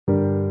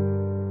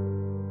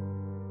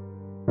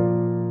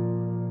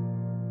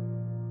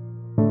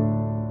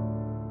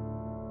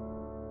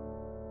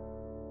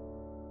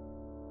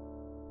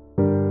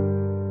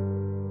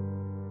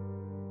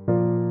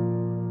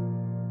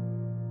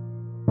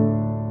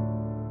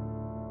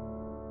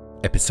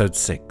Episode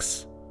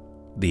 6.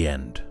 The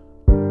End.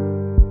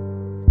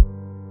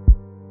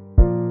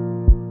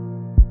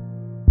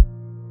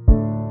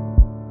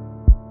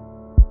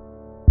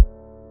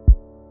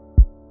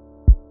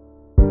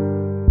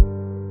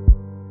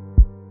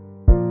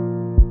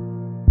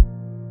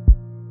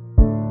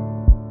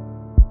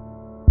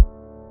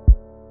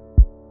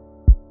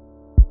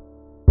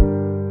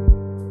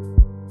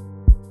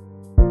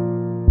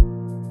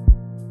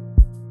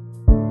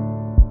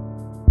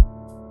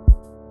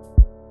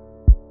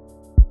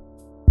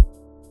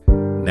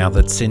 Now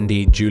that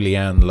Cindy,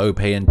 Julianne, Lope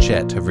and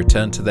Chet have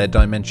returned to their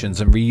dimensions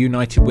and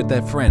reunited with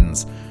their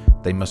friends,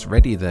 they must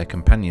ready their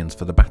companions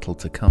for the battle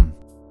to come.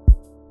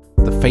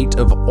 The fate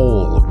of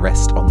all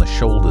rests on the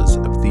shoulders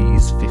of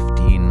these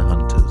 15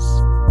 hunters.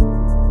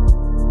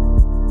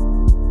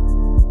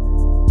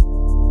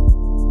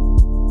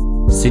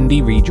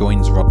 Cindy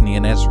rejoins Rodney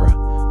and Ezra,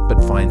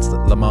 but finds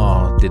that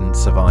Lamar didn't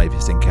survive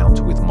his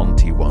encounter with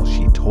Monty while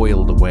she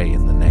toiled away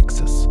in the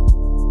Nexus.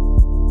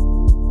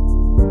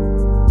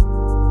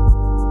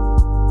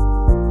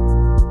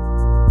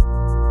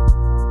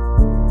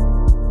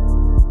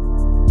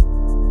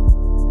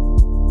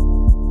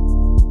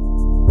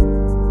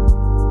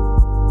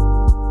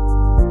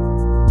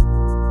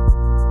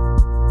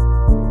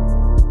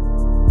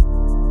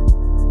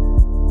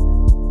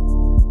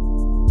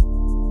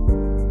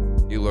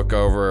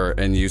 Over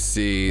and you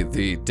see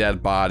the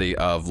dead body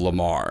of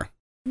Lamar.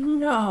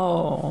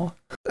 No.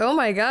 Oh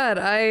my god,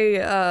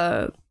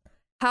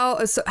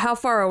 how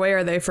far away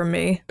are they from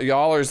me?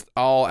 Y'all are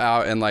all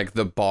out in like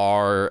the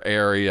bar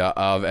area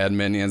of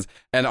Edminions,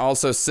 and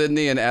also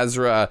Sydney and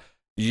Ezra,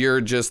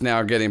 you're just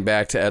now getting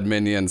back to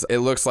Edminions. It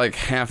looks like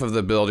half of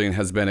the building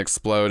has been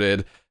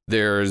exploded.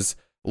 There's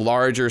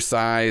larger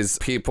size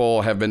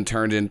people have been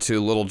turned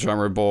into little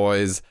drummer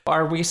boys.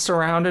 Are we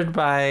surrounded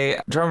by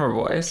drummer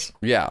boys?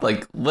 Yeah.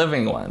 Like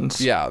living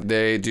ones? Yeah,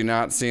 they do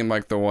not seem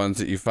like the ones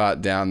that you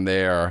fought down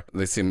there.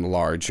 They seem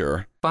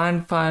larger.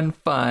 Fun.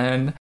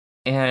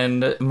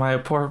 And my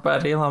poor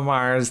buddy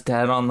Lamar is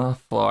dead on the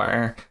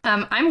floor.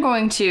 I'm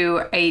going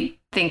to, I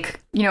think,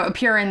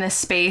 appear in this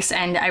space,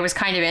 and I was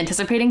kind of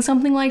anticipating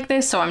something like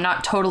this, so I'm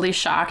not totally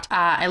shocked.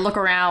 I look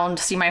around,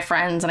 see my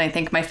friends, and I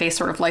think my face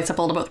sort of lights up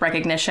a little bit with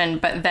recognition,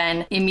 but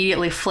then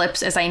immediately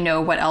flips as I know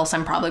what else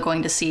I'm probably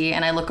going to see,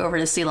 and I look over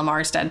to see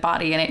Lamar's dead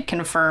body, and it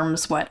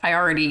confirms what I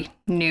already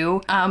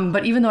knew.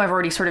 But even though I've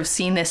already sort of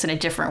seen this in a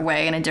different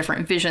way, in a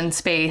different vision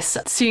space,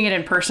 seeing it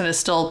in person is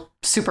still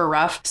super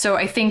rough. So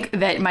I think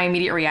that my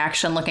immediate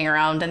reaction looking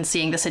around and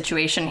seeing the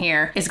situation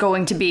here is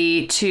going to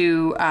be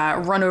to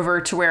run over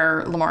to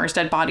where Lamar's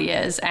dead body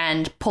is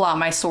and pull out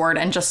my sword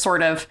and just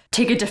sort of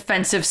take a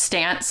defensive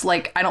stance,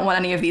 like I don't want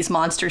any of these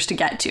monsters to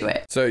get to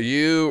it. So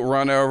you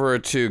run over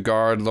to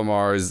guard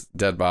Lamar's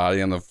dead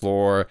body on the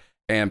floor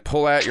and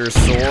pull out your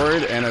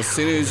sword, and as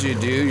soon as you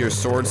do, your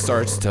sword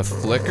starts to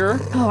flicker.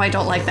 Oh, I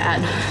don't like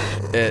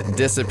that. It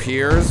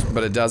disappears,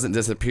 but it doesn't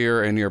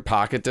disappear in your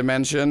pocket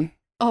dimension.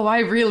 Oh, I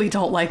really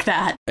don't like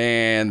that.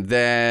 And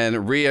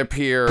then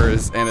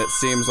reappears, and it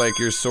seems like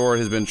your sword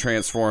has been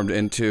transformed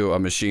into a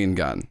machine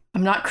gun.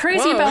 I'm not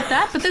crazy about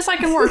that, but this I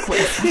can work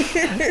with.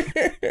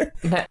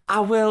 I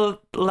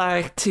will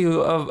like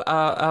to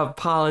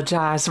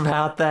apologize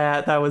about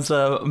that. That was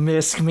a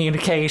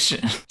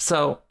miscommunication.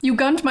 So You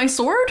gunned my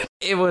sword?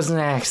 it was an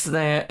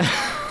accident.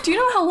 Do you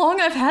know how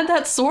long I've had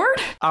that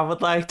sword? I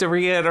would like to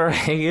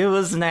reiterate, it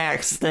was an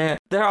accident.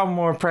 There are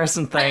more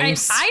pressing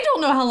things. I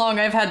don't know how long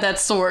I've had that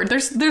sword.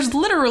 There's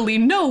literally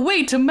no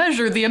way to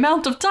measure the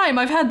amount of time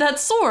I've had that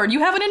sword. You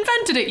haven't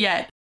invented it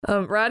yet.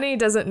 Rodney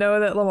doesn't know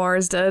that Lamar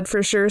is dead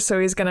for sure,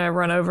 so he's gonna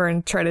run over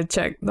and try to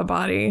check the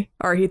body,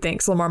 or he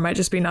thinks Lamar might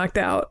just be knocked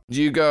out.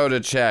 You go to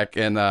check,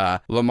 and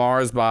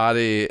Lamar's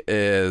body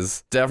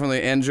is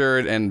definitely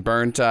injured and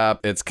burnt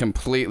up. It's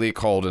completely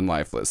cold and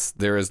lifeless.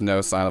 There is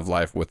no sign of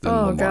life within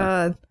Lamar. Oh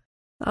god.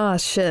 Oh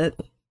shit.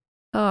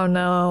 Oh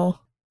no.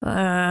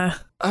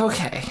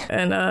 Okay.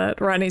 And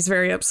Rodney's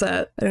very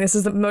upset. I think this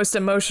is the most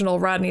emotional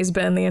Rodney's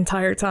been the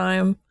entire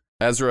time.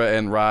 Ezra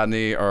and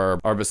Rodney are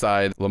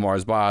beside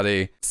Lamar's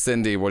body.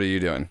 Cindy, what are you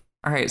doing?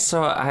 All right,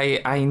 so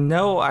I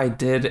know I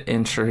did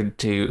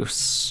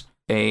introduce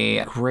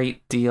a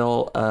great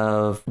deal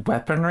of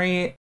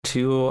weaponry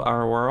to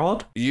our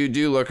world. You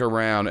do look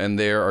around, and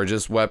there are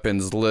just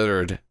weapons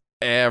littered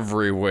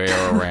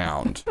everywhere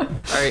around. All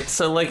right,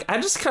 so like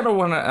I just kind of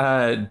want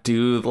to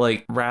do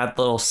like rad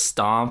little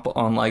stomp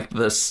on like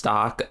the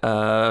stock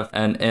of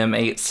an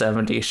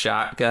M870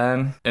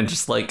 shotgun and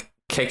just like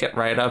kick it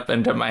right up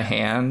into my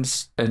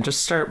hands and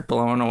just start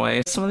blowing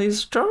away some of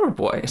these drummer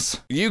boys.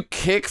 You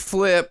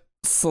kickflip,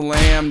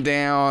 slam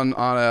down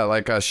on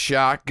a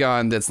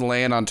shotgun that's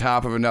laying on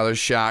top of another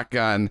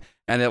shotgun,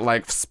 and it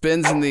like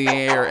spins in the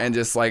air and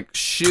just like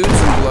shoots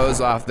and blows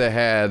off the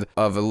head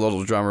of a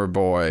little drummer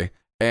boy.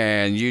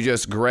 and you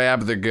just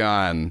grab the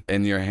gun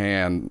in your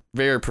hand,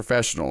 very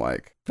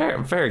professional-like.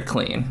 Very, very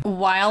clean.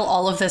 While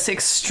all of this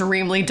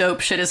extremely dope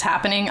shit is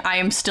happening, I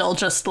am still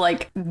just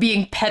like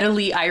being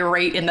pettily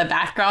irate in the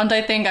background,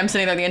 I think. I'm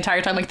sitting there the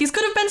entire time like, these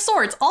could have been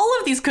swords. All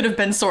of these could have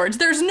been swords.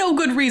 There's no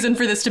good reason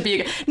for this to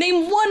be.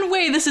 Name one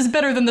way this is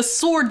better than the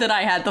sword that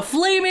I had, the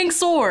flaming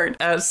sword.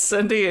 As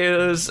Cindy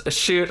is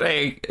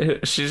shooting,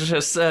 she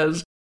just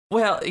says,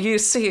 well, you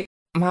see,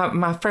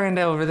 my friend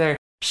over there,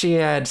 she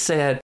had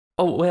said,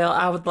 oh, well,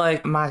 I would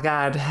like my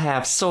guy to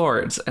have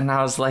swords. And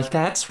I was like,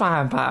 that's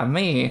fine by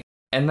me.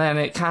 And then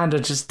it kind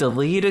of just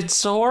deleted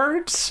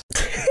swords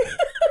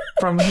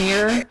from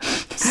here.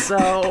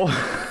 So,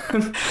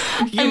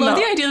 I love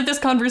the idea that this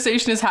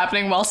conversation is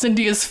happening while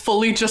Cindy is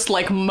fully just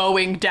like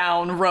mowing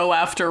down row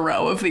after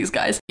row of these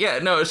guys. Yeah,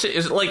 no,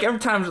 it's like every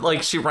time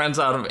like she runs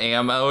out of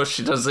ammo,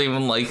 she doesn't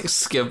even like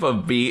skip a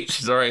beat.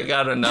 She's already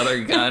got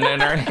another gun in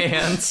her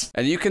hands.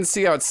 And you can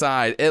see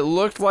outside, it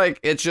looked like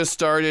it just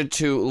started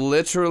to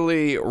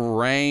literally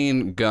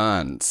rain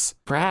guns.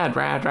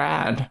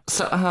 Rad.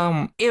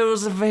 So, it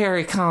was a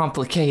very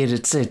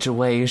complicated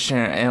situation,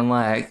 and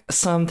like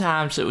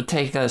sometimes it would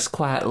take us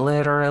quite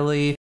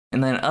literally,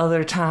 and then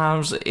other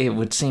times it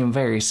would seem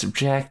very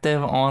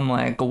subjective on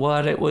like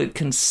what it would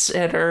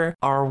consider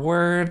our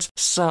words.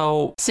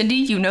 So, Cindy,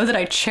 you know that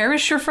I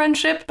cherish your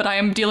friendship, but I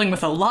am dealing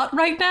with a lot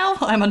right now.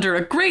 I'm under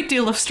a great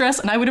deal of stress,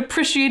 and I would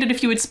appreciate it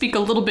if you would speak a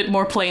little bit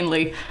more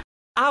plainly.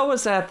 I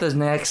was at the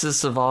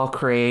nexus of all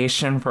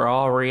creation for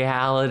all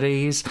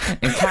realities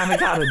and kind of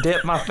got to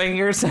dip my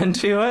fingers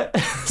into it.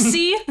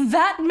 See,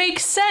 that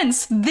makes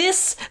sense.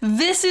 This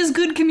is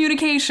good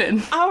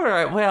communication. All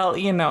right, well,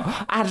 you know,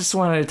 I just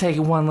wanted to take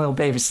it one little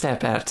baby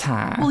step at a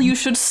time. Well, you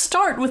should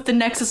start with the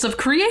nexus of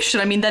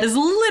creation. I mean, that is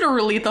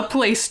literally the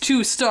place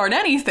to start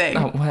anything.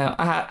 Oh, well,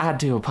 I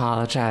do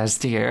apologize,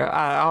 dear.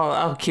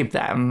 I'll keep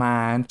that in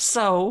mind.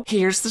 So,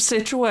 here's the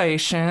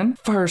situation.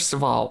 First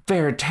of all,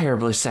 very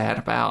terribly sad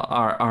about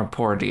our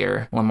poor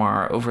dear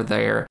Lamar over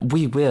there.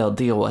 We will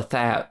deal with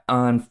that.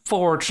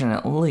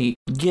 Unfortunately,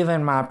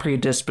 given my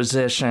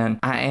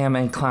predisposition, I am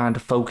inclined to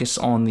focus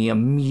on the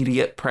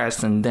immediate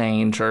present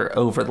danger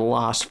over the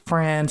lost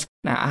friends.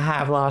 Now, I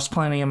have lost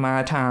plenty in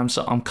my time,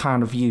 so I'm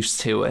kind of used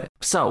to it.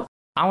 So,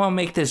 I want to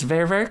make this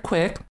very, very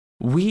quick.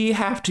 We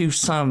have to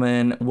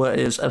summon what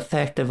is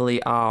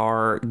effectively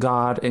our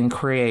god and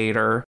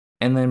creator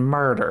and then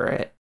murder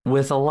it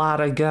with a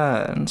lot of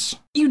guns.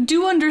 You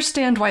do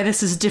understand why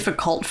this is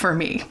difficult for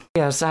me.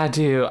 Yes, I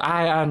do.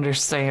 I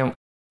understand.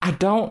 I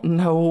don't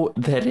know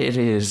that it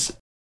is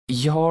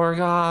your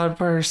god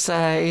per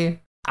se.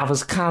 I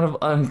was kind of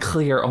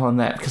unclear on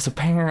that because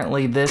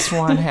apparently this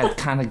one had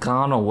kind of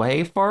gone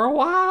away for a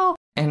while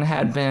and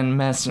had been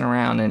messing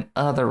around in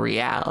other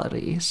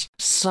realities.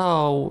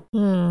 So,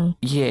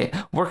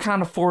 yeah, we're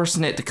kind of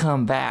forcing it to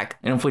come back.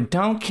 And if we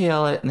don't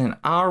kill it, then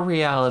our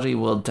reality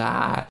will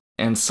die.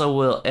 And so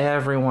will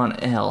everyone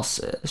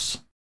else's.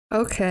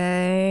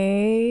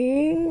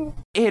 Okay.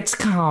 It's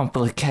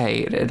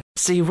complicated.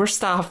 See, we're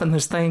stopping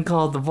this thing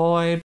called the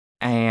Void,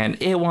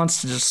 and it wants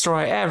to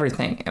destroy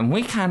everything. And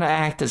we kind of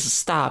act as a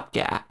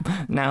stopgap.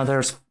 Now,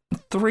 there's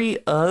 3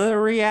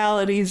 other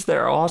realities that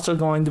are also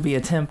going to be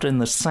attempting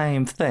the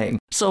same thing.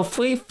 So if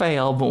we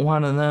fail, but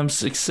one of them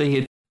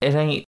succeed, it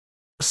ain't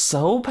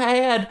so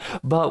bad,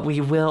 but we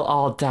will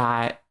all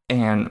die,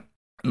 and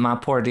my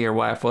poor dear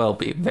wife will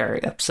be very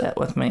upset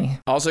with me.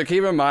 Also,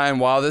 keep in mind,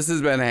 while this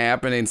has been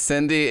happening,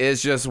 Cindy is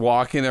just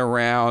walking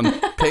around,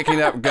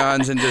 picking up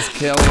guns and just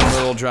killing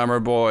little drummer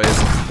boys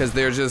because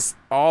they're just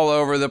all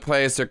over the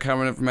place. They're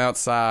coming from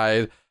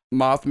outside.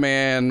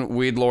 Mothman,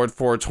 Weed Lord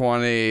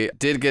 420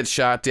 did get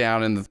shot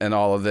down in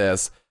all of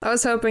this. I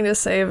was hoping to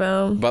save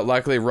him. But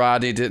luckily,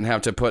 Rodney didn't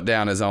have to put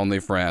down his only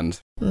friend.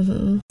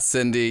 Mm-hmm.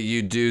 Cindy,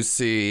 you do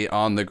see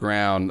on the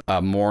ground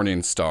a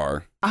morning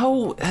star.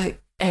 Oh,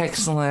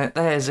 excellent.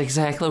 That is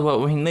exactly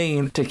what we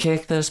need to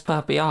kick this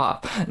puppy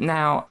off.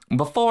 Now,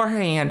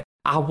 beforehand,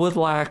 I would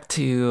like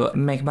to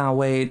make my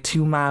way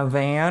to my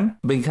van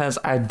because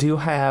I do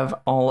have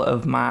all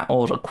of my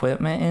old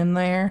equipment in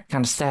there,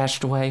 kind of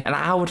stashed away, and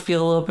I would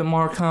feel a little bit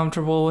more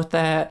comfortable with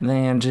that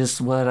than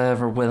just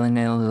whatever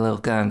willy-nilly little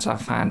guns I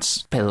find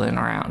spilling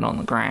around on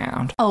the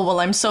ground. Oh, well,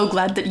 I'm so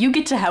glad that you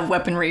get to have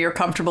weaponry you're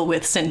comfortable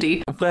with,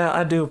 Cindy. Well,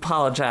 I do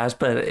apologize,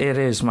 but it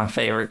is my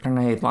favorite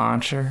grenade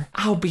launcher.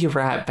 I'll be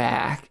right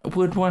back.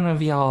 Would one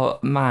of y'all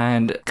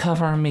mind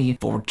covering me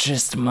for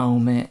just a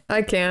moment?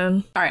 I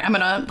can. All right, I'm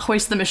gonna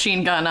hoist the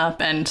machine gun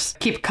up and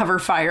keep cover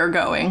fire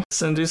going.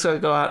 Cindy's gonna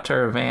go out to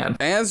her van.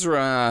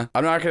 Ezra,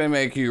 I'm not going to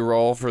make you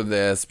roll for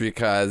this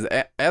because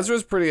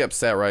Ezra's pretty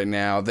upset right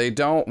now. They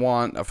don't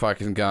want a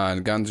fucking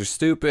gun. Guns are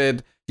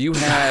stupid. You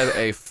had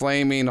a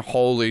flaming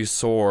holy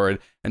sword,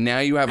 and now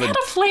you have a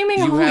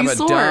flaming holy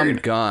sword. Dumb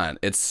gun.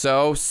 It's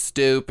so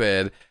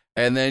stupid.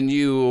 And then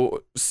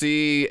you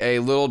see a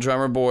little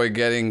drummer boy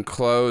getting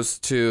close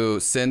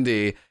to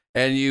Cindy,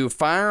 and you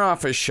fire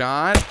off a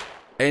shot,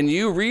 and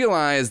you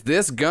realize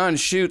this gun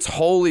shoots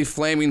holy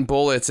flaming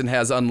bullets and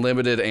has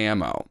unlimited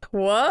ammo.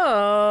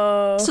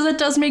 Whoa. So that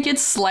does make it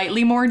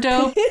slightly more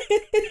dope.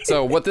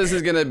 So what this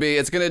is going to be,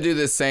 it's going to do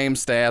the same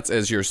stats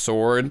as your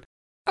sword.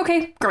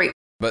 Okay, great.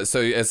 But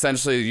so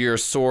essentially your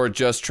sword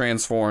just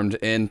transformed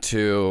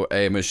into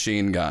a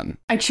machine gun.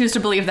 I choose to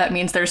believe that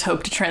means there's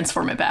hope to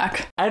transform it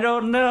back. I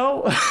don't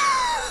know.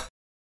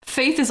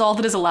 Faith is all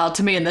that is allowed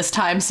to me in this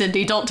time,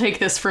 Cindy. Don't take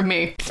this from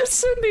me.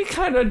 Cindy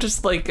kind of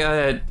just like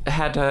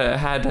had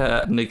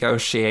to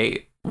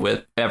negotiate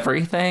with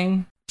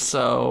everything.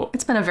 So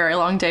It's been a very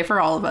long day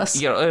for all of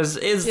us.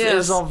 it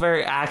was all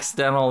very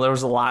accidental. There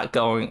was a lot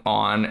going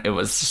on. It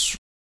was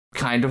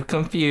kind of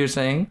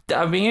confusing.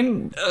 I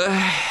mean,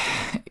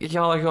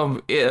 y'all are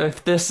going.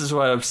 If this is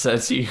what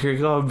upsets you, you're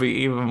going to be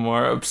even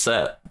more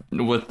upset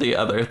with the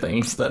other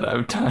things that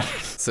I've done.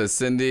 So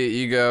Cindy,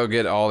 you go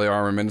get all the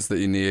armaments that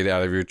you need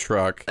out of your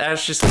truck. As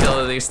she's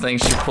killing these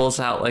things, she pulls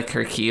out like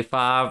her key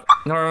fob.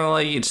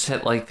 Normally you just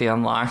hit like the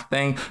unlock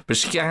thing, but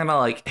she kind of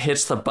like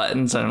hits the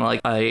buttons in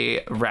like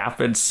a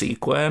rapid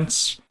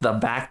sequence. The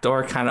back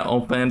door kind of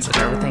opens and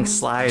everything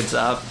slides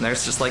up, and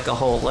there's just like a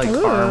whole like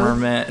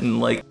armament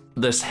and like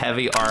this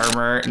heavy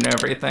armor and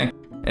everything.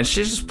 And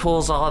she just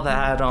pulls all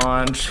that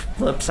on. She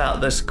flips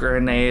out this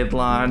grenade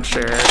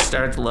launcher,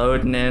 starts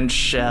loading in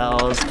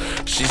shells.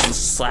 She's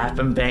just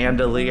slapping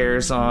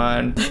bandoliers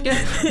on. Yeah,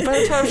 by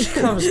the time she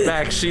comes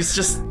back, she's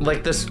just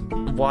like this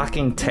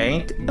walking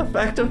tank,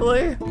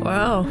 effectively.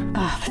 Wow.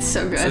 Ah, that's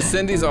so So good.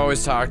 Cindy's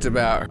always talked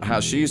about how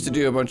she used to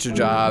do a bunch of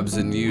jobs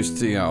and used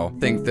to,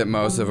 think that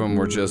most of them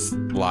were just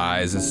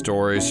lies and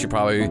stories. She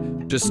probably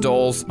just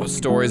stole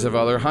stories of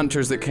other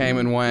hunters that came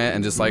and went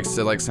and just likes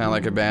to sound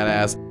like a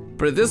badass.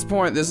 But at this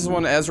point, this is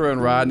when Ezra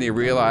and Rodney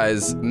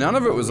realize none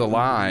of it was a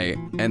lie,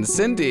 and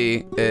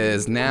Cindy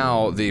is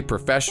now the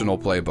professional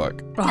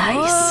playbook.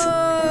 Nice.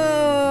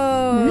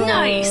 Oh.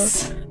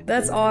 Nice.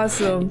 That's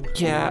awesome.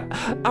 Yeah.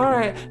 All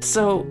right.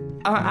 So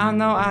I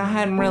know I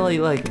hadn't really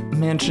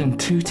mentioned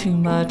too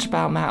much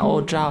about my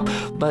old job,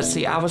 but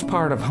see, I was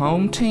part of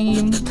Home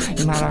Team.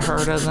 You might have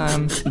heard of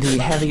them. The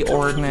Heavy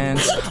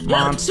Ordnance,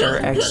 Monster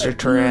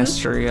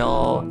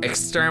Extraterrestrial,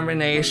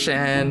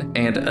 Extermination,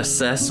 and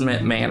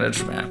Assessment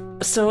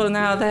Management. So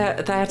now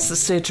that's the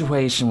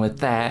situation with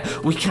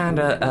that. We kind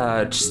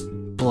of just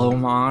blow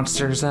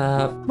monsters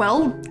up.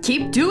 Well,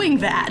 keep doing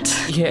that.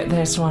 Yeah,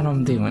 that's what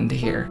I'm doing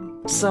here.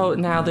 So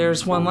now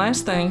there's one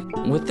last thing.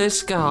 With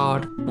this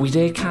god, we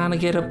did kind of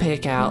get a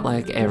pick out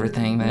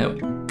everything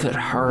that could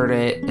hurt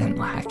it and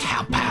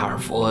how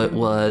powerful it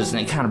was,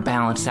 and it kind of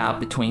balanced out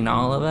between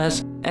all of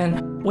us.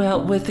 And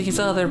well, with these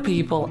other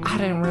people, I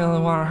didn't really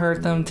want to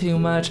hurt them too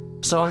much,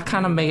 so I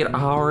kind of made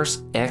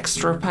ours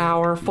extra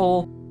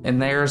powerful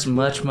and theirs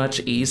much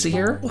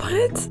easier.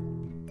 What?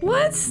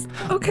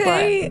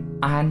 Okay.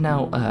 But I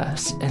know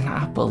us, and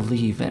I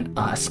believe in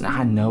us, and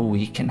I know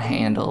we can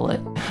handle it,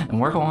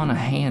 and we're going to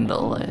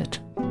handle it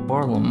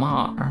for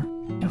Lamar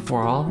and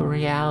for all the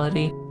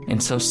reality.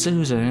 And so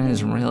Susan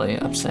is really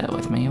upset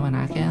with me when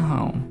I get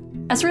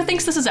home. Ezra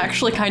thinks this is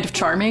actually kind of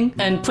charming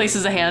and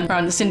places a hand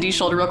on Cindy's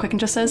shoulder real quick and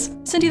just says,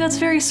 Cindy, that's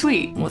very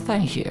sweet. Well,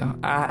 thank you.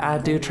 I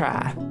do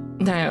try.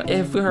 Now,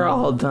 if we're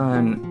all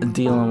done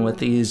dealing with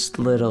these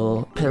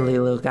little pilly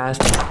little guys,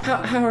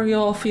 how are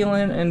y'all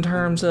feeling in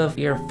terms of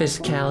your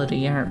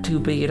physicality? You aren't too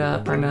beat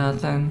up or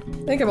nothing?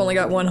 I think I've only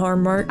got one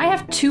harm mark. I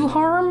have 2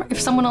 harm. If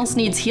someone else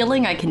needs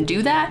healing, I can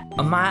do that.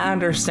 My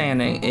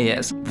understanding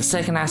is the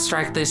second I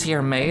strike this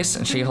here mace,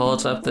 and she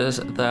holds up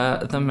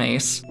the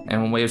mace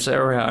and waves it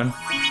around.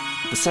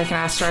 The second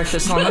I strike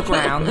this on the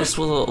ground, this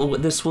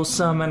will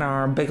summon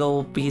our big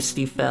old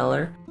beastie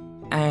feller,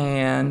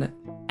 and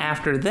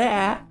after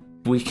that,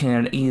 we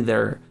can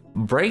either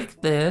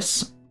break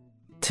this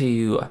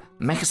to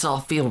make us all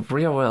feel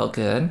real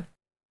good,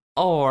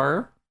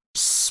 or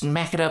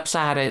smack it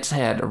upside its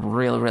head to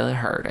really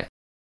hurt it.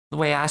 The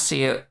way I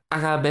see it,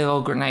 I got a big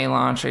old grenade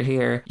launcher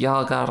here.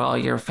 Y'all got all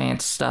your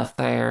fancy stuff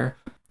there.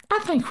 I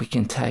think we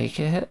can take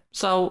it.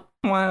 So,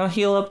 wanna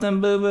heal up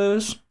them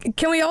boo-boos?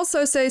 Can we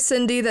also say,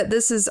 Cindy, that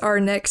this is our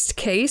next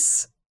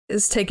case,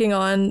 is taking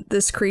on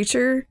this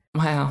creature?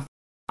 Well,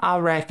 I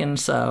reckon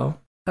so.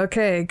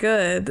 Okay,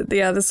 good.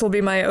 Yeah, this will be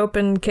my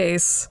open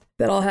case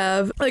that I'll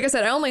have. Like I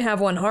said, I only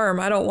have 1 harm.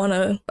 I don't want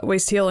to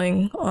waste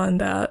healing on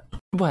that.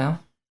 Well,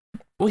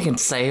 we can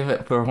save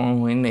it for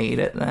when we need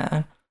it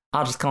then.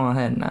 I'll just go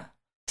ahead and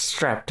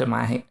strap to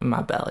my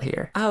belt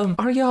here.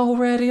 Are y'all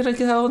ready to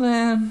go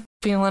then?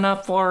 Feeling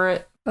up for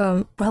it?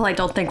 Well, I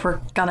don't think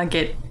we're gonna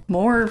get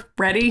more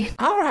ready.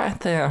 All right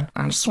then.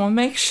 I just want to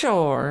make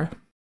sure.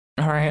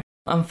 All right.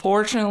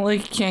 Unfortunately,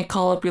 you can't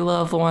call up your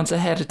loved ones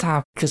ahead of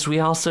time because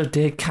we also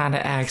did kind of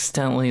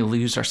accidentally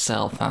lose our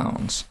cell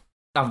phones.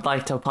 I'd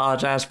like to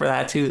apologize for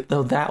that too,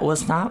 though that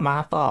was not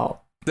my fault.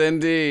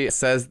 Cindy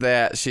says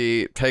that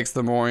she takes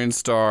the Morning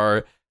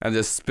Star and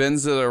just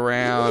spins it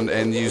around,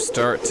 and you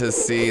start to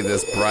see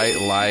this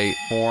bright light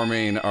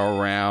forming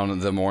around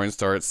the Morning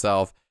Star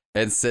itself.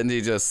 And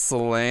Cindy just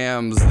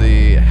slams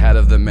the head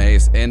of the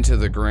mace into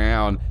the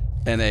ground,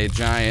 and a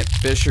giant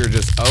fissure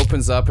just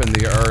opens up in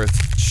the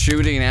earth,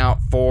 shooting out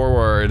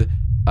forward.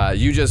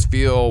 You just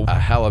feel a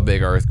hella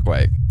big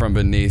earthquake from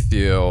beneath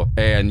you,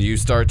 and you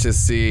start to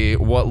see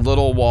what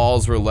little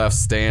walls were left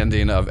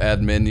standing of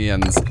Ed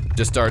minions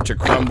just start to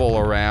crumble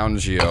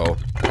around you,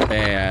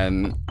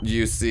 and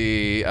you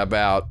see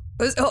about...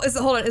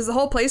 Hold on, is the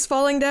whole place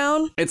falling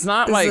down? It's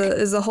not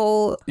is the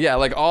whole... Yeah,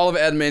 like all of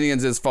Ed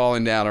minions is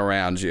falling down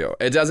around you.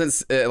 It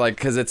doesn't,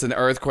 because it's an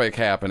earthquake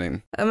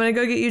happening. I'm gonna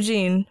go get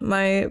Eugene,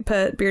 my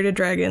pet bearded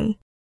dragon.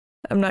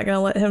 I'm not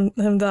gonna let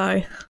him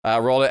die.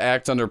 Roll to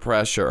act under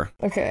pressure.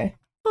 Okay.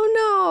 Oh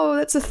no,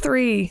 that's a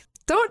 3.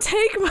 Don't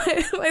take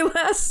my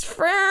last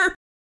friend.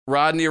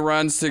 Rodney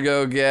runs to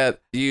go get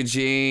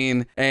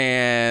Eugene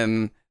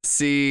and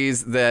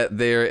sees that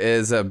there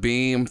is a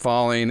beam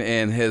falling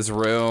in his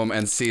room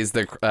and sees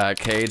the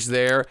cage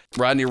there.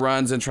 Rodney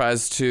runs and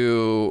tries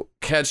to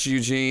catch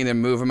Eugene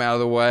and move him out of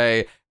the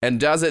way,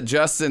 and does it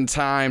just in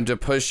time to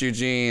push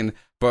Eugene.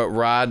 But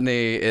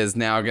Rodney is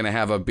now going to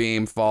have a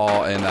beam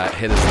fall and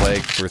hit his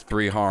leg for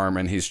 3 harm,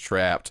 and he's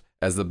trapped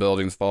as the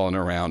building's falling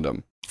around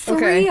him.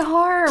 3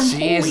 harm.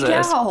 Jesus.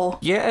 Holy cow.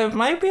 Yeah, it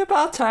might be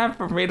about time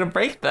for me to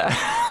break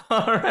that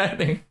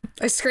already.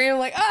 I scream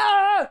like,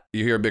 ah!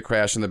 You hear a big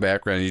crash in the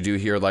background. You do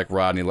hear like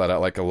Rodney let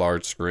out like a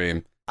large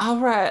scream. All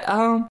right,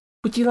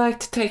 would you like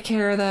to take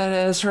care of that,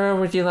 Ezra, or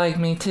would you like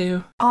me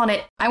to? On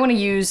it. I want to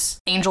use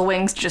angel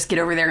wings to just get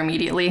over there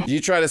immediately.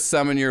 You try to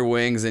summon your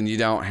wings, and you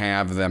don't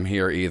have them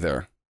here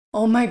either.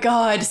 Oh my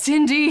god,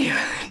 Cindy!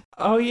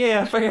 Oh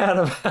yeah, I forgot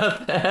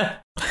about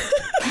that.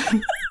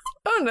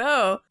 Oh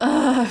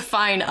no.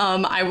 Fine,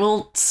 I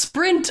will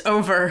sprint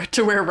over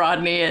to where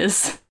Rodney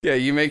is. Yeah,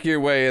 you make your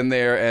way in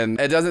there, and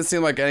it doesn't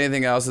seem like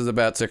anything else is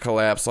about to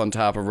collapse on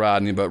top of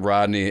Rodney, but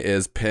Rodney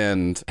is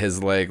pinned.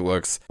 His leg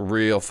looks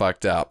real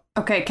fucked up.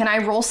 Okay, can I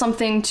roll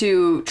something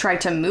to try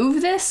to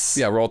move this?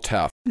 Yeah, roll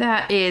tough.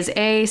 That is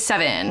a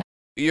 7.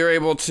 You're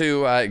able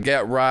to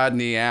get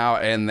Rodney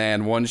out, and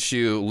then once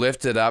you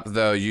lift it up,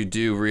 though, you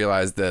do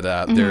realize that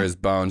there is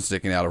bone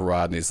sticking out of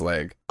Rodney's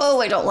leg.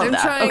 Oh, I don't love I'm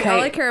that. trying. Okay. All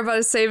I care about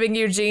is saving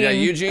Eugene. Yeah,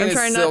 Eugene I'm is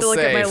trying still not to look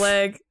at my safe.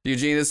 leg.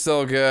 Eugene is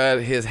still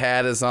good. His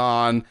hat is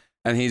on,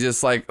 and he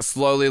just like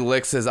slowly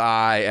licks his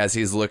eye as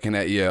he's looking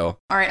at you. All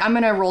right, I'm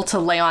gonna roll to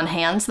lay on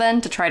hands then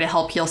to try to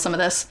help heal some of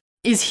this.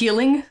 Is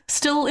healing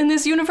still in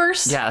this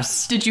universe?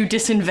 Yes. Did you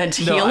disinvent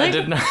healing? No, I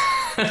did not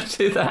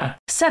do that.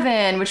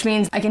 7, which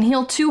means I can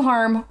heal 2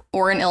 harm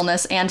or an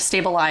illness and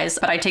stabilize,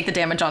 but I take the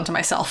damage onto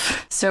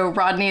myself. So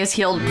Rodney is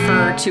healed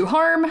for 2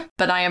 harm,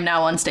 but I am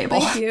now unstable.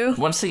 Thank you.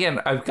 Once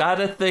again, I've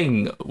got a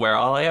thing where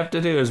all I have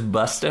to do is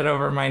bust it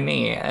over my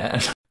knee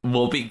and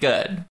we'll be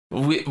good.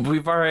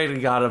 We've already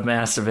got a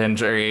massive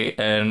injury,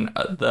 and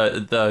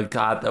the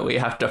god that we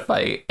have to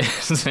fight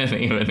isn't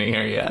even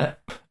here yet.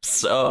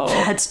 So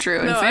That's true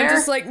and No, fair. I'm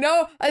just like,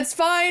 no, it's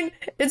fine.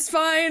 It's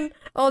fine.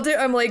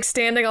 I'm like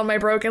standing on my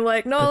broken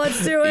leg. No,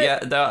 let's do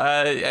it.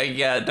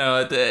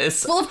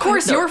 It's Well, of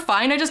course, no. you're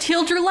fine. I just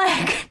healed your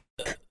leg.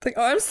 Like,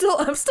 oh, I'm still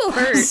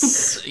hurt.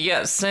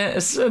 Yeah,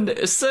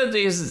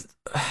 Cindy's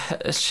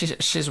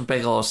she's a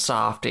big old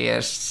softie.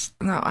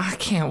 No, I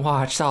can't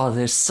watch all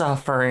this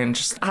suffering.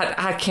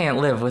 I can't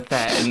live with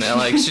that. And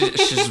like she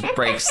just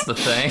breaks the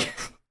thing.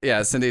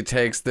 Yeah, Cindy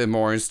takes the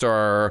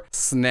Morningstar,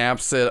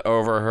 snaps it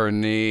over her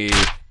knee.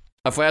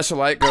 A flash of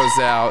light goes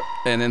out,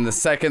 and in the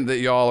second that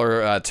y'all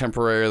are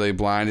temporarily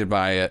blinded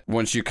by it,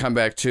 once you come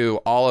back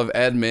to, all of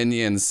Ed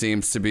Minions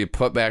seems to be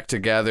put back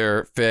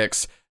together,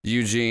 fixed.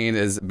 Eugene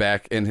is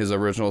back in his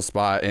original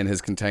spot in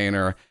his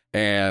container,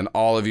 and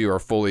all of you are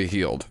fully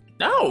healed.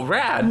 Oh,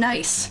 rad.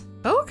 Nice.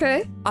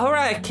 Okay. All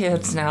right,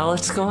 kids, now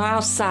let's go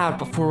outside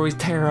before we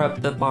tear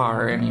up the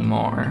bar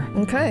anymore.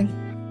 Okay.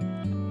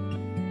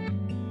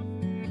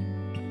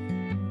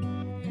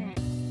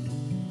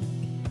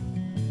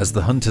 As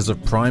the hunters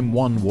of Prime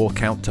 1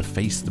 walk out to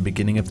face the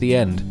beginning of the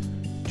end,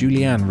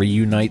 Julianne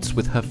reunites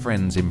with her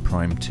friends in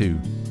Prime 2.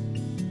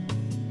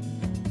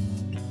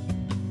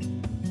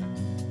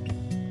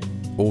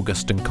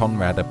 August and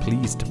Conrad are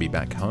pleased to be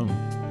back home,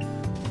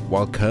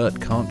 while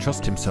Kurt can't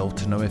trust himself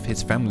to know if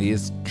his family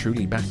is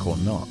truly back or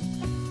not.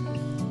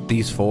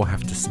 These 4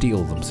 have to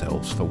steel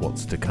themselves for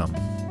what's to come.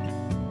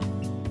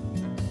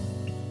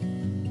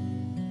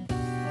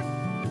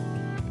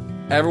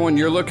 Everyone,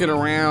 you're looking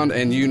around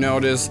and you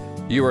notice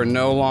you are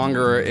no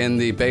longer in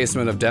the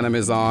basement of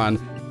Denimizon.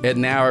 It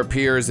now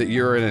appears that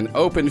you're in an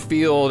open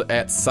field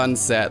at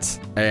sunset,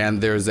 and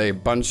there's a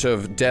bunch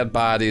of dead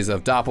bodies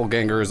of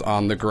doppelgangers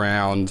on the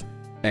ground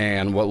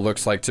and what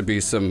looks like to be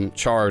some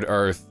charred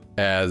earth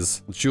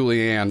as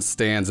Julianne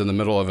stands in the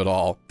middle of it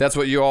all. That's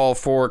what you all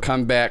 4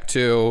 come back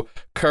to.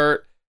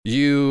 Kurt,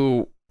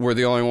 you were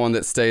the only one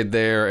that stayed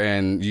there,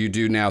 and you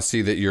do now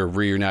see that you're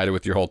reunited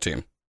with your whole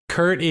team.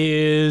 Kurt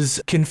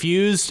is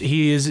confused.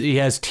 He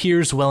has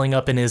tears welling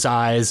up in his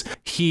eyes.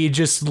 He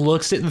just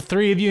looks at the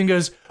 3 of you and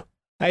goes,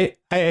 I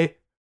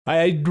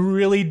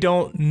really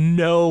don't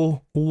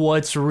know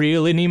what's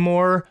real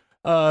anymore.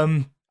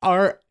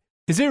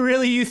 Is it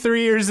really you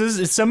 3, or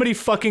is somebody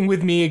fucking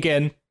with me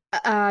again?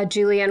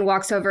 Julianne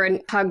walks over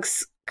and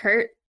hugs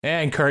Kurt.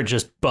 And Kurt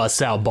just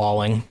busts out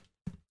bawling,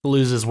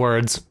 loses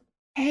words.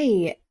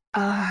 Hey,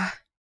 I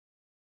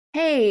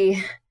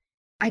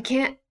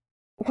can't.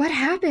 What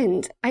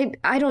happened?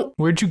 I don't.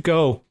 Where'd you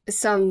go?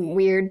 Some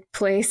weird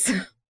place.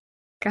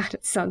 God,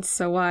 it sounds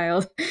so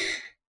wild.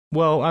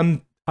 Well,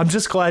 I'm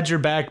just glad you're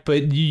back,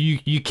 but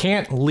you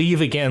can't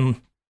leave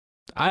again.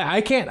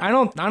 I can't. I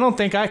don't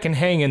think I can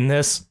hang in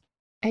this.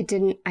 I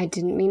didn't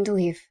mean to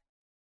leave.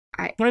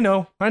 I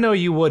know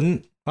you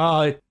wouldn't.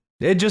 I'm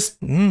just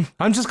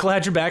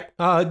glad you're back.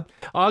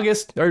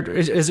 August, or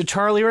is it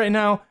Charlie right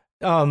now?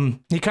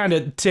 He kind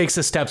of takes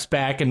a steps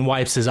back and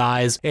wipes his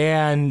eyes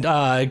and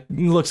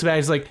looks back.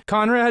 He's like,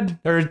 Conrad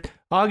or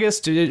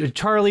August,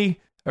 Charlie,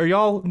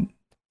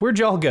 where'd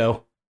y'all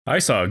go? I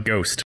saw a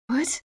ghost.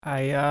 What?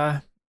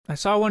 I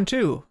saw one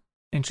too.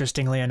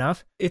 Interestingly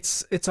enough,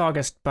 it's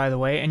August, by the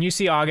way, and you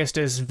see August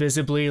is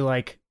visibly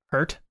like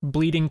hurt,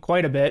 bleeding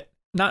quite a bit,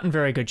 not in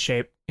very good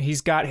shape.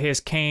 He's got his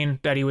cane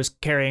that he was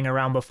carrying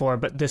around before,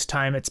 but this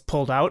time it's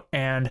pulled out,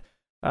 and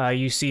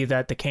you see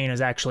that the cane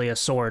is actually a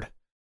sword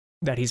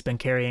that he's been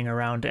carrying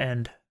around,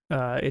 and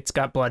it's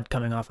got blood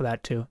coming off of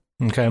that too.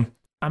 Okay.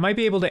 I might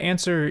be able to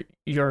answer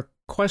your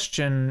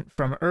question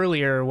from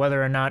earlier,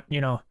 whether or not,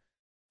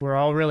 we're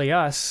all really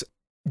us.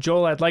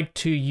 Joel, I'd like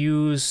to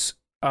use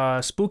a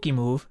spooky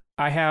move.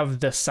 I have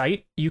the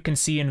sight. You can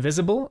see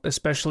invisible,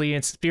 especially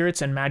in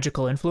spirits and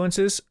magical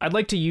influences. I'd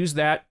like to use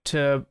that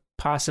to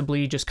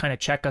possibly just kind of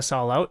check us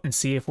all out and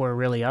see if we're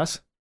really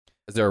us.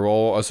 Is there a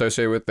role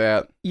associated with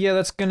that? Yeah,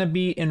 that's going to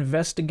be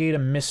investigate a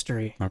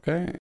mystery.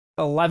 Okay.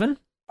 11.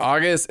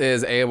 August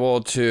is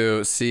able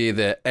to see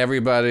that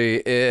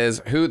everybody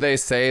is who they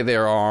say they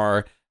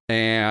are,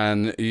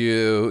 and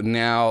you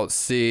now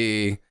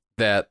see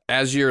that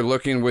as you're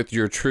looking with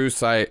your true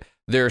sight,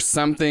 there's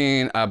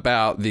something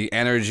about the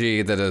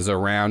energy that is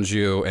around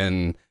you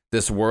in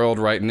this world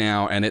right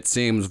now, and it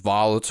seems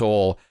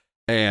volatile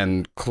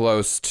and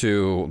close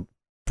to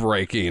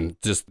breaking,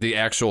 just the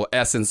actual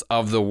essence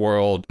of the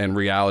world and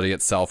reality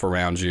itself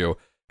around you,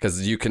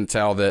 because you can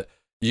tell that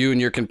you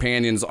and your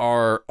companions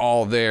are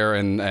all there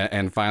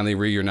and finally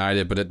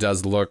reunited, but it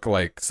does look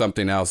like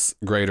something else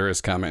greater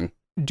is coming.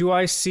 Do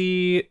I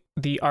see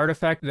the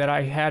artifact that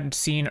I had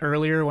seen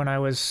earlier when I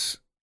was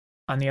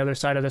on the other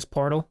side of this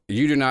portal?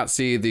 You do not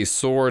see the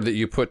sword that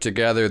you put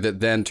together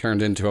that then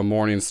turned into a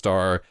morning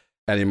star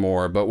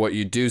anymore, but what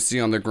you do see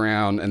on the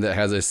ground and that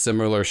has a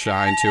similar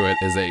shine to it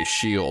is a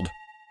shield.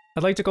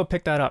 I'd like to go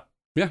pick that up.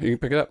 Yeah, you can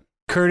pick it up.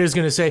 Kurt is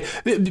gonna say,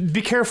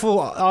 "Be careful,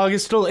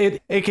 August. You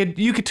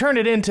could turn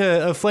it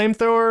into a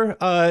flamethrower,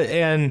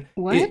 and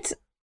What?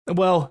 A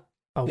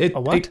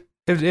what?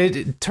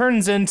 It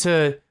turns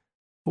into,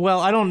 well,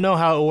 I don't know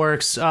how it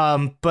works,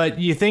 but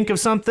you think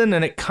of something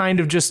and it kind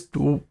of just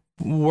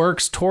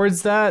works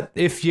towards that.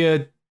 If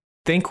you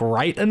think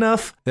right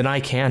enough, then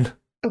I can."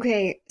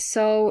 Okay,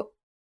 so,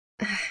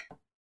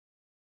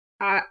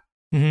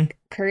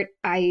 Kurt,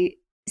 I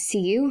see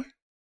you,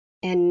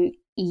 and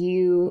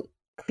you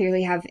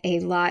clearly have a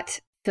lot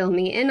to fill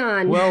me in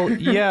on. Well,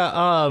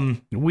 yeah,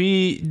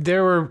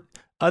 there were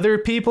other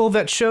people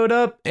that showed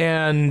up,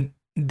 and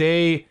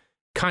they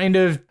kind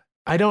of,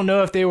 I don't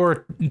know if they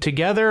were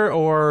together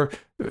or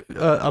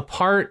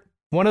apart.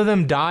 One of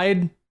them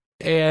died,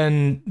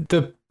 and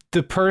the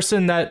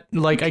person that,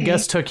 like, okay, I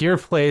guess took your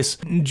place,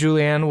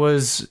 Julianne,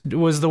 was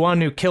the one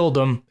who killed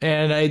him.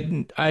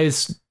 And I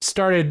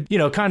started,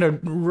 kind of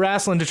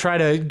wrestling to try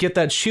to get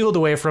that shield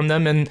away from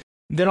them. And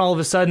then all of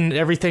a sudden,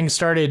 everything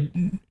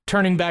started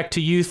turning back to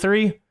you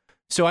three.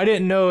 So I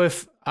didn't know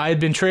if I'd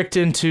been tricked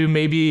into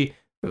maybe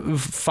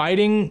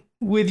fighting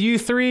with you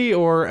three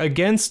or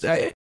against.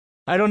 I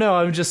don't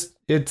know.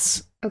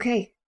 It's...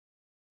 Okay.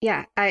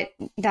 Yeah,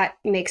 that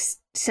makes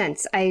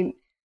sense.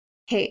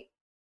 Hey,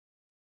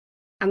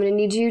 I'm going to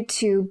need you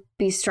to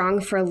be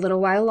strong for a little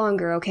while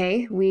longer,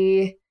 okay?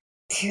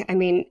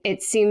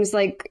 It seems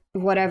like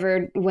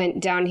whatever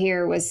went down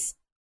here was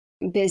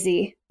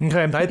busy.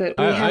 Okay, but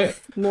we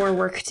have more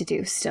work to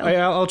do still.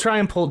 I'll try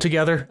and pull it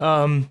together.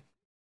 I'm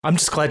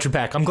just glad you're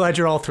back. I'm glad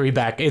you're all three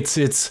back.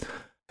 It's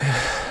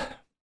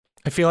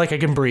I feel like I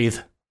can breathe.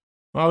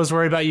 I was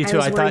worried about you too.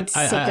 I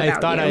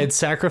thought I had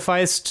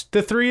sacrificed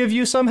the three of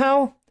you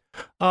somehow.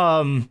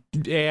 And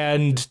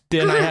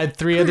then I had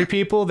three other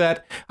people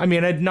that,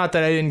 not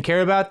that I didn't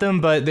care about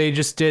them, but they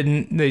just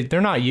didn't.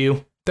 They're not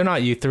you. They're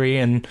not you three.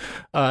 And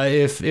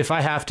if I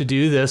have to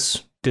do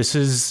this, this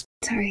is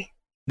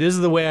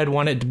the way I'd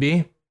want it to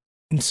be.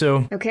 And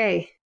so,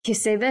 okay, you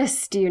say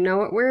this. Do you know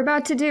what we're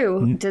about to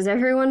do? Does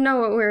everyone know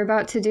what we're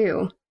about to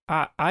do?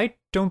 I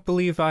don't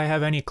believe I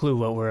have any clue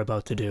what we're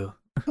about to do.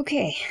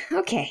 Okay,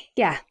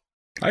 yeah.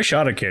 I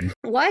shot a kid.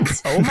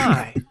 What? Oh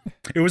my.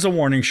 It was a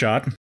warning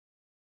shot.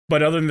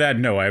 But other than that,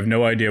 no, I have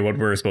no idea what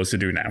we're supposed to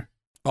do now.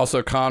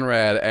 Also,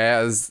 Conrad,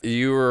 as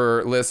you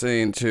were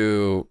listening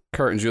to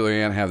Kurt and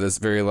Julianne have this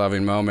very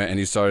loving moment and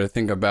you started to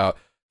think about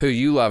who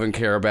you love and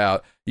care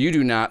about, you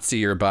do not see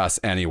your bus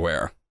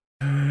anywhere.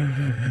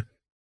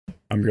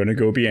 I'm going to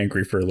go be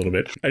angry for a little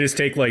bit. I just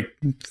take like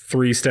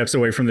 3 steps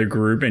away from the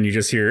group and you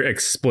just hear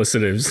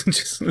explicitives.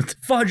 Just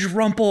fudge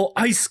rumple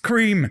ice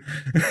cream.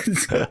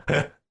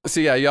 So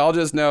yeah, y'all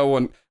just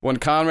know when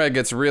Conrad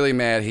gets really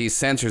mad, he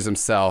censors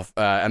himself,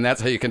 and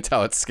that's how you can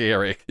tell it's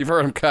scary. You've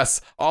heard him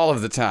cuss all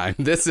of the time.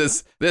 This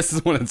is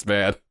when it's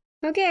bad.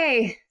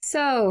 Okay,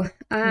 so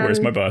where's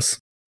my bus?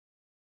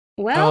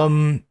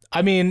 Well,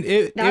 I mean,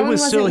 it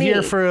was still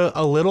here for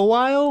a little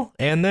while,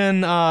 and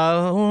then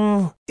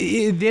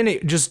then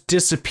it just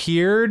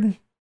disappeared.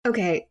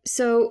 Okay,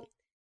 so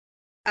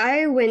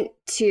I went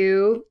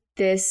to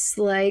this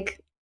like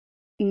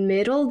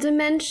middle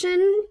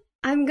dimension,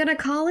 I'm gonna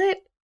call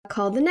it,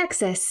 called the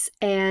Nexus,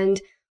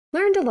 and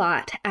learned a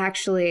lot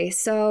actually.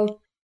 So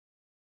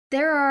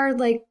there are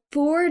like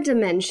 4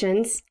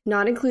 dimensions,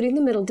 not including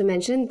the middle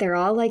dimension. They're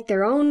all like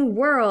their own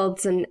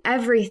worlds and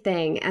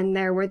everything. And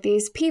there were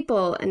these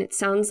people, and it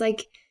sounds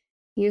like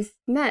you've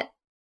met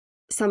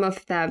some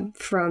of them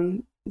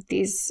from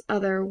these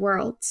other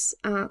worlds.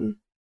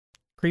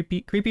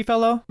 Creepy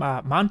fellow?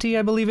 Monty,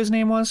 I believe his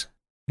name was.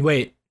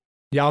 Wait,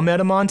 y'all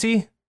met a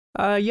Monty?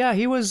 Yeah,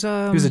 he was. He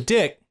was a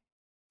dick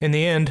in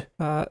the end.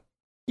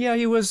 Yeah,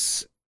 he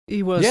was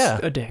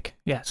a dick.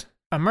 Yes,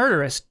 a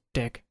murderous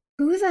dick.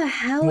 Who the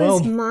hell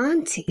is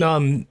Monty?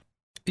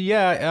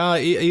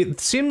 It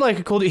seemed like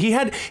a cool. He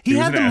had the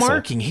asshole.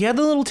 marking. He had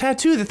the little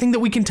tattoo, the thing that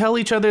we can tell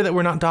each other that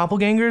we're not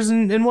doppelgangers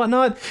and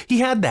whatnot. He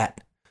had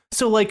that.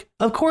 So like,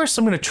 of course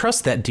I'm gonna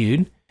trust that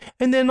dude.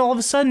 And then all of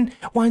a sudden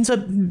winds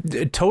up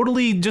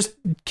totally just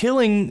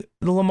killing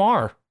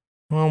Lamar.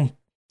 Well,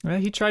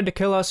 he tried to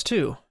kill us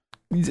too.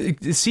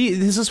 See,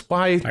 this is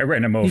why I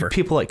ran him over.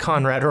 People like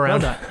Conrad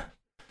around. Well done.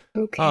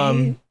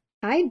 Okay.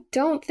 I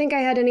don't think I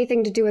had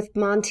anything to do with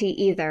Monty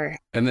either.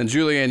 And then,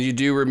 Julianne, you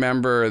do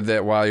remember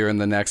that while you're in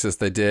the Nexus,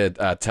 they did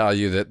tell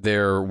you that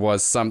there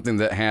was something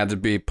that had to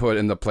be put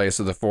in the place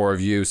of the 4 of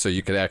you so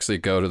you could actually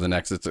go to the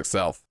Nexus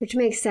itself. Which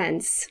makes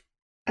sense.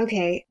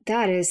 Okay,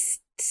 that is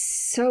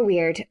so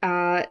weird.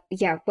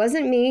 Yeah,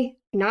 wasn't me.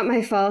 Not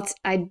my fault.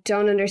 I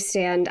don't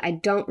understand. I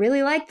don't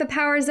really like the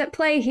powers at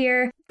play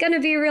here.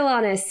 Gonna be real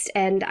honest.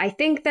 And I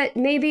think that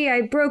maybe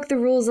I broke the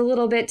rules a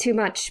little bit too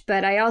much,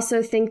 but I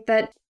also think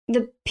that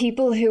the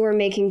people who were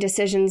making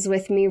decisions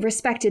with me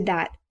respected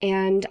that,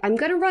 and I'm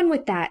gonna run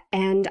with that,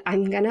 and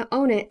I'm gonna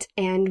own it,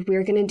 and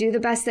we're gonna do the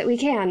best that we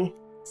can.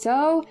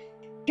 So,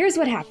 here's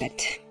what happened.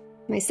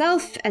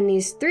 Myself and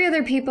these 3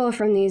 other people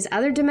from these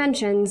other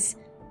dimensions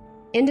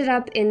ended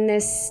up in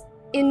this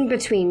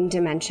in-between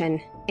dimension,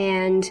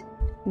 and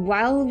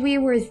while we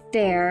were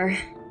there,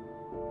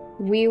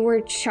 we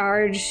were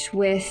charged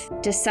with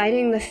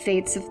deciding the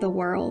fates of the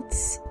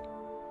worlds.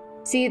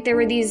 See, there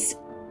were these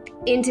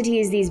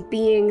entities, these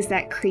beings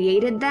that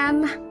created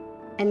them,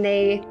 and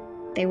they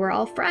were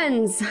all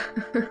friends.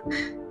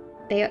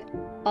 They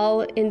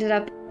all ended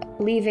up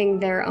leaving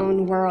their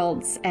own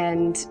worlds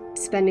and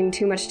spending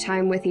too much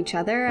time with each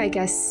other. I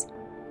guess,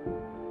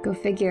 go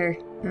figure,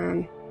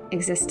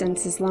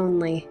 existence is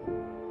lonely.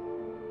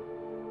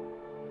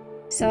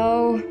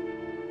 So,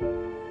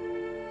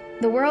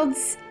 the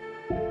worlds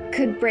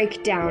could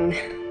break down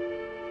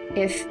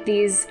if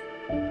these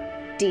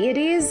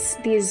deities,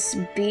 these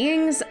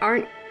beings,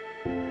 aren't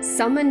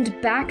summoned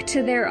back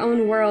to their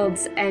own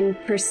worlds and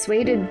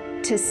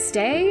persuaded to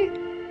stay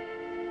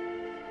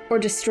or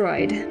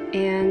destroyed.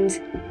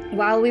 And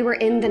while we were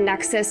in the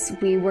Nexus,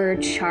 we were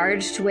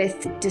charged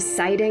with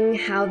deciding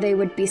how they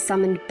would be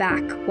summoned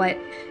back, what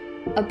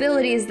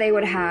abilities they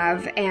would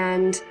have,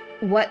 and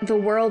what the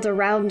world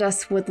around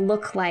us would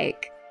look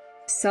like.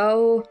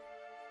 So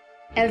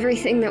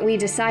everything that we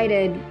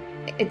decided,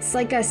 it's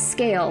like a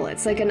scale.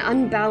 It's like an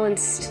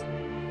unbalanced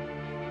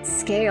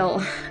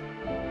scale.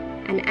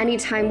 And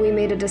anytime we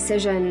made a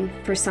decision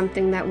for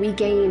something that we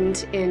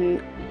gained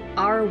in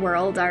our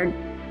world, our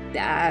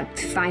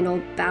final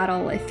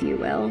battle, if you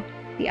will,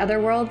 the other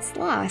worlds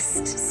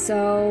lost.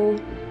 So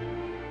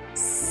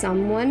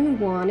someone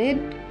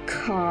wanted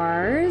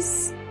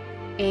cars,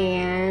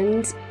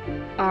 and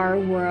our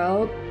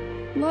world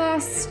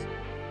lost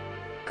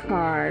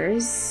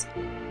cars.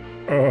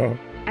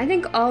 I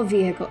think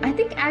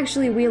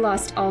actually we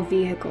lost all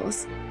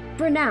vehicles.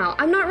 For now,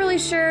 I'm not really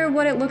sure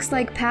what it looks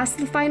like past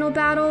the final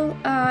battle.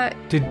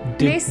 Did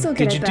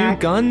you do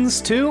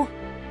guns too?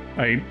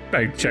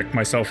 I checked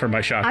myself for my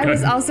shotgun. I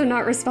was also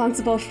not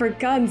responsible for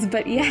guns,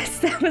 but yes,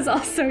 that was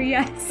also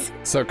yes.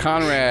 So,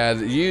 Conrad,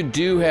 you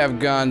do have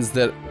guns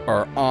that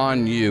are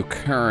on you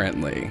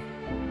currently.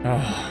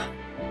 Oh,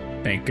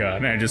 thank God.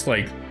 And I just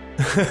like,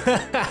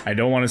 I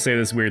don't want to say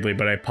this weirdly,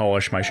 but I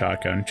polish my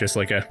shotgun just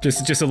like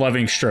just a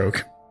loving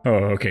stroke. Oh,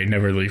 okay,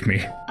 never leave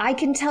me. I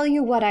can tell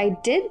you what I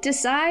did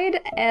decide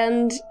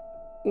and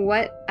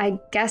what I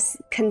guess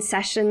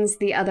concessions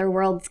the other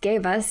worlds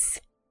gave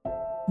us.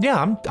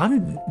 Yeah,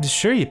 I'm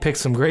sure you picked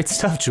some great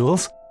stuff,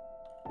 Jules.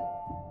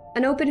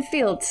 An open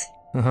field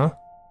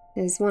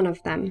is one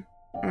of them.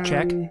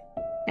 Check.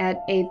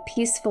 At a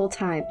peaceful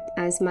time,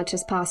 as much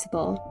as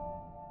possible.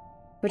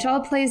 Which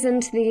all plays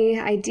into the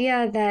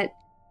idea that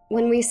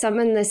when we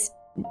summon this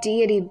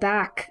deity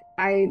back,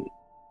 I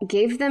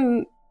gave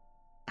them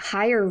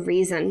higher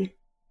reason.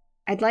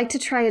 I'd like to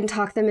try and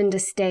talk them into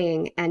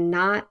staying and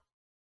not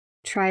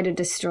try to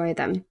destroy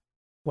them.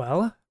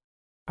 Well,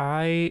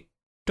 I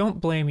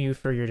don't blame you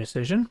for your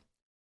decision.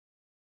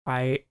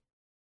 I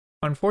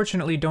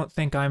unfortunately don't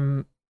think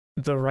I'm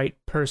the right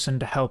person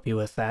to help you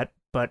with that,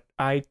 but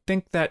I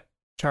think that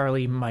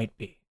Charlie might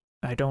be.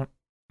 I don't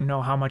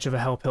know how much of a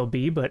help he'll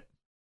be, but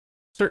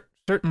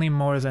certainly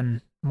more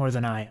than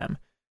I am.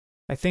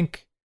 I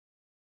think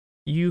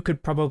you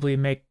could probably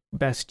make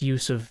best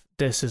use of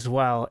this as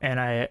well,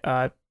 and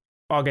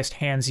August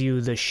hands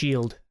you the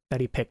shield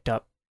that he picked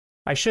up.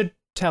 I should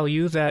tell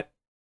you that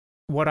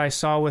what I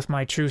saw with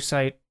my true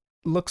sight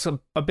looks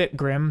a bit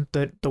grim.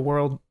 The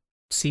world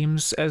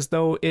seems as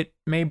though it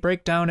may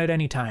break down at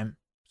any time.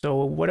 So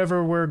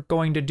whatever we're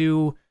going to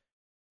do,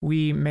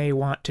 we may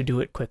want to do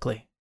it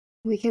quickly.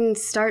 We can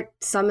start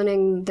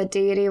summoning the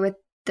deity with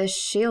the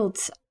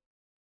shields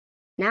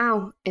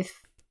now,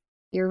 if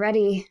you're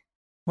ready.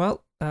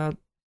 Well, let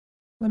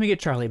me get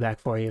Charlie back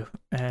for you.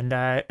 And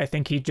I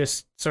think he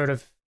just sort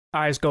of,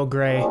 eyes go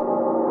gray,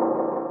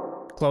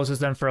 closes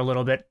them for a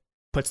little bit,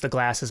 puts the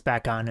glasses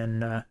back on,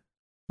 and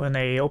when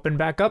they open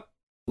back up,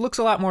 looks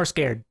a lot more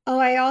scared. Oh,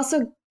 I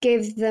also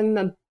gave them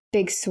a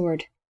big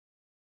sword.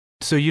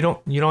 So you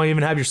don't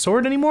even have your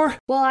sword anymore?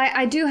 Well,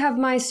 I do have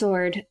my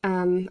sword.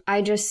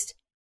 I just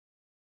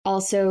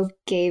also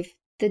gave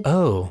the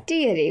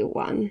deity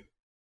one.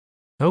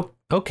 Oh,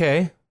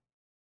 okay.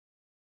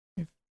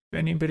 If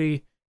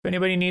anybody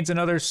needs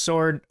another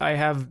sword, I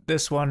have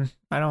this one.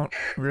 I don't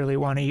really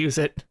want to use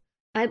it.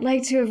 I'd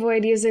like to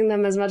avoid using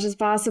them as much as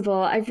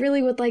possible. I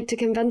really would like to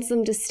convince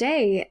them to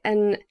stay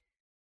and,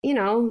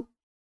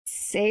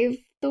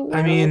 save the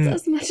world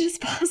as much as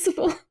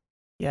possible.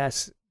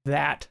 Yes,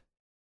 that.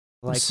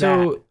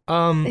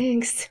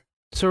 Thanks.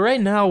 So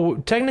right now,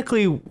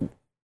 technically,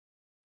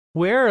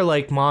 where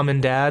are mom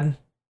and dad?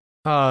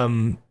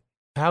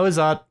 How is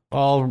that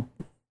all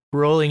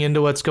rolling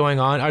into what's going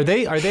on? Are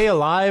they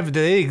alive? Do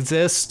they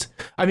exist?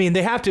 I mean,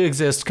 they have to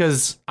exist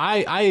because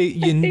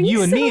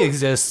you and me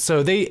exist,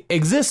 so they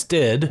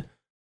existed.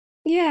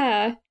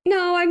 Yeah.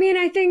 No, I mean,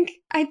 I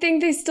think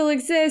they still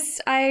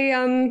exist.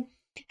 I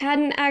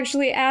hadn't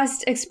actually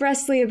asked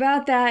expressly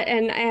about that,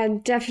 and I am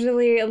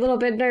definitely a little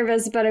bit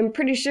nervous, but I'm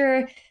pretty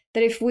sure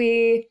that if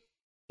we,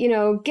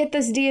 get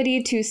this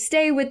deity to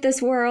stay with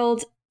this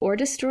world or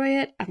destroy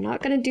it, I'm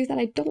not going to do that.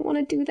 I don't want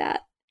to do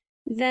that.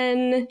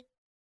 Then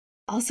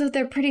also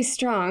they're pretty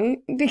strong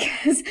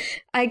because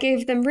I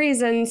gave them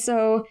reason,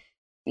 so,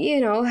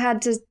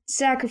 had to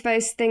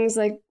sacrifice things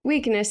like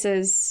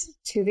weaknesses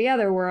to the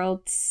other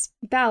world's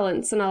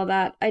balance and all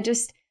that.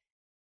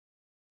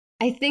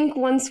 I think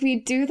once we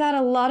do that,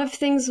 a lot of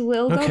things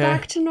will go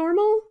back to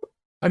normal.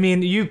 I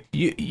mean,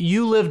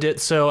 you lived it,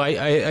 so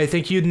I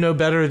think you'd know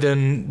better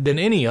than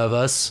any of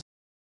us.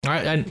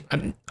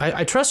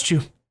 I trust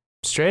you,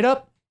 straight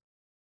up.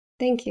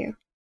 Thank you.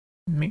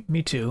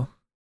 Me too.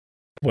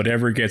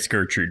 Whatever gets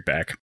Gertrude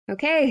back.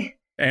 Okay.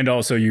 And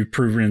also, you've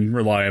proven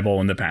reliable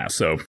in the past,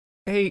 so.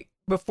 Hey,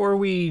 before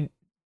we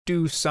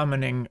do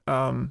summoning,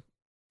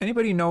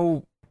 anybody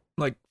know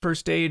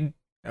first aid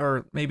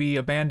or maybe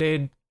a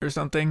band-aid or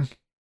something?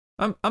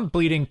 I'm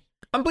bleeding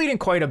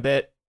quite a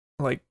bit,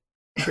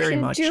 very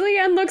much.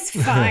 Julianne looks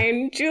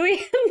fine.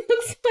 Julianne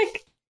looks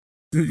like...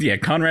 Yeah,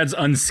 Conrad's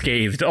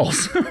unscathed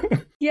also.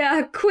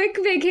 Yeah, quick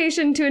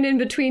vacation to an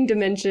in-between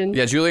dimension.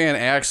 Yeah, Julianne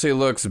actually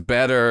looks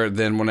better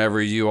than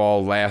whenever you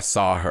all last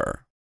saw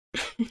her.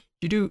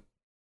 Did you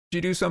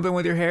do something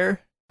with your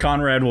hair?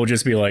 Conrad will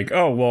just be like,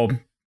 oh, well,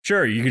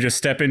 sure, you could just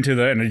step into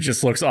and it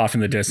just looks off in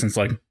the distance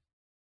like...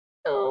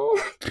 Oh.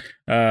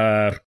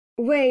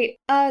 Wait,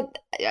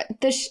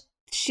 the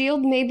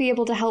shield may be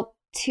able to help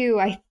too,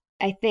 I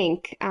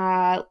think.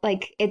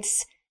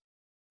 It's...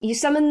 You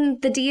summon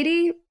the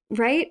deity,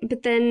 right?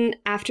 But then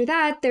after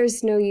that,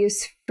 there's no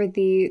use for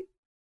the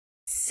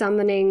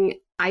summoning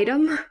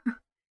item.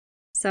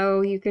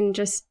 So you can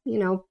just,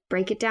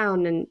 break it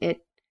down, and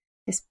it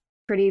is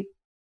pretty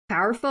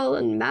powerful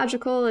and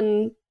magical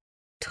and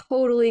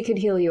totally could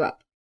heal you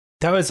up.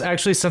 That was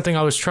actually something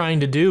I was trying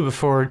to do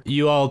before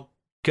you all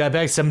got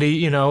back.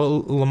 Somebody,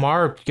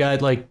 Lamar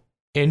got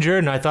injured,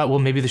 and I thought, well,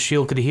 maybe the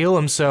shield could heal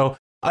him. So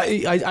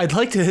I'd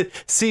like to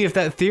see if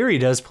that theory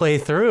does play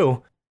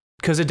through,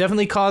 because it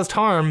definitely caused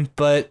harm,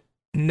 but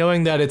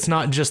knowing that it's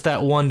not just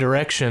that one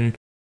direction,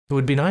 it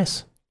would be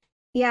nice.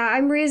 Yeah,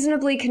 I'm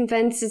reasonably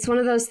convinced it's one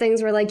of those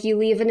things where you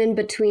leave an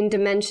in-between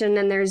dimension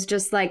and there's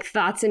just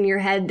thoughts in your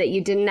head that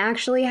you didn't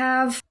actually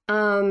have.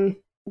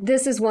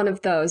 This is one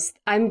of those.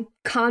 I'm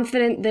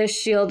confident this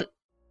shield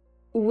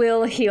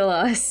will heal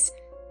us.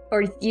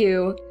 Or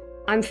you.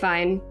 I'm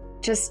fine.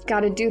 Just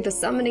gotta do the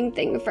summoning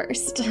thing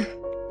first.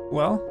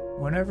 Well,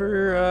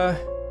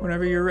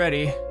 whenever you're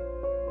ready.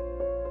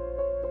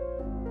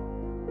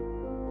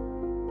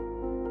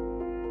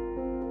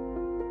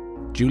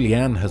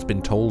 Julianne has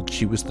been told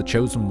she was the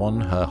chosen one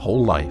her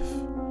whole life.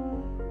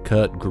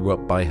 Kurt grew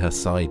up by her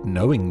side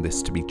knowing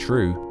this to be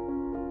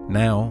true.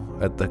 Now,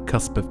 at the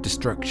cusp of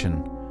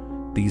destruction,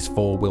 these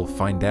four will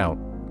find out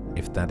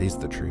if that is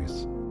the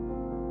truth.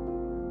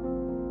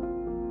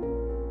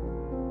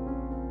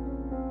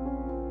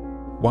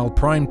 While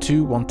Prime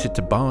 2 wanted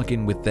to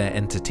bargain with their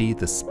entity,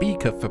 the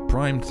speaker for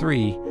Prime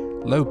 3,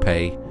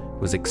 Lope,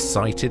 was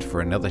excited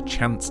for another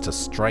chance to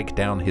strike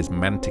down his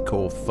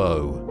Manticore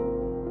foe.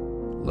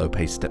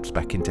 Lope steps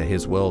back into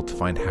his world to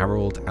find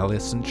Harold,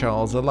 Alice, and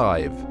Charles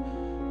alive.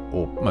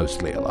 Or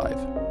mostly alive.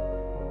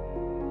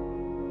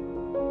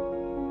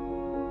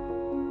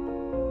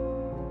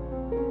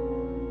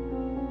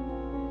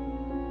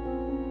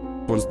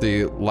 Once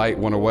the light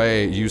went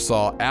away, you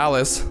saw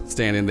Alice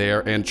standing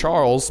there and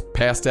Charles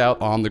passed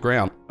out on the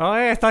ground. Oh,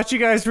 hey, I thought you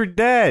guys were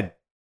dead.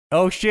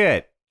 Oh,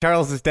 shit.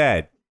 Charles is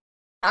dead.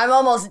 I'm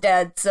almost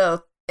dead,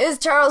 so is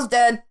Charles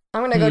dead?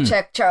 I'm gonna go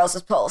check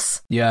Charles's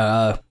pulse.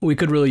 Yeah, we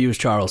could really use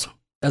Charles.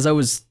 As I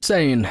was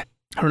saying, I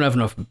don't have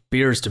enough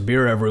beers to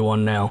beer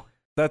everyone now.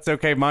 That's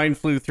okay. Mine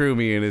flew through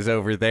me and is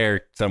over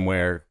there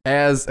somewhere.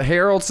 As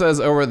Harold says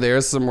over there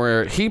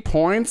somewhere, he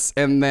points,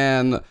 and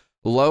then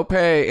Lope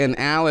and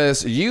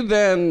Alice, you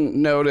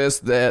then notice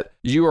that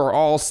you are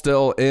all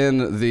still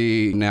in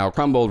the now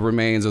crumbled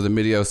remains of the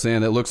Midios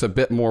Inn. It looks a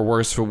bit more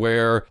worse for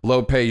wear.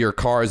 Lope, your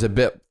car is a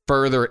bit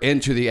further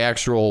into the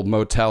actual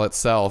motel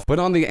itself. But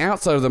on the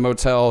outside of the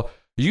motel,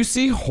 you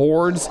see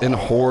hordes and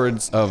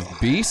hordes of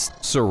beasts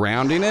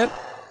surrounding it.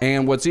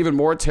 And what's even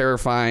more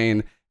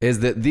terrifying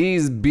is that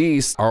these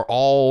beasts are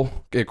all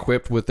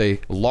equipped with a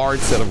large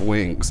set of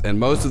wings. And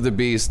most of the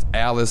beasts,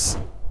 Alice,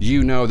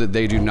 you know that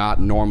they do not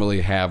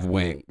normally have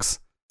wings.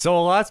 So a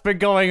lot's been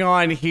going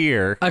on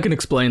here. I can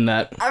explain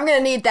that. I'm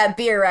gonna need that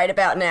beer right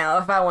about now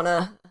if I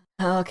wanna...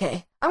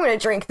 Okay. I'm gonna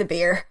drink the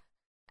beer.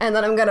 And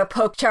then I'm gonna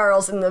poke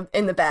Charles in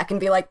the back and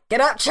be like,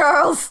 "Get up,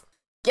 Charles!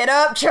 Get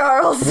up,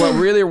 Charles!" What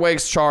really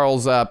wakes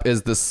Charles up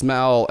is the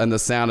smell and the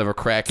sound of a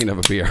cracking of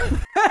a beer.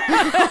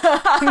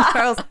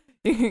 Charles,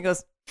 he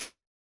goes,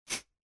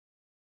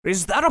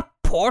 "Is that a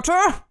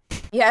porter?"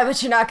 Yeah,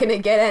 but you're not gonna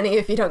get any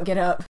if you don't get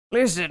up.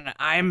 Listen,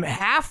 I'm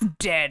half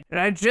dead, and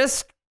I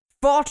just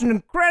fought an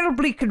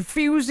incredibly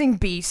confusing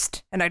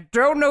beast, and I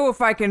don't know if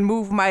I can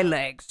move my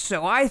legs,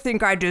 so I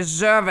think I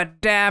deserve a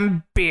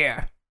damn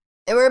beer.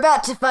 And we're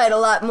about to fight a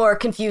lot more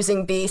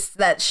confusing beasts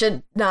that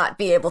should not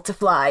be able to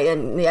fly,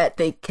 and yet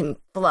they can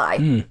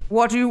fly.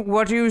 What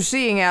are you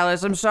seeing,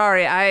 Alice? I'm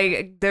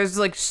sorry, there's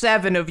like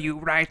 7 of you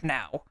right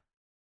now.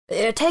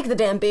 Take the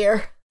damn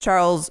beer.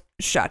 Charles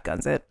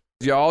shotguns it.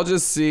 Y'all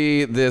just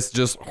see this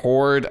just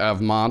horde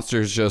of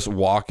monsters just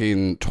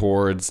walking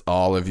towards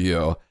all of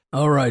you.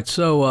 All right,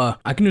 so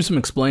I can do some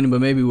explaining,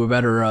 but maybe we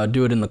better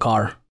do it in the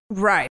car.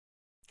 Right.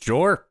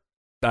 Sure.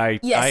 I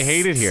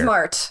hate it here.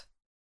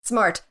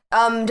 Smart.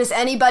 Does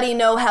anybody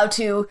know how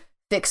to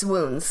fix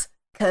wounds?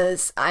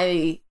 'Cause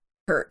I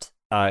hurt.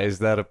 Is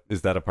that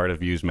a part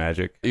of use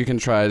magic? You can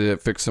try to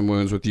fix some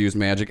wounds with use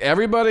magic.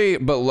 Everybody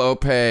but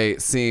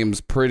Lope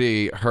seems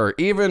pretty hurt.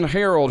 Even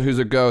Harold, who's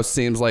a ghost,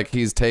 seems like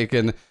he's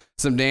taken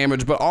some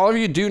damage. But all of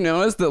you do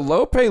notice that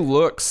Lope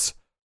looks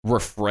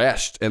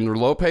refreshed, and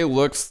Lope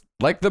looks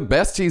like the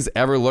best he's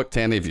ever looked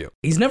to any of you.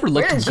 He's never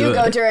looked good. Where did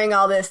you go during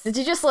all this? Did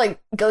you just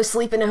go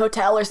sleep in a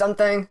hotel or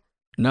something?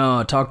 No,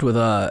 I talked with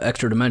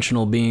extra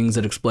dimensional beings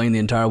that explain the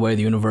entire way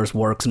the universe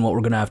works and what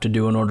we're gonna have to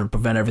do in order to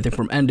prevent everything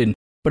from ending.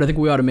 But I think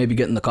we ought to maybe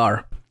get in the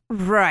car.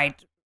 Right.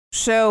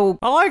 So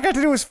all I got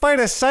to do was fight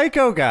a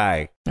psycho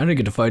guy. I didn't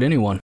get to fight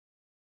anyone.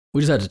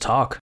 We just had to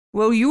talk.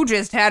 Well, you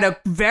just had a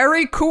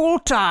very cool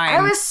time.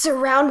 I was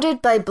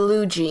surrounded by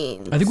blue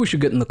jeans. I think we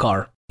should get in the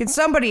car. Can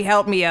somebody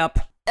help me up?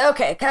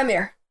 Okay, come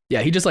here.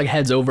 Yeah, he just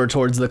heads over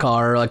towards the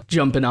car,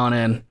 jumping on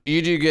in.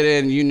 You do get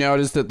in, you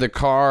notice that the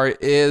car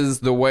is,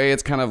 the way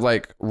it's kind of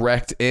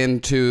wrecked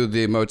into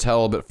the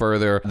motel a bit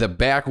further. The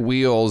back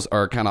wheels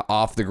are kind of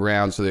off the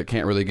ground so they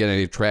can't really get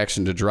any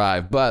traction to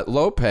drive. But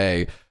Lope,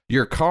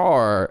 your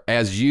car,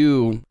 as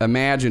you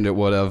imagined it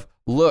would have,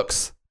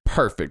 looks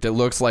perfect. It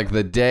looks like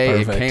the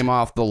day it came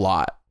off the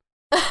lot.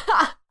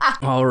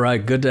 All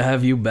right, good to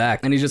have you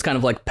back. And he's just kind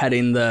of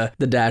petting the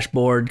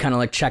dashboard, kind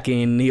of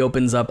checking. He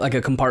opens up a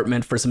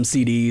compartment for some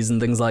CDs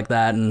and things like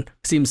that and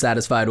seems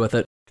satisfied with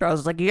it.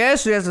 Charles is like,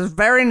 yes, it's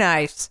very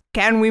nice.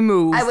 Can we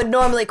move? I would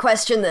normally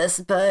question this,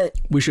 but...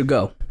 We should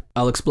go.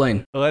 I'll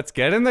explain. Let's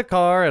get in the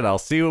car and I'll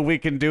see what we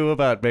can do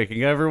about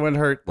making everyone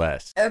hurt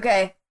less.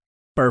 Okay.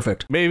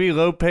 Perfect. Maybe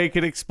Lope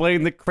can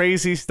explain the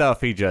crazy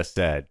stuff he just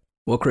said.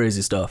 What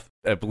crazy stuff?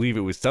 I believe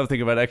it was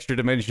something about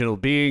extra-dimensional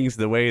beings,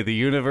 the way the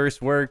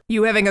universe worked.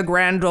 You having a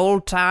grand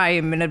old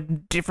time in a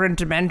different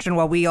dimension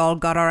while we all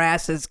got our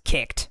asses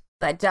kicked.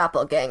 By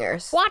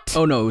doppelgangers. What?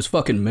 Oh no, it was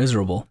fucking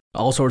miserable.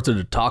 All sorts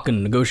of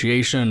talking,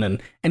 negotiation,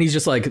 and he's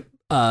just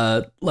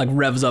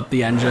revs up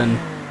the engine.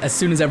 As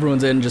soon as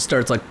everyone's in, just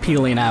starts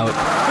peeling out.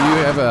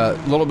 You have a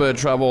little bit of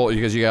trouble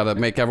because you got to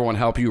make everyone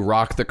help you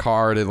rock the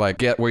car to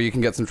get where you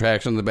can get some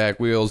traction on the back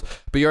wheels.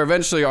 But you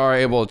eventually are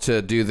able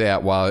to do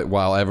that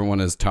while everyone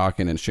is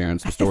talking and sharing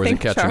some stories and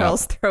catching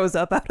Charles up. throws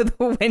up out of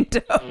the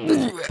window.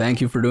 Thank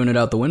you for doing it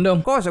out the window.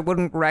 Of course, I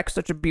wouldn't wreck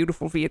such a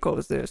beautiful vehicle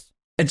as this.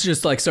 It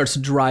just like starts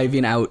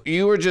driving out.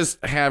 You were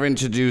just having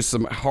to do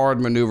some hard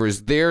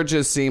maneuvers. There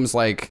just seems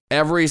like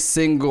every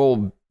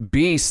single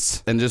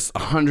beast in just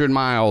 100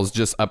 miles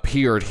just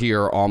appeared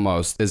here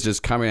almost, is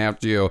just coming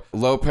after you.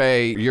 Lope,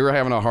 you're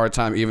having a hard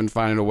time even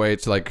finding a way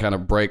to like kind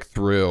of break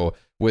through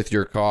with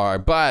your car.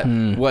 But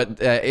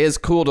what is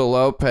cool to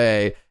Lope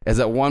is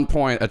at one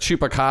point a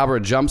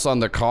chupacabra jumps on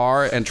the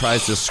car and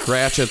tries to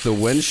scratch at the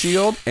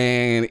windshield,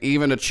 and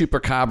even a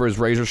chupacabra's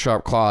razor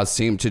sharp claws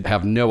seem to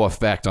have no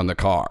effect on the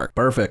car.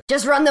 Perfect.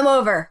 Just run them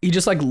over. He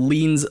just like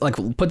leans, like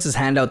puts his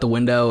hand out the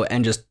window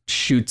and just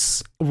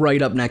shoots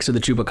right up next to the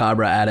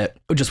chupacabra at it,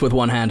 just with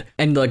one hand,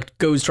 and like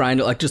goes trying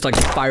to like just like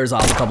fires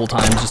off a couple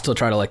times just to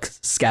try to like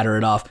scatter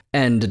it off,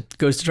 and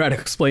goes to try to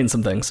explain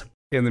some things.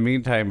 In the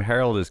meantime,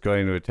 Harold is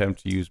going to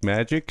attempt to use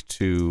magic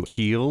to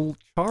heal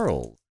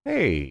Charles.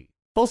 Hey,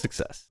 full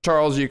success.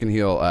 Charles, you can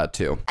heal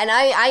too. And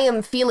I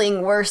am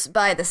feeling worse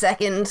by the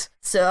second,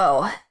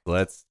 so...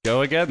 Let's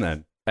go again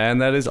then.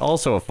 And that is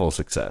also a full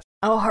success.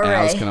 Oh, hooray.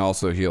 Alice can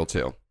also heal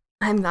too.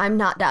 I'm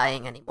not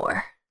dying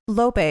anymore.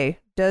 Lope,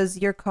 does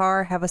your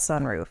car have a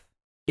sunroof?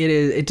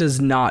 It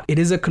does not. It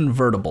is a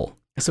convertible,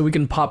 so we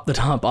can pop the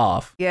top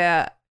off.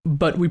 Yeah.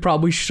 But we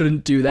probably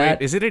shouldn't do that.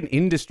 Wait, is it an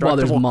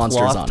indestructible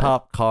cloth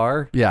top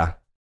car? Yeah.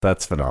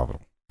 That's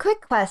phenomenal.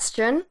 Quick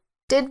question.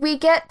 Did we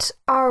get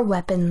our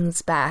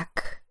weapons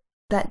back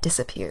that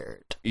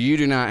disappeared? You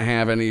do not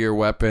have any of your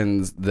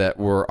weapons that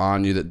were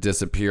on you that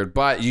disappeared,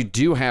 but you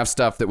do have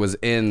stuff that was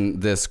in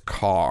this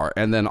car.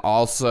 And then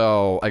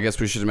also, I guess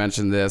we should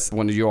mention this,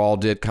 when you all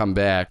did come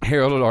back,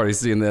 Harold had already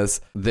seen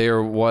this,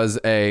 there was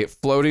a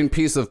floating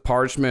piece of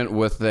parchment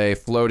with a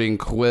floating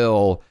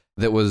quill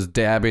that was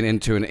dabbing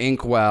into an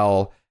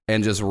inkwell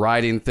and just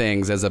writing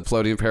things as a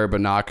floating pair of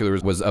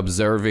binoculars was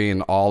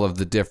observing all of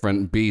the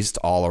different beasts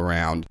all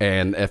around.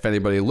 And if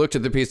anybody looked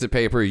at the piece of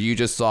paper, you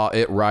just saw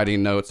it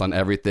writing notes on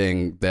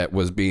everything that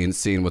was being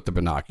seen with the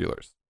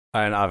binoculars.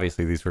 And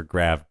obviously these were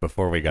grabbed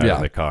before we got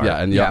in the car.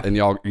 Yeah, and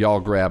y'all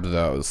grabbed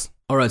those.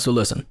 All right, so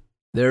listen.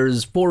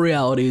 There's 4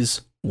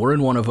 realities. We're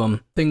in one of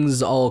them.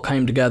 Things all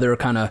came together,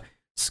 kind of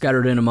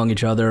scattered in among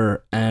each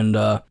other, and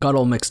got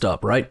all mixed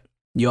up, right?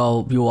 You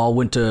all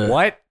went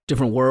to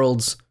different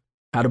worlds,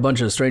 had a bunch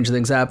of strange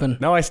things happen.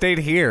 No, I stayed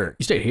here.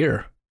 You stayed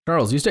here.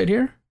 Charles, you stayed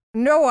here?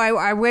 No,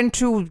 I went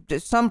to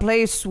some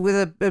place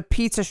with a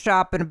pizza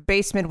shop and a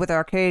basement with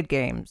arcade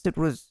games. It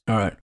was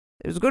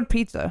good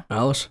pizza.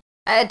 Alice?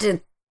 I had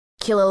to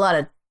kill a lot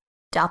of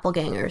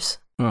doppelgangers.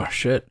 Oh,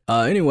 shit.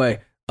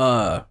 Anyway,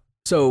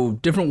 so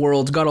different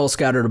worlds got all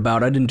scattered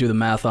about. I didn't do the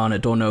math on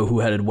it. Don't know who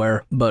headed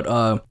where.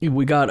 But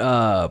we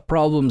got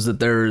problems that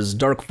there's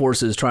dark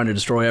forces trying to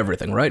destroy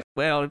everything, right?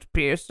 Well, it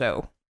appears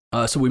so.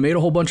 So we made a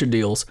whole bunch of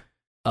deals.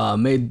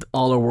 Made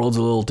all our worlds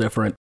a little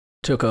different.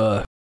 Took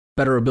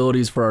better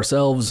abilities for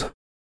ourselves,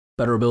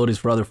 better abilities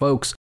for other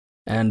folks,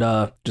 and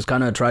just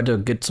kind of tried to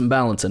get some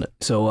balance in it.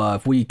 So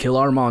if we kill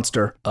our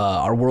monster,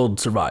 our world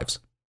survives.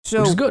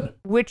 So, which is good.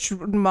 Which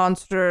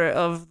monster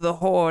of the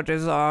horde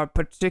is our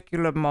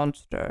particular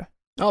monster?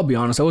 I'll be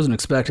honest, I wasn't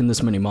expecting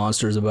this many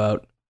monsters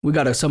about. We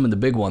gotta summon the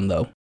big one,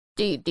 though.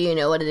 Do you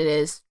know what it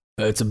is?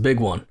 It's a big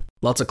one.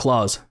 Lots of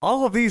claws.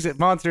 All of these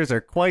monsters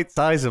are quite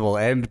sizable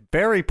and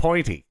very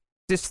pointy.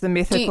 Is this the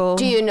mythical?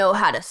 Do you know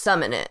how to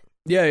summon it?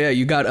 Yeah,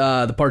 you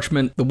got the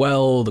parchment, the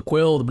well, the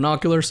quill, the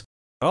binoculars.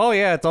 Oh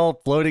yeah, it's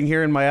all floating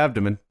here in my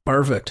abdomen.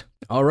 Perfect.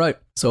 All right.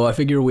 So I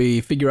figure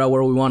we figure out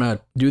where we want to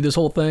do this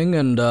whole thing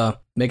and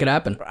make it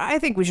happen. I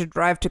think we should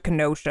drive to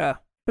Kenosha.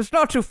 It's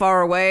not too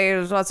far away.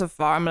 There's lots of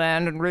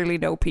farmland and really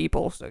no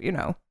people, so you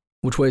know.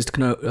 Which way is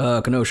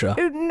to Kenosha?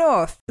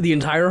 North. The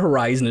entire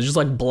horizon is just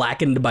like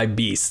blackened by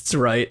beasts,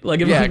 right?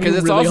 Like, yeah, because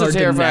it's really also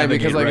terrifying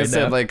because, like right I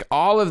said, now. like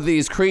all of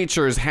these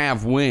creatures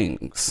have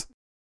wings.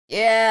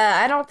 Yeah,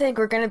 I don't think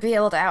we're gonna be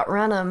able to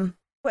outrun them.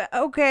 Well,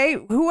 okay,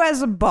 who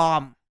has a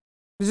bomb?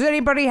 Does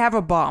anybody have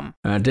a bomb?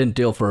 I didn't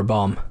deal for a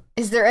bomb.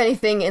 Is there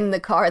anything in the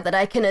car that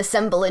I can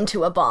assemble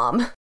into a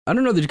bomb? I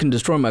don't know that you can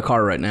destroy my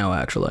car right now,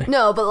 actually.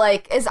 No, but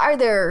like, are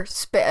there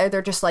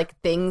just like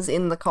things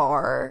in the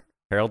car?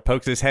 Harold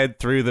pokes his head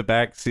through the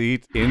back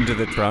seat into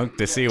the trunk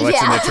to see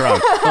what's in the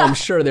trunk. Oh, I'm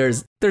sure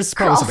there's probably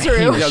some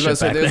heinous shit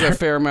back there's there. a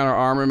fair amount of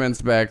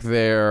armaments back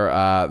there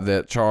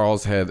that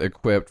Charles had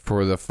equipped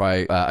for the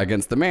fight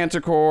against the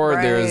Manticore.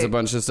 Right. There's a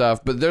bunch of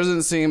stuff, but there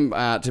doesn't seem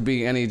to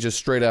be any just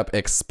straight up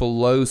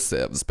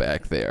explosives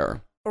back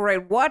there. All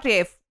right, what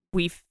if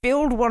we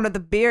filled one of the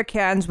beer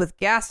cans with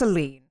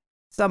gasoline?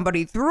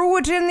 Somebody threw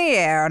it in the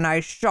air and I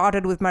shot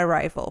it with my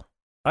rifle.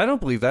 I don't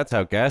believe that's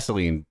how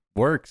gasoline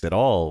works at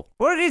all.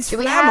 Well, it's Do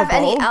we flammable. have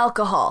any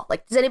alcohol?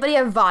 Like, does anybody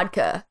have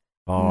vodka?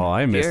 Oh,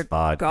 I miss Dear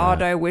vodka.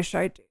 God, I wish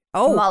I did.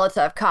 Oh,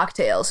 Molotov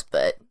cocktails,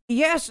 but...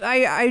 yes,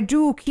 I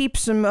do keep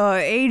some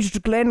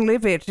aged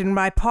Glenlivet in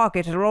my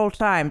pocket at all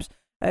times.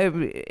 Well,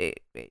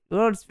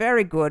 it's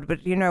very good,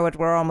 but you know what?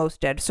 We're almost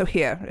dead. So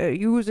here,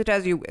 use it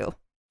as you will.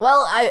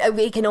 Well,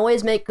 we can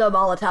always make a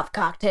Molotov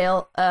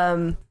cocktail,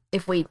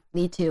 if we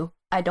need to.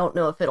 I don't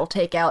know if it'll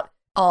take out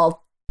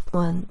all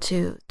 1,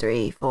 2,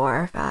 3,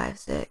 4, 5,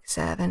 6,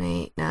 7,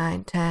 8,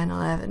 9, 10,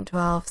 11,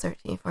 12,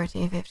 13,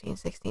 14, 15,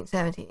 16,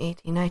 17,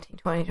 18, 19,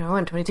 20,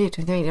 21, 22,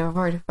 23,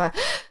 24, 25.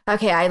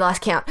 Okay, I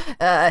lost count.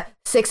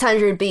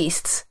 600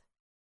 beasts.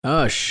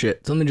 Oh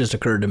shit, something just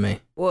occurred to me.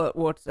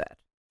 What's that?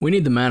 We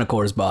need the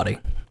Manicore's body.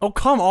 Oh,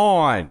 come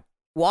on.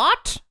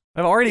 What?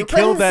 I've already You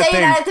killed couldn't that say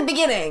thing that at the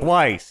beginning.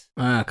 twice.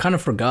 Kind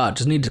of forgot.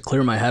 Just need to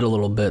clear my head a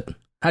little bit.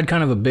 Had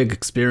kind of a big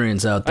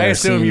experience out there. I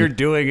assume seeing- you're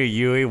doing a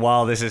Yui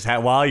while this is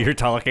while you're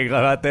talking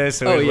about this.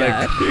 So Oh, it's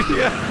yeah.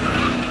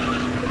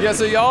 Like, Yeah,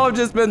 so y'all have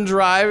just been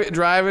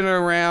driving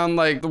around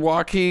like the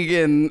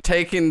Waukegan,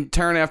 taking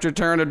turn after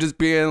turn of just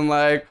being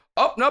like,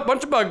 oh, no,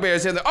 bunch of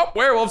bugbears here. Oh,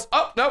 werewolves.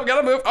 Oh, no, we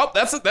gotta move. Oh,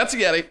 that's a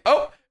Yeti.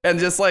 Oh, and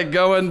just like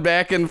going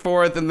back and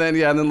forth. And then,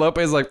 and then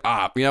Lope's like,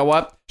 you know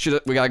what?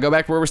 We gotta go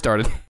back to where we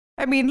started.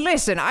 I mean,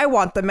 listen, I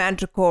want the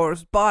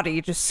Manticore's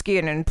body to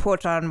skin and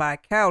put on my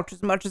couch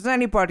as much as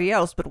anybody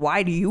else, but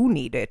why do you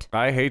need it?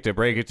 I hate to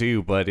break it to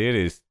you, but it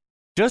is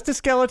just a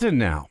skeleton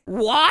now.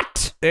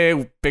 What?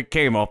 It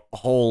became a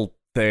whole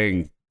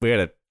thing. We had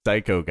a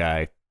psycho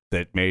guy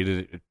that made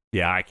it.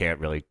 Yeah, I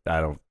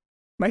don't.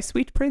 My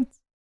sweet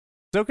prince.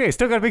 It's okay.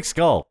 Still got a big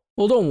skull.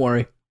 Well, don't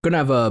worry. Gonna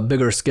have a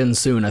bigger skin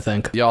soon, I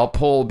think. Y'all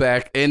pull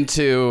back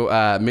into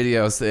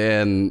Midios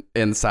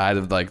inside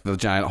of like the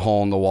giant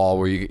hole in the wall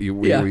where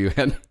you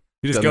had.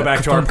 You just go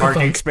back to our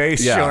parking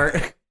space. Yeah.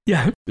 Sure.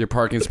 Yeah. Your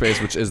parking space,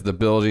 which is the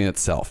building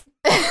itself.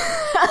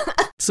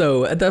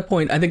 So at that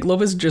point, I think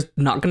Lopez is just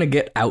not gonna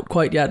get out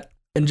quite yet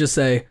and just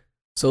say,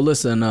 so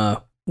listen,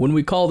 when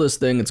we call this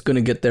thing, it's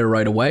gonna get there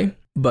right away,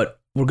 but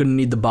we're gonna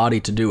need the body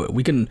to do it.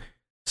 We can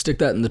stick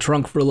that in the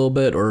trunk for a little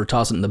bit or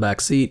toss it in the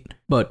back seat,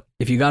 but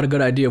if you got a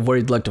good idea of where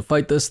you'd like to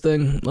fight this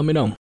thing, let me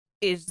know.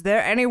 Is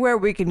there anywhere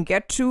we can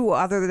get to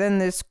other than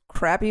this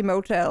crappy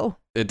motel?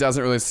 It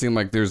doesn't really seem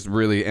like there's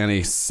really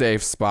any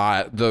safe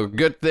spot. The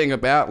good thing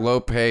about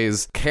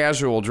Lope's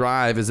casual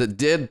drive is it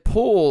did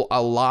pull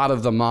a lot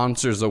of the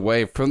monsters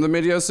away from the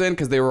Midios Inn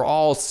because they were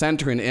all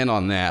centering in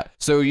on that.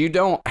 So you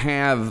don't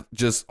have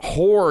just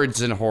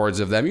hordes and hordes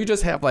of them. You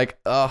just have like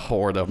a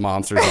horde of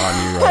monsters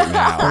on you right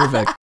now.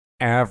 Perfect.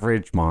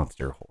 Average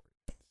monster horde.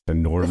 The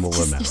normal Just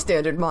your amount.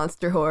 standard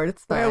monster horde.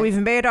 It's fine. Well, we've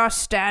made our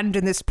stand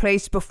in this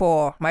place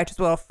before. Might as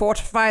well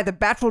fortify the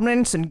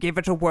battlements and give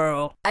it a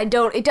whirl. It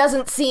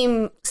doesn't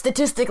seem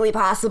statistically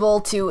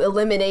possible to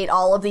eliminate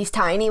all of these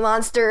tiny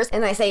monsters.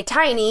 And I say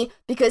tiny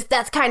because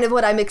that's kind of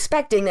what I'm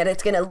expecting that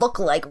it's going to look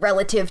like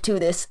relative to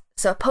this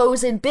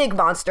supposed big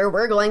monster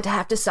we're going to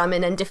have to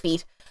summon and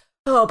defeat.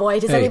 Oh boy,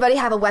 does anybody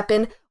have a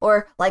weapon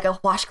or like a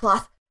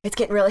washcloth? It's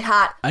getting really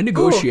hot. I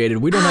negotiated.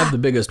 We don't have the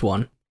biggest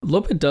one.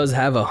 Lope does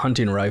have a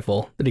hunting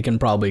rifle that he can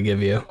probably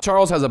give you.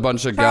 Charles has a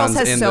bunch of Charles guns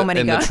has in so the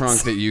many guns.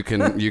 trunk that you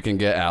can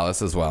get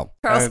Alice as well.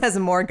 Charles has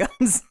more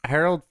guns.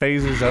 Harold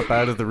phases up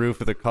out of the roof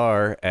of the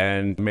car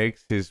and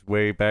makes his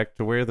way back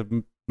to where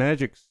the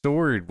magic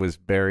sword was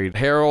buried.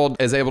 Harold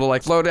is able to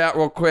like float out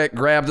real quick,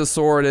 grab the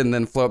sword, and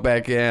then float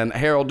back in.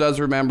 Harold does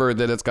remember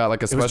that it's got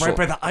like a It special. was right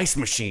by the ice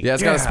machine. Yeah,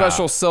 it's got a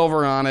special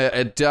silver on it.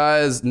 It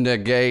does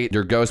negate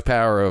your ghost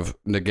power of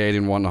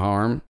negating one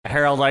harm.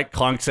 Harold like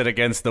clunks it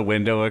against the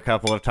window a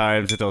couple of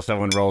times until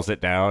someone rolls it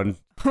down.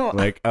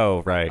 Like,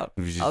 oh, right.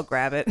 I'll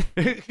grab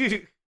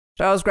it.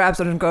 Charles grabs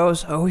it and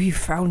goes, "Oh, you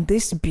found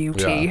this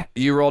beauty." Yeah.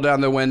 You roll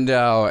down the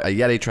window. A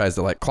Yeti tries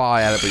to like claw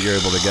at it, but you're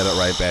able to get it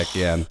right back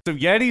in. So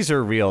Yetis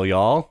are real,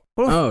 y'all.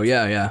 Oh,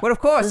 yeah. Well, of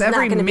course, This is not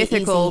every gonna be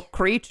mythical easy.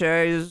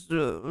 creature is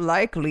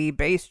likely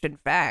based in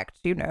fact,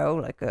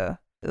 like a...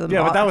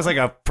 Yeah, but that was like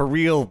a for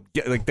real,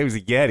 like there was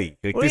a Yeti.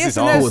 Like, Well, this yes, is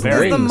and all there's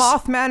very... the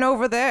Mothman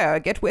over there.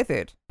 Get with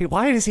it. Hey,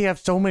 why does he have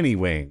so many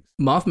wings?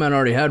 Mothman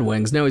already had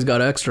wings. Now he's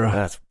got extra.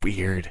 That's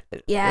weird.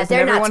 Yeah, Listen,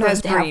 they're not everyone has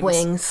supposed to have dreams.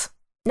 wings.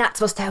 Not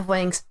supposed to have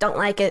wings. Don't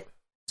like it.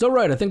 So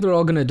right, I think they're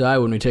all gonna die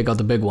when we take out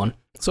the big one.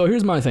 So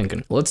here's my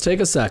thinking. Let's take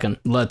a second.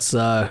 Let's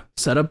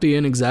set up the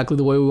inn exactly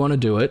the way we want to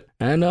do it,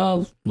 and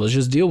let's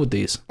just deal with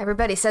these.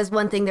 Everybody says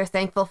one thing they're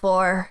thankful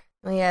for.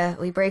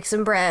 We break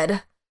some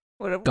bread.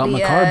 Got my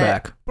car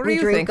back. What are We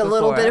you drink a thankful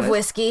little for, bit of Alice?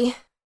 whiskey.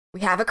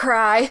 We have a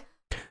cry.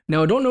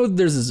 Now I don't know if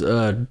there's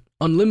an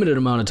unlimited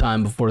amount of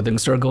time before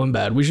things start going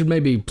bad. We should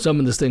maybe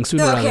summon this thing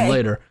sooner rather than Okay.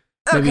 later.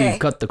 Maybe Okay.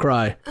 cut the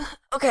cry.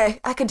 Okay,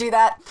 I could do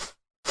that.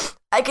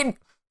 I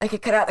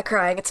could cut out the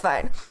crying. It's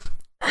fine.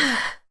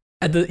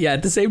 At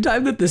the same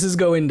time that this is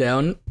going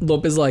down,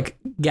 Lopez like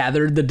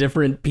gathered the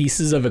different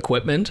pieces of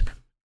equipment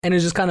and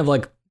is just kind of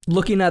like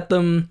looking at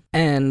them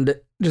and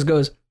just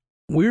goes,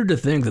 weird to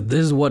think that this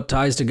is what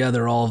ties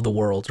together all of the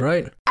worlds,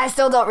 right? I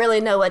still don't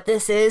really know what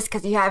this is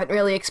because you haven't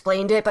really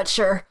explained it, but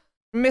sure.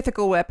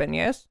 Mythical weapon,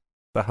 yes?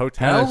 The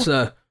hotel? It's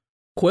a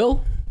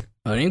quill,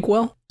 an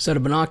inkwell, set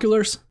of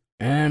binoculars,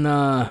 and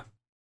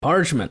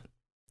parchment.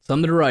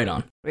 Something to write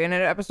on. We in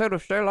an episode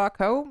of Sherlock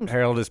Holmes?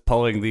 Harold is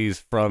pulling these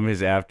from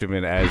his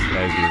abdomen as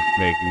you're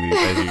making these,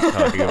 as you're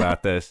talking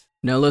about this.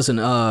 Now listen,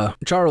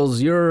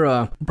 Charles,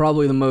 you're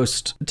probably the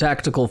most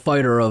tactical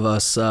fighter of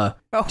us. Do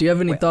you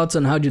have any thoughts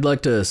on how you'd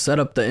like to set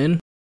up the inn?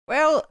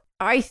 Well,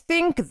 I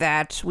think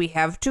that we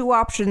have two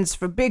options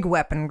for big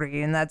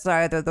weaponry, and that's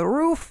either the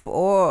roof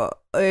or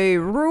a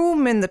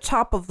room in the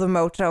top of the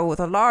motel with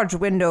a large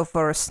window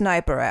for a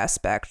sniper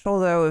aspect.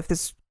 Although if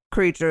this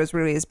creature is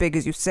really as big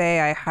as you say,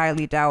 I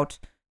highly doubt,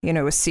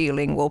 a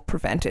ceiling will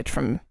prevent it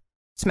from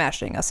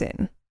smashing us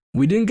in.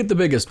 We didn't get the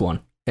biggest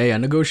one. Hey, I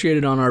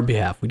negotiated on our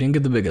behalf. We didn't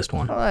get the biggest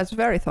one. Well, that's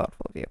very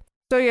thoughtful of you.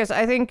 So yes,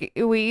 I think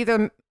we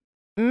either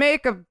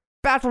make a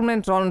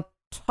battlement on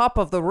top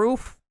of the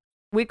roof.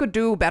 We could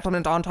do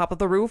battlement on top of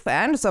the roof,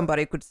 and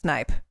somebody could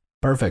snipe.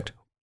 Perfect.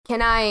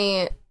 Can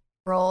I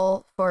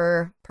roll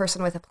for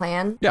person with a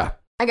plan? Yeah.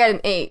 I got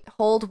an 8.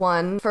 Hold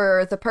 1.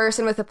 For the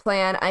person with a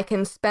plan, I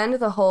can spend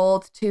the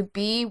hold to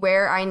be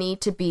where I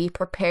need to be,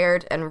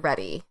 prepared and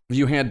ready.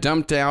 You had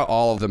dumped out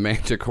all of the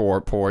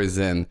manticore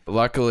poison.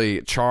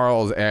 Luckily,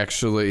 Charles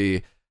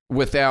actually,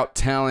 without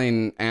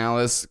telling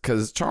Alice,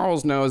 because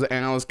Charles knows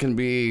Alice can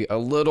be a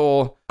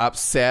little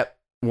upset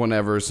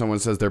whenever someone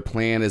says their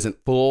plan isn't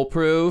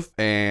foolproof,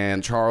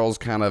 and Charles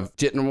kind of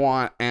didn't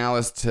want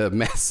Alice to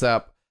mess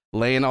up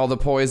laying all the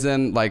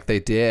poison like they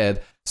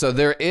did. So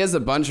there is a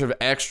bunch of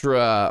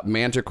extra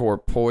manticore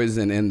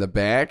poison in the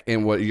back,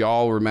 and what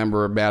y'all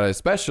remember about it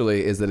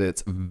especially is that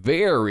it's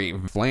very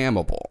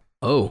flammable.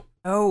 Oh,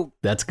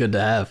 that's good to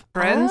have.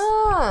 Friends,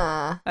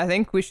 I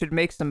think we should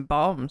make some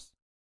bombs.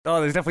 Oh,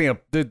 there's definitely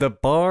the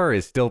bar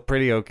is still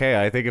pretty okay.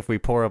 I think if we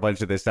pour a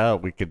bunch of this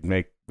out, we could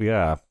make,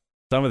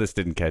 some of this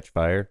didn't catch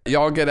fire.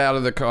 Y'all get out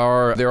of the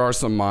car. There are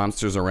some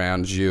monsters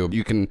around you.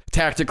 You can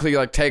tactically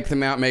take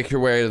them out, make your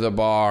way to the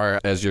bar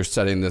as you're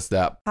setting this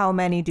up. How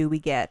many do we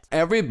get?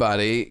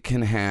 Everybody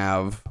can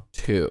have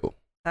 2.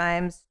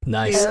 Times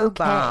Nice. 2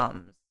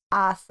 bombs.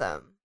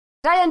 Awesome.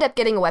 Did I end up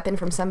getting a weapon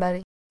from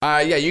somebody?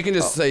 Yeah, you can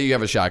just say you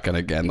have a shotgun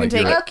again. You can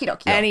take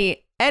you're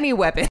any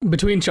weapon.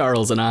 Between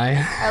Charles and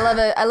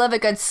I love a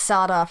good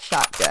sawed-off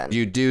shotgun.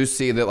 You do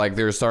see that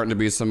there's starting to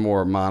be some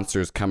more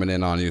monsters coming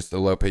in on you. So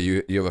Lope,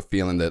 you have a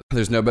feeling that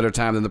there's no better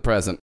time than the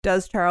present.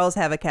 Does Charles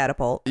have a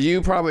catapult?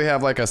 You probably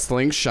have a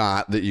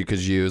slingshot that you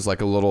could use, a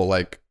little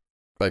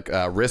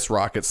wrist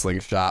rocket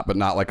slingshot, but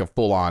not a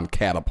full-on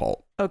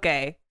catapult.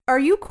 Okay. Are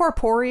you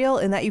corporeal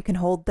in that you can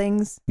hold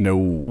things? No.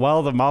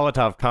 While the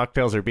Molotov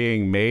cocktails are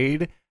being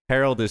made,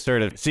 Harold is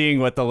sort of seeing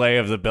what the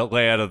layout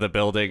of the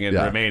building and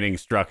remaining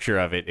structure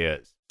of it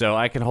is. So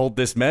I can hold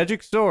this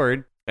magic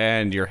sword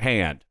and your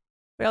hand.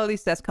 Well, at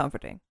least that's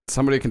comforting.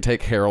 Somebody can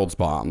take Harold's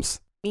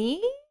bombs.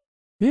 Me?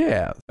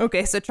 Yeah.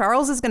 Okay, so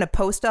Charles is going to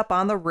post up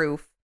on the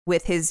roof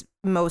with his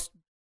most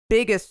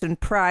biggest and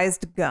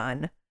prized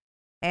gun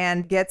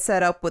and get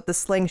set up with the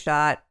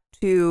slingshot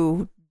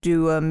to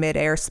do a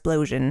mid-air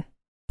explosion.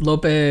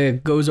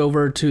 Lope goes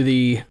over to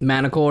the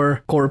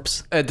manticore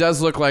corpse. It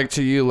does look like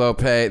to you, Lope,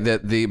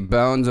 that the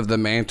bones of the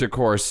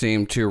manticore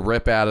seem to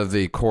rip out of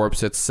the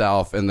corpse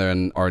itself and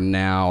then are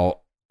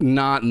now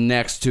not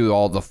next to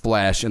all the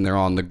flesh and they're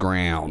on the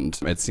ground.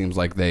 It seems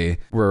like they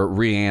were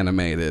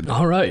reanimated.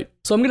 All right.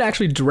 So I'm going to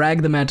actually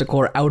drag the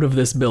manticore out of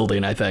this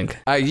building, I think.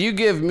 You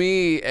give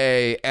me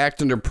a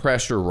act under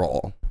pressure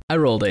roll. I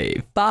rolled a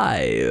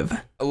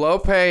 5.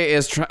 Lope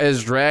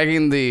is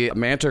dragging the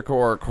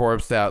manticore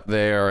corpse out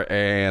there,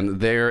 and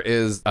there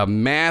is a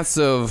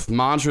massive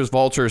monstrous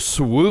vulture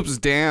swoops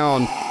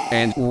down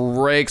and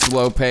rakes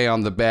Lope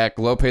on the back.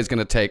 Lope is going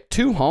to take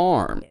 2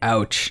 harm.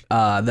 Ouch.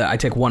 I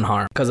take 1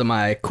 harm because of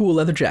my cool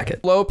leather jacket.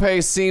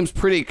 Lope seems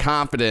pretty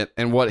confident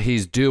in what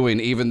he's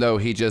doing, even though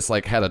he just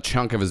had a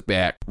chunk of his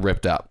back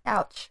ripped up.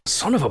 Ouch.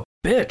 Son of a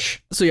bitch.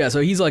 So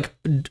he's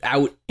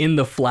out in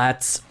the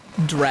flats,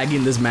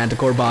 dragging this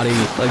manticore body,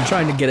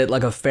 trying to get it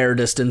a fair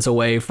distance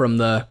away from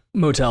the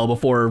motel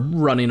before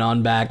running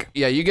on back.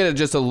 Yeah, you get it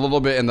just a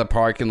little bit in the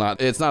parking lot.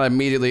 It's not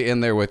immediately in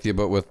there with you,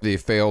 but with the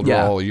failed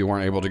roll, you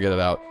weren't able to get it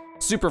out.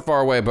 Super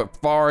far away, but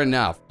far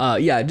enough.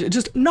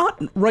 Just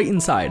not right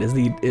inside is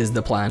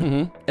the plan.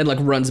 Mm-hmm.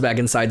 And runs back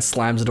inside,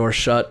 slams the door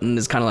shut, and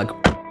is kind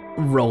of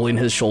rolling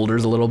his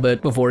shoulders a little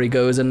bit before he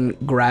goes and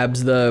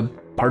grabs the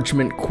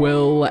parchment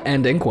quill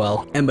and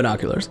inkwell and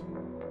binoculars.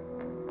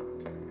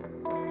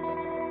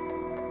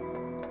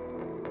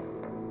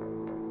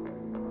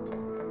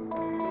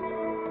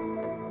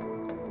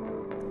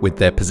 With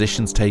their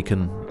positions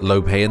taken,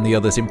 Lope and the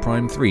others in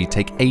Prime 3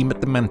 take aim at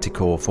the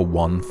manticore for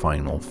one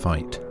final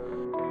fight.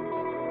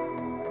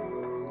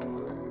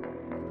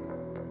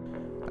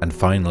 And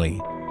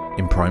finally,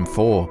 in Prime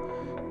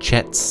 4,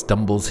 Chet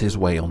stumbles his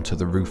way onto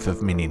the roof of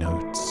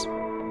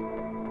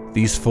Mininotes.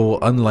 These 4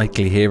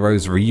 unlikely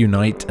heroes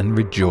reunite and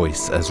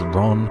rejoice as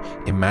Ron,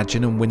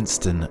 Imagine and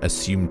Winston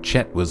assume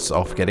Chet was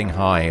off getting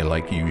high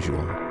like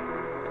usual.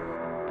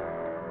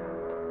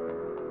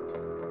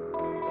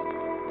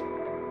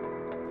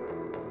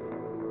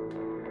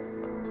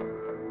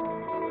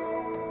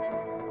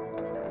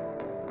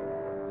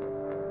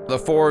 The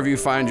 4 of you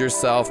find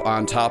yourself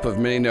on top of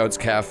Mininotes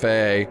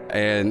Cafe,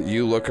 and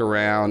you look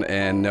around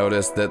and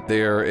notice that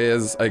there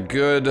is a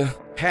good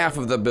half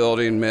of the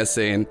building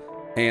missing,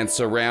 and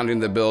surrounding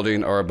the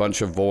building are a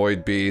bunch of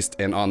void beasts,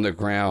 and on the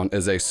ground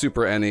is a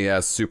Super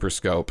NES Super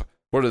Scope.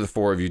 What do the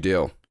 4 of you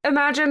do?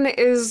 imagine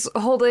is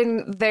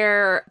holding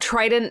their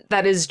trident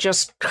that is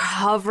just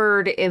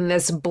covered in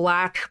this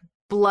black,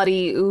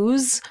 bloody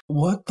ooze.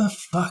 What the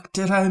fuck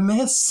did I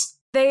miss?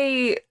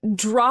 They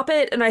drop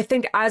it, and I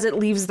think as it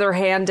leaves their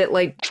hand, it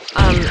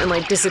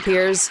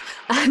disappears,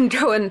 and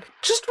going,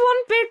 just one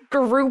big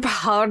group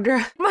hug.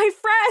 My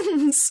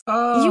friends,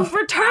 you've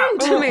returned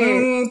to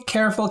me.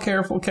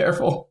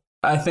 Careful.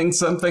 I think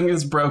something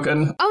is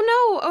broken. Oh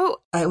no! Oh,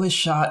 I was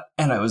shot,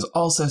 and I was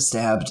also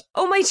stabbed.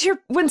 Oh my dear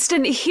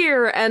Winston,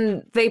 here,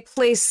 and they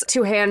place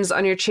two hands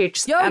on your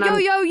cheeks. Yo, you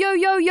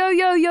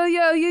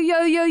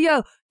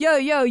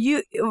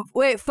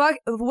wait like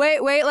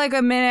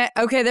a minute.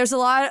 Okay, there's a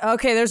lot.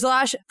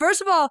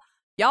 First of all,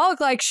 y'all look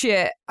like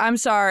shit. I'm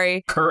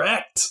sorry.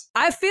 Correct.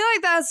 I feel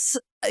like that's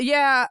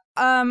I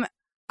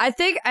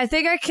think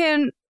I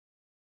can.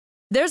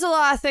 There's a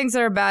lot of things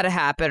that are about to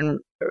happen.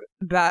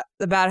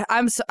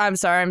 I'm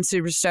sorry, I'm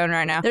super stoned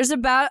right now. There's a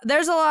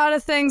lot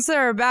of things that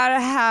are about to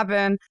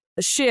happen.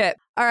 Shit.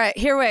 All right,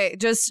 here,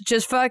 wait. Just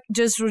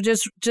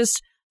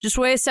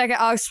wait a second.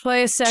 I'll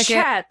explain a second.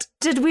 Chet,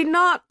 did we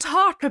not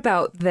talk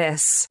about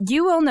this?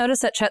 You will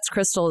notice that Chet's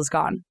crystal is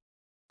gone.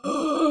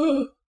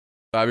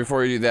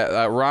 Before you do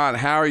that, Ron,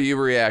 how are you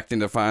reacting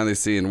to finally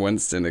seeing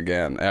Winston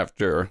again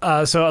after?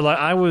 So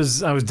I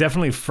was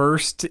definitely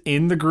first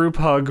in the group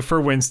hug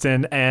for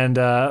Winston, and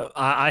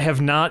I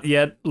have not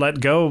yet let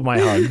go of my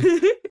hug.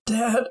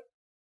 Dad,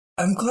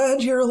 I'm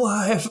glad you're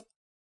alive,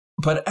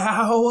 but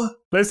ow.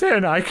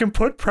 Listen, I can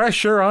put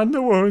pressure on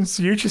the wounds.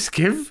 You just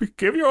give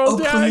your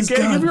old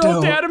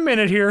dad a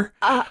minute here.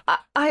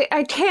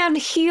 I can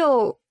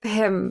heal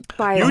him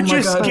by.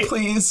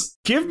 Please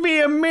give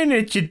me a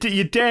minute.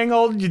 You dang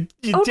old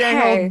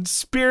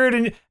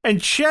spirit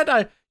and Chet.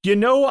 I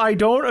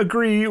don't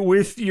agree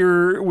with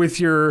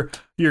your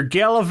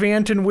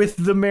gallivanting with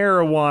the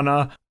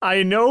marijuana.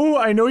 I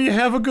know you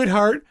have a good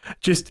heart.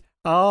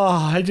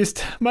 I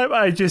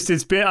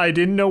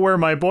didn't know where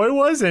my boy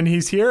was, and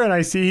he's here, and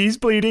I see he's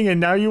bleeding, and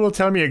now you will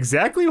tell me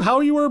exactly how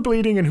you were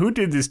bleeding and who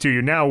did this to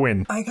you. Now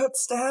win. I got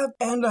stabbed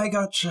and I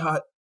got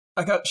shot.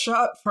 I got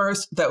shot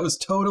first. That was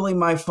totally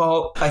my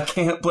fault. I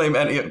can't blame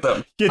any of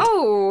them.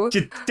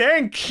 You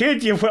dang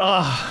kid,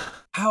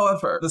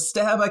 However, the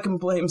stab I can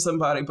blame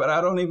somebody, but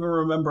I don't even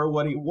remember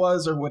what he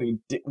was or what he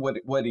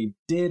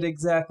did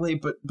exactly.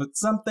 But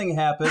something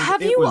happened.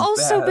 Have you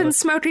also been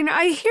smoking?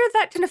 I hear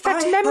that can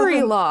affect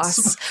memory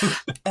loss.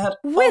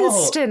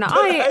 Winston,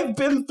 I've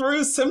been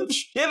through some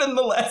shit in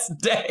the last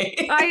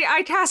day.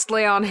 I cast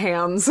lay on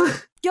hands.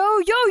 Yo,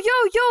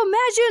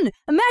 imagine,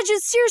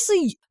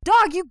 seriously,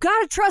 dog, you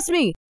gotta trust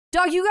me.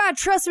 I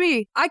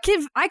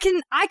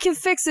can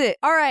fix it.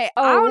 All right.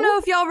 Oh. I don't know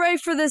if y'all ready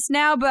for this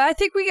now, but I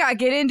think we gotta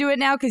get into it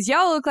now because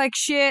y'all look like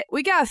shit.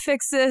 We gotta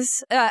fix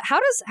this. How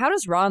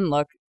does Ron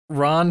look?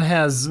 Ron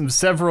has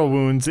several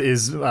wounds.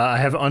 I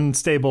have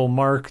unstable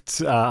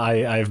marked.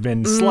 I've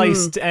been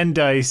sliced and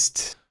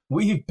diced.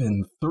 We've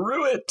been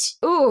through it.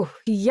 Ooh,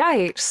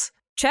 yikes.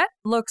 Chet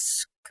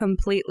looks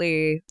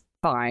completely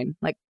fine,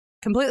 like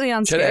completely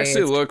unscathed. Chet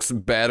actually looks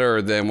better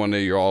than when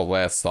you all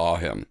last saw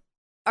him.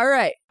 All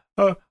right.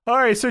 All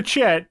right, so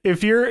Chet,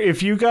 if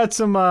you got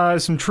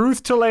some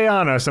truth to lay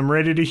on us, I'm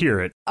ready to hear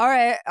it. All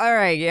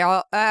right,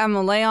 y'all. I'm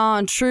gonna lay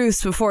on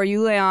truths before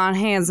you lay on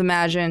hands.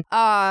 Imagine.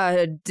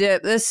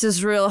 Dip. This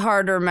is real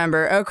hard to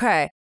remember.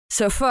 Okay,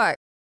 so fuck.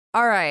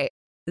 All right,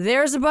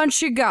 there's a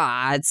bunch of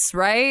gods,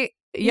 right?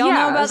 Y'all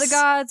know about the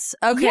gods?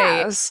 Okay.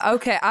 Yes.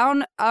 Okay.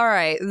 All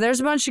right.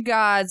 There's a bunch of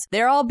gods.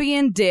 They're all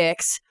being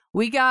dicks.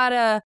 We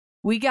gotta.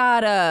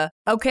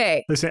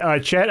 Okay. Listen,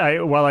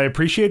 Chet, while I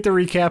appreciate the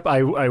recap,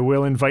 I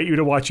will invite you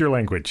to watch your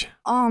language.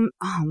 Oh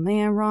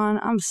man,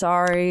 Ron, I'm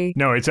sorry.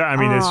 No, it's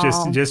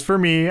just for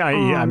me.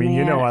 I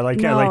like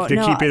to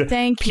keep it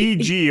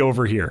PG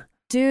over here.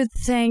 Dude,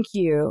 thank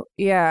you.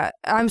 Yeah,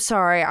 I'm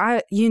sorry.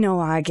 I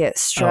get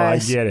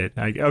stressed. Oh, I get it.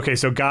 Okay,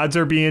 so gods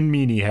are being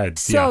meanie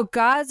heads. So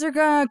gods are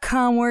gonna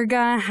come. We're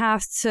gonna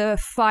have to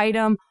fight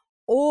them.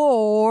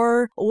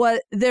 Or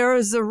what? There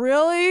was a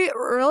really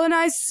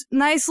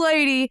nice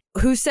lady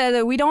who said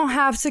that we don't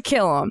have to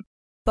kill him.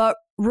 But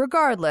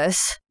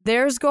regardless,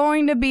 there's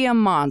going to be a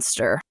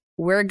monster.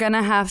 We're going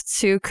to have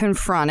to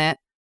confront it.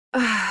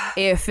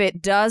 If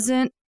it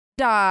doesn't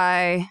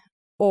die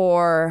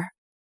or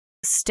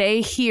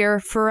stay here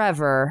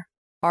forever,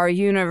 our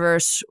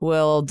universe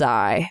will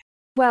die.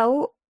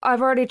 Well,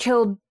 I've already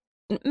killed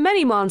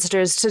many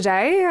monsters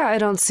today. I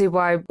don't see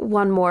why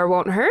one more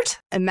won't hurt.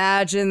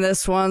 Imagine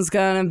this one's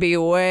gonna be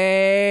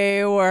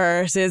way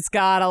worse. It's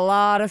got a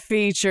lot of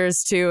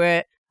features to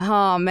it.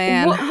 Oh,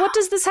 man. What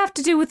does this have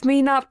to do with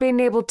me not being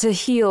able to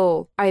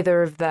heal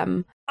either of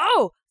them?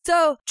 Oh,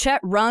 so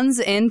Chet runs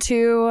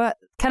into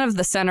kind of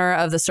the center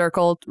of the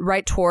circle,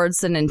 right towards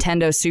the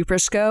Nintendo Super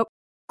Scope,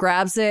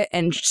 grabs it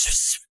and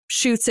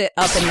shoots it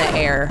up in the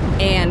air.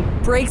 And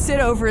breaks it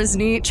over his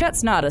knee.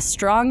 Chet's not a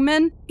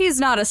strongman. He's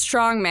not a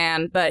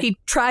strongman, but he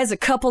tries a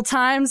couple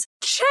times.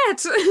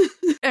 Chet!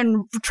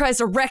 And tries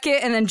to wreck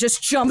it and then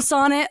just jumps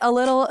on it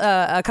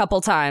a couple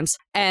times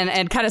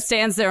and kind of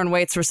stands there and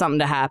waits for something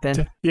to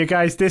happen. Yeah,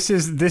 guys, this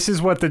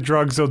is what the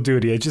drugs will do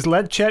to you. Just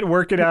let Chet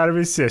work it out of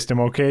his system,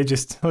 okay?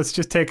 Let's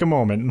just take a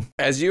moment.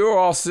 As you were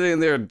all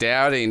sitting there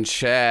doubting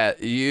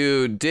Chet,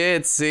 you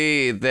did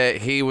see that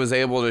he was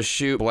able to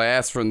shoot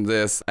blasts from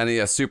this and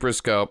a super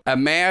scope.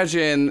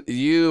 Imagine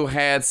you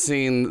had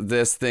seen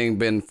this thing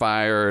been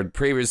fired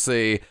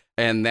previously,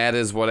 and that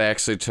is what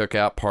actually took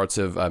out parts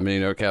of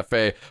Mini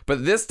Cafe.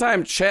 But this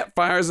time, Chet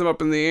fires him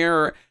up in the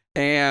air,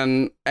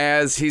 and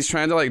as he's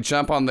trying to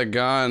jump on the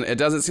gun, it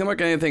doesn't seem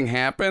like anything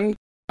happened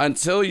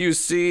until you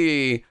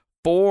see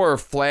 4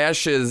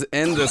 flashes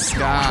in the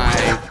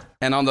sky.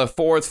 And on the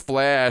 4th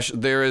flash,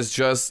 there is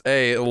just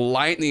a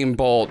lightning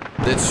bolt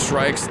that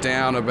strikes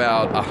down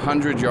about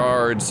 100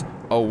 yards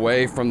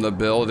away from the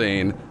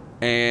building.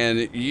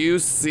 And you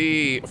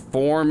see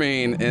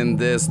forming in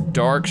this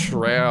dark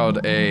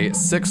shroud a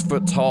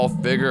 6-foot-tall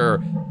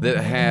figure that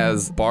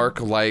has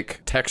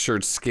bark-like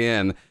textured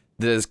skin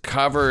that is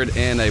covered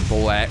in a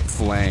black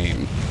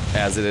flame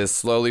as it is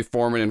slowly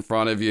forming in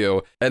front of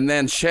you. And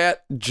then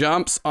Chet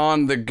jumps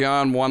on the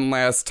gun one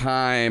last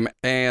time,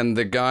 and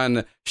the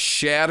gun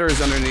shatters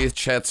underneath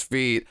Chet's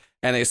feet,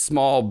 and a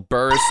small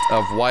burst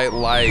of white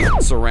light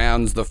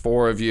surrounds the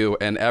 4 of you,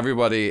 and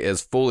everybody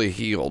is fully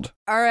healed.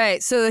 All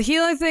right, so the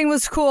healing thing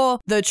was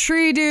cool. The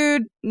tree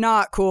dude,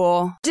 not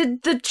cool. Where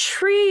did the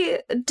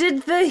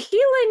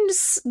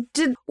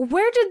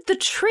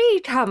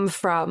tree come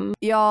from?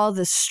 Y'all,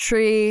 this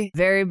tree,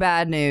 very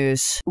bad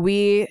news.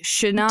 We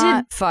should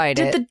not fight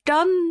it. Did the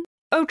gun...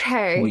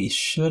 Okay. We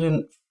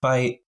shouldn't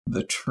fight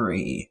the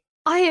tree.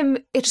 I am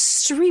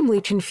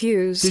extremely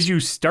confused. Did you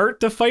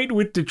start the fight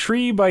with the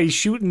tree by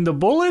shooting the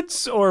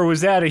bullets, or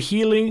was that a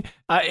healing?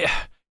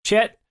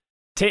 Chet,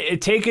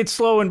 take it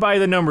slow and by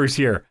the numbers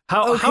here.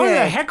 How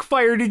the heck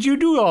fire did you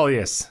do all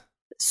this?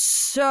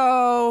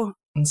 So...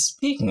 And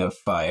speaking of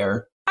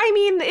fire... I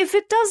mean, if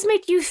it does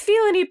make you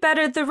feel any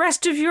better, the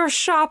rest of your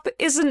shop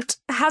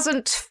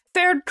hasn't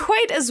fared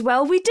quite as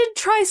well. We did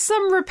try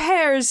some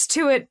repairs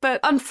to it,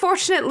 but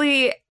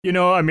unfortunately...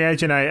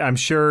 Imagine I'm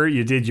sure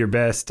you did your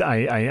best.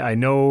 I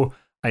know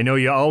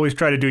you always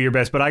try to do your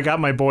best, but I got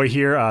my boy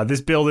here.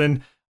 This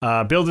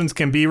buildings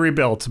can be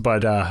rebuilt,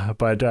 but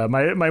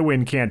my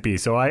win can't be.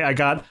 So I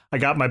got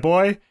my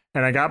boy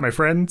and I got my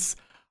friends.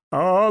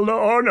 Oh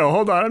no,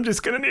 hold on. I'm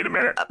just gonna need a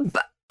minute.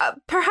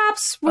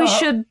 Perhaps we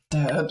should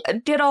Dad,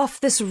 get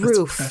off this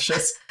roof.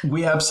 Precious.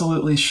 We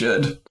absolutely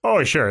should.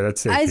 Oh, sure.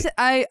 That's it.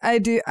 I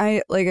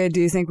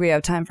do think we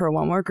have time for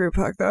one more group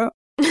hug, though.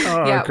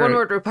 Yeah, great. one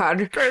more group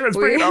hug. Great, let's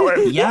bring it all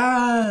in.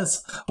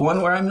 Yes!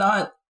 One where I'm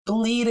not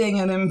bleeding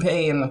and in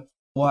pain.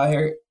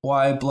 Why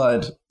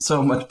blood?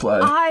 So much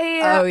blood.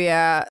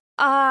 I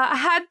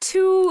had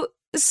to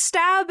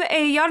stab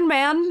a young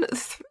man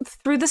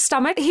through the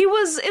stomach.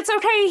 It's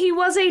okay. He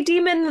was a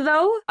demon,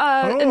 though.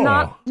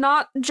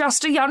 Not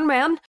just a young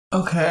man.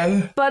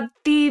 Okay. But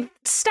the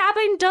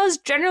stabbing does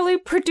generally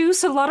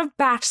produce a lot of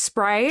bat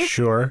spray.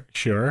 Sure.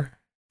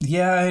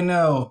 Yeah, I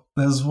know.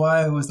 That's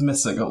why I was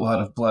missing a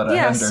lot of blood.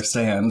 Yes. I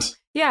understand.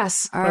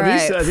 Yes. All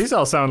right. These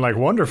all sound like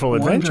wonderful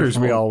adventures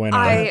we all went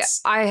on.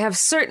 I have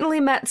certainly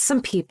met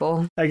some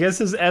people. I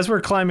guess as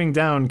we're climbing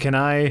down, can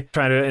I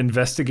try to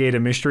investigate a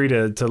mystery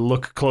to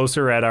look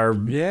closer at our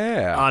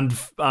on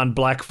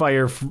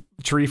Blackfire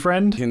tree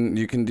friend?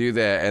 You can do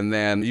that, and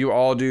then you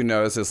all do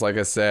notice this. Like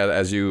I said,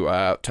 as you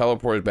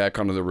teleported back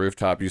onto the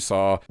rooftop, you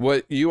saw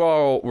what you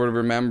all would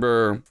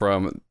remember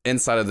from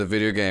inside of the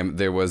video game.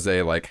 There was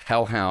a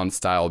hellhound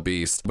style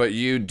beast, but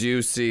you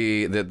do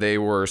see that they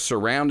were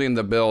surrounding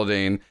the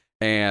building,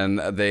 and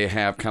they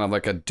have kind of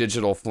like a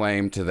digital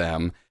flame to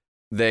them.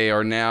 They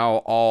are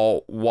now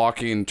all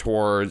walking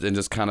towards and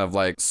just kind of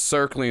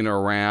circling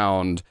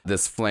around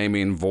this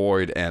flaming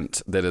void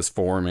ent that is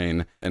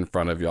forming in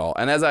front of y'all.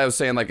 And as I was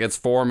saying, it's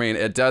forming,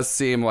 it does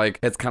seem like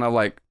it's kind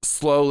of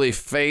slowly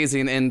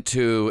phasing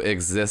into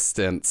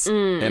existence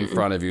in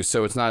front of you.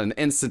 So it's not an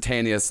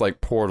instantaneous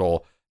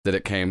portal that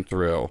it came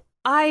through.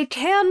 I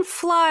can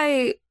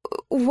fly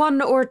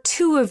one or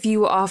two of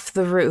you off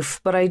the roof,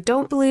 but I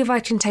don't believe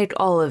I can take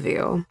all of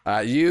you.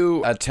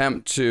 You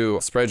attempt to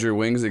spread your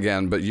wings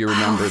again, but you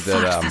remember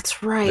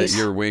that's right. that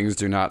your wings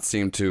do not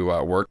seem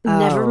to work.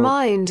 Never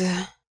mind.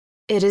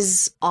 It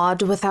is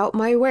odd without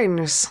my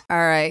wings. All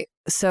right.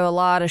 So a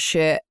lot of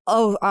shit.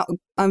 Oh,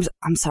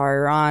 I'm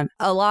sorry, Ron.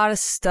 A lot of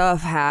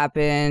stuff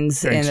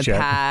happens in the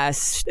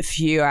past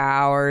few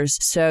hours.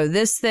 So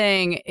this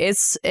thing,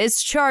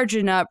 it's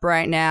charging up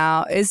right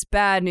now. It's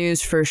bad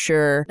news for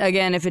sure.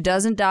 Again, if it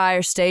doesn't die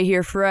or stay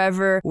here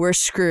forever, we're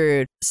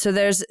screwed. So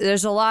there's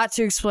a lot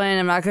to explain.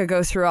 I'm not gonna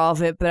go through all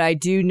of it, but I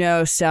do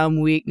know some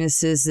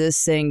weaknesses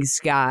this thing's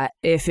got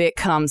if it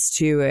comes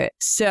to it.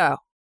 So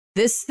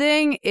this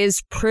thing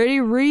is pretty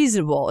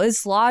reasonable.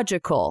 It's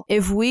logical.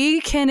 If we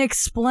can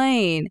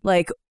explain,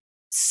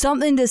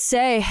 something to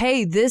say,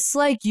 hey, this,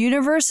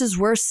 universe is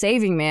worth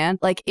saving, man.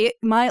 It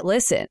might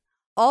listen.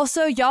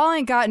 Also, y'all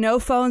ain't got no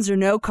phones or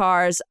no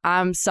cars.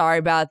 I'm sorry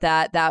about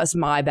that. That was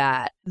my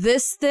bad.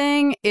 This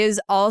thing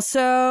is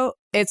also,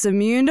 it's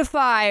immune to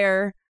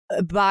fire.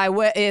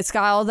 It's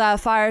got all that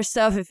fire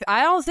stuff. If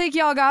I don't think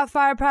y'all got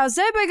fire powers,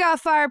 anybody got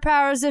fire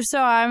powers? If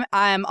so,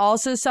 I'm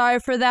also sorry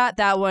for that.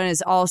 That one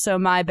is also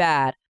my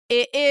bad.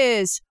 It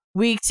is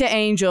weak to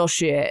angel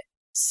shit.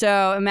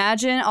 So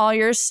imagine all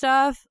your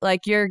stuff,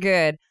 like you're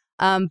good.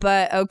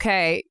 But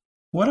okay.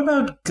 What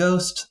about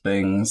ghost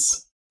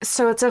things?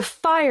 So it's a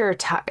fire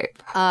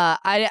type. That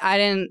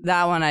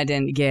one I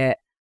didn't get.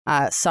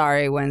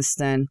 Sorry,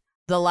 Winston.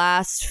 The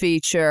last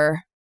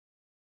feature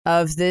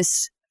of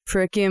this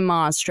freaking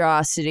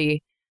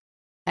monstrosity,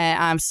 and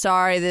I'm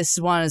sorry, this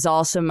one is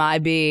also my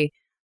B.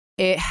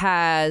 It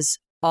has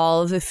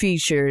all of the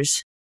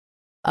features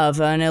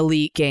of an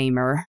elite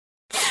gamer.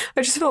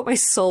 I just felt my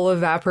soul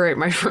evaporate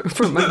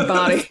from my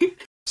body.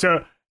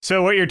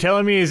 So what you're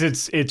telling me is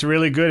it's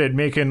really good at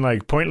making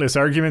like pointless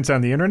arguments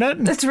on the internet?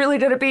 It's really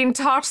good at being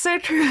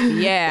toxic?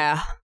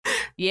 Yeah.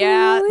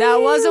 Yeah,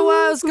 that wasn't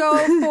what I was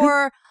going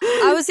for.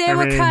 I was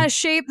able to kind of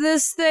shape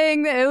this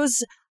thing.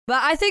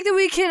 But I think that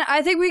we can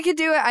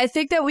do it. I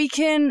think that we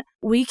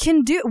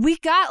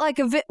got like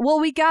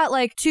we got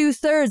like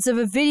 2/3 of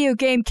a video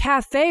game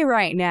cafe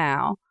right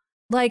now.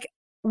 Like,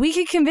 we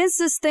could convince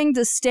this thing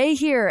to stay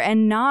here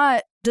and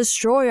not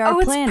destroy our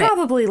planet. It's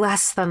probably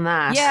less than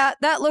that. Yeah,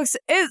 that looks,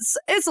 it's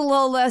a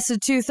little less than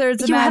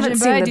 2/3. You haven't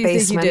seen the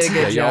basement. Think you did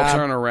a good job. Y'all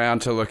turn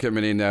around to look at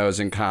Minnie Nose,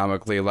 and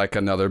comically, like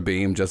another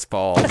beam just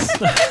falls.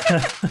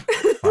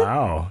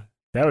 Wow,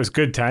 that was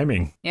good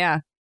timing. Yeah.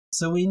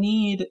 So we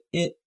need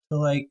it to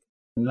like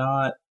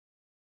not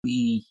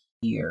be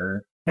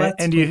here.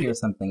 Let's figure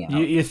something out.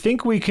 You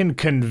think we can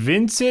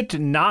convince it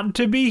not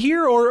to be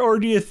here, or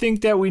do you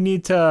think that we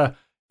need to,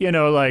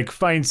 like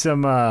find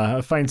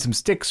some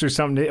sticks or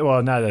something?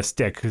 Well, not a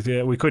stick.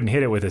 We couldn't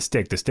hit it with a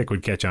stick. The stick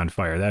would catch on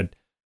fire.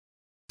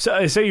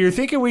 So you're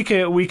thinking we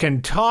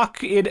can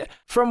talk it?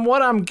 From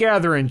what I'm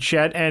gathering,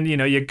 Chet, and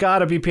you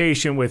gotta be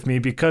patient with me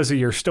because of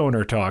your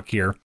stoner talk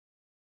here.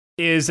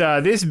 Is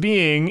this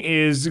being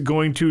is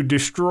going to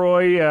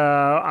destroy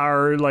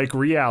our like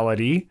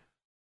reality?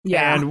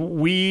 Yeah. And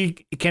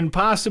we can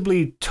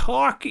possibly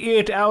talk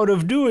it out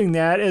of doing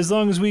that as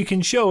long as we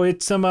can show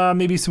it some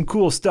maybe some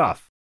cool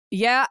stuff.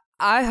 Yeah,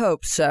 I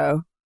hope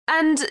so.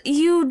 And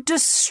you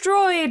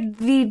destroyed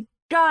the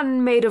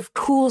gun made of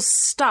cool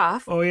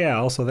stuff. Oh yeah,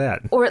 also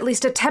that. Or at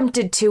least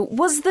attempted to.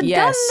 Was the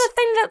gun the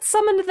thing that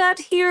summoned that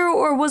here,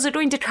 or was it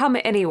going to come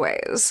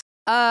anyways?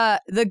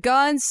 The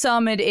gun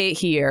summoned it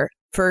here.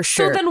 For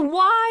sure. So then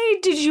why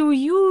did you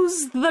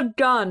use the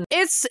gun?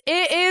 It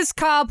is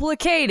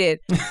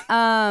complicated.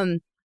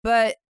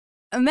 But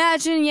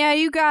imagine,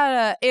 you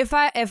gotta, if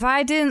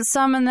I didn't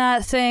summon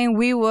that thing,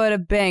 we would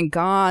have been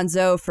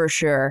gonzo for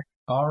sure.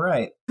 All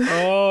right.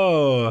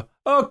 Oh,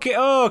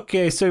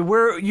 okay.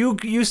 So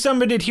you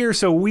summoned it here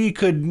so we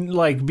could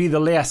like be the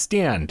last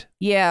stand.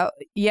 Yeah,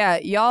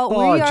 y'all.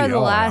 We are the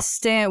last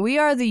stand. We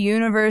are the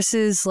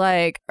universe's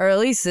like, or at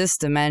least this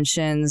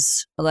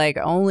dimension's like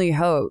only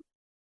hope.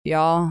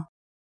 Y'all.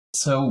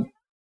 So,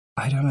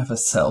 I don't have a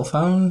cell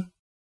phone?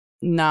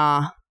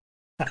 Nah.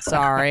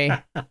 Sorry.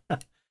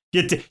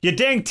 You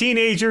dang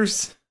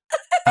teenagers.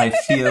 I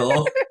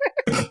feel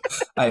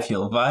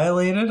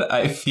violated.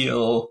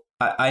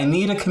 I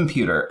need a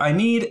computer. I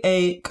need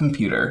a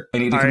computer.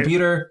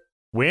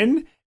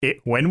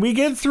 When we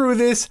get through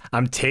this,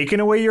 I'm taking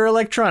away your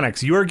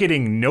electronics. You are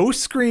getting no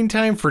screen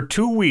time for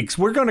 2 weeks.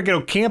 We're going to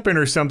go camping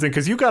or something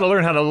because you got to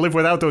learn how to live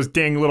without those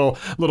dang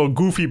little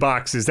goofy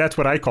boxes. That's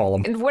what I call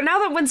them. Well, now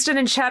that Winston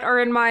and Chet are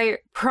in my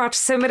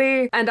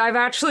proximity and I've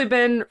actually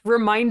been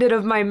reminded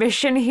of my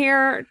mission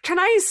here, can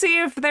I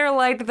see if they're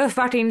like the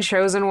fucking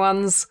chosen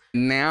ones?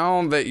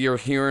 Now that you're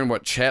hearing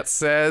what Chet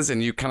says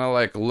and you kind of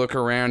like look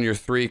around your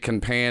three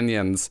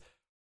companions,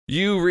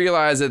 you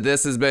realize that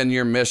this has been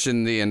your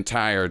mission the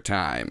entire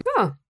time.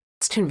 Oh,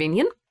 it's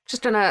convenient.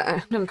 Just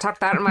gonna tuck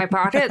that in my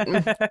pocket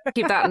and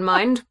keep that in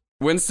mind.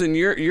 Winston,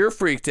 you're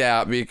freaked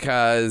out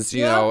because,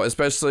 you know,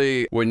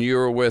 especially when you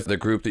were with the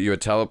group that you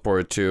had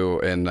teleported to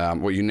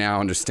and what you now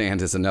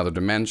understand is another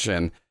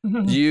dimension,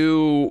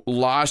 you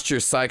lost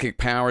your psychic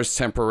powers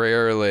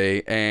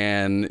temporarily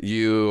and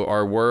you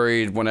are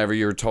worried whenever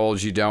you're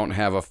told you don't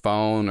have a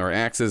phone or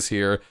access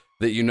here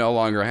that you no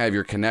longer have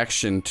your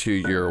connection to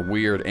your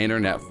weird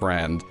internet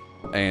friend.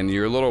 And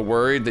you're a little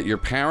worried that your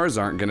powers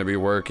aren't going to be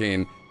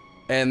working.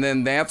 And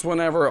then that's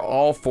whenever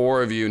all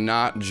four of you,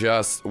 not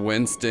just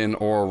Winston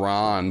or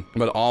Ron,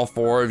 but all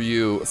four of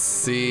you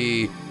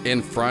see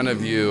in front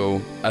of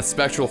you a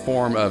spectral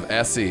form of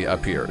Essie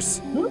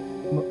appears.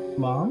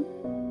 Mom,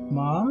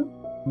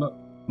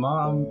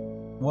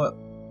 what?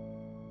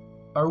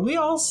 Are we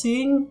all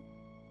seeing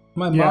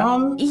my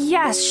mom?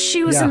 Yes,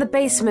 she was in the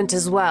basement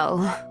as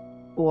well.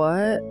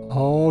 What?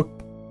 Oh.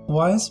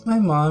 Why is my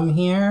mom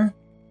here?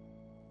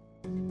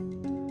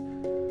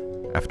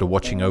 After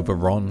watching over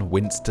Ron,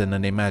 Winston,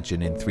 and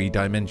Imagine in 3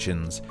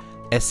 dimensions,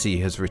 Essie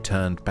has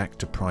returned back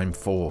to Prime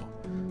 4.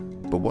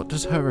 But what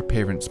does her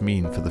appearance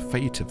mean for the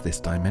fate of this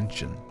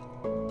dimension?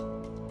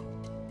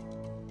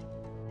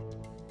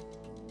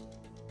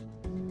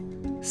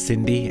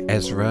 Cindy,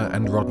 Ezra,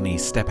 and Rodney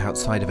step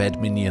outside of Ed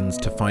Minions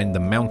to find the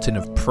mountain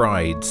of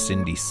pride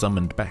Cindy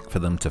summoned back for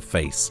them to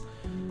face.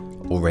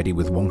 Already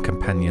with one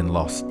companion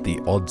lost, the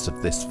odds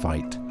of this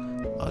fight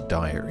are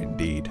dire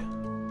indeed.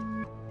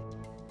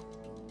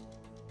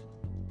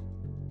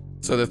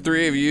 So the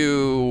three of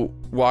you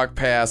walk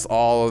past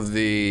all of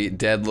the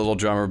dead little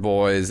drummer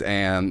boys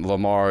and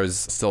Lamar's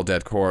still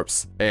dead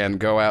corpse and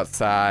go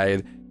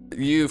outside.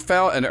 You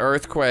felt an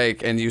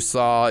earthquake and you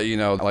saw,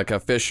 like a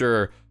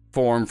fissure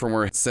form from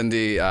where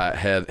Cindy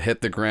had hit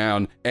the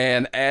ground.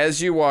 And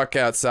as you walk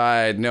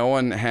outside, no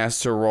one has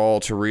to roll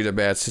to read a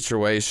bad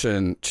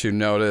situation to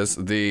notice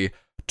the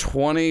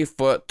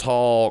 20-foot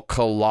tall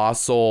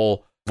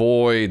colossal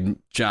void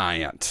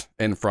giant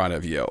in front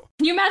of you.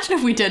 Can you imagine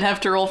if we did have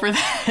to roll for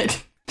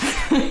that?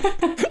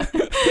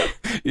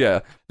 Yeah.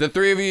 The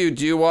three of you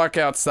do walk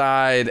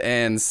outside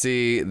and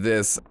see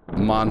this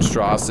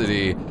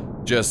monstrosity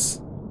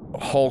just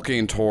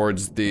hulking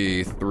towards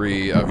the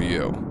three of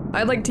you.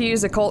 I'd like to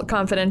use Occult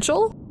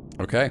Confidential.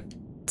 Okay.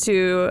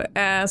 To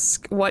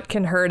ask what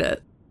can hurt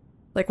it.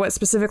 Like what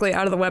specifically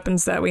out of the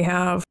weapons that we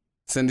have.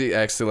 Cindy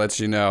actually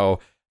lets you know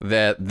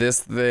that this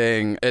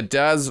thing, it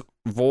does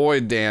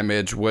void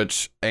damage,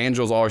 which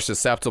angels are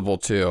susceptible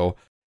to.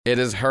 It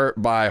is hurt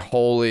by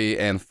holy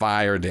and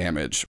fire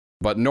damage,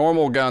 but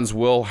normal guns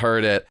will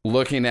hurt it.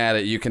 Looking at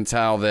it, you can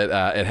tell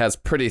that it has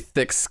pretty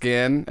thick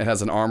skin. It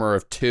has an armor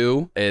of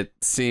 2. It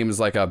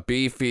seems like a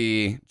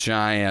beefy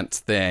giant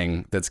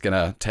thing that's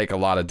gonna take a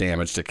lot of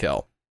damage to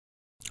kill.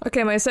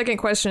 Okay, my second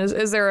question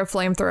is there a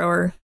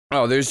flamethrower?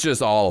 Oh, there's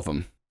just all of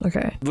them.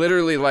 Okay.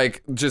 Literally,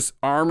 like, just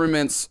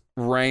armaments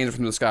rain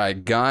from the sky.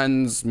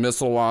 Guns,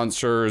 missile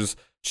launchers,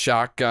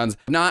 shotguns,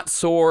 not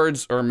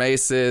swords or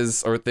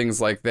maces or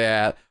things like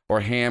that,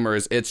 or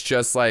hammers. It's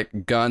just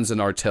like guns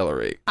and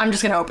artillery. I'm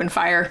just gonna open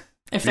fire,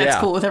 if that's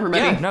cool with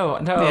everybody. Yeah, no,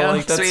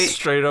 like that's sweet.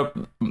 Straight up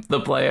the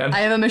plan. I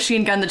have a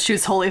machine gun that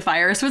shoots holy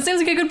fire, so it seems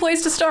like a good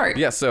place to start.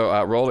 Yeah,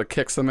 so roll to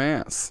kick some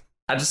ass.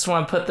 I just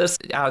want to put this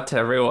out to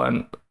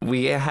everyone.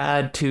 We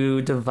had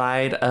to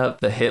divide up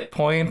the hit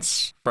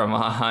points from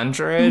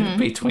 100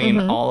 between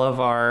all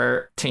of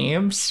our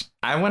teams.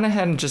 I went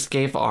ahead and just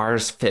gave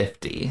ours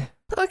 50.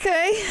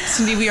 Okay.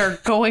 Cindy, we are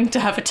going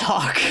to have a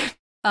talk.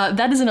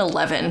 That is an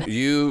 11.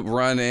 You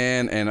run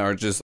in and are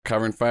just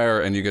covering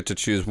fire, and you get to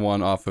choose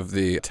one off of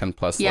the 10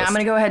 plus Yeah, list. I'm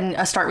going to go ahead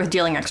and start with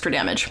dealing extra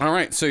damage. All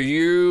right, so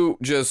you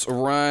just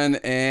run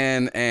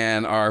in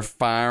and are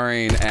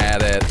firing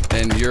at it,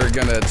 and you're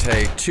going to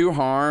take 2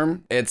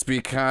 harm. It's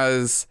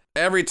because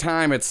every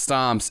time it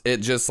stomps, it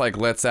just like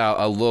lets out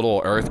a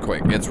little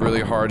earthquake. It's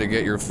really hard to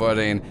get your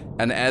footing.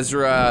 And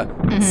Ezra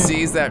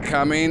sees that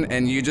coming,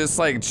 and you just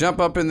like jump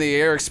up in the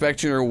air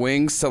expecting your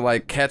wings to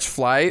like catch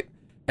flight.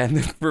 And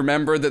then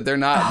remember that they're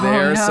not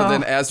there. No. So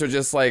then Ezra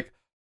just like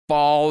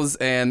falls,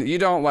 and you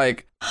don't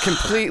like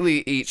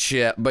completely eat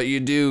shit, but you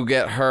do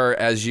get hurt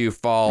as you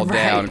fall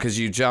down because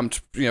you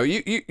jumped. You're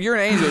an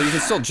angel. You can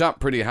still jump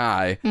pretty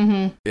high.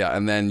 Yeah,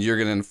 and then you're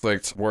gonna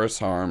inflict worse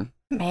harm.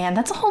 Man,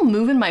 that's a whole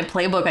move in my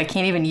playbook I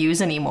can't even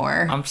use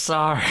anymore. I'm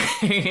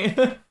sorry.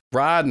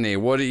 Rodney,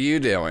 what are you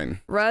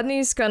doing?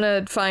 Rodney's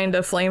gonna find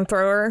a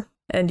flamethrower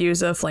and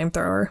use a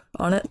flamethrower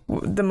on it.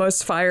 The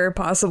most fire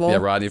possible. Yeah,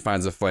 Rodney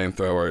finds a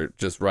flamethrower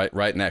just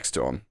right next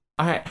to him.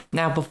 All right,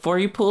 now before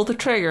you pull the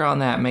trigger on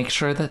that, make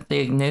sure that the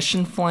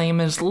ignition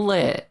flame is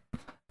lit.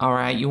 All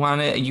right, you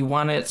want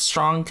it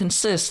strong and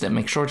consistent.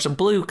 Make sure it's a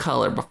blue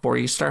color before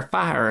you start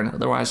firing.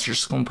 Otherwise, you're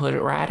just gonna put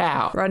it right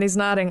out. Rodney's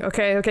nodding.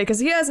 Okay, because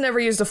he has never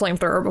used a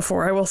flamethrower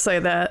before. I will say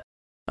that.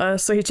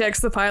 So he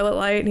checks the pilot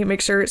light and he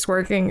makes sure it's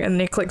working, and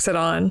then he clicks it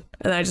on.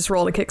 And I just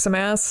roll to kick some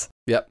ass.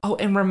 Yep. Oh,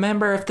 and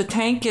remember, if the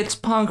tank gets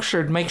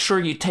punctured, make sure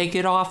you take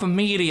it off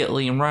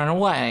immediately and run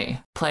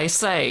away. Play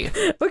safe.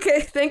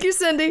 Okay, thank you,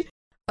 Cindy.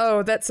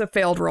 Oh, that's a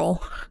failed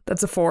roll.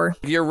 That's a 4.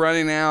 You're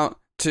running out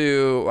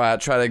to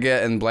try to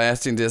get in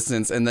blasting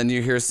distance, and then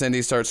you hear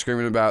Cindy start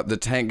screaming about the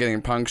tank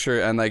getting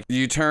punctured, and like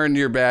you turn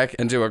your back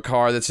into a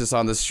car that's just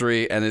on the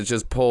street, and it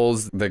just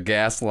pulls the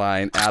gas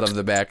line out of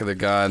the back of the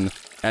gun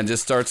and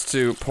just starts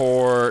to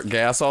pour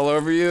gas all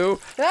over you.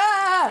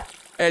 Ah!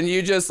 And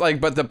you just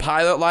like, but the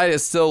pilot light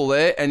is still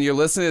lit, and you're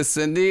listening to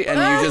Cindy, and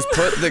you just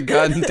put the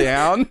gun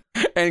down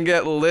and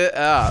get lit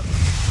up.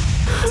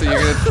 So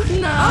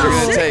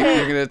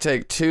you're gonna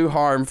take 2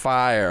 harm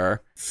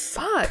fire.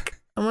 Fuck.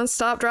 I'm gonna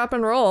stop, drop,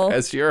 and roll.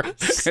 As you're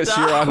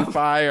on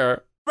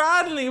fire.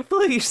 Rodney,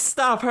 please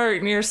stop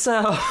hurting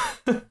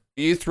yourself.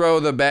 You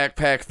throw the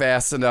backpack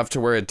fast enough to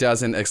where it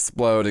doesn't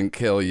explode and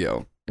kill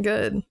you.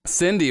 Good.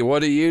 Cindy,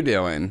 what are you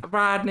doing?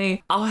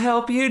 Rodney, I'll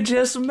help you in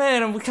just a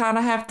minute. We kind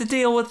of have to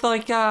deal with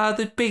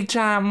the big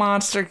giant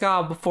monster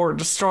god before it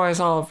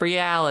destroys all of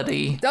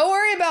reality. Don't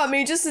worry about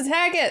me. Just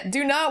attack it.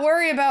 Do not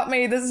worry about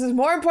me. This is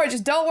more important.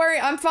 Just don't worry.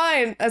 I'm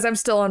fine. As I'm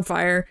still on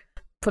fire,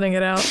 putting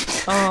it out.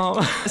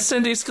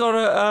 Cindy's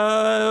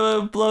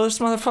gonna blow this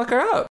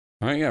motherfucker up.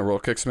 All right, yeah, roll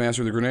kick some ass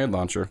with a grenade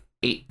launcher.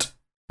 8.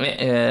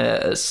 It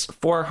is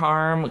 4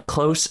 harm,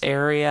 close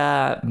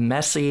area,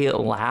 messy,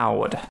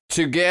 loud.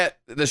 To get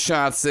the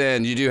shots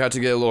in, you do have to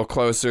get a little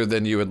closer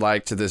than you would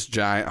like to this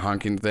giant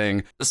honking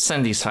thing.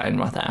 Cindy's fine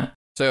with that.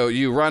 So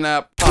you run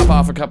up, pop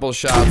off a couple of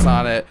shots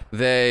on it.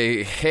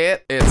 They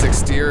hit its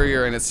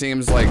exterior, and it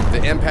seems like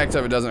the impact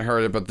of it doesn't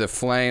hurt it, but the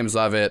flames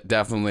of it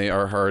definitely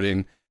are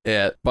hurting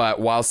it. But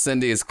while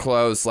Cindy is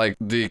close, like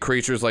the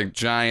creature's like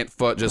giant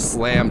foot just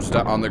slams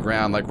on the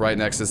ground, like right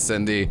next to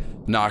Cindy,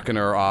 knocking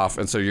her off.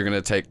 And so you're going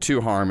to take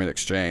 2 harm in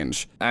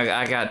exchange.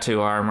 I got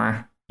 2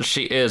 armor.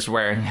 She is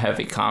wearing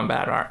heavy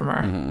combat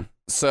armor. Mm-hmm.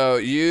 So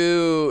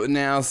you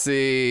now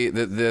see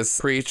that this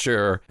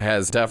creature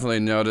has definitely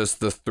noticed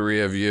the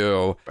 3 of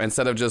you.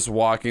 Instead of just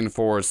walking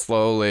forward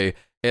slowly,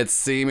 it's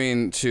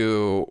seeming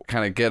to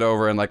kind of get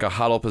over in like a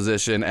huddle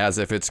position as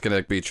if it's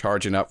going to be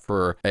charging up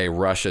for a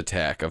rush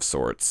attack of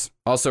sorts.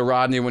 Also,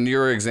 Rodney, when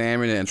you're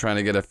examining it and trying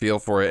to get a feel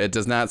for it, it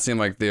does not seem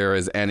like there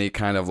is any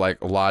kind of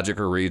like logic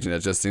or reason. It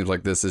just seems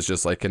like this is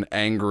just like an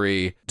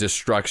angry,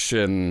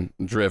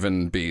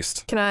 destruction-driven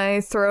beast. Can I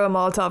throw a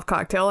Molotov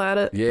cocktail at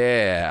it?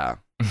 Yeah.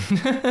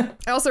 I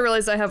also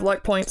realized I have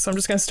luck points, so I'm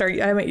just gonna start.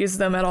 I haven't used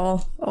them at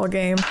all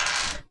game.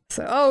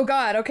 So, oh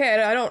god,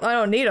 okay, I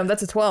don't need them.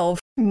 That's a 12.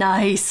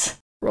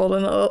 Nice. Rolled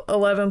an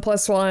 11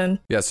 plus 1.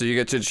 Yeah, so you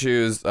get to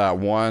choose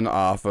 1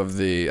 off of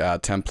the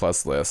 10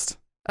 plus list.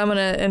 I'm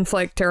gonna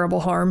inflict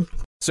terrible harm.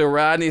 So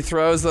Rodney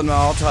throws the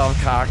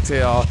Molotov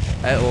cocktail.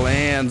 It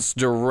lands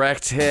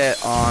direct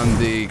hit on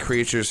the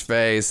creature's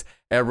face.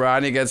 And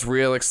Rodney gets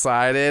real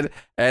excited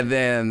and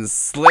then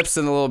slips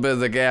in a little bit of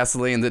the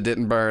gasoline that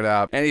didn't burn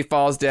up. And he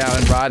falls down,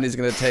 and Rodney's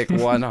going to take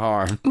 1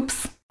 harm.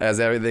 Oops. As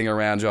everything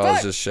around y'all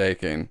is just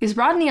shaking. Is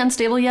Rodney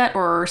unstable yet,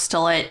 or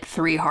still at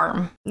 3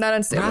 harm? Not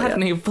unstable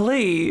Rodney, yet.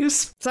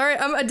 Please. Sorry,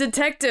 I'm a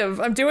detective.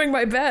 I'm doing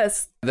my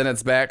best. Then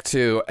it's back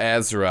to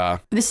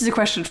Ezra. This is a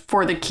question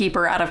for the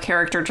keeper out of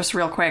character, just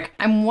real quick.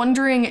 I'm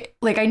wondering,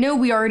 like, I know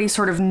we already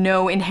sort of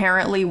know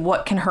inherently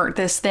what can hurt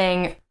this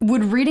thing.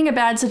 Would reading a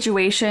bad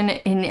situation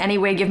in any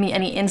way give me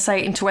any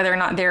insight into whether or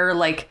not they're,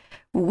 like,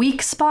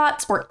 weak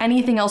spots or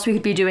anything else we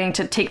could be doing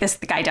to take this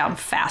guy down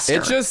faster?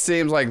 It just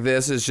seems like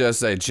this is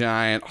just a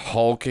giant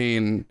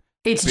hulking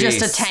It's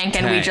just a tank,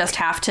 and we just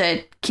have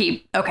to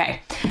keep...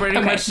 Okay.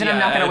 Pretty much, then I'm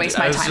not going to waste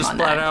my time on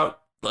that.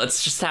 Out,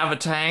 let's just have a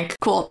tank.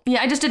 Cool.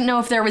 Yeah, I just didn't know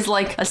if there was,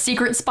 like, a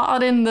secret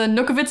spot in the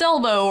nook of its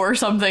elbow or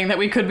something that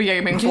we could be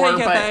aiming for. Yeah,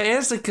 but that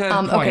is a good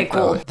point, okay,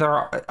 cool.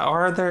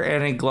 Are there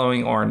any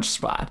glowing orange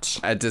spots?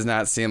 It does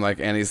not seem like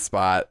any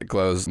spot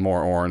glows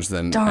more orange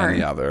than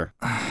any other.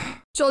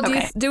 Joel,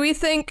 do we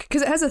think,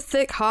 because it has a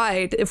thick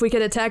hide, if we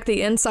could attack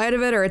the inside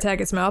of it or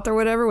attack its mouth or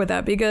whatever, would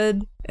that be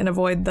good and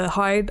avoid the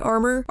hide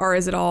armor? Or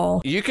is it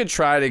all... You could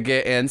try to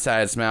get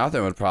inside its mouth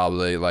and would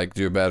probably like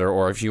do better.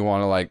 Or if you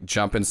want to like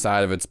jump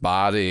inside of its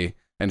body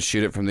and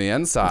shoot it from the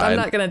inside. I'm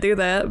not going to do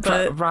that,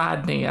 but...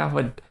 Rodney, I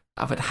would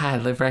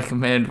highly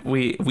recommend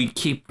we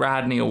keep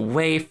Rodney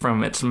away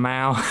from its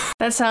mouth.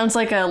 That sounds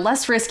like a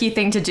less risky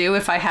thing to do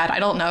if I had, I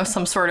don't know,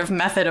 some sort of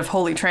method of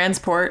holy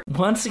transport.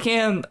 Once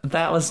again,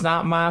 that was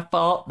not my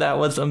fault. That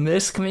was a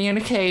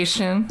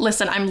miscommunication.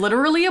 Listen, I'm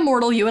literally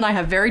immortal. You and I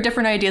have very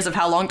different ideas of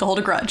how long to hold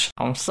a grudge.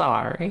 I'm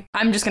sorry.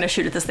 I'm just going to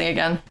shoot at this thing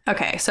again.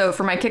 Okay, so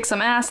for my kick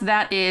some ass,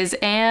 that is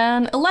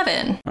an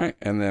 11. All right,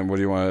 and then what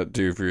do you want to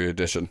do for your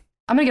addition?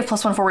 I'm going to give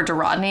 +1 forward to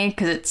Rodney,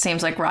 because it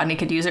seems like Rodney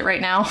could use it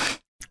right now.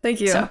 Thank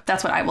you. So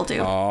that's what I will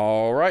do.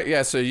 All right.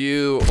 Yeah. So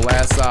you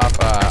blast off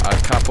a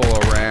couple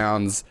of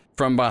rounds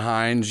from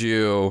behind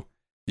you.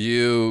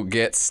 You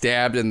get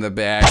stabbed in the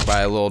back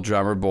by a little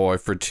drummer boy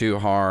for 2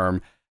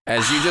 harm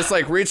as you just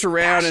like reach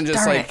around and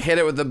just like hit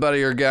it with the butt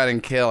of your gun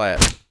and kill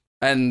it.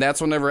 And that's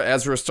whenever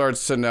Ezra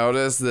starts to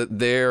notice that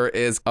there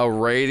is a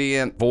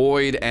radiant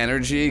void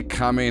energy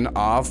coming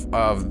off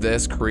of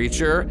this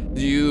creature.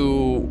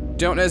 You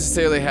don't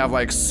necessarily have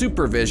like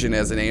supervision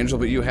as an angel,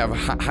 but you have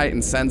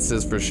heightened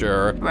senses for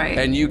sure. Right.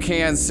 And you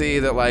can see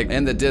that like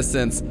in the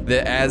distance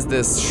that as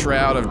this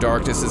shroud of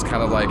darkness is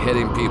kind of like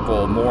hitting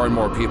people, more and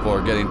more people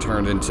are getting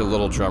turned into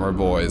little drummer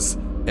boys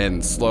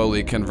and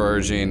slowly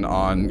converging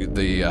on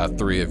the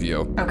 3 of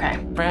you. Okay.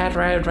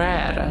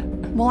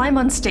 Rad. Well, I'm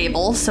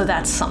unstable, so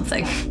that's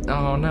something.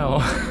 Oh, no.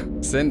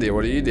 Cindy,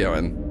 what are you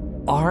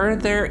doing? Are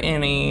there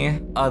any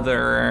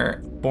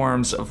other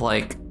forms of,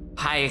 like,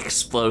 high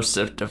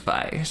explosive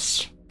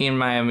device in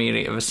my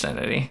immediate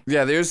vicinity?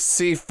 Yeah, there's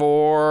C4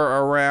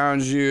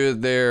 around you.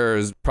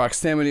 There's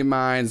proximity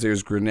mines.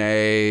 There's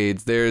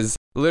grenades. There's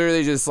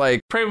literally just like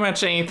pretty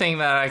much anything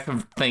that I can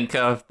think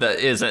of that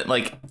isn't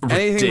like ridiculous.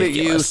 Anything that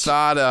you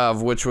thought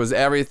of, which was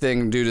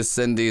everything due to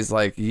Cindy's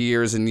like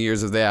years and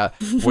years of that.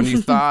 When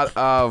you thought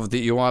of that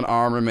you want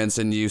armaments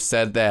and you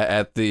said that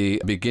at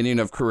the beginning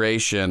of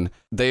creation,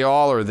 they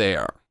all are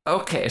there.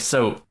 Okay,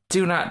 so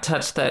do not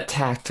touch that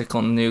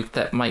tactical nuke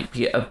that might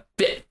be a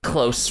bit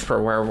close for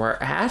where we're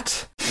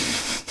at.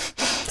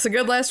 It's a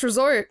good last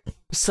resort.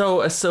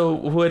 So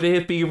would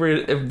it be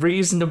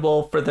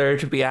reasonable for there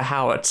to be a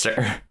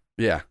howitzer?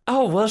 Yeah.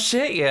 Oh, well,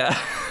 shit, yeah.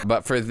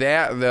 But for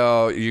that,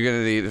 though, you're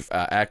going to need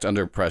act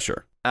under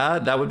pressure.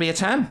 That would be a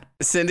 10.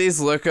 Cindy's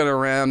looking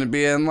around and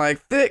being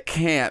like, that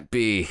can't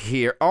be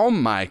here. Oh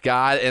my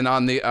God. And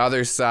on the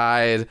other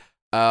side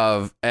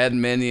of Ed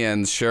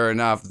Minions, sure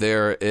enough,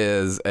 there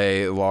is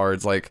a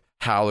large, like,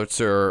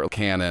 howitzer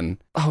cannon.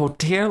 Oh,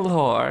 dear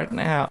Lord.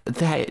 Now,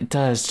 that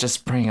does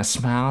just bring a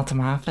smile to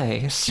my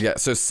face. Yeah,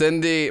 so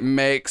Cindy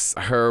makes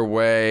her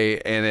way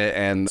in it,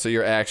 and so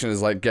your action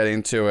is like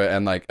getting to it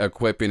and like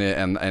equipping it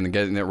and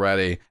getting it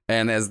ready.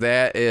 And as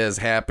that is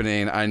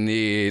happening, I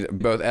need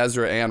both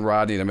Ezra and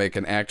Rodney to make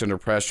an act under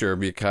pressure,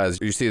 because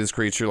you see this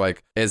creature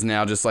like is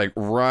now just like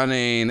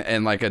running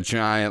and like a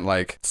giant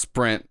like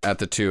sprint at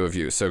the two of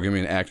you. So give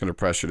me an act under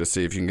pressure to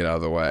see if you can get out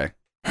of the way.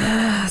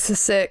 It's a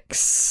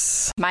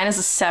 6. Mine is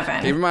a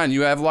 7. Keep in mind,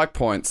 you have luck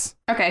points.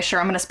 Okay, sure,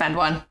 I'm going to spend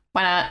one.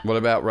 Why not? What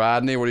about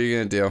Rodney? What are you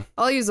going to do?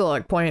 I'll use a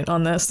luck point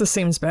on this. This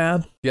seems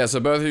bad. Yeah, so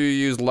both of you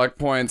use luck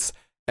points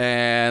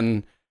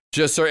and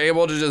just are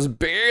able to just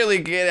barely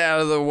get out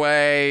of the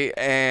way.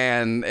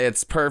 And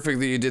it's perfect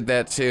that you did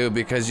that too,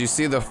 because you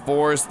see the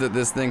force that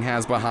this thing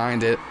has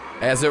behind it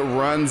as it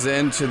runs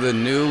into the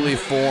newly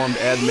formed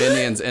Ed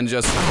Minions and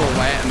just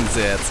flattens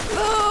it.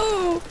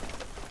 Oh!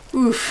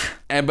 Oof.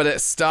 But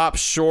it stops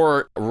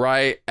short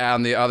right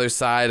on the other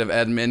side of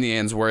Ed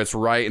Minions, where it's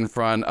right in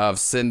front of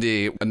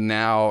Cindy,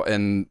 now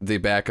in the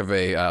back of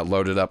a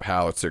loaded up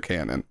howitzer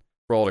cannon.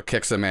 Roll to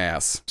kick some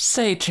ass.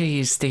 Say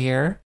cheese,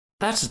 dear.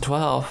 That's a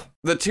 12.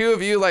 The two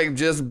of you like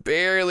just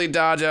barely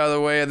dodge out of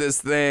the way of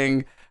this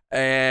thing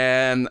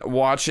and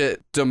watch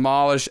it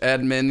demolish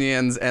Ed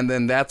Minions, and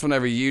then that's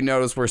whenever you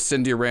notice where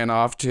Cindy ran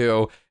off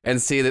to and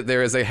see that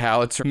there is a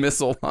howitzer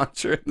missile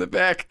launcher in the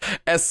back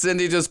as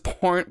Cindy just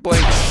point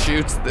blank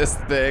shoots this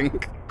thing.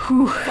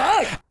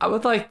 Fuck! I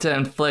would like to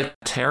inflict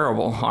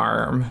terrible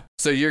harm.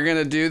 So you're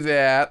gonna do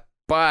that,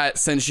 but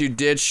since you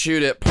did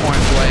shoot it point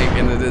blank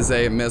and it is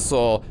a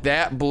missile,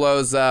 that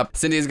blows up.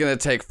 Cindy's gonna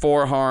take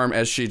 4 harm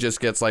as she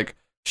just gets like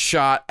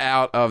shot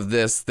out of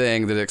this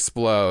thing that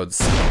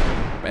explodes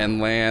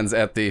and lands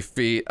at the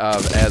feet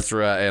of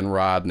Ezra and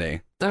Rodney.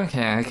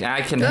 Okay,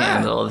 I can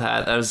handle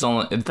that. That's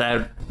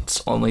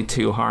only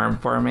 2 harm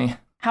for me.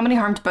 How many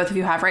harm do both of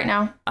you have right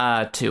now?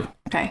 2.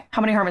 Okay.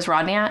 How many harm is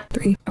Rodney at?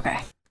 3. Okay.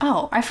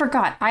 Oh, I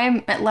forgot. I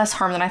am at less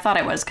harm than I thought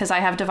I was because I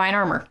have divine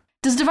armor.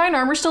 Does divine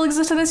armor still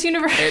exist in this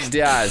universe? It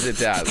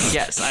does.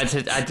 Yes,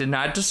 I did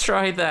not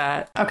destroy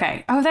that.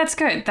 Okay. Oh, that's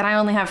good. Then I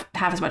only have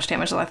half as much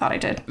damage as I thought I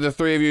did. The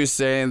 3 of you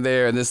staying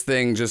there, and this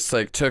thing just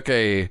like took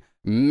a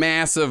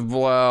massive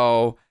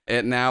blow.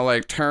 It now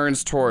like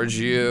turns towards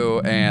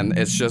you, and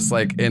it's just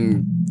like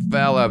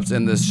enveloped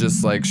in this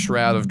just like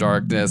shroud of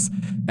darkness,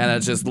 and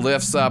it just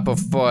lifts up a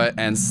foot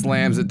and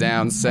slams it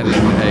down, sending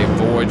a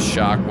void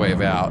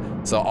shockwave out.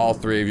 So all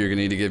 3 of you are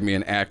gonna need to give me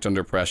an act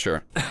under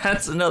pressure.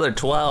 That's another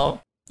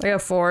 12. I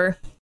got 4.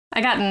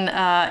 I got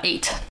an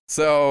 8.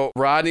 So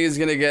Rodney's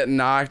gonna get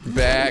knocked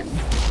back.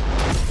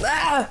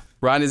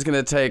 Rodney's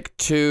gonna take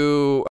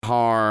 2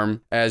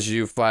 harm as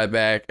you fly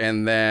back,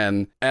 and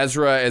then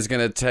Ezra is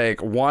gonna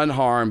take 1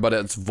 harm, but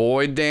it's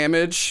void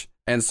damage,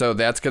 and so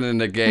that's gonna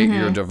negate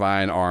your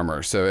divine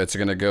armor. So it's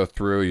gonna go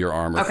through your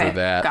armor for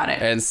that. Got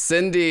it. And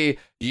Cindy,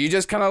 you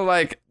just kind of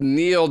like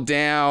kneel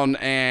down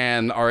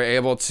and are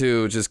able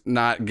to just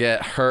not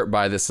get hurt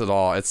by this at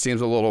all. It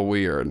seems a little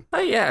weird.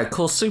 Oh yeah,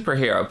 cool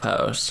superhero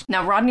pose.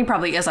 Now Rodney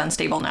probably is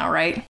unstable now,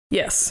 right?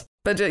 Yes.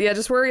 But yeah,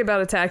 just worry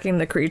about attacking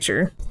the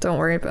creature. Don't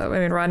worry about, I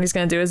mean, Rodney's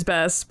going to do his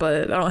best,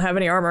 but I don't have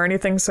any armor or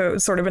anything, so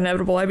it's sort of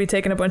inevitable I'd be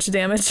taking a bunch of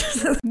damage.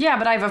 Yeah,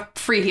 but I have a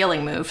free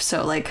healing move,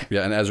 so like...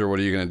 Yeah, and Ezra, what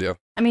are you going to do?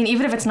 I mean,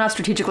 even if it's not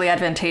strategically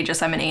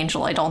advantageous, I'm an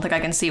angel. I don't think I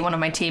can see one of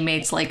my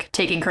teammates, like,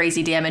 taking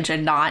crazy damage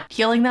and not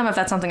healing them if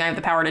that's something I have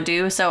the power to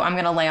do, so I'm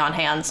going to lay on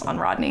hands on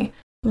Rodney.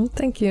 Well,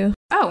 thank you.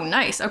 Oh,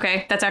 nice.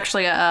 Okay, that's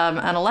actually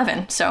an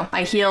 11, so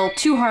I heal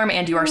 2 harm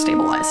and you are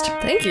stabilized.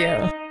 Thank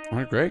you. All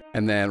right, great.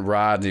 And then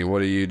Rodney,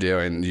 what are you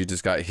doing? You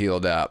just got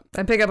healed up.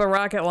 I pick up a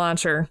rocket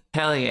launcher.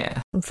 Hell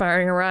yeah. I'm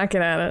firing a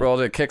rocket at it. Roll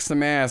to kick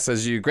some ass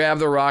as you grab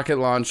the rocket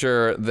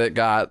launcher that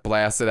got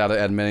blasted out of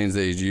Ed Minions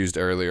that you used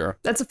earlier.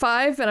 That's a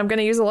 5, and I'm going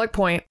to use a luck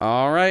point.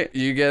 All right,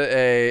 you get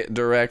a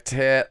direct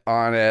hit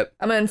on it.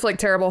 I'm going to inflict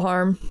terrible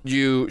harm.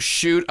 You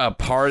shoot a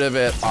part of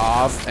it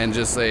off, and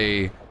just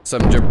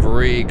some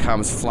debris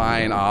comes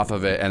flying off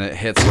of it, and it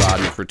hits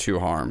Rodney for 2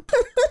 harm.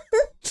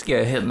 Just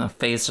get hit in the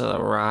face with a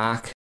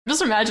rock.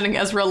 Just imagining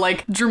Ezra,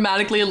 like,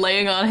 dramatically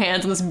laying on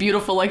hands in this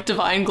beautiful, like,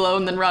 divine glow,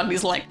 and then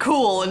Rodney's like,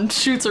 cool, and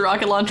shoots a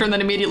rocket launcher, and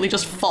then immediately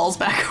just falls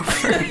back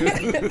over.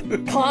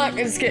 Plonk,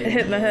 and just get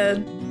hit in the head.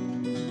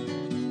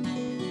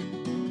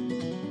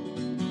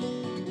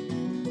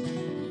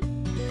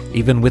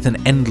 Even with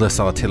an endless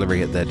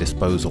artillery at their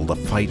disposal, the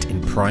fight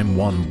in Prime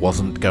 1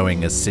 wasn't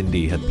going as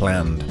Cindy had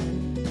planned.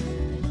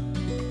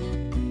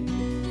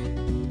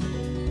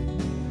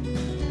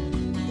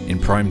 In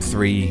Prime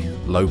 3,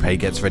 Lope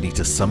gets ready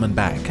to summon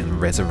back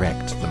and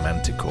resurrect the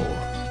Manticore.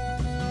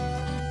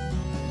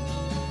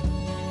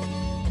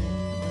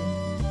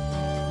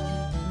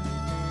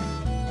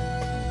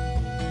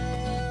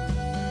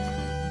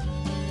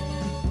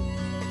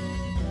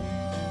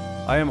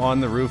 I am on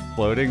the roof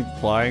floating,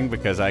 flying,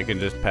 because I can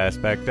just pass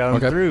back down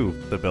through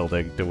the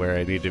building to where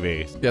I need to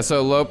be. Yeah,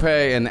 so Lope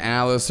and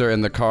Alice are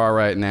in the car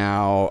right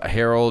now.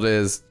 Harold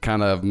is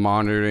kind of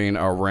monitoring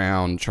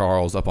around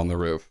Charles up on the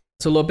roof.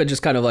 So Lope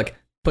just kind of like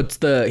puts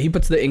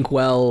the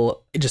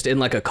inkwell just in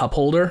like a cup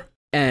holder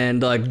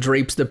and like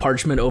drapes the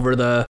parchment over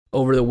the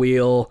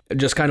wheel,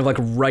 just kind of like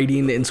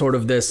writing in sort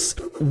of this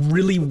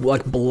really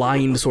like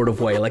blind sort of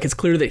way. Like it's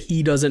clear that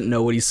he doesn't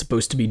know what he's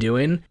supposed to be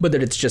doing, but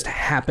that it's just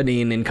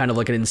happening in kind of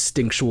like an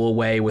instinctual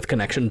way with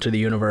connection to the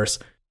universe.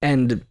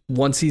 And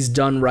once he's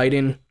done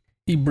writing,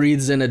 he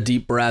breathes in a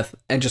deep breath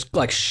and just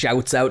like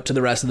shouts out to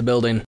the rest of the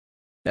building,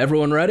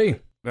 "Everyone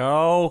ready?"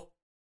 No.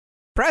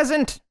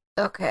 Present.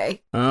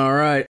 Okay. All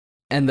right.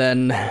 And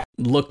then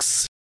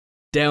looks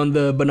down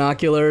the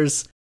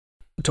binoculars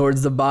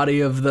towards the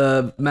body of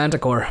the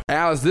manticore.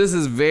 Alice, this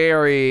is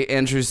very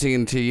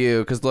interesting to you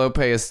because Lope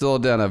has still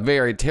done a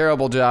very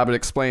terrible job at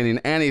explaining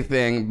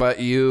anything, but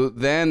you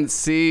then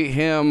see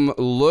him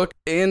look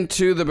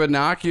into the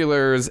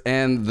binoculars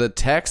and the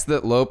text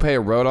that Lope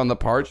wrote on the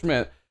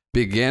parchment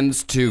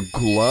begins to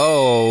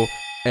glow,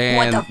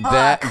 and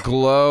that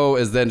glow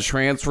is then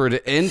transferred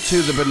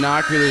into the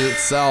binoculars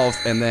itself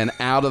and then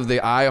out of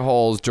the eye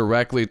holes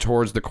directly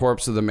towards the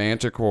corpse of the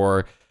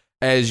manticore.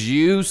 As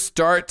you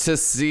start to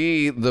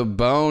see the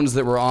bones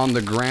that were on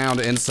the ground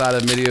inside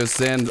of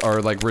Midio-Sin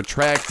are like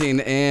retracting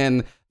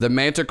in, the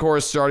manticore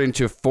is starting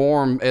to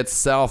form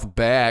itself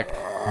back,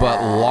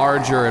 but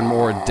larger and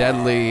more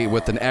deadly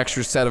with an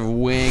extra set of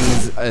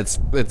wings.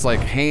 It's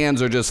like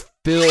hands are just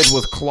filled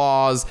with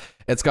claws.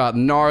 It's got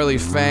gnarly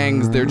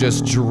fangs. They're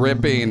just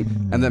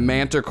dripping. And the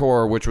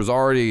manticore, which was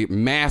already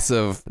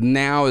massive,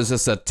 now is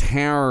just a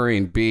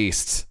towering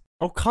beast.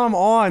 Oh, come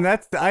on.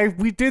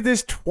 We did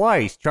this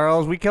twice,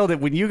 Charles. We killed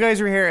it when you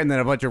guys were here, and then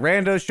a bunch of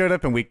randos showed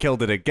up, and we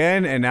killed it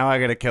again, and now I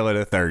gotta kill it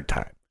a third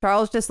time.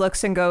 Charles just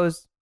looks and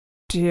goes,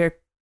 "Dear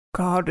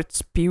God,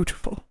 it's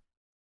beautiful."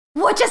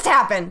 What just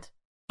happened?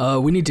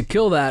 We need to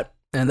kill that,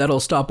 and that'll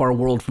stop our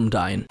world from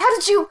dying. How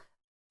did you?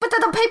 But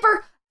the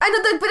paper and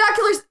the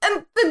binoculars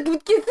and the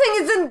thing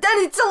is, and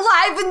it's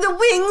alive, and the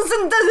wings,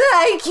 and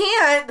I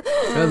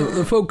can't.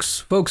 The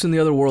folks in the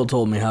other world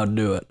told me how to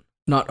do it.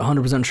 Not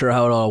 100% sure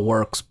how it all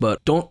works,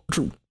 but don't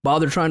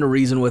bother trying to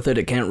reason with it.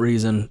 It can't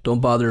reason. Don't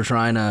bother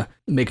trying to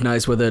make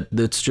nice with it.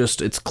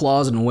 It's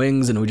claws and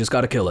wings, and we just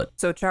gotta kill it.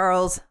 So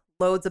Charles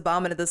loads a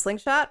bomb into the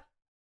slingshot,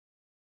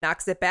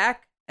 knocks it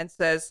back, and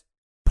says,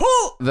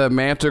 "Pull!" The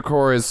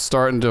manticore is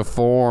starting to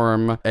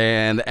form,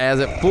 and as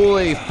it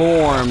fully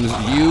forms,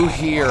 you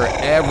hear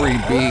every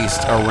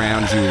beast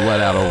around you let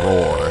out a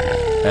roar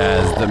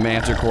as the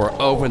manticore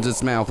opens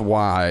its mouth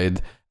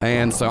wide.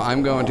 And so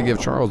I'm going to give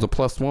Charles a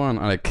 +1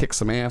 on a kick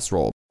some ass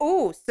roll.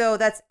 Ooh, so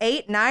that's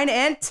 8, 9,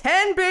 and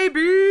 10,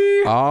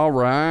 baby! All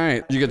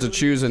right. You get to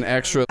choose an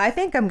extra. I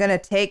think I'm going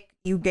to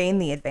you gain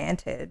the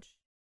advantage.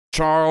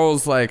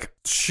 Charles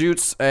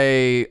shoots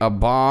a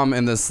bomb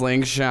in the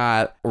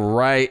slingshot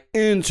right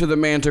into the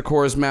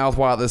manticore's mouth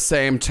while at the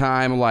same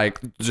time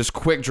just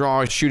quick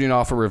draw shooting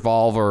off a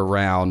revolver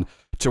round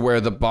to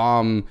where the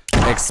bomb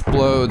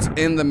explodes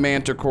in the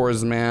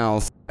manticore's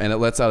mouth and it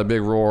lets out a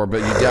big roar. But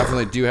you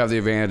definitely do have the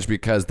advantage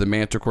because the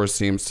manticore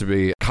seems to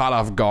be caught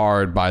off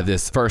guard by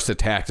this first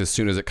attack as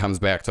soon as it comes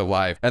back to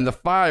life, and the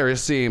fire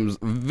seems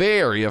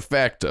very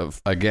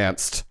effective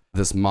against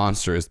this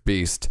monstrous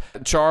beast.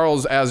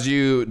 Charles, as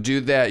you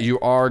do that, you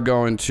are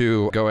going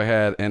to go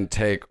ahead and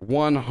take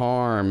 1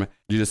 harm.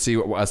 You just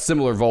see a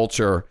similar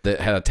vulture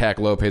that had attacked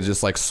Lope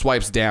just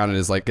swipes down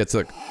and gets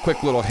a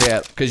quick little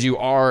hit because you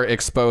are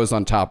exposed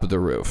on top of the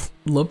roof.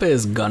 Lope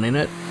is gunning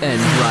it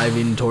and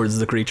driving towards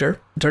the creature,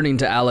 turning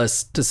to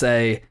Alice to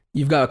say,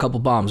 "You've got a couple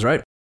bombs,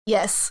 right?"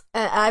 Yes,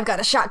 I've got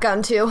a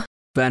shotgun too.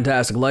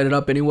 Fantastic. Light it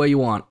up any way you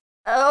want.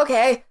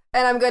 Okay,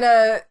 and I'm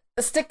gonna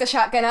stick the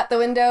shotgun out the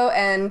window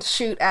and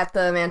shoot at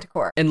the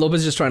manticore. And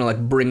Lope's just trying to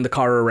bring the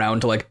car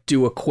around to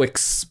do a quick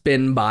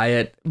spin by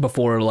it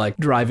before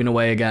driving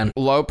away again.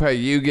 Lope,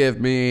 you give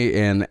me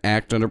an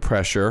act under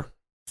pressure.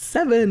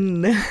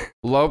 7.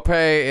 Lope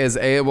is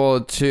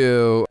able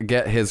to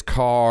get his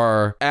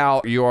car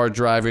out. You are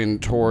driving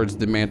towards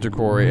the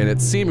manticore and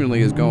it seemingly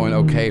is going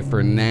okay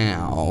for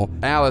now.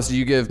 Alice,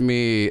 you give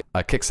me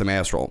a kick some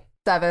ass roll.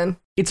 7.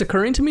 It's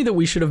occurring to me that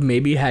we should have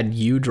maybe had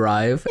you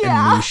drive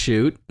and me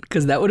shoot,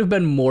 because that would have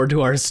been more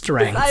to our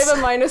strengths. I have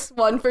a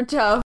 -1 for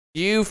tough.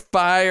 You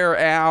fire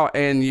out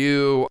and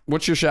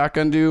what's your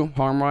shotgun do,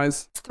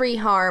 harm-wise? 3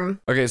 harm.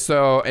 Okay,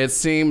 so it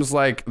seems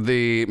like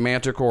the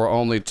manticore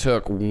only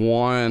took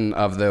 1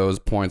 of those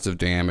points of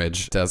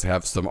damage. It does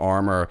have some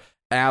armor.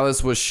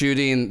 Alice was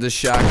shooting the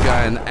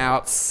shotgun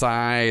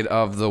outside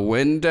of the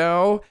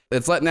window.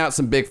 It's letting out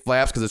some big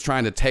flaps because it's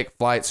trying to take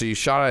flight, so you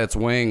shot at its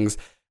wings.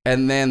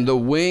 And then the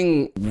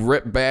wing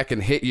ripped back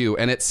and hit you,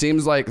 and it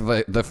seems like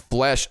the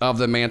flesh of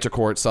the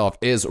manticore itself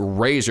is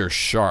razor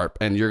sharp,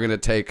 and you're going to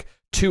take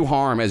 2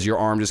 harm as your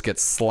arm just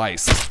gets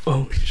sliced.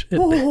 Oh, shit.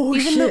 Oh,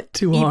 shit.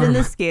 2 harm. Even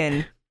the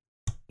skin.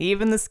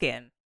 Even the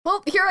skin.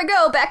 Well, here I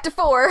go, back to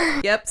 4.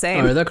 Yep, same.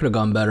 All right, that could have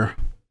gone better.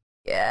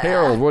 Yeah.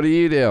 Harold, what are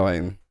you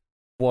doing?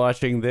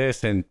 watching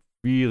this and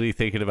really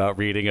thinking about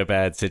reading a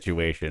bad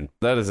situation.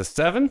 That is a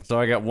 7. So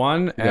I got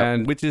 1. Yep.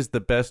 And which is the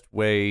best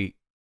way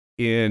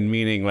in,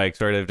 meaning like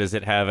sort of, does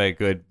it have a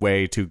good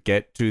way to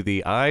get to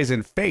the eyes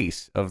and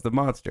face of the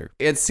monster?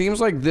 It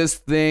seems like this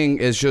thing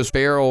is just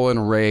feral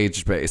and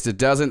rage based. It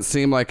doesn't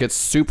seem like it's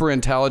super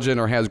intelligent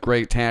or has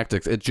great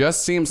tactics. It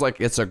just seems like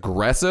it's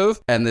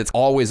aggressive and it's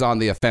always on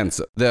the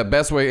offensive. The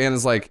best way in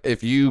is like,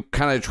 if you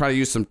kind of try to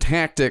use some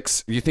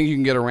tactics, you think you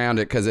can get around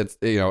it because it's,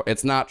 you know,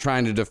 it's not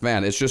trying to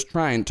defend. It's just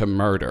trying to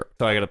murder.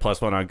 So I got a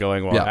 +1 on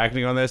going while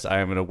acting on this. I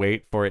am going to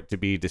wait for it to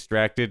be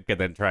distracted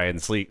and then try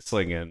and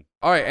sling in.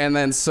 All right, and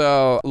then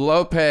so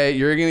Lope,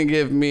 you're going to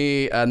give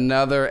me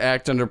another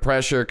act under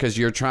pressure because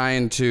you're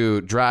trying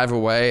to drive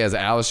away as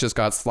Alice just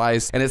got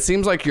sliced. And it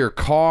seems like your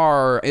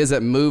car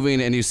isn't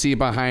moving and you see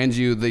behind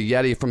you the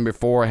Yeti from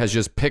before has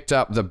just picked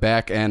up the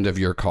back end of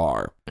your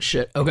car.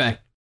 Shit, okay.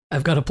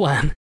 I've got a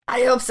plan.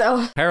 I hope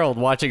so. Harold,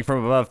 watching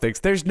from above, thinks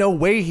there's no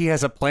way he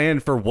has a plan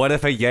for what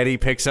if a Yeti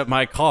picks up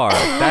my car.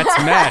 That's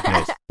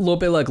madness.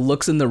 Lope like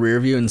looks in the rear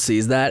view and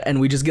sees that,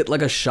 and we just get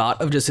like a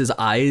shot of just his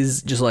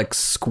eyes just like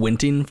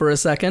squinting for a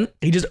second.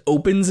 He just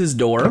opens his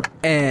door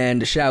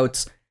and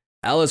shouts,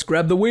 "Alice,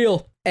 grab the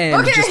wheel,"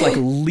 and just like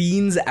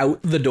leans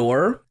out the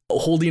door,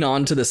 holding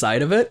on to the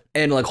side of it,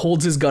 and like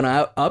holds his gun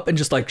up and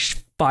just like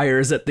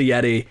fires at the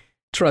Yeti,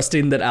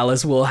 trusting that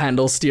Alice will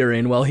handle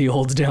steering while he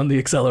holds down the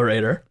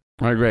accelerator.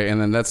 All right, great. And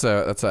then that's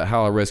a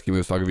hella risky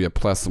move, so I'll give you a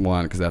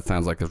 +1 because that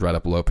sounds like it's right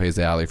up Lope's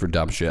alley for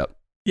dumb shit.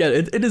 Yeah,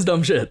 it is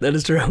dumb shit. That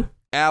is true.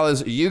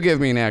 Alice, you give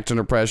me an act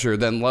under pressure.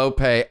 Then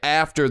Lope,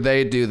 after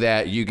they do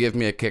that, you give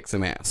me a kick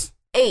some ass.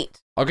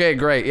 8. Okay,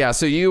 great. Yeah,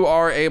 so you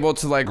are able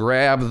to like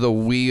grab the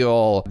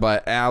wheel,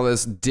 but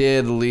Alice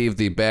did leave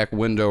the back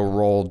window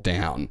rolled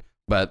down.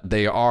 But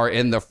they are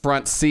in the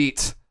front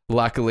seat,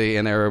 luckily,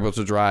 and they're able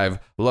to drive.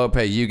 Lope,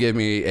 you give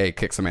me a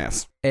kick some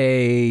ass.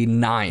 A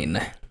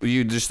 9.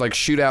 You just like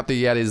shoot out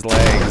the Yeti's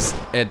legs.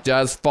 It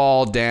does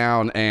fall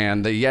down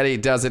and the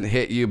Yeti doesn't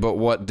hit you, but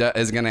what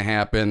is going to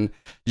happen,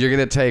 you're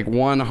going to take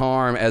 1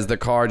 harm as the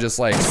car just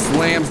like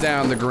slams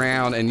down the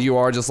ground and you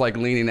are just like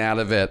leaning out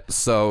of it.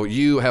 So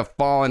you have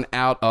fallen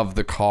out of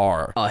the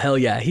car. Oh, hell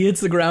yeah. He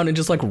hits the ground and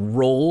just like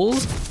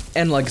rolls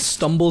and like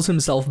stumbles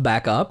himself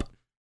back up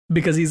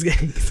because he's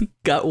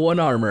got 1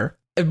 armor.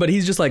 But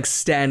he's just like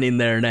standing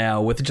there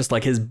now with just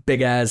like his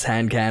big ass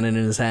hand cannon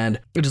in his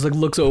hand. It just like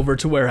looks over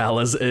to where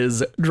Alice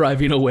is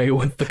driving away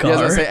with the car. Yeah,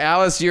 I was gonna say,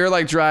 Alice, you're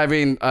like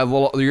driving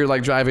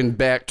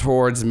back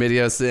towards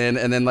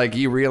Midiosin, and then like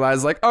you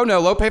realize like, oh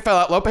no, Lope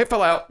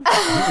fell out.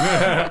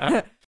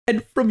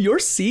 And from your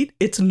seat,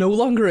 it's no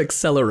longer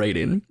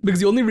accelerating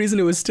because the only reason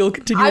it was still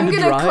continuing to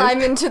drive. I'm gonna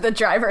climb into the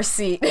driver's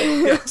seat.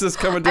 It's just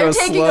coming to I'm a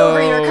taking slow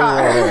over your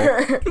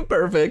car. roll.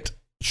 Perfect.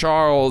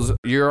 Charles,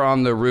 you're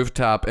on the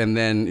rooftop, and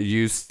then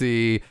you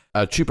see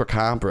a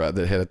chupacabra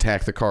that had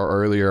attacked the car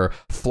earlier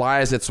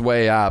flies its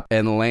way up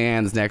and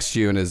lands next to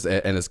you and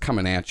is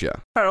coming at you.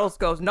 Charles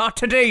goes, "Not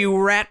today, you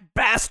rat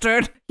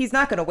bastard!" He's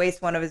not going to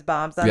waste one of his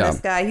bombs on this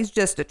guy. He's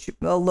just a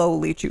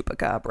lowly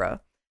chupacabra.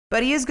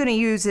 But he is going to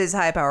use his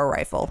high-power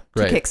rifle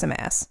to kick some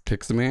ass.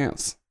 Kick some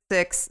ass.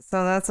 6,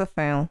 so that's a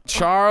fail.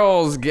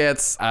 Charles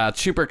gets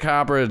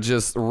chupacabra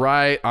just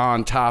right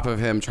on top of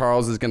him.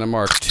 Charles is going to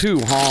mark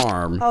 2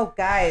 harm. Oh,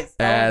 guys.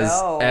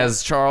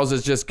 As Charles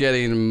is just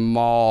getting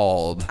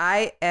mauled.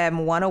 I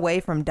am 1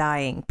 away from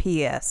dying.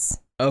 P.S.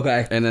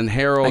 Okay. And then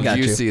Harold,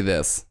 you see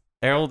this.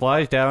 Harold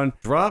lies down,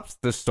 drops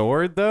the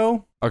sword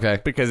though. Okay.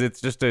 Because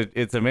it's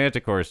a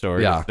manticore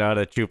sword. Yeah. It's not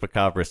a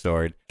chupacabra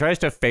sword. Tries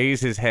to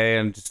phase his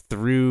hands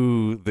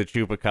through the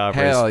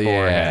chupacabra's forehead.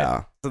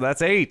 Yeah. So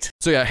that's 8.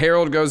 So yeah,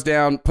 Harold goes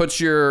down,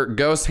 puts your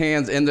ghost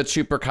hands in the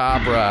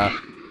chupacabra,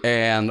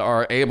 and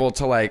are able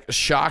to like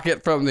shock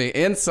it from the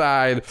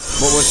inside. But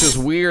what's just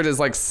weird is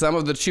like some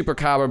of the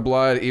chupacabra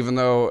blood, even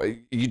though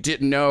you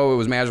didn't know it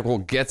was magical,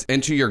 gets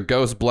into your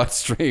ghost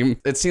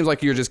bloodstream. It seems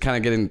like you're just kind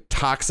of getting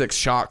toxic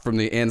shock from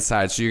the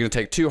inside. So you're gonna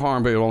take 2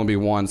 harm, but it'll only be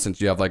 1 since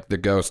you have like the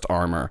ghost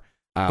armor.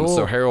 Cool.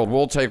 So Harold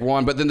will take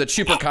 1, but then the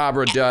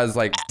chupacabra does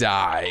like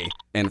die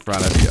in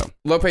front of you.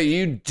 Lope,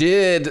 you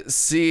did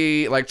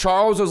see like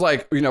Charles was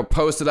like,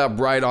 posted up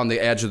right on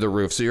the edge of the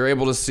roof. So you're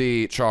able to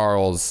see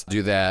Charles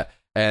do that.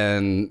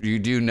 And you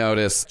do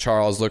notice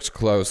Charles looks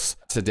close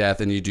to death,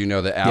 and you do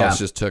know that Alice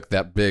just took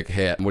that big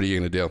hit. What are you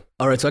going to do?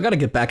 All right, so I got to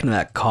get back into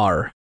that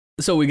car.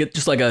 So we get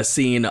just like a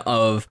scene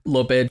of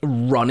Lope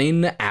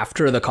running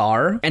after the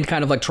car and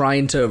kind of like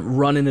trying to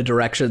run in a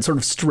direction, sort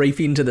of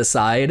strafing to the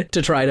side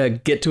to try to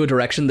get to a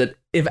direction that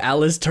if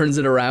Alice turns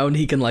it around,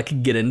 he can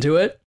like get into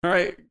it. All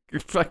right, you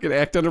fucking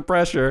act under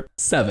pressure.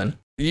 7.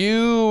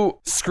 You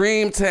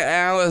scream to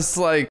Alice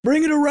like,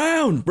 "Bring it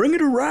around! Bring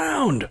it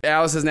around!"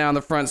 Alice is now in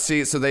the front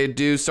seat, so they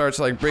do start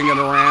to like bring it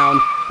around.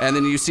 And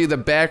then you see the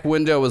back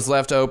window was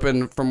left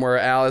open from where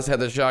Alice had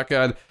the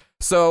shotgun.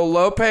 So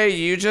Lope,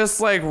 you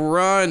just like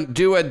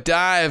do a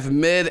dive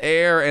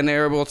mid-air and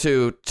they're able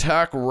to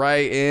tuck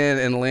right in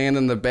and land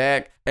in the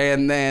back.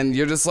 And then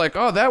you're just like,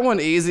 oh, that one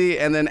easy.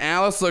 And then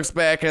Alice looks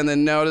back and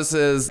then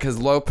notices, because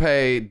Lope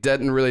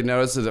didn't really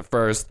notice it at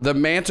first, the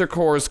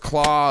Manticore's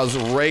claws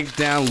raked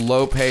down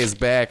Lope's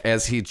back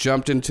as he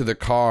jumped into the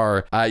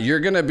car. You're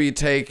going to be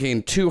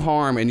taking 2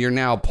 harm and you're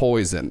now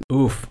poisoned.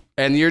 Oof.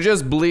 And you're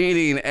just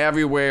bleeding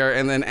everywhere.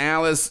 And then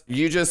Alice,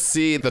 you just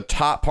see the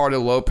top part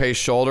of Lope's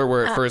shoulder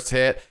where it first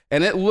hit.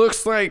 And it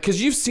looks like,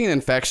 because you've seen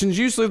infections,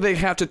 usually they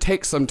have to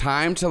take some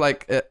time to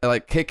like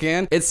kick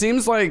in. It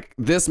seems like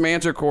this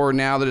Manticore,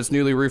 now that it's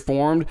newly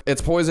reformed,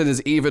 its poison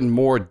is even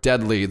more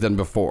deadly than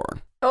before.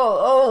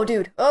 Oh,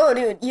 dude.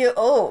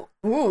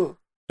 Ooh.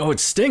 Oh, it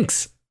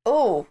stinks.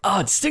 Oh. Oh,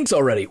 it stinks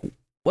already.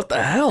 What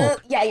the hell?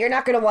 Yeah, you're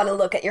not going to want to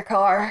look at your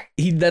car.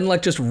 He then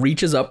like just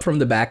reaches up from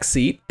the back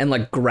seat and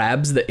like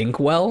grabs the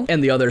inkwell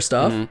and the other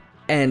stuff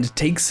and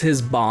takes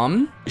his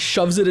bomb,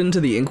 shoves it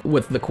into the ink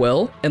with the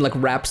quill and like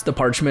wraps the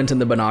parchment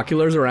and the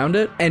binoculars around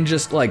it and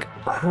just like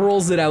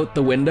hurls it out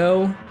the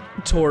window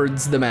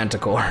towards the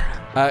Manticore.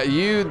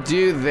 You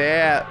do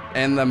that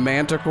and the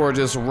Manticore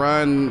just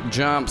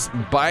jumps,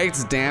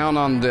 bites down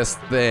on this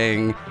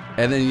thing.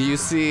 And then you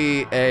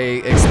see a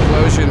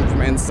explosion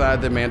from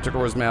inside the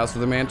Manticore's mouth. So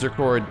the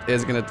Manticore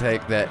is going to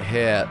take that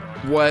hit.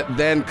 What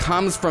then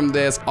comes from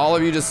this, all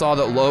of you just saw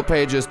that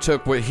Lope just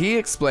took what he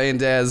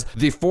explained as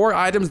the 4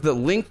 items that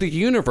link the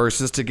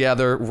universes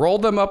together,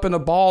 rolled them up in a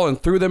ball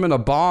and threw them in a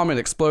bomb and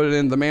exploded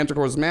in the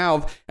Manticore's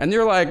mouth. And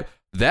you're like,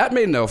 that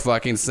made no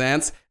fucking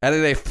sense. And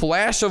then a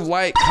flash of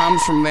light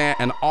comes from that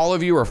and all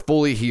of you are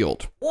fully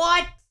healed.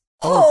 What?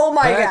 Oh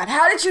my God.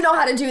 How did you know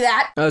how to do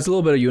that? It's a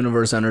little bit of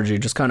universe energy.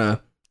 Just kind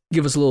of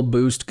give us a little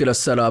boost, get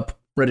us set up,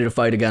 ready to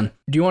fight again.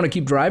 Do you want to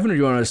keep driving or do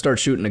you want to start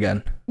shooting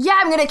again? Yeah,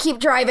 I'm going to keep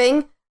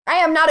driving. I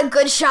am not a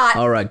good shot.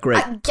 All right,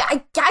 great.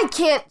 I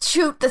can't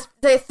shoot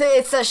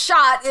it's a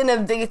shot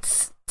and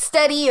it's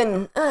steady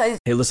and...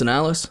 Hey, listen,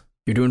 Alice,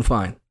 you're doing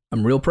fine.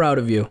 I'm real proud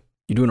of you.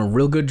 You're doing a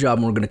real good job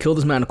and we're going to kill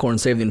this Manticore and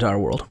save the entire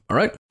world. All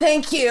right?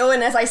 Thank you.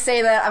 And as I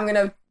say that, I'm going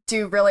to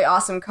do really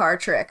awesome car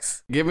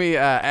tricks. Give me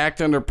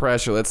act under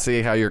pressure. Let's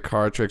see how your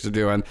car tricks are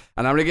doing.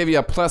 And I'm going to give you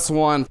a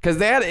 +1 because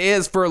that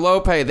is for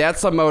Lope.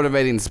 That's a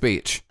motivating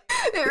speech.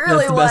 It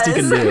really That's the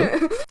best you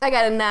can do. I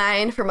got a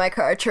 9 for my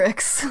car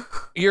tricks.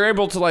 You're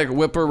able to like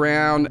whip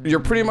around. You're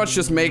pretty much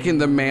just making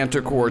the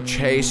Manticore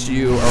chase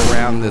you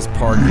around this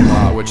parking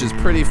lot, which is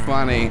pretty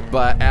funny.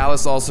 But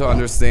Alice also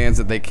understands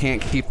that they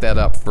can't keep that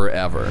up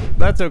forever.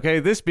 That's okay.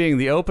 This being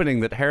the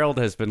opening that Harold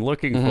has been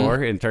looking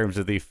for in terms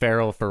of the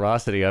feral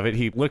ferocity of it,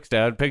 he looks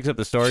down, picks up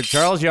the sword.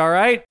 Charles, you all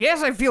right?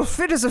 Yes, I feel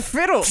fit as a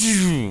fiddle.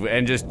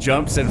 And just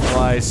jumps and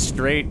flies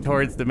straight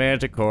towards the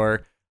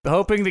Manticore,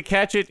 hoping to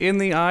catch it in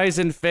the eyes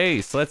and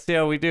face. Let's see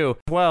how we do.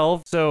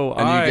 12, so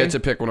and you get to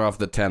pick one off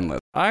the 10 list.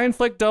 I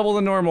inflict double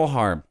the normal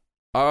harm.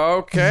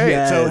 Okay.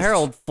 Yes. So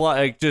Harold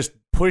just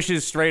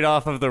pushes straight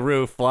off of the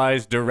roof,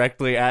 flies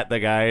directly at the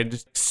guy, and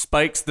just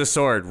spikes the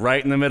sword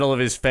right in the middle of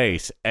his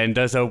face, and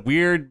does a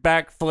weird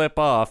backflip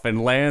off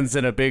and lands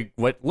in a big,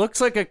 what looks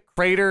like a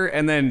crater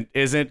and then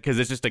isn't because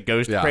it's just a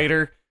ghost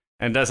crater,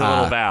 and does a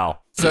little bow.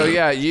 So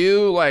yeah,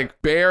 you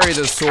like bury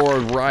the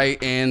sword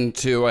right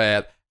into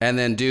it, and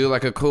then do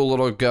like a cool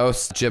little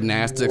ghost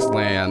gymnastics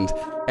land.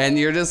 And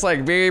you're just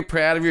like very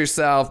proud of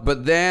yourself.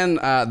 But then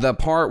the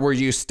part where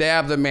you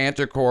stab the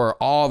Manticore,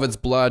 all of its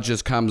blood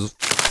just comes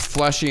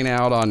flushing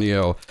out on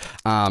you.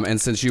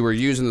 And since you were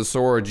using the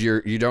sword,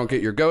 you don't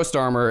get your ghost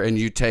armor and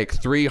you take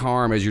 3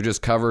 harm as you're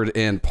just covered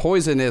in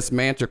poisonous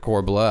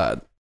Manticore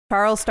blood.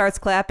 Charles starts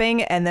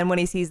clapping, and then when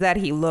he sees that,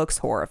 he looks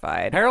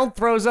horrified. Harold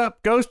throws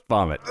up ghost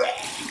vomit.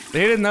 He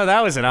didn't know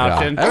that was an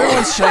option. Yeah.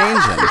 Everyone's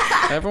changing.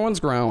 Everyone's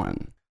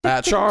growing.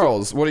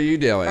 Charles, what are you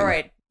doing? All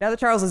right, now that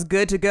Charles is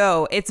good to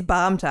go, it's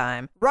bomb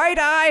time. Right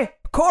eye,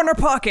 corner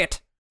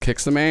pocket. Kick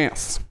some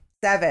ass.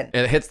 7.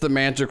 It hits the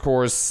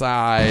Manticore's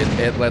side.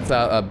 It lets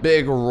out a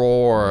big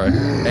roar.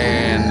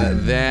 And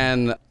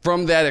then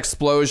from that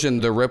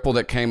explosion, the ripple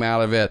that came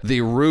out of it,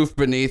 the roof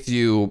beneath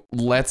you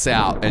lets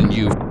out and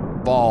you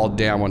fall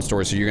down 1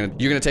 story. So you're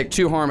gonna take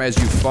 2 harm as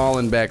you've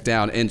fallen back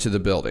down into the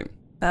building.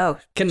 Oh,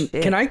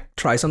 can I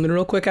try something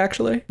real quick,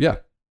 actually? Yeah.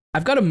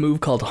 I've got a move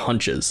called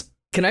Hunches.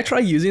 Can I try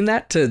using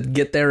that to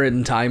get there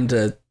in time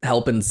to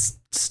help and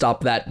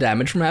stop that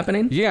damage from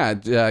happening? Yeah,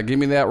 give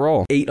me that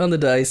roll. 8 on the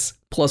dice,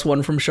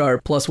 +1 from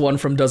Sharp, +1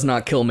 from Does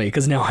Not Kill Me,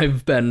 because now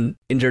I've been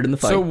injured in the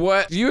fight. So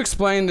what, you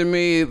explained to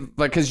me,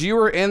 like, because you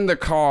were in the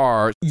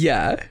car.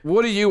 Yeah.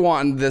 What do you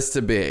want this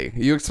to be?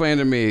 You explained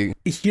to me.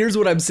 Here's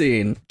what I'm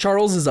seeing.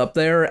 Charles is up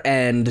there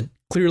and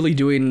clearly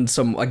doing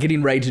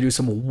getting ready to do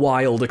some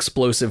wild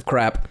explosive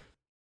crap.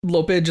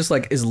 Lope just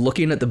is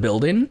looking at the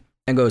building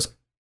and goes,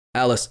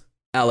 Alice,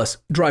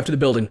 drive to the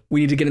building.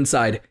 We need to get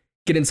inside.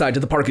 Get inside to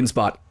the parking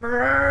spot.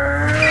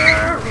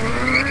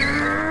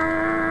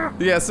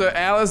 Yeah, so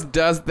Alice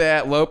does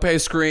that. Lope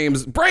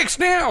screams, brakes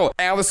now!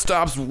 Alice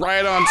stops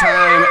right on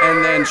time,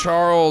 and then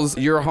Charles,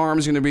 your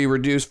harm's going to be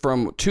reduced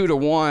from 2 to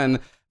 1.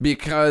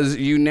 because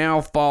you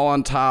now fall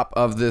on top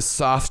of this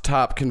soft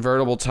top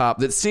convertible top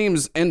that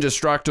seems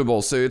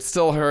indestructible, so it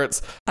still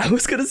hurts. I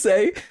was gonna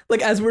say,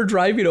 like, as we're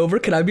driving over,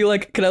 can I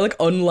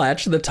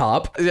unlatch the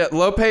top? Yeah,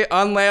 Lope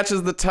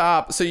unlatches the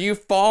top, so you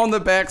fall in the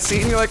back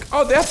seat and you're like,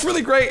 oh, that's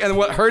really great. And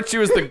what hurts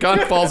you is the gun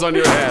falls on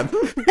your head.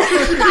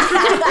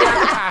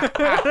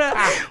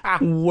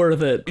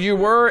 Worth it. You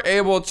were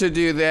able to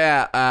do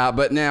that,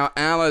 but now,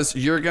 Alice,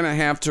 you're gonna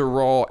have to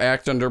roll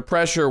Act Under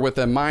Pressure with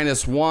a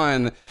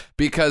 -1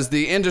 because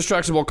the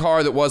indestructible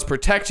car that was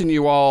protecting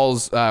you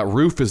all's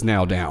roof is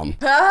now down.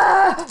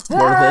 Worth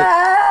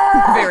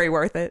it. Very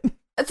worth it.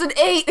 That's an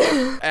 8.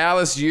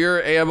 Alice,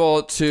 you're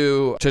able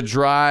to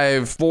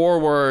drive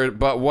forward,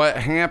 but what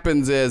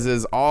happens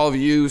is all of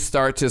you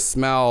start to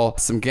smell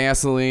some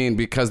gasoline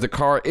because the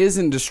car is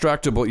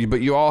indestructible,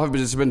 but you all have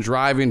just been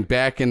driving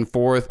back and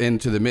forth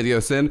into the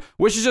Midiosin,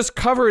 which is just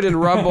covered in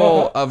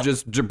rubble of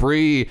just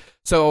debris.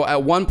 So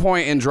at one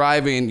point in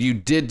driving, you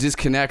did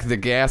disconnect the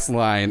gas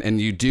line,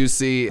 and you do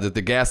see that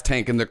the gas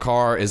tank in the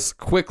car is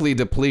quickly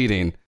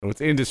depleting.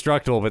 It's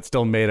indestructible, but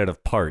still made out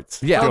of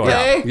parts. Yeah,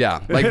 Okay.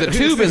 yeah. Like the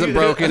tube isn't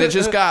broken; it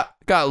just got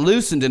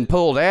loosened and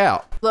pulled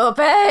out. Lope,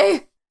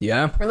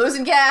 Yeah. we're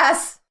losing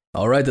gas.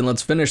 All right, then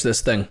let's finish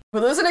this thing.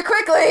 We're losing it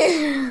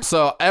quickly.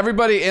 So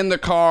everybody in the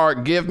car,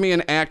 give me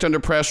an Act Under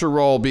Pressure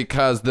roll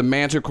because the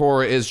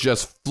Manticore is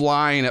just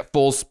flying at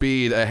full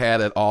speed ahead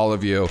at all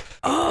of you.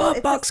 Oh,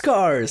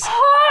 boxcars.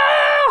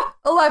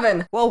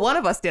 11. Well, one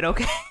of us did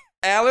okay.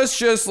 Alice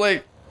just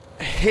like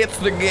hits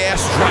the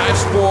gas,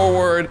 drives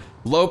forward.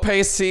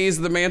 Lope sees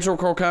the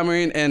Manticore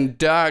coming and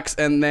ducks,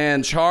 and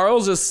then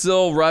Charles is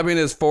still rubbing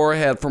his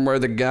forehead from where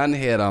the gun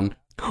hit him.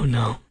 Oh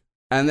no.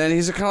 And then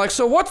he's kind of like,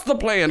 so what's the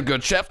plan,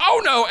 good chef?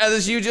 Oh no,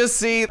 as you just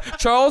see,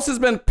 Charles has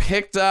been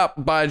picked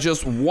up by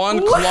just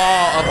one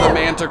claw of the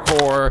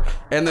Manticore,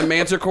 and the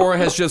Manticore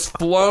has just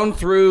flown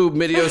through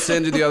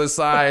Midiosin to the other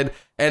side,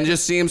 and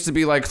just seems to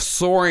be like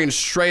soaring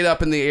straight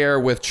up in the air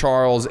with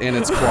Charles in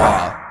its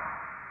claw.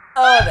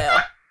 Oh no.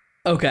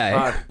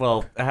 Okay.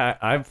 Well,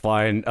 I'm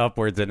flying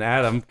upwards in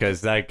Adam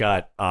because I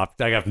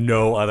have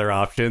no other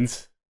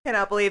options.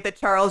 Cannot believe that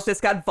Charles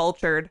just got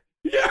vultured.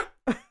 Yeah.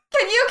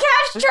 Can you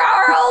catch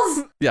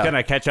Charles? Yeah. Can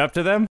I catch up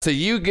to them? So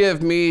you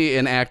give me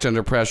an Act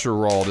Under Pressure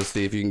roll to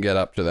see if you can get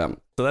up to them.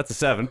 So that's a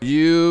 7.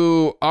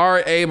 You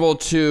are able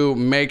to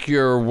make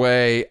your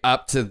way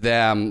up to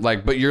them,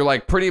 but you're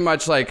like pretty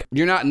much like,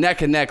 you're not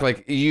neck and neck,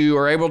 like you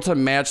are able to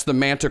match the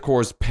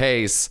Manticore's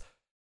pace,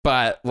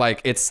 but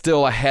like it's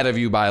still ahead of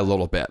you by a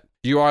little bit.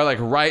 You are like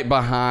right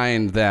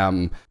behind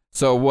them.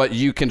 So what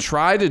you can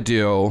try to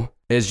do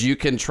is you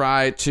can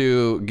try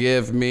to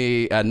give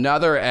me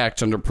another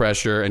Act Under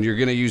Pressure, and you're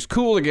going to use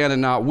cool again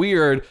and not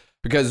weird,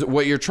 because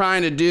what you're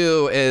trying to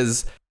do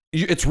is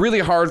it's really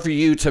hard for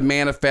you to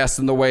manifest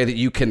in the way that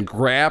you can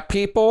grab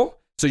people.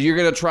 So you're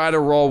going to try to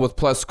roll with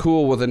plus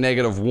cool with a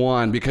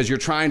 -1 because you're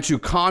trying to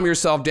calm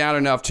yourself down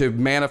enough to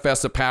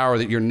manifest a power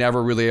that you're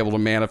never really able to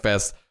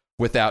manifest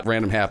without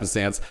random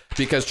happenstance,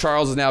 because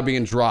Charles is now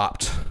being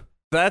dropped.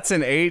 That's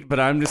an 8, but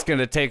I'm just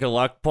gonna take a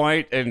luck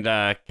point and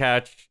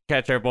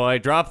catch our boy.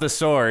 Drop the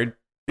sword.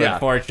 Yeah.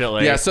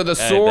 Unfortunately. Yeah. So the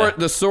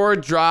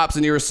sword drops,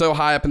 and you were so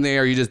high up in the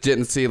air, you just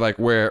didn't see like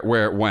where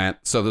it went.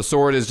 So the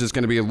sword is just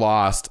gonna be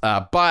lost.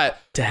 But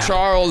Damn.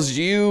 Charles,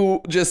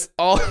 you just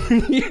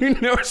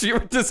you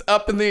were just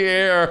up in the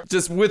air,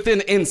 just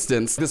within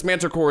instants. This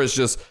Manticore is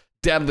just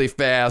deadly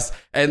fast,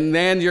 and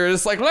then you're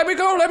just like, let me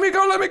go, and then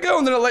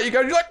it'll let you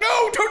go. And you're like,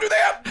 no, don't do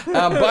that.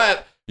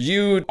 But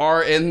you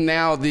are in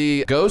now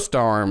the ghost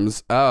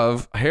arms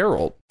of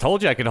Harold.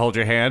 Told you I could hold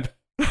your hand.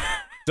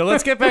 So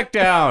let's get back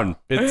down.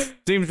 It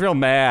seems real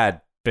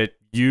mad, but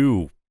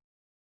you.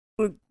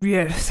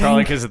 Yeah,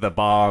 Probably because of the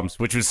bombs,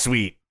 which was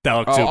sweet. That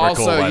looked super also,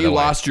 cool, by the way. you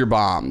lost your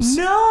bombs.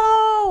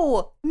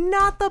 No,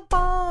 not the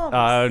bombs.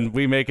 And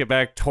we make it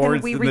back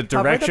towards we the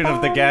recover direction the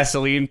of the bombs?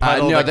 gasoline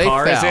puddle No, the they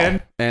car is fell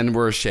in. and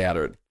were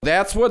shattered.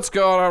 That's what's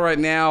going on right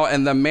now,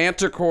 and the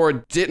Manticore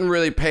didn't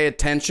really pay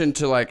attention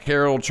to like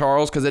Harold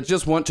Charles because it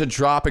just went to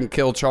drop and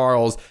kill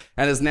Charles,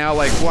 and is now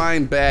like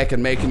flying back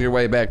and making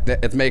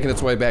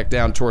its way back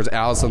down towards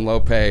Alice and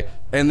Lope.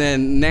 And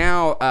then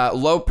now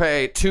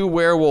Lope, 2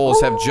 werewolves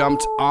have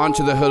jumped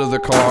onto the hood of the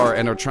car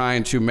and are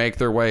trying to make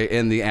their way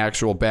in the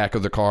actual back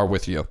of the car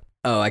with you.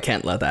 Oh, I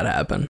can't let that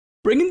happen.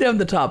 Bringing down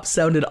the top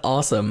sounded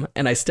awesome,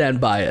 and I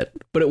stand by it,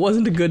 but it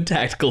wasn't a good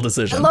tactical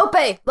decision. Lope,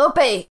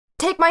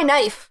 take my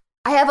knife.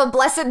 I have a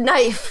blessed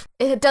knife.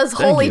 It does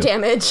holy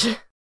damage.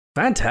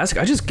 Fantastic.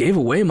 I just gave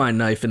away my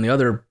knife in the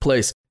other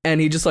place. And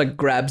he just like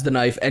grabs the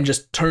knife and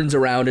just turns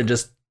around and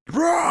just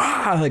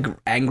like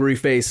angry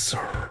face.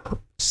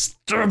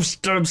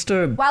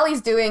 Stab. While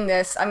he's doing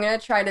this, I'm going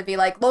to try to be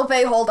like, Lope,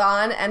 hold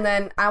on. And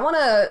then I want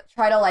to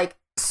try to like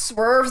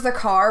swerve the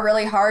car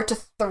really hard to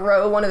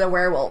throw one of the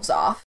werewolves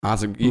off.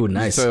 Awesome. Ooh,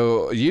 nice.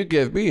 So you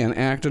give me an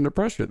Act Under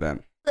Pressure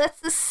then.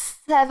 That's the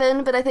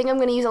 7, but I think I'm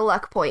going to use a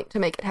luck point to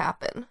make it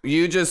happen.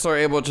 You just are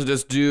able to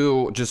just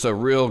do just a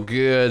real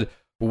good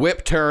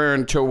whip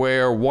turn to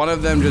where one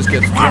of them just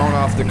gets thrown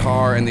off the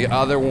car and the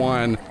other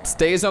one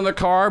stays on the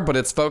car, but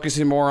it's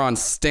focusing more on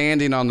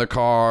standing on the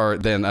car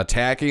than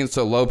attacking.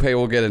 So Lope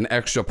will get an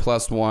extra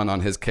 +1 on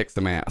his kick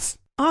some ass.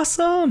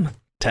 Awesome.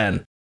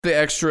 10. The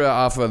extra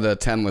off of the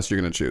 10 list you're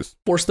going to choose.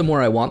 Force them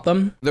where I want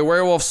them. The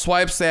werewolf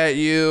swipes at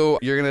you.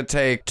 You're going to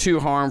take 2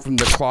 harm from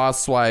the claw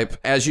swipe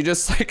as you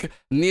just like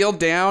kneel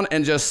down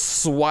and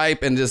just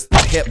swipe and just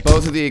hit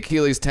both of the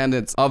Achilles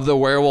tendons of the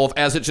werewolf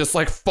as it just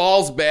like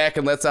falls back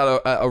and lets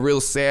out a real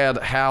sad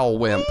howl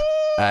wimp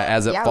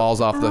as it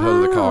falls off the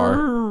hood of the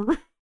car.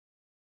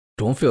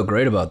 Don't feel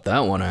great about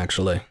that one,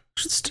 actually.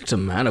 Should stick to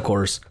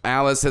Manticores.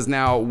 Alice has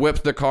now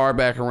whipped the car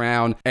back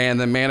around, and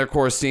the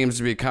Manticore seems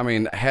to be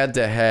coming head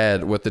to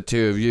head with the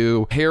two of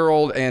you.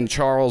 Harold and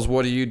Charles,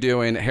 what are you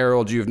doing?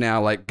 Harold, you've now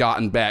like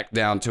gotten back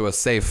down to a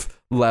safe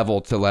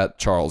level to let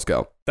Charles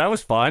go. That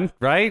was fun,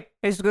 right?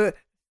 It's good.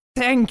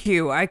 Thank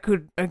you. I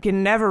can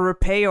never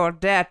repay your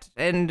debt,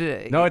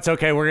 and no, it's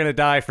okay. We're gonna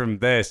die from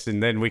this,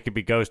 and then we could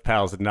be ghost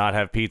pals and not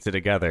have pizza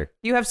together.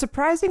 You have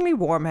surprisingly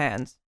warm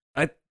hands.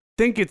 I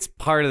think it's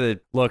part of the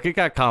look. It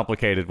got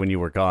complicated when you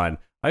were gone.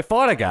 I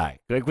fought a guy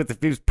like with the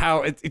fused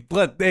power.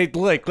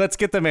 Let's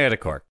get the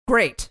Manticore.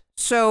 Great.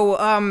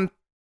 So,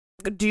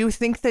 do you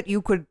think that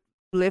you could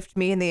lift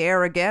me in the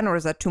air again, or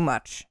is that too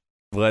much?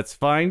 Let's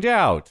find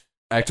out.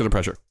 Act under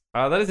pressure.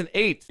 That is an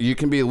 8. You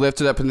can be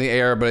lifted up in the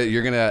air, but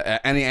you're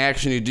gonna any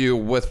action you do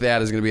with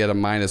that is gonna be at a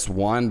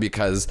 -1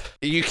 because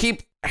you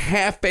keep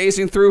half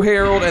facing through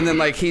Harold, and then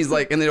like he's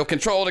like, and then he'll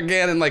control it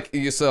again, and like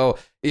you, so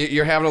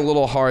you're having a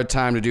little hard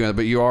time to do it,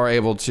 but you are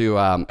able to.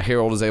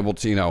 Harold is able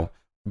to,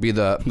 be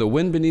the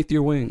wind beneath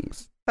your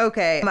wings.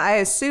 Okay, I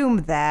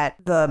assume that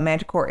the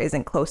Manticore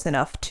isn't close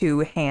enough to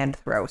hand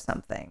throw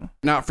something.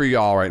 Not for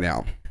y'all right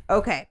now.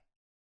 Okay,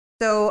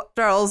 so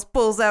Charles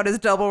pulls out his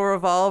double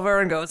revolver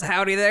and goes,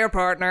 "Howdy there,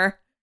 partner."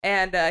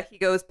 And he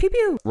goes, pew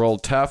pew. Roll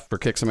tough for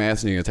kick some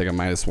ass, and you're gonna take a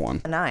 -1.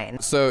 A 9.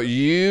 So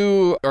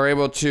you are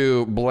able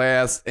to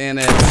blast in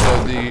it.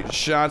 So the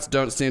shots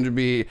don't seem to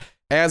be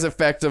as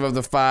effective of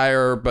the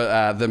fire,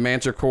 but the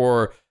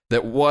Manticore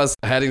that was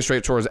heading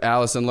straight towards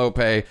Alice and Lope,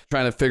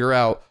 trying to figure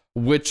out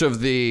which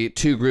of the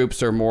two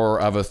groups are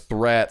more of a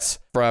threat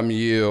from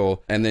you,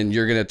 and then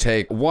you're gonna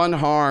take 1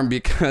 harm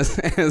because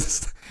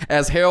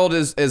as Harold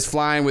is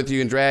flying with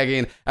you and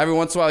dragging, every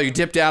once in a while you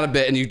dip down a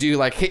bit and you do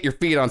like hit your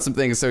feet on some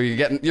things, so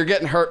you're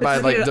getting hurt by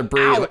like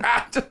debris.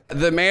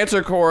 The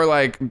Manticore,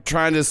 like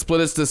trying to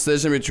split its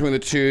decision between the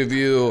two of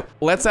you,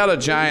 lets out a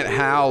giant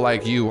howl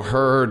like you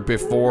heard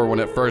before when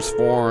it first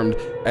formed,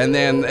 and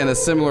then in a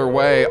similar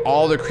way,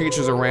 all the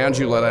creatures around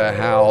you let out a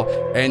howl,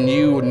 and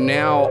you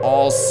now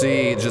all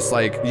see just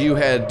like you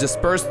had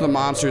dispersed the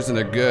monsters in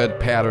a good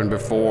pattern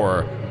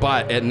before,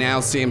 but it now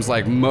seems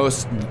like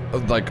most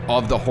like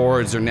of the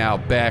hordes are now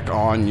back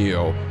on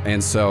you,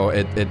 and so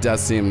it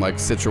does seem like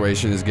the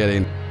situation is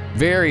getting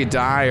very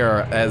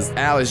dire as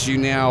Alice, you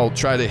now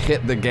try to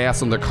hit the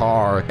gas on the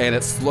car, and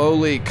it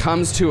slowly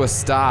comes to a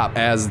stop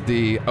as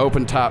the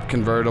open top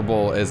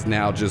convertible is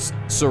now just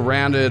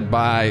surrounded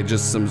by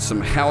just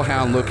some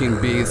hellhound looking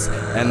beasts,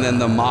 and then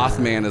the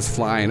Mothman is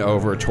flying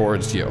over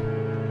towards you.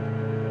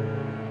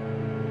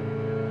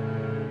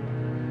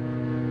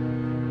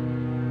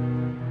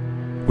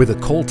 With a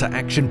call to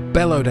action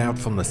bellowed out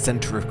from the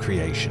center of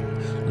creation,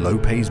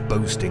 Lope's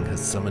boasting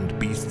has summoned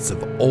beasts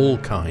of all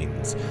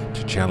kinds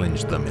to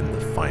challenge them in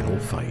the final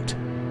fight.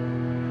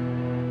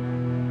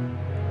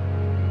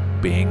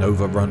 Being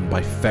overrun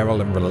by feral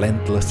and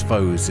relentless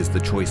foes is the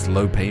choice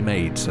Lope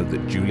made so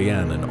that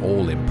Julianne and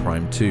all in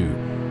Prime 2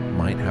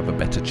 might have a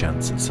better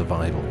chance at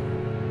survival.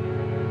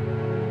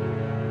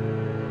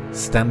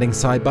 Standing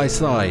side by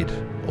side,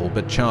 all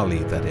but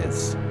Charlie that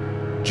is,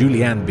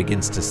 Julianne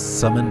begins to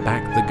summon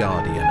back the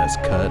Guardian as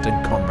Kurt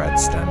and Conrad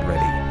stand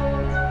ready.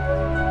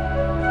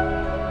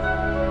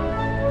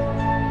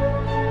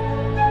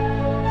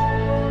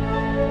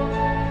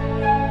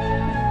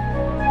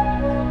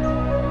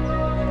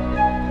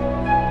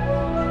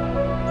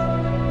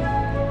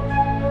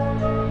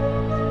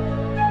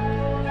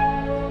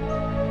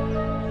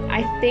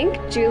 I think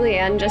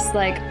Julianne just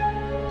like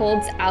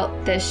holds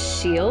out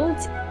this shield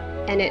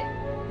and it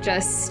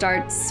just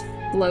starts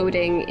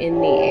floating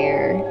in the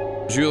air.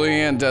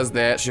 Julianne does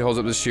that. She holds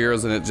up the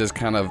shields and it just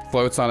kind of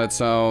floats on its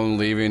own,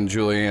 leaving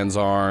Julianne's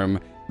arm.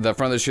 The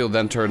front of the shield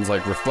then turns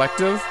like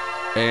reflective,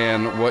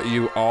 and what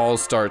you all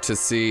start to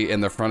see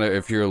in the front of,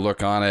 if you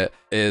look on it,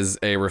 is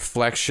a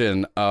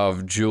reflection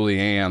of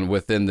Julianne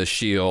within the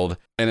shield.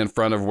 And in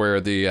front of where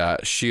the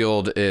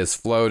shield is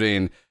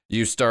floating,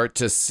 you start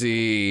to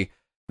see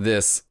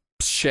this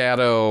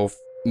shadow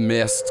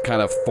mist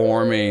kind of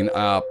forming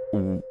up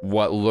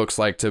what looks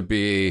like to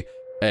be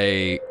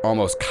a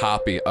almost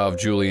copy of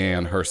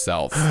Julianne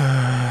herself.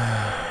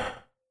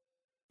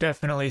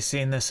 Definitely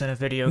seen this in a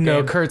video game.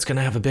 No, Kurt's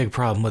gonna have a big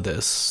problem with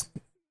this.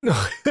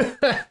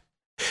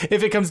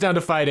 If it comes down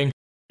to fighting.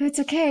 It's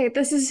okay.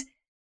 This is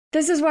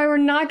why we're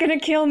not gonna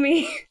kill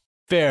me.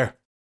 Fair.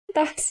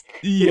 That's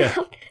yeah.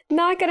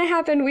 not gonna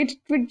happen. We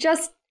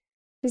just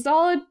It's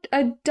all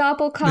a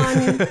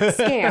doppelcon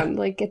scam.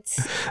 Like,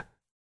 it's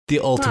the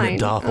ultimate fine.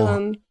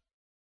 doppel.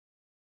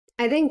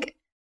 I think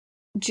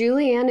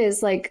Julianne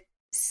is like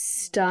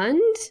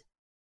stunned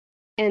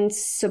and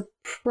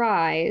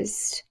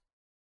surprised,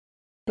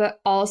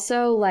 but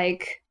also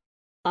like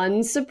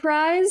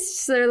unsurprised.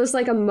 So there's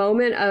like a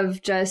moment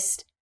of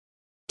just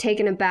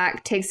taken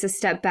aback, takes a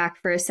step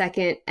back for a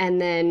second, and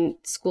then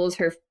schools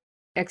her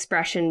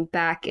expression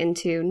back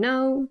into,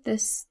 no,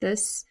 this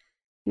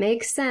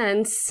makes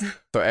sense.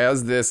 So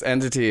as this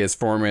entity is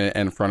forming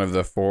in front of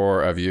the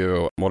four of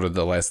you, what are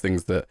the last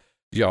things that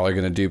y'all are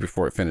going to do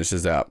before it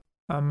finishes up?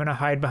 I'm going to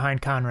hide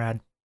behind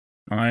Conrad.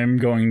 I'm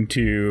going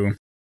to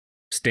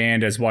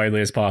stand as widely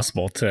as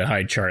possible to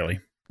hide Charlie.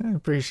 I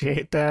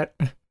appreciate that.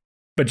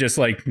 But just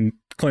like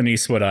Clint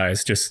Eastwood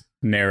eyes, just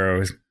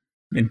narrow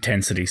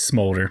intensity,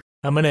 smolder.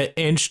 I'm going to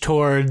inch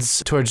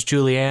towards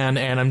Julianne,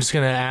 and I'm just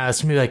going to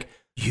ask me like,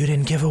 you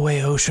didn't give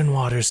away ocean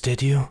waters,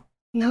 did you?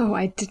 No,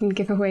 I didn't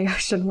give away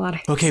ocean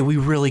water. Okay, we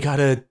really got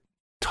to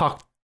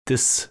talk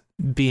this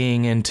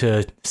being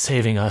into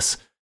saving us.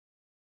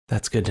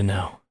 That's good to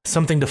know.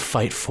 Something to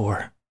fight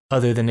for,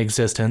 other than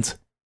existence.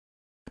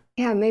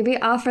 Yeah, maybe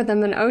offer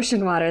them an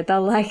ocean water.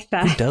 They'll like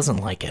that. Who doesn't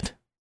like it?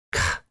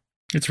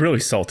 It's really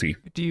salty.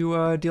 Do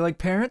you like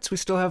parents? We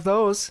still have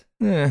those.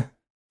 Yeah.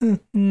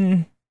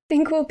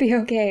 Think we'll be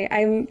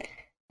okay.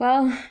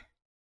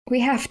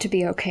 We have to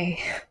be okay.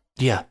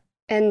 Yeah.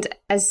 And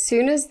as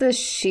soon as the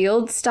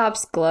shield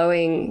stops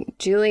glowing,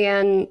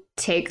 Julianne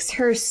takes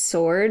her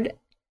sword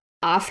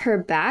off her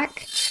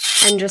back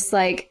and just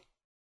like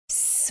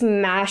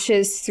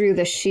smashes through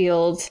the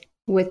shield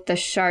with the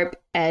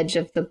sharp edge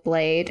of the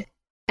blade,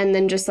 and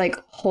then just like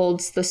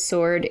holds the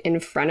sword in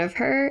front of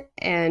her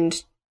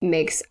and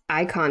makes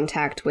eye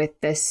contact with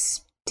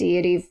this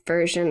deity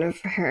version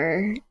of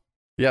her.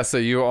 Yeah, so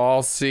you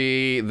all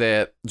see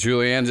that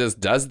Julianne just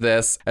does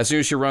this. As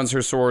soon as she runs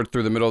her sword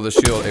through the middle of the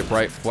shield, a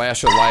bright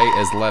flash of light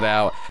is let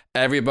out.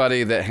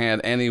 Everybody that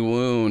had any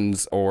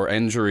wounds or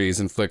injuries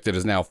inflicted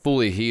is now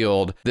fully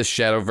healed. This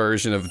shadow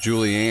version of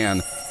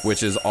Julianne,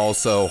 which is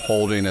also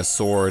holding a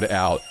sword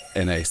out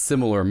in a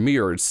similar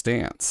mirrored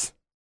stance.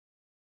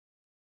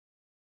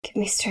 Give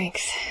me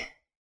strength.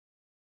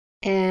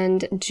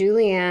 And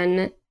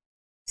Julianne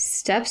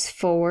steps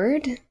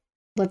forward,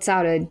 lets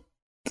out a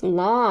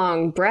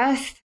long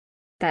breath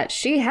that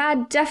she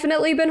had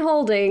definitely been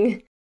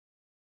holding,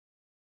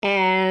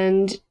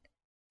 and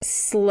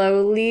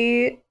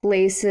slowly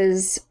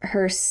places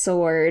her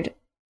sword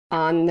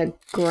on the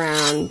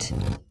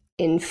ground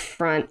in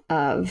front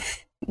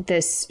of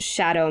this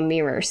shadow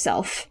mirror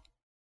self.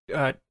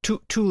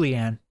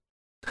 Tulian.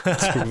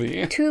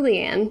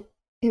 Tulian.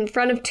 In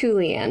front of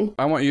Tulian.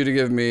 I want you to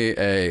give me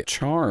a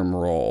charm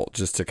roll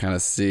just to kind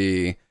of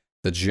see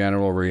the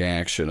general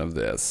reaction of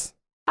this.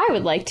 I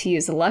would like to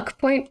use a luck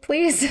point,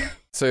 please.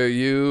 So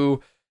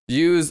you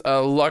use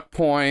a luck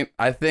point.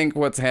 I think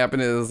what's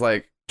happened is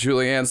like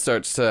Julianne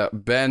starts to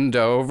bend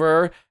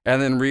over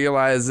and then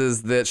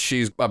realizes that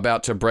she's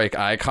about to break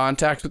eye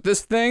contact with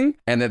this thing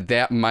and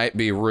that might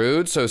be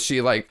rude. So she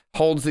like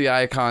holds the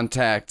eye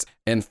contact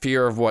in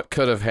fear of what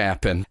could have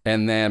happened.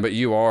 But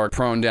you are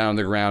prone down on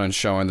the ground and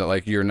showing that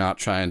like you're not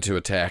trying to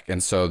attack.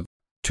 And so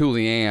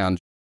Tulian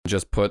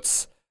just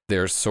puts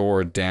their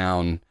sword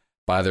down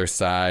by their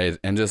side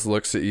and just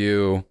looks at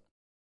you,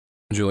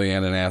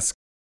 Julianne, and asks,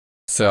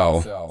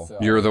 so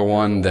you're the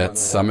one that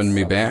summoned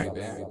me back?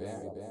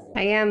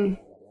 I am.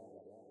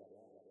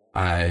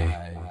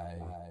 I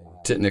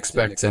didn't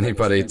expect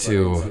anybody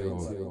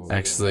to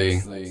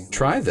actually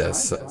try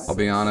this. I'll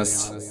be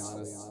honest.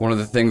 One of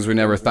the things we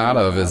never thought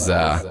of is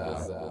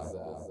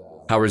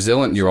how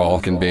resilient you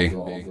all can be.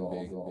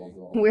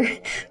 We're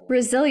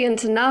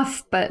resilient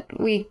enough, but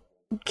we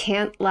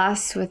can't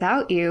last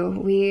without you.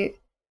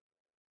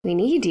 We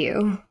need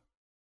you.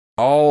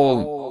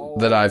 All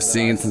that I've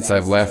seen since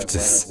I've left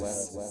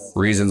is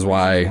reasons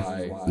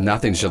why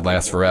nothing should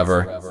last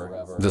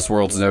forever. This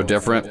world's no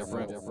different.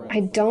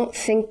 I don't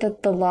think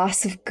that the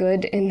loss of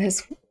good in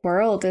this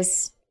world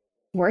is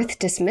worth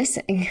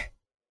dismissing.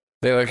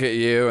 They look at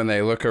you and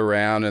they look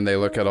around and they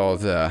look at all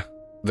the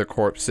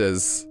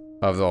corpses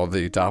of all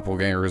the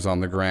doppelgangers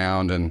on the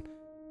ground, and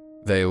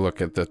they look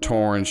at the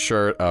torn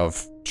shirt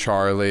of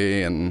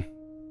Charlie and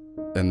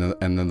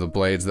then the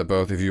blades that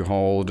both of you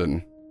hold,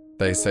 and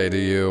they say to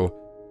you,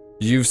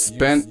 you've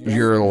spent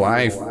your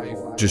life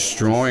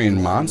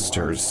destroying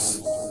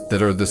monsters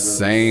that are the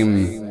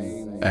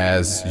same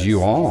as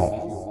you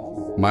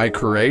all. My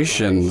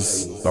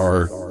creations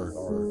are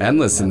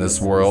endless in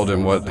this world,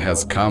 and what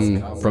has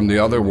come from the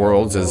other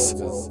worlds is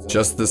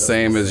just the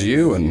same as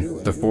you,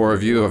 and the four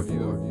of you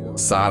have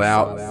sought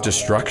out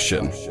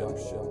destruction.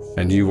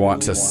 And you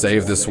want to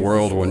save this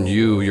world when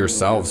you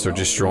yourselves are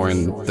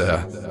destroying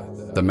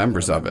the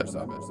members of it.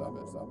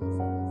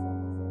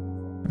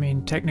 I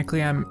mean,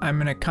 technically, I'm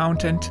an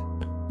accountant.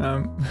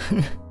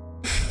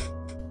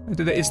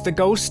 It's the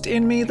ghost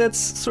in me that's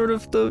sort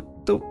of the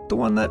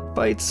one that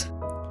fights.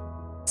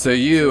 So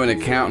you, an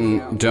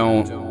accountant,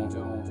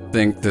 don't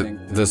think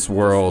that this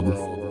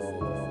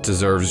world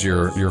deserves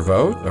your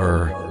vote,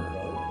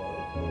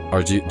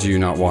 or do you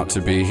not want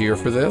to be here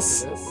for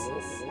this?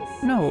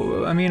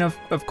 No, I mean,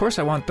 of course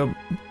I want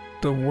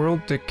the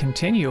world to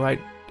continue.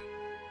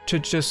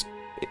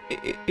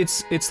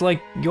 It's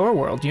like your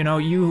world, you know,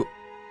 you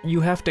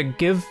have to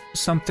give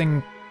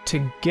something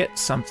to get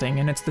something,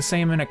 and it's the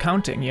same in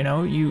accounting, you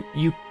know,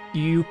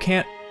 you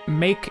can't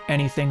make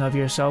anything of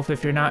yourself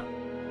if you're not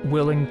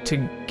willing to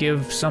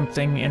give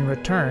something in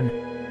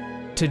return.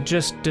 To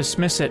just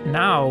dismiss it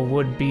now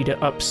would be to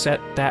upset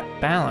that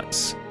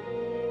balance.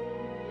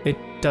 It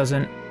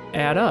doesn't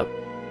add up.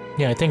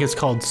 Yeah, I think it's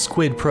called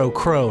squid pro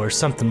quo or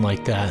something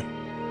like that.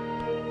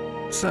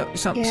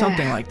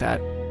 Something like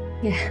that.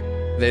 Yeah.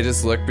 They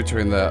just look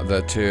between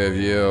the two of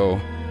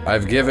you.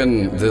 I've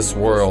given this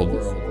world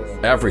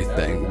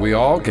everything. We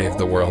all gave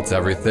the world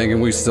everything,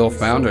 and we still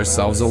found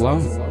ourselves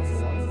alone.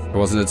 It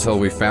wasn't until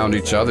we found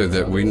each other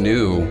that we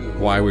knew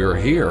why we were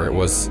here. It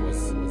was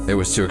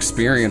to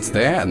experience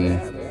that, and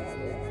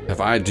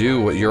if I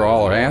do what you're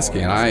all are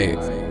asking,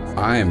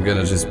 I am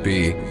gonna just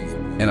be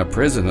in a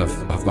prison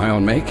of my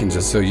own making,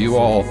 just so you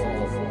all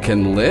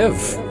can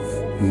live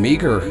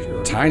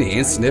meager, tiny,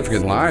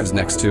 insignificant lives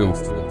next to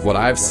what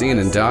I've seen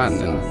and done.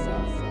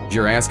 And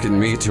you're asking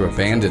me to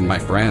abandon my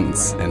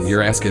friends, and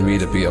you're asking me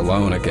to be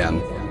alone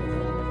again.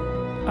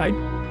 I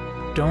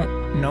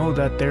don't know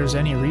that there's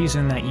any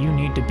reason that you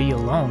need to be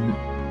alone.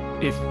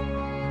 If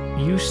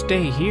you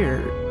stay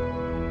here,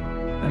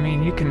 I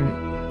mean, you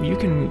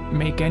can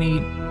make any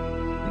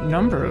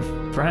number of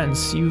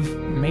friends. You've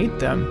made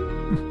them.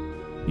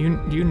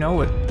 You know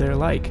what they're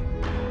like.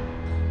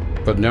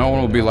 But no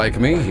one will be like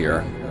me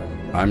here.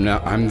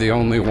 I'm the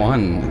only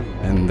one,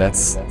 and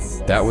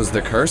that was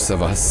the curse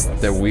of us,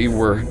 that we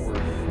were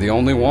the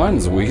only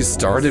ones. We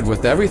started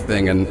with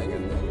everything, and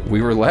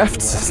we were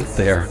left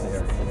there.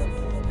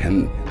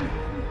 And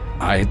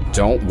I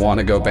don't want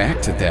to go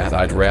back to that.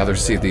 I'd rather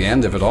see the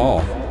end of it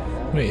all.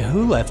 Wait,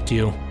 who left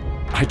you?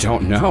 I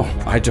don't know.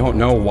 I don't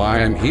know why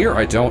I'm here.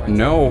 I don't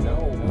know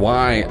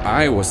why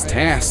I was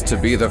tasked to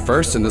be the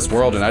first in this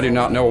world, and I do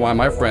not know why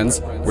my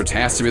friends were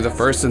tasked to be the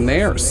first in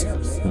theirs.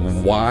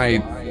 Why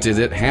did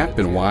it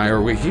happen? Why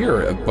are we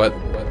here? But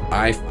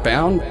I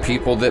found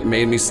people that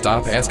made me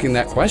stop asking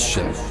that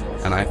question,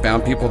 and I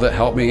found people that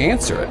helped me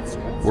answer it.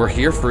 We're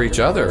here for each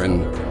other,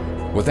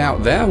 and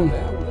without them,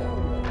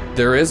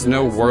 there is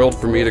no world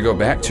for me to go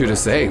back to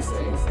save.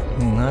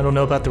 I don't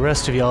know about the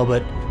rest of y'all,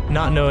 but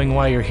not knowing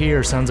why you're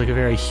here sounds like a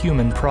very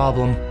human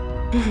problem.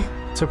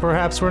 So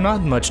perhaps we're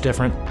not much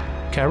different.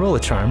 Can I roll a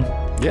charm?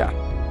 Yeah.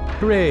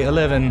 Hooray,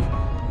 11.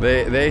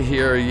 They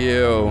hear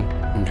you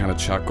and kind of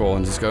chuckle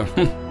and just go,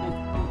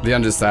 The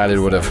undecided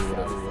would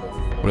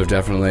have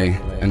definitely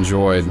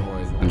enjoyed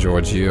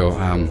you.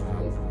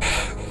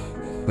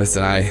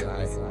 Listen,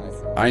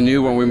 I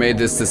knew when we made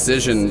this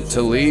decision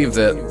to leave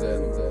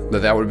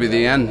that would be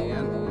the end.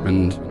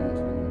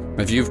 And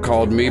if you've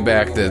called me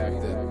back,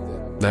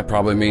 that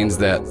probably means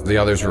that the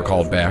others were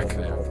called back.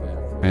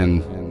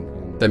 And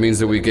that means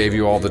that we gave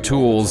you all the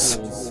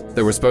tools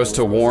that were supposed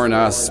to warn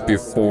us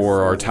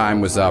before our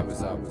time was up.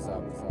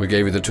 We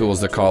gave you the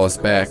tools to call us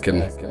back,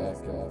 and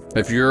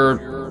if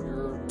you're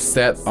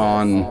set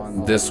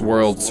on this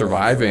world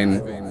surviving,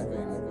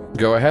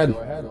 go ahead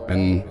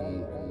and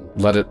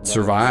let it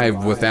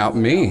survive without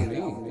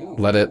me.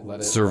 Let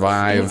it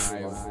survive.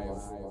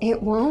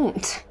 It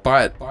won't.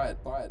 But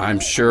I'm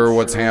sure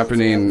what's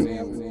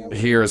happening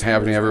here is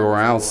happening everywhere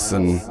else,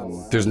 and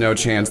there's no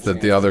chance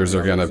that the others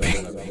are gonna be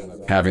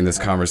having this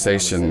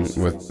conversation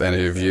with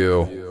any of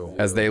you.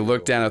 As they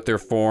look down at their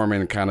form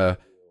and kind of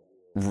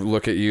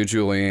look at you,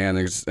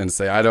 Julianne, and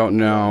say, I don't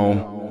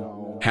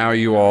know how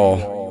you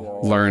all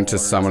learned to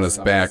summon us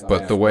back,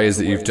 but the ways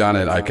that you've done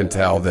it, I can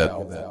tell that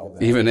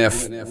even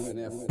if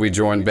we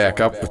join back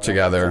up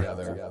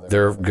together,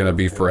 they're gonna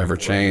be forever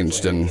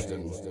changed. And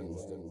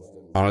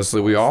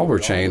honestly, we all were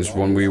changed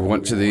when we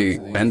went to the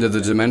end of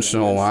the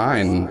dimensional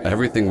line.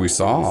 Everything we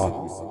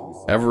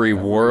saw, every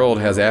world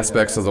has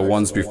aspects of the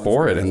ones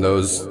before it, and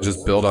those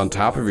just build on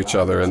top of each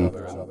other. And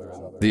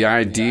the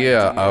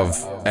idea of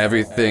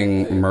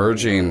everything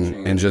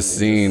merging and just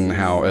seeing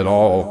how it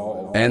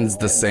all ends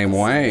the same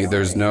way,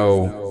 there's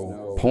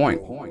no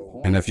point.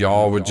 And if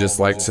y'all would just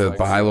like to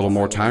buy a little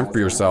more time for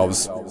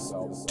yourselves,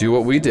 do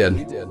what we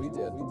did.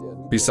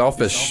 Be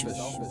selfish.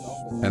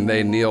 And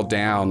they kneel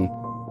down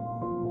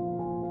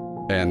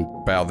and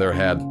bow their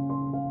head.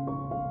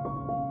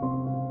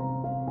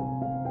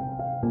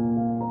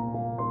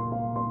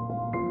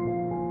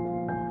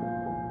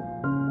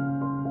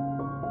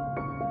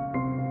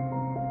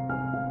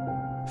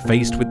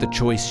 Faced with the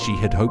choice she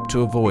had hoped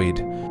to avoid,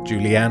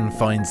 Julianne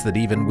finds that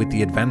even with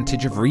the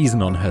advantage of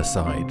reason on her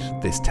side,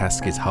 this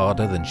task is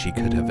harder than she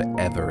could have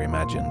ever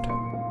imagined.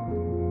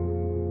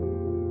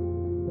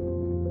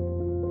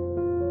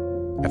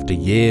 After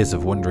years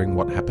of wondering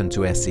what happened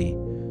to Essie,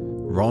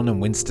 Ron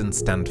and Winston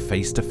stand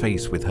face to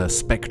face with her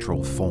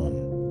spectral form.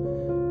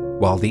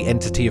 While the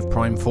entity of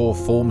Prime 4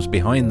 forms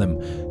behind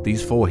them,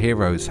 these four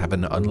heroes have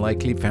an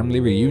unlikely family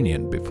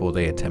reunion before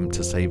they attempt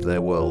to save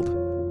their world.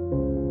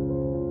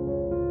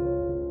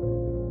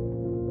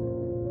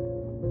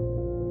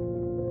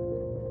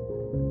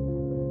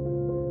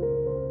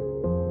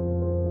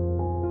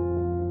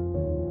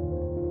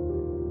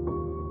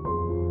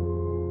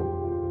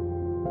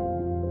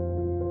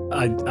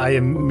 I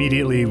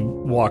immediately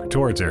walk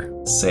towards her.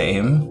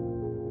 Same.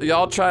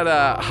 Y'all try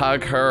to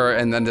hug her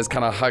and then just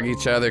kind of hug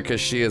each other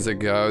because she is a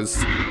ghost.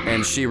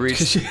 And she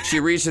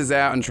reaches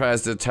out and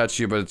tries to touch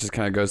you, but it just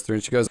kind of goes through.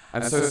 And she goes,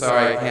 "I'm so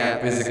sorry I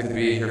can't physically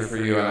be here for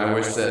you, and I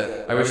wish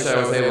I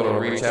was able to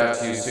reach out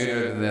to you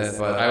sooner than this,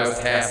 but I was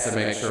tasked to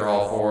make sure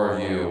all four of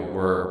you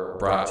were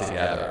brought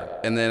together."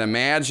 And then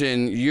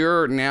imagine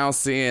you're now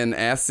seeing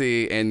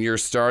Essie, and you're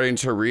starting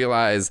to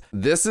realize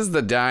this is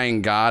the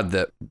dying god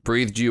that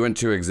breathed you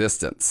into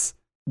existence.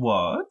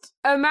 What?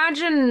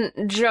 Imagine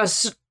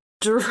just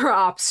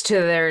drops to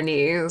their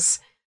knees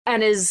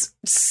and is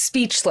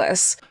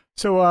speechless.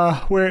 So,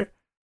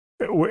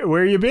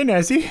 where you been,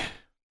 Essie?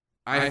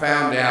 I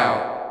found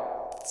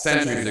out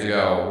centuries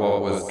ago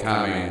what was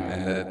coming,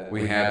 and that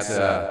we had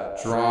to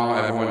draw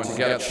everyone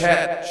together.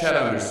 Chet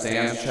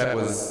understands. Chet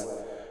was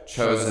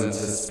chosen to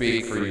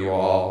speak for you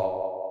all.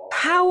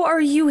 How are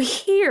you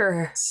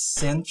here?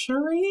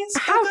 Centuries?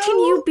 How can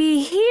you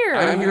be here?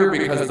 I'm here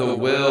because of the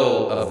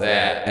will of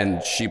that.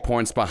 And she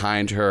points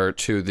behind her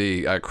to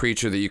the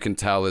creature that you can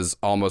tell is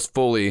almost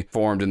fully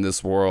formed in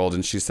this world.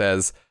 And she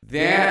says,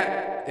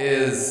 "That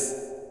is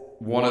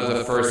one of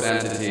the first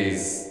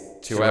entities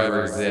to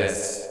ever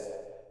exist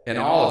in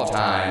all of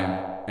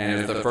time. And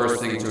it's the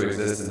first thing to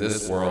exist in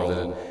this world.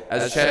 And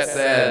as Chet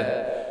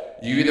said,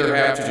 you either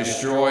have to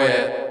destroy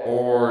it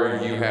or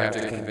you have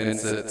to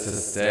convince it to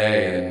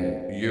stay,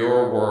 and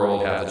your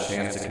world has a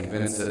chance to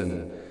convince it.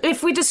 And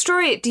if we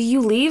destroy it, do you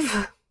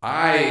leave?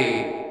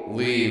 I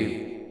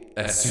leave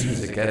as soon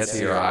as it gets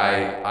here.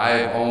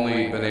 I've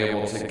only been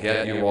able to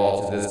get you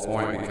all to this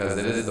point because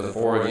it is the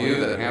four of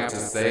you that have to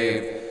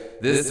save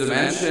this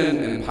dimension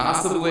and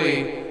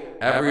possibly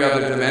every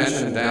other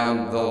dimension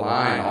down the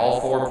line. All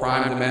four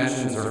prime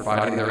dimensions are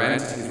fighting their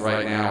entities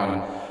right now,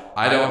 and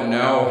I don't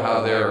know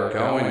how they're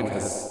going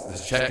because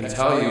this Chet can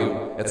tell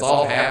you it's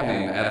all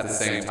happening at the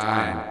same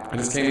time. I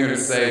just came here to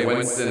say,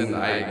 Winston,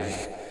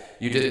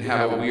 you didn't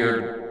have a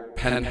weird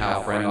pen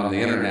pal friend on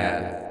the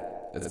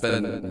internet. It's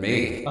been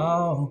me.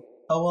 Oh,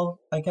 well,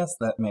 I guess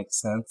that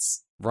makes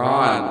sense.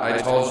 Ron, I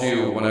told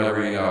you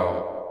whenever,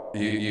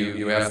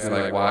 you asked me,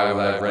 like, why was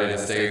I ready to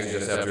stay with you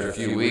just after a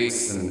few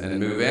weeks and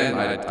move in?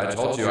 I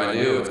told you I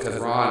knew. It's because,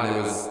 Ron,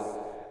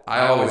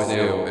 I always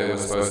knew it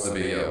was supposed to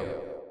be you.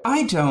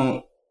 I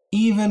don't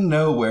even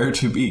know where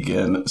to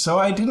begin. So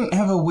I didn't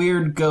have a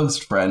weird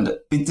ghost friend.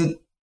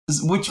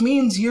 Which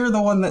means you're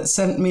the one that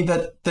sent me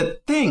that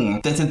thing.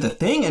 That did the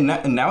thing, and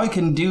now I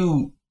can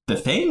do the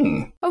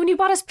thing. Oh, and you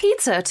bought us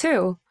pizza,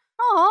 too.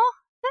 Aw,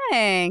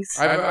 thanks.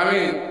 I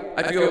mean,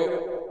 I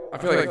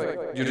feel like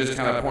you're just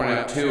kind of pointing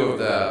out two of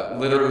the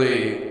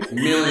literally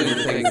millions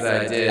of things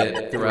that I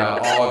did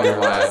throughout all of your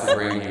lives to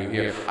bring you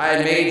here. I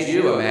made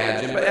you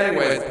imagine, but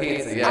anyways,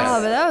 pizza, yes.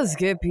 Oh, but that was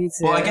good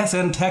pizza. Well, I guess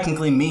and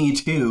technically me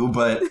too,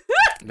 but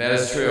that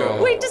is true.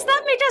 Wait, does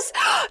that make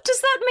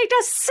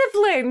us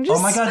siblings?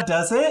 Oh my god,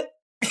 does it?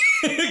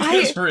 It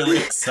gets really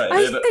excited.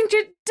 I think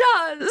it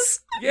does.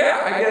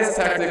 Yeah, I guess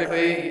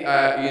technically,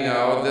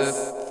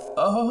 this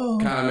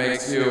kind of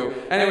makes you.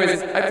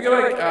 Anyways, I feel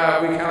like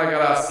we kind of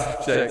got off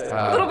subject.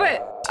 A little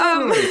bit.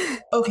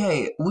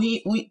 Okay,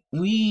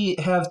 we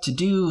have to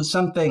do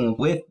something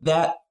with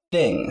that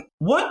thing.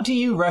 What do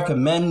you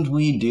recommend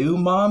we do,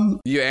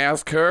 Mom? You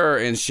ask her,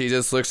 and she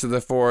just looks at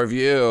the four of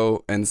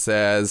you and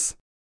says,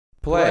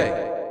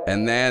 "Play."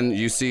 And then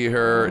you see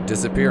her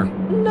disappear.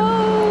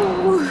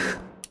 No.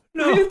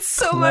 It's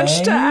so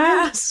much to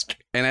ask.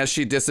 And as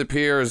she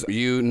disappears,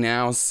 you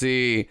now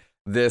see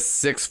this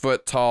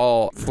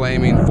 6-foot-tall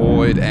flaming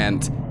void,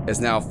 and is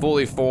now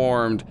fully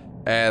formed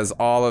as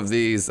all of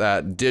these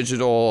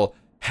digital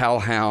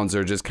hellhounds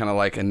are just kind of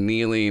like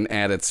kneeling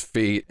at its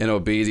feet in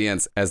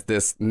obedience as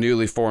this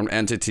newly formed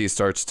entity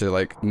starts to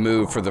like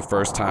move for the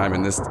first time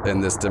in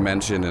this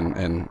dimension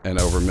and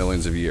over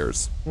millions of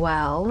years.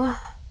 Well,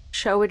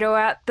 shall we go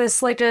at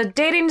this like a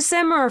dating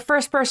sim or a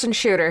first-person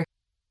shooter?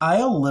 I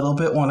a little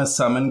bit want to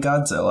summon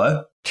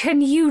Godzilla.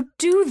 Can you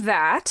do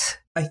that?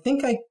 I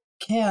think I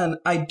can.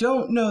 I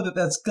don't know that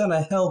that's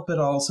gonna help at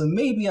all, so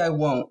maybe I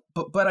won't,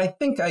 but I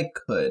think I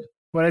could.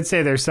 What I'd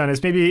say there, son,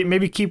 is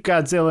maybe keep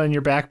Godzilla in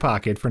your back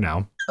pocket for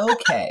now.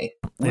 Okay,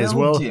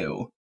 we'll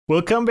do.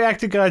 We'll come back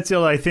to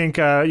Godzilla. I think,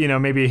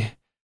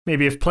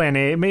 maybe if Plan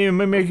A, maybe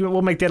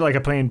we'll make that like a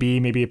Plan B,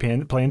 maybe a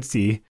Plan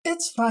C.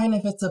 It's fine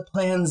if it's a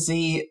Plan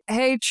Z.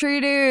 Hey,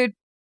 tree dude,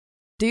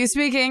 do you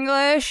speak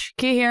English?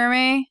 Can you hear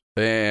me?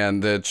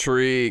 And the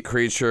tree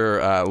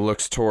creature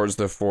looks towards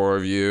the four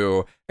of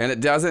you, and it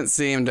doesn't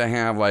seem to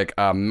have like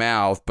a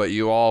mouth, but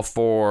you all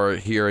four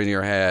hear in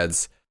your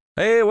heads,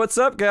 "Hey, what's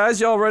up, guys?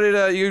 Y'all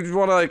ready you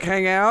want to like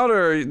hang out,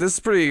 or this is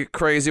pretty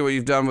crazy what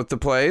you've done with the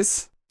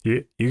place?"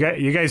 You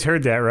guys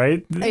heard that,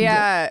 right?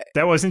 Yeah.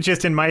 That wasn't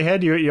just in my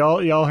head.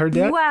 Y'all heard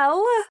that?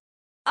 Well,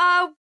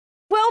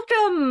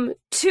 welcome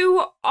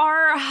to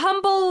our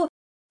humble.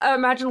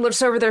 Imagine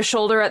looks over their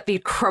shoulder at the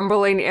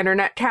crumbling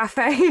internet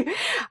cafe.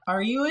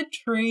 Are you a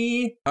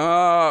tree?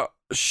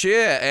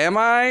 Shit, am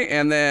I?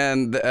 And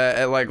then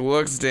it like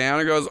looks down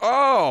and goes,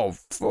 "Oh,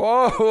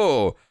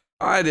 whoa,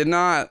 I did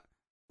not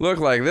look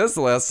like this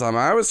the last time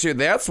I was here.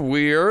 That's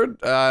weird.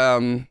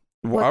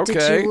 What okay.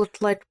 did you look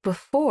like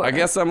before? I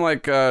guess I'm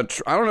like, I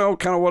don't know,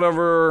 kind of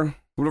whatever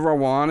I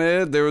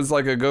wanted. There was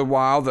like a good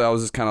while that I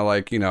was just kind of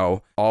like,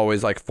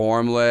 always like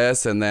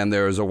formless. And then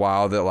there was a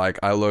while that like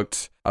I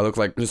looked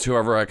like just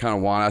whoever I kind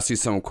of want. I see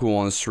someone cool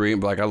on the street,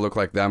 but like I look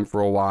like them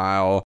for a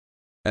while.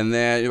 And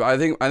then I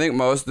think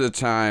most of the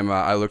time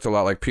I looked a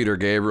lot like Peter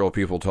Gabriel,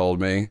 people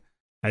told me.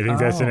 I think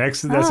that's an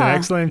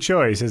excellent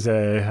choice. As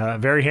a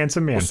very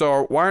handsome man.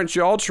 So why aren't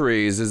y'all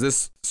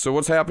trees? So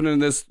what's happening in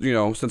this,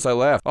 since I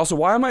left? Also,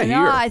 why am I here?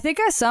 I think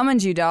I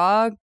summoned you,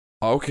 dog.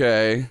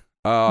 Okay.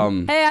 Hey,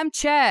 I'm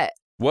Chet.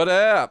 What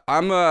up?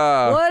 I'm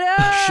What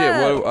up? Shit,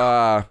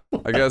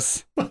 I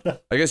guess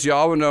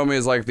y'all would know me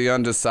as like the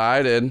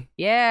undecided.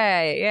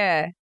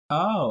 Yeah.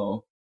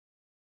 Oh.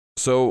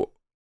 So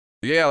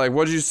yeah, like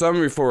what did you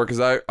summon me for?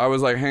 Because I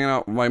was like hanging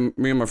out with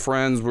me and my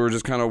friends. We were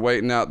just kind of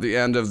waiting out the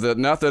end of the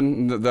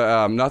nothing.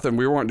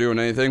 We weren't doing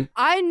anything.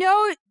 I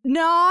know.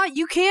 No,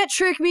 you can't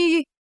trick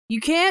me. You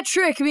can't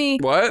trick me.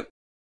 What?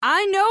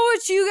 I know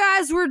what you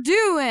guys were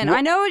doing. What?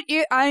 I know what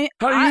you. How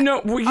do you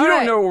know? Well, you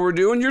don't know what we're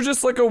doing. You're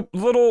just like a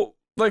little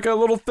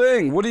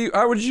thing.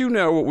 How would you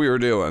know what we were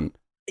doing?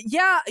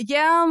 Yeah,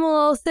 I'm a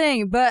little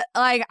thing, but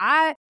like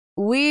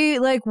we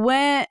like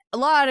went a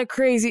lot of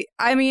crazy.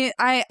 I mean,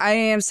 I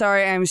am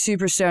sorry. I'm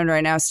super stoned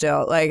right now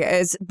still. Like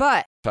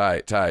but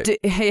tight.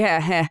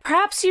 Yeah.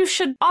 Perhaps you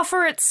should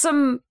offer it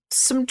some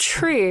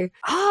tree.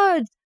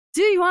 Oh,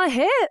 dude, you want to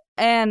hit?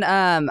 And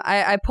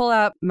I pull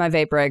out my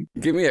vape rig.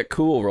 Give me a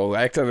cool roll.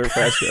 Act under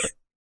pressure.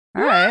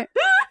 All right.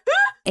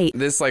 8.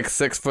 This like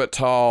 6 foot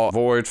tall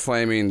void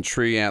flaming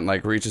tree ant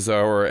like reaches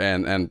over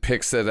and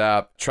picks it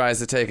up, tries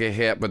to take a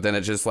hit, but then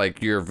it just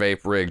like your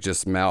vape rig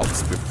just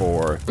melts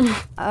before.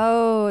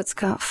 Oh, it's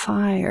got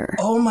fire.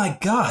 Oh my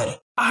god.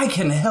 I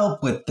can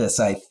help with this,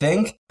 I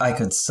think. I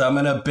could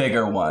summon a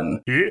bigger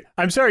one.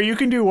 I'm sorry, you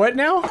can do what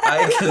now?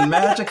 I can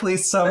magically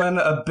summon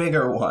a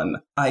bigger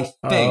one. I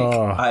think.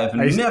 I've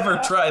never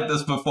tried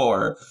this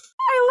before.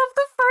 I love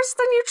the first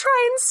thing you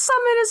try and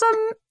summon is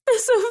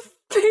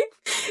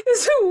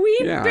a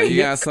weed Yeah, vape.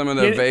 you gotta summon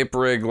a vape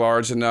rig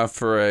large enough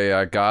for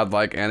a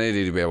godlike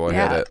entity to be able to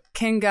hit it.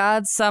 Can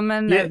God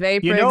summon a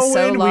vape rig know,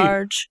 so Win,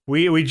 large?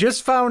 We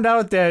just found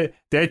out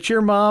that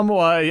your mom,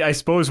 I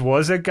suppose,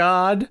 was a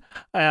god.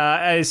 So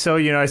I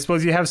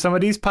suppose you have some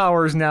of these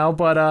powers now.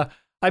 But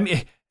I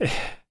mean,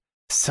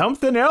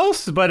 something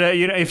else. But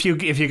if you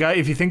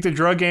think the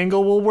drug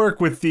angle will work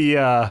with the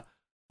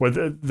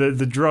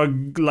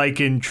drug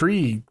lichen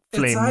tree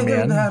flame it's either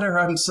man. that or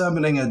I'm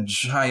summoning a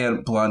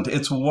giant blunt.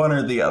 It's one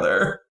or the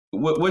other.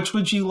 Which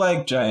would you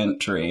like,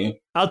 giant tree?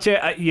 I'll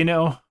tell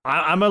you,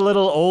 I'm a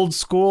little old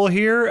school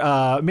here.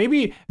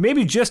 Maybe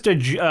just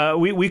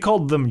we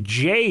called them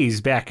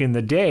J's back in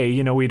the day.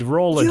 We'd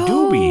roll a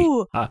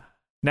doobie.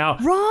 Now,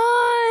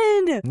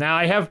 Ron! Now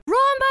I have...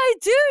 Ron, my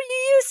dude,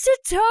 you used to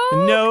talk?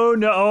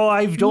 No,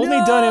 I've only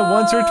done it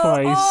once or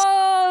twice.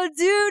 Oh,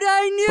 dude,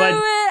 I knew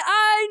it!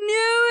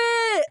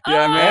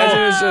 Yeah, imagine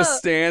it's just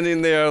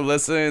standing there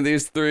listening to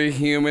these 3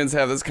 humans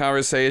have this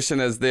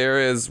conversation as there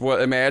is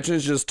what Imagine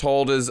is just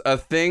told is a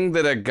thing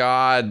that a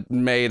god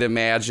made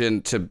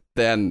Imagine to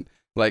then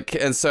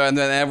and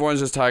then everyone's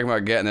just talking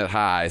about getting it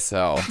high,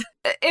 so.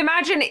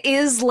 Imagine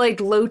is like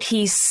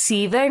low-key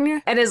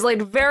seething and is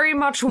like very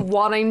much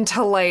wanting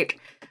to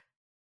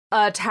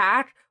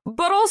attack.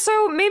 But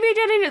also, maybe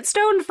getting it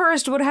stoned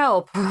first would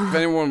help. If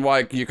anyone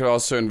you could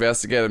also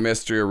investigate a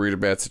mystery or read a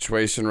bad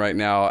situation right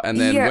now. And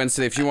then,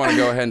 Winston, if you want to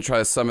go ahead and try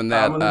to summon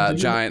that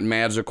giant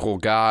magical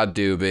god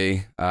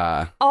doobie.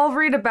 I'll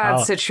read a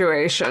bad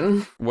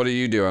situation. What are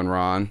you doing,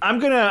 Ron? I'm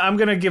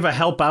gonna give a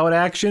help out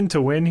action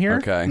to win here.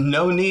 Okay.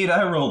 No need.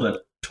 I rolled a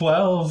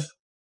 12.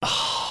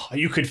 Oh,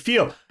 you could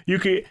feel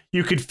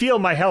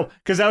my help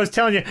because I was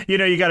telling you,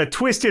 you got to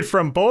twist it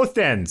from both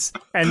ends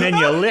and then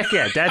you lick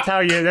it. That's how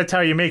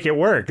you make it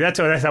work. That's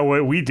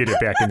how we did it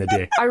back in the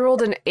day. I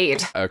rolled an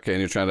 8. Okay, and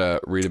you're trying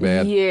to read a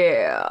bad.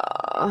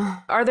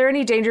 Yeah. Are there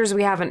any dangers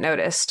we haven't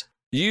noticed?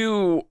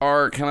 You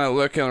are kind of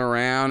looking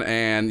around,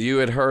 and you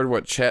had heard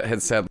what Chet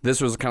had said.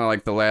 This was kind of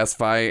like the last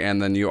fight,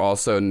 and then you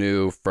also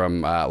knew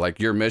from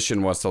your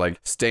mission was to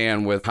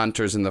stand with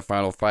hunters in the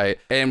final fight.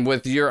 And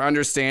with your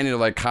understanding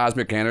of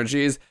cosmic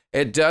energies,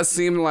 it does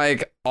seem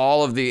like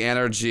all of the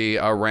energy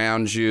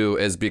around you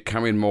is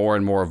becoming more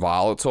and more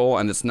volatile,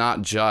 and it's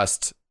not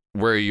just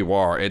where you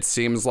are. It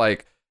seems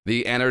like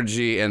the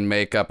energy and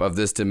makeup of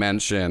this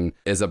dimension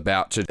is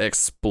about to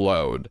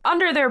explode.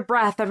 Under their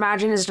breath,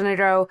 Imagine is going to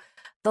go,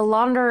 the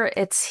longer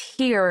it's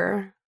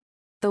here,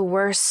 the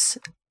worse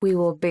we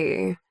will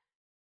be.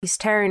 He's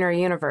tearing our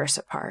universe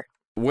apart.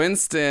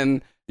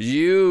 Winston,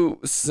 you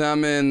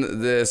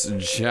summon this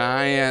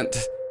giant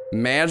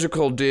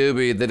magical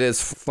doobie that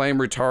is flame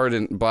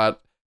retardant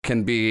but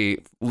can be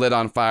lit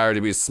on fire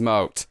to be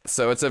smoked.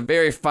 So it's a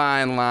very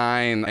fine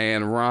line,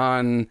 and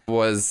Ron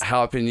was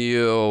helping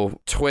you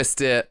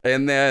twist it.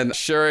 And then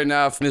sure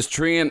enough, this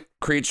treant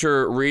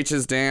creature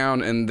reaches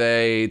down and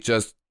they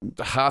just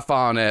huff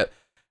on it.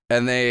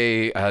 And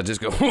they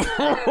just go,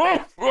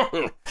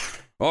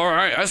 All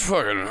right, that's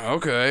fucking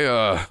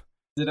okay.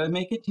 Did I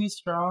make it too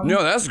strong?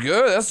 No, that's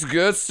good. That's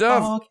good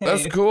stuff. Oh, okay.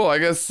 That's cool. I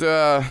guess.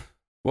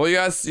 Well,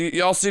 y'all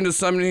seem to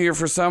summon here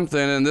for something,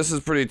 and this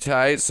is pretty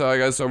tight. So I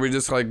guess are we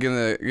just like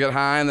gonna get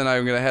high and then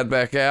I'm gonna head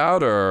back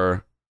out,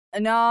 or?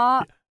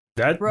 No,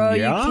 bro,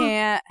 yeah? you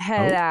can't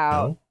head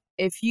out.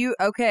 If you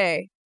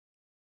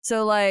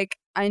so like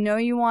I know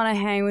you want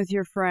to hang with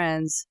your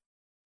friends,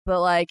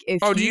 but like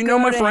if do you know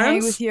my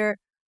friends?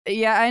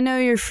 Yeah, I know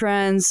your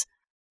friends,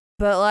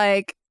 but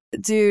like,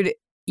 dude,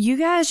 you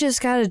guys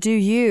just gotta do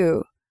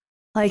you.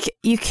 Like,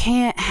 you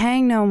can't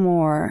hang no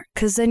more,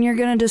 cause then you're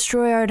gonna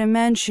destroy our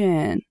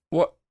dimension.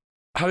 What?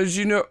 How did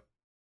you know?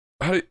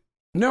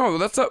 No,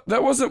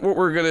 that wasn't what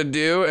we're gonna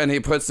do. And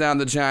he puts down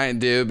the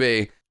giant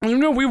doobie.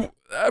 No,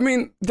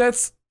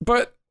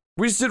 but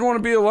we just didn't want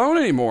to be alone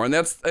anymore. And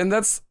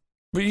that's,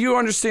 but you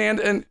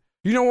understand. And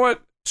you know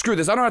what? Screw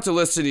this. I don't have to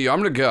listen to you. I'm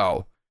gonna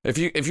go. If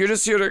you're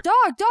just here to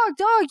Dog,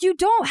 you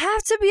don't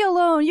have to be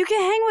alone. You can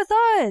hang with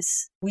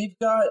us. We've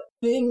got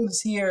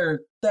things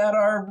here that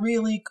are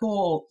really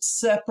cool,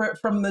 separate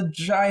from the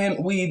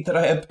giant weed that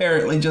I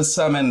apparently just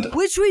summoned.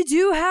 Which we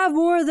do have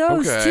more of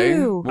those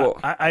too. Well,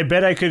 I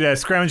bet I could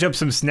scrounge up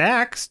some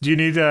snacks. Do you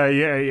need?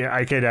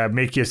 I could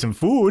make you some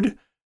food.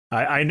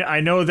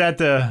 I know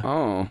that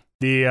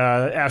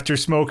after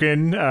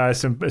smoking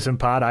some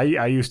pot,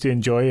 I used to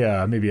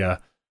enjoy maybe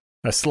a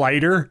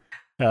slider.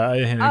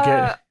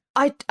 I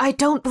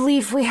don't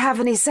believe we have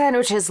any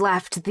sandwiches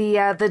left.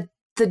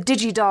 The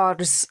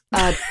Digidogs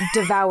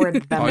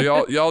devoured them.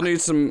 Oh, y'all need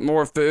some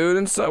more food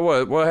and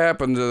stuff. What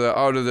happened to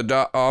the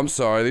dog? Oh, I'm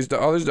sorry. These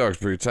dogs are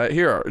pretty tight.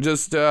 Here,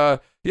 just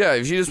if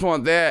you just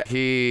want that.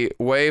 He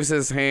waves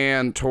his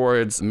hand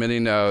towards Mini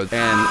Nodes,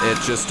 and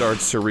it just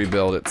starts to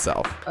rebuild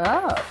itself.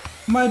 Oh,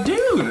 my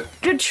dude.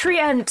 Good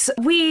Trient,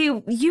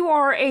 you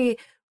are a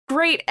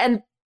great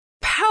and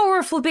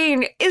powerful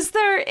being. Is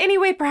there any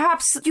way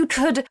perhaps you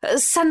could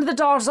send the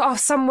dogs off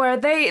somewhere?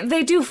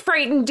 They do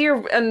frighten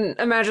dear, and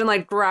imagine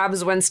like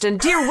grabs Winston.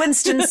 Dear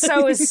Winston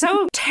is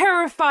so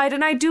terrified,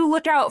 and I do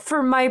look out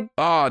for my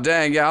I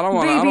don't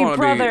want to be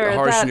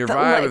harsh on your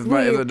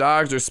vibe. If the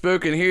dogs are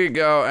spooking, here you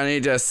go. And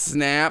he just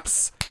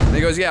snaps. And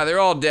he goes, yeah, they're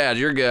all dead.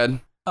 You're good.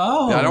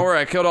 Oh. Yeah, don't worry.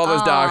 I killed all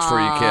those dogs for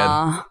you, kid.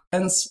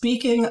 And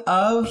speaking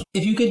of,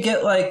 if you could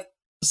get like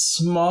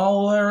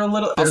smaller a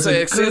little. I'll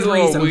say it seems a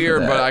little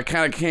weird, but I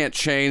kind of can't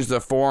change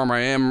the form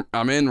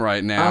I'm in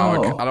right now.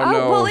 Oh. I don't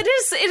know. Well, it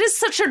is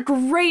such a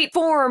great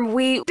form.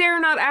 We dare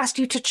not ask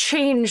you to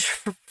change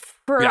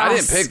for us. I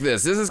didn't pick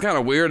this. This is kind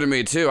of weird to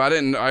me too. I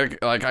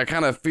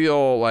kind of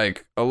feel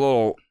like a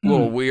little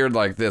weird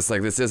like this.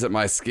 Like this isn't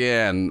my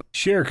skin.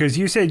 Sure, because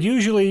you said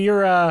usually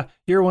you're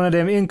one of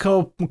them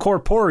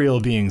incorporeal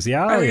beings.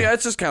 Yeah. Yeah,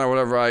 it's just kind of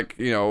whatever I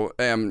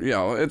am.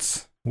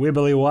 It's.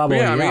 Wibbly wobbly.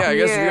 Yeah, I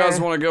guess if you guys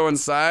want to go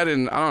inside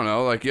and I don't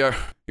know, like you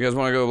guys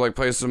want to go like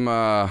play some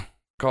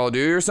Call of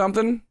Duty or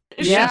something?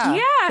 Yeah,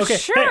 okay.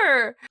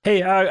 Sure. Hey,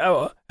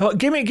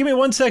 give me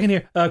 1 second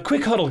here.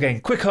 Quick huddle,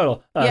 gang. Quick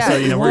huddle.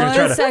 So we're gonna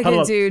try to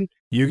huddle up. Dude.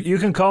 You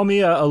can call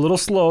me a little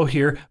slow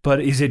here, but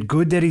is it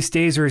good that he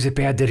stays or is it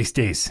bad that he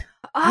stays?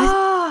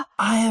 I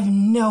have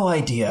no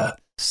idea,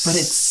 but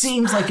it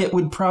seems like it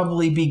would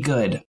probably be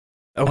good.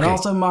 Okay. And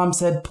also, Mom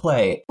said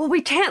play. Well, we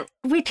can't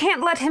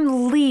let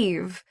him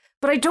leave.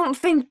 But I don't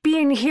think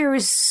being here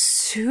is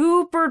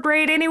super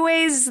great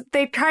anyways.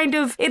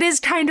 It is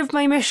kind of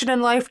my mission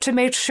in life to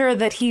make sure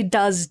that he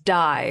does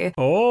die.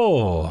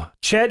 Oh,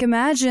 Chet.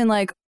 Imagine,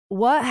 like,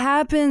 what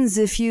happens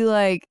if you,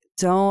 like,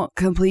 don't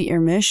complete your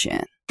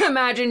mission?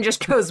 Imagine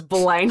just goes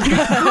blank.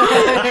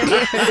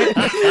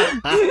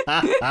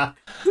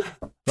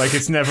 Like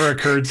it's never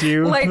occurred to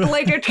you?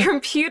 Like a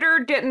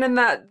computer getting in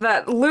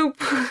that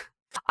loop.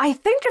 I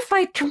think if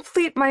I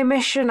complete my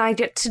mission, I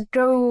get to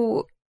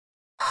go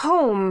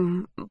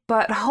home,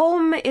 but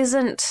home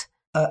isn't.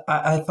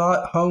 I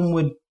thought home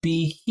would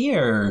be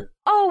here.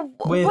 Oh,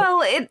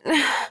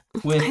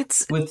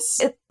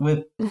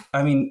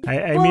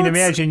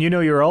 imagine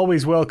you're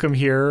always welcome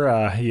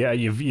here.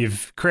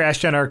 You've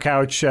crashed on our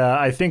couch.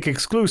 I think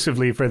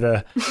exclusively for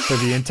the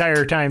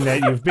entire time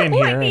that you've been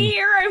here. What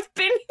year I've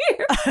been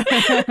here.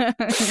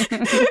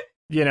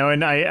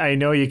 And I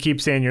know you keep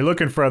saying you're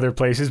looking for other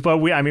places, but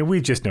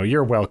we just know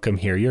you're welcome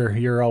here.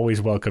 You're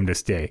always welcome to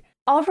stay.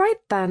 All right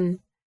then.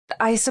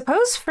 I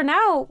suppose for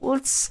now,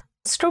 let's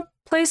go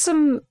play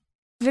some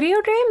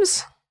video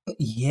games.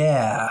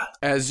 Yeah.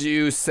 As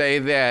you say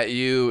that,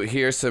 you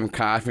hear some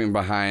coughing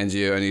behind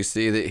you, and you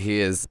see that he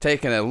is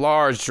taking a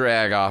large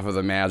drag off of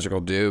the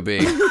magical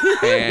doobie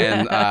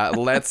and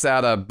lets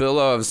out a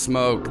billow of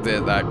smoke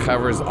that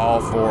covers all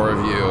four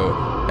of you.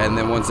 And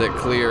then once it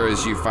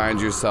clears, you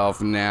find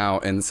yourself now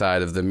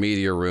inside of the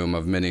media room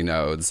of Mini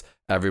Nodes.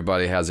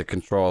 Everybody has a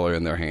controller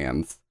in their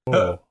hands.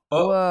 Whoa.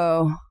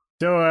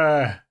 So,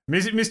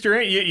 Mr.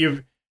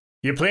 Ant,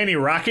 you play any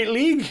Rocket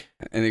League?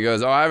 And he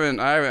goes, I haven't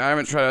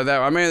tried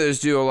that. I mainly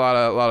just do a lot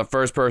of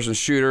first person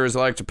shooters. I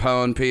like to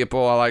pwn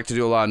people. I like to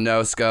do a lot of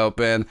no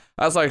scoping.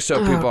 I just like to show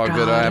people how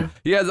good I am.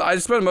 Yeah, I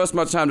spend most of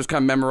my time just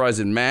kind of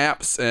memorizing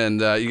maps.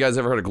 And you guys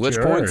ever heard of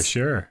glitch points?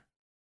 Sure.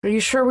 Are you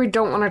sure we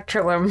don't want to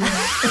kill him?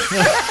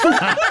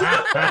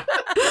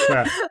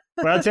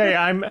 Well, I'll tell you,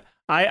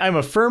 I'm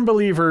a firm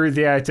believer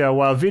that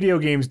while video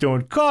games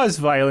don't cause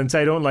violence,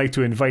 I don't like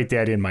to invite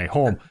that in my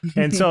home.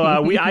 And so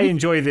I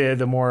enjoy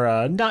the more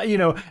I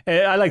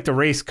like the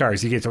race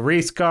cars. You get a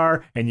race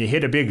car and you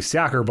hit a big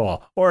soccer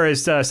ball, or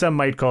as some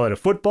might call it, a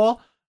football.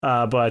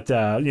 But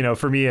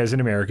for me as an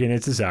American,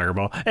 it's a soccer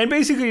ball. And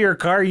basically, your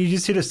car, you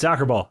just hit a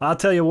soccer ball. I'll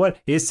tell you what,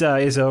 it's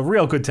a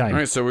real good time. All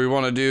right, so we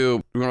want to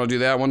do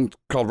that one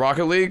called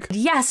Rocket League.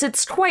 Yes,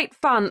 it's quite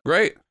fun.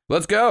 Great.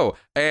 Let's go.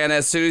 And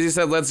as soon as you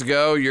said let's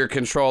go, your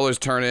controllers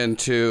turn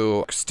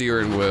into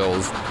steering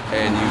wheels,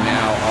 and you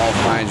now all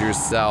find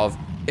yourself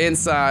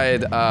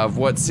inside of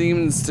what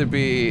seems to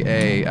be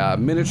a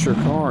miniature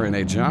car in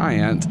a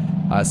giant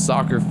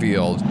soccer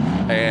field,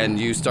 and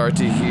you start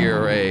to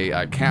hear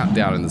a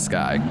countdown in the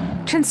sky.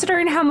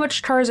 Considering how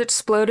much cars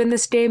explode in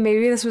this game,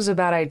 maybe this was a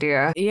bad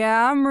idea.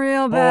 Yeah, I'm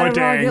real bad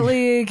at Rocket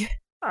League.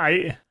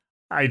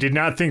 I did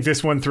not think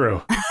this one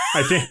through.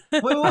 I think.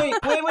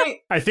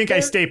 Wait. I think I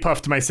stay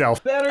puffed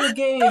myself. Better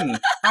game.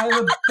 I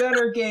have a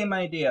better game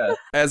idea.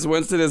 As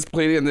Winston is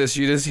pleading this,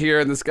 you just hear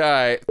in the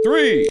sky,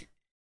 3,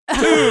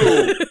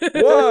 2,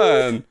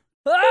 1.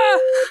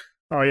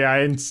 Oh yeah, I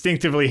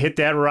instinctively hit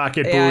that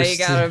rocket boost.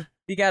 Yeah,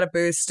 you gotta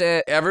boost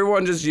it.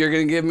 Everyone you're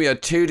gonna give me a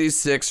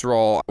 2d6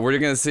 roll. We're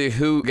gonna see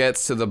who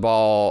gets to the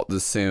ball the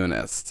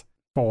soonest.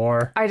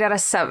 4. I got a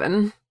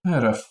 7. I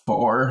got a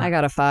 4. I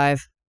got a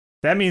 5.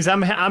 That means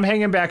I'm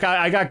hanging back.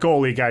 I got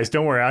goalie, guys.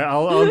 Don't worry.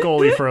 I'll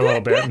goalie for a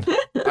little bit.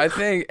 I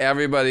think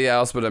everybody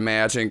else but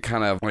Imagine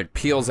kind of like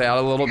peels out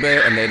a little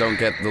bit, and they don't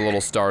get the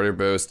little starter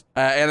boost.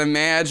 And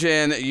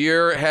Imagine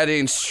you're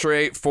heading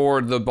straight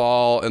forward the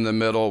ball in the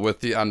middle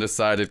with the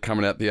undecided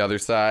coming at the other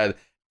side.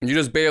 You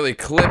just barely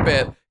clip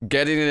it,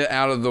 getting it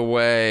out of the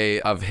way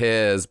of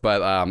his,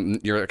 but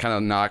you're kind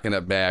of knocking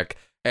it back.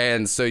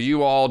 And so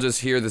you all just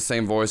hear the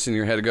same voice in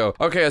your head go,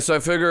 okay, so I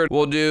figured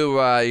we'll do,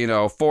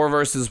 4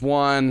 versus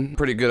 1.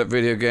 Pretty good at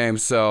video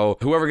games. So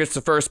whoever gets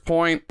the first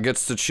point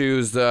gets to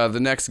choose the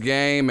next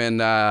game. And,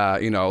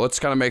 let's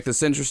kind of make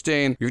this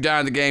interesting. You're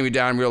down in the game, you're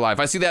down in real life.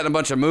 I see that in a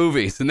bunch of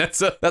movies, and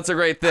that's a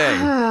great thing.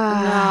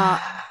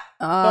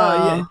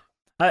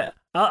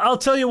 I'll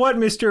tell you what,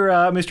 Mr.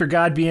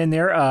 Godbeing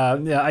there.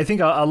 I think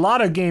a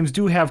lot of games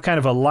do have kind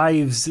of a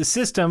lives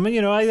system.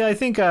 I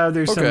think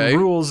there's some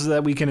rules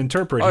that we can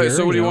interpret here.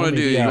 So what do you want to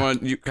do?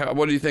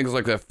 What do you think is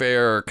like the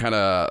fair kind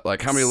of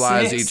like how many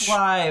lives each? 6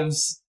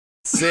 lives.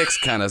 6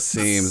 kind of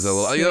seems a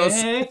little.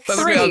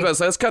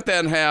 Let's cut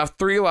that in half.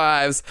 3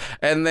 lives,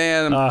 and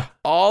then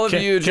all of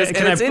you just.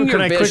 Can it's in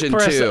your I vision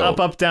quick press too.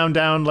 up,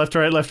 down, left,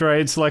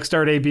 right, select,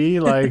 start, AB?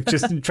 Like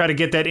just try to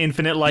get that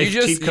infinite life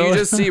cheat code. You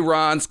just see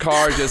Ron's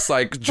car just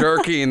like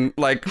jerking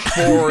like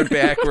forward,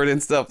 backward,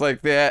 and stuff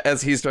like that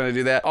as he's trying to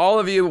do that. All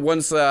of you,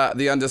 once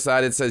the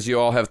undecided says you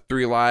all have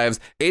 3 lives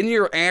in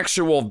your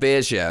actual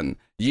vision,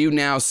 you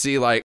now see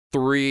like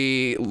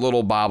 3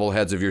 little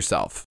bobbleheads of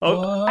yourself.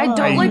 Oh, I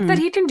don't like that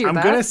he can do that.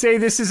 I'm gonna say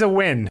this is a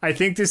win. I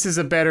think this is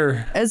a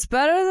better. It's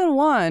better than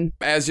 1.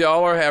 As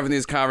y'all are having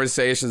these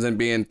conversations and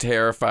being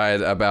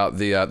terrified about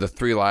the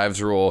 3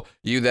 lives rule,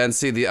 you then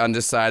see the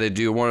undecided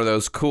do one of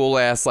those cool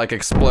ass like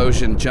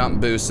explosion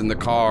jump boosts in the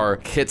car,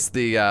 hits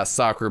the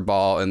soccer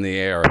ball in the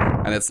air,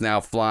 and it's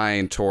now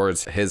flying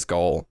towards his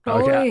goal.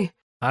 Okay.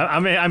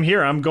 I'm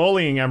here. I'm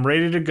goaling. I'm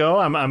ready to go.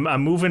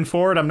 I'm moving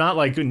forward. I'm not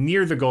like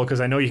near the goal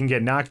because I know you can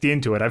get knocked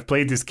into it. I've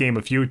played this game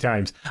a few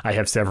times. I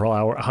have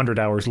 100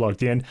 hours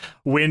logged in.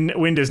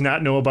 Win does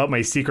not know about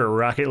my secret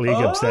Rocket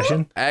League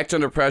obsession. Act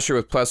under pressure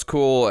with plus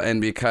cool,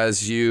 and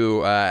because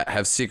you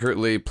have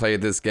secretly played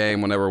this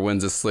game whenever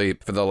Win's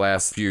asleep for the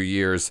last few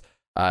years,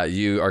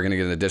 you are going to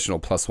get an additional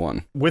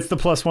 +1. With the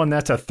 +1,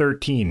 that's a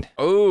 13.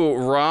 Oh,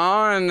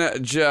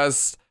 Ron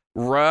just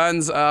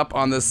runs up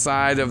on the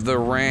side of the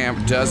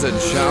ramp, does a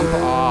jump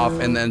off,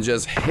 and then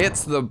just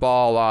hits the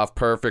ball off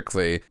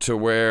perfectly to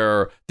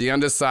where the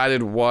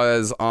undecided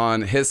was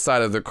on his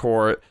side of the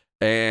court,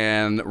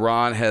 and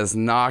Ron has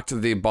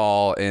knocked the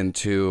ball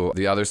into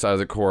the other side of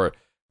the court,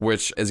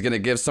 which is going to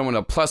give someone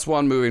a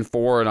 +1 moving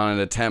forward on an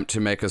attempt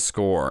to make a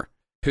score.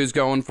 Who's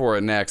going for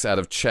it next out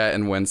of Chet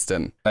and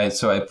Winston? All right,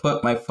 so I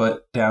put my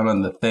foot down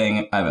on the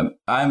thing. I'm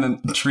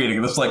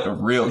treating this like a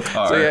real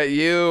car. So yeah,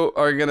 you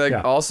are going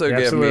to also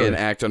give me an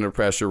act under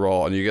pressure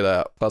roll, and you get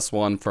a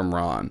 +1 from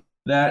Ron.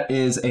 That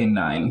is a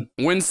 9.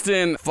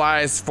 Winston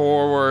flies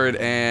forward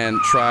and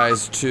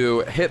tries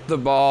to hit the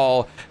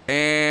ball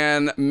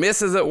and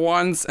misses it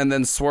once and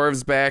then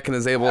swerves back and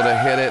is able to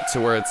hit it to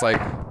where it's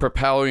like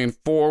propelling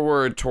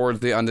forward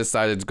towards the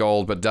undecided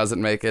goal but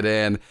doesn't make it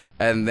in.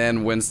 And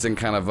then Winston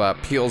kind of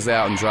peels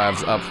out and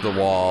drives up the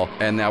wall.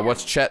 And now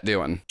what's Chet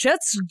doing?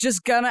 Chet's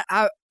just gonna...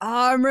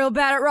 I'm real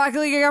bad at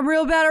Rocket League. I'm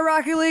real bad at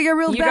Rocket League. I'm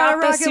real bad at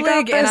Rocket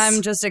League. And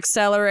I'm just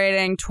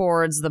accelerating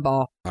towards the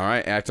ball. All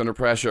right, act under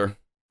pressure.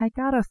 I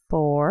got a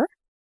 4.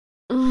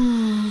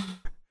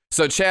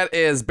 So Chet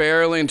is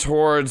barreling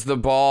towards the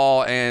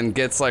ball and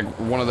gets like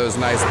one of those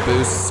nice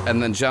boosts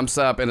and then jumps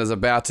up and is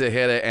about to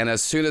hit it. And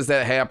as soon as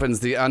that happens,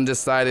 the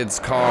Undecided's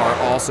car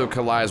also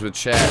collides with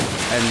Chet.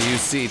 And you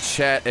see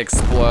Chet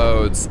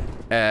explodes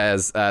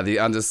as the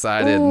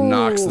Undecided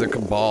knocks the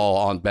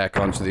ball back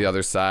onto the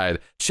other side.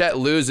 Chet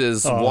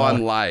loses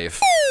 1 life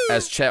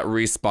as Chet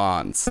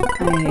respawns.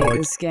 I hate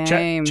this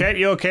game. Chet,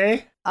 you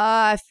okay?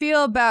 I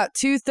feel about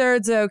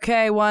 2/3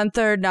 okay,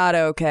 1/3 not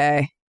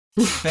okay.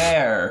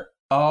 Fair.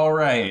 All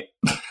right.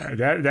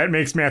 That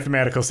makes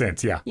mathematical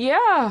sense, yeah.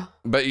 Yeah.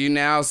 But you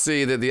now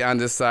see that the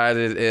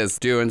Undecided is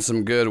doing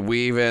some good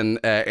weaving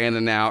in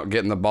and out,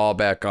 getting the ball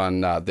back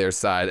on their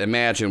side.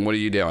 Imagine, what are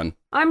you doing?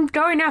 I'm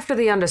going after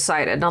the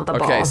Undecided, not the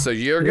ball. Okay, so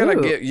you're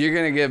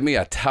gonna give me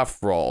a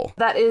tough roll.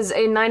 That is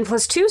a 9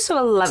 + 2, so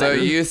 11. So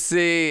you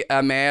see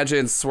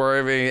Imagine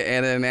swerving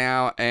in and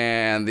out,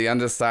 and the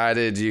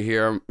Undecided, you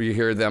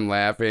hear them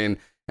laughing.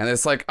 And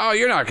it's like, oh,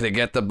 you're not going to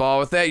get the ball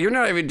with that. You're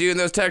not even doing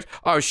those texts.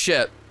 Oh,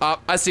 shit.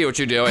 I see what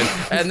you're doing.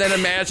 And then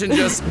Imagine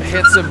just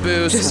hits a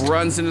boost,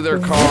 runs into their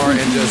car,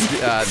 and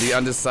just the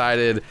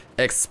Undecided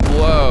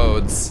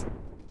explodes.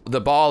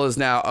 The ball is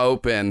now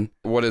open.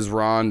 What is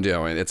Ron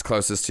doing? It's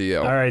closest to you.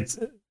 All right.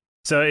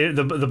 So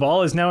the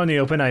ball is now in the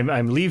open.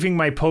 I'm leaving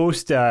my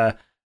post at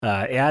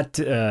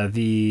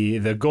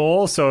the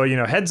goal.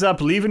 So, heads up,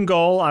 leaving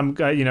goal. I'm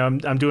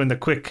doing the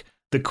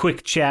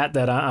quick chat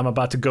that I'm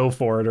about to go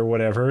for it or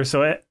whatever.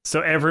 So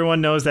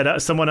everyone knows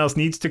that someone else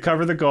needs to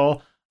cover the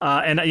goal.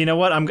 And you know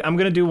what? I'm going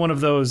to do one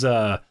of those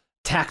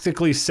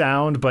tactically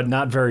sound but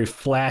not very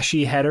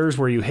flashy headers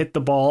where you hit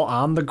the ball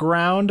on the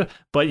ground,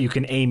 but you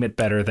can aim it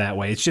better that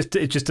way. It just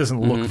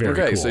doesn't look very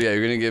cool. Okay, so yeah,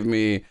 you're going to give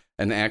me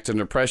an act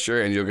under pressure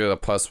and you'll get a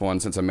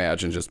 +1 since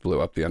Imagine just blew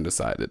up the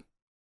Undecided.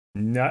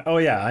 No,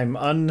 I'm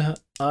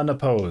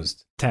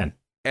unopposed. 10.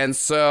 And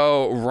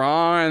so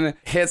Ron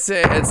hits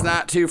it. It's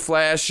not too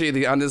flashy.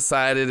 The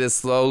Undecided is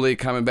slowly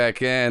coming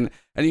back in.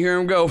 And you hear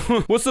him go,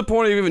 what's the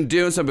point of even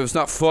doing something if it's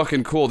not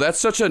fucking cool? That's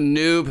such a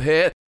noob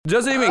hit. It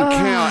doesn't even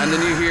count. And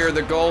then you hear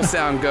the goal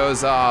sound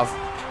goes off.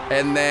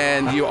 And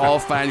then you all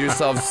find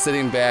yourselves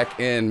sitting back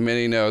in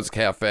Mini Notes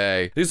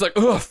Cafe. He's like,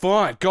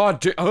 fine.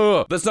 God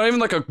damn. That's not even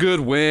like a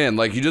good win.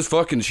 Like, you just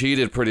fucking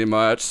cheated pretty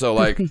much. So,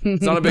 like,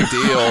 it's not a big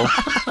deal.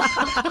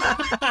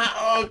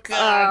 Oh,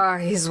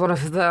 God. He's one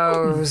of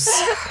those.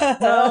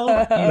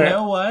 Well, you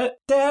know what?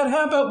 Dad,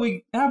 how about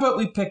we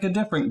pick a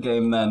different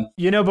game then?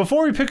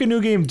 Before we pick a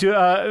new game,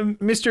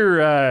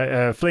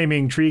 Mr.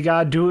 Flaming Tree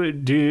God,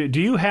 do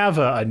you have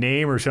a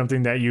name or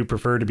something that you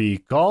prefer to be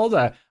called?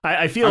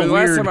 I feel weird.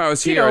 Last time I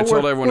was here, I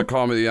told everyone to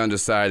call me the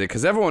Undecided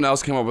because everyone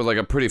else came up with like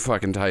a pretty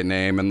fucking tight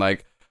name. And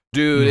like,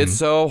 dude, it's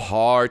so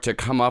hard to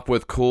come up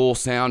with cool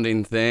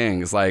sounding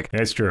things. Like,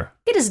 that's true.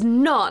 It is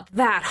not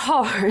that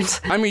hard.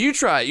 I mean, you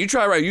try it,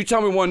 right? You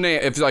tell me one name.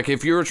 If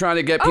you were trying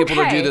to get people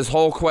to do this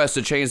whole quest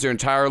to change their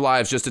entire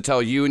lives just to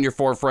tell you and your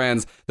 4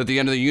 friends that the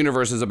end of the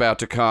universe is about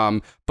to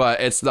come,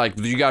 but it's like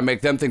you got to make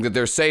them think that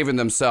they're saving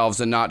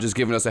themselves and not just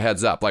giving us a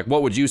heads up. Like,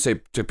 what would you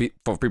say for people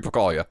to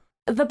call you?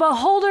 The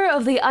Beholder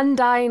of the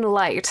Undying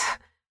Light.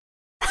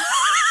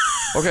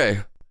 Okay.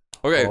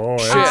 Shit.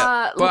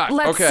 Fuck.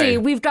 Let's see.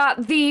 We've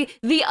got the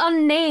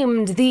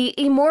Unnamed, the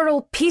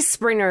Immortal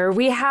Peacebringer.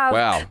 We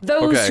have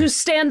those who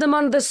stand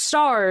among the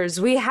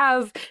stars. We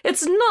have.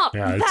 It's not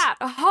that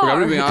hard. I'm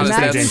gonna be honest.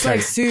 Matt's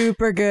like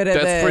super good at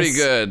this. That's pretty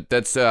good.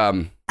 That's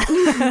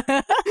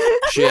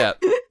shit.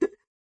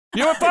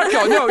 You know what? Fuck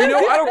y'all. No,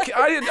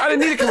 I didn't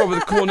need to come up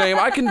with a cool name.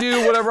 I can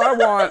do whatever I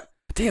want.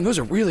 Damn, those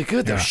are really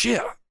good though.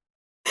 Shit.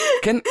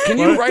 Can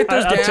you write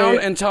those down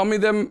and tell me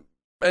them?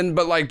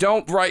 But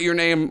don't write your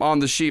name on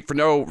the sheet for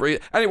no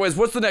reason. Anyways,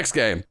 what's the next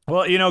game?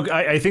 Well,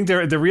 I think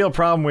the real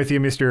problem with you,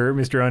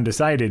 Mr.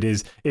 Undecided,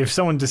 is if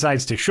someone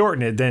decides to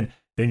shorten it, then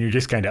you're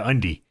just kind of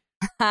undie.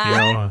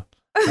 Right?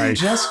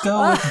 Just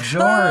go with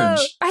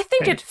George. I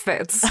think it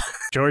fits.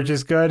 George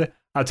is good.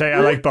 I'll tell you, I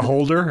like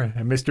Beholder,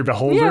 Mr.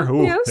 Beholder. Yeah,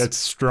 Ooh, that's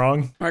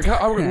strong. My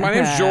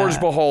name's George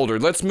Beholder.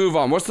 Let's move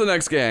on. What's the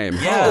next game?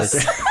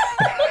 Yes.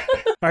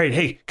 All right,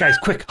 hey guys,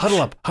 quick,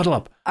 huddle up.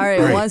 All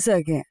right, 1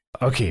 second.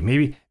 Okay,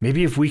 maybe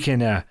if we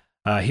can,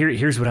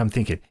 here's what I'm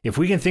thinking. If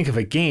we can think of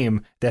a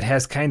game that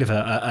has kind of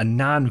a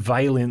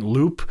non-violent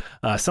loop,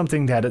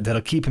 something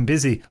that'll keep him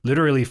busy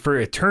literally for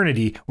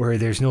eternity, where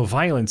there's no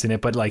violence in it,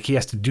 but like he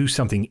has to do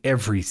something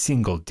every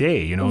single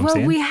day. You know what I'm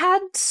saying? Well, we had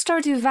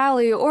Stardew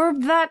Valley or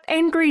that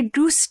Angry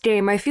Goose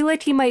game. I feel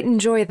like he might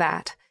enjoy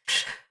that.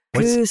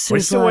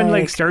 What's the one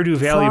like Stardew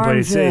Valley, but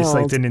it's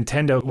like the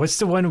Nintendo? What's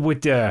the one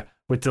with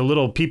the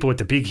little people with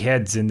the big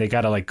heads and they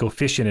gotta like go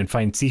fishing and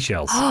find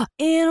seashells?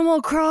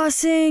 Animal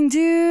Crossing,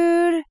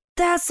 dude.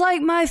 That's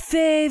like my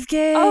fave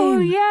game. Oh,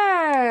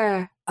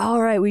 yeah.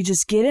 All right, we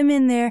just get him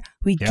in there.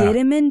 We get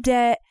him in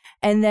debt.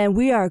 And then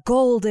we are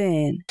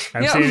golden.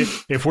 I'm saying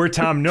if we're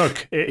Tom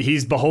Nook,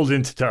 he's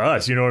beholden to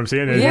us. You know what I'm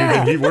saying?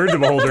 Yeah. We're the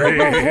beholder. The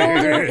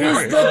beholder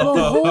is the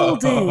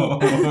beholden.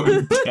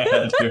 Oh,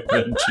 Dad, you're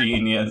a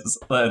genius.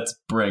 Let's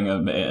bring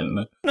him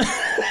in.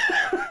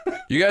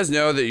 You guys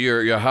know that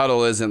your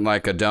huddle isn't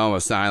like a dome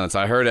of silence.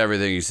 I heard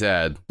everything you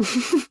said.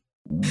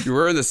 You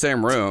were in the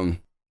same room.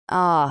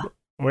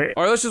 Wait.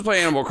 Or let's just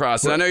play Animal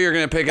Crossing. I know you're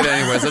going to pick it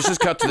anyways. Let's just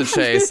cut to the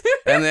chase.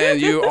 And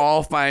then you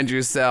all find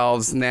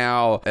yourselves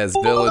now as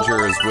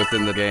villagers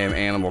within the game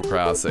Animal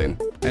Crossing.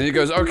 And he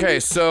goes,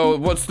 okay, so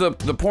what's the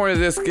point of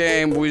this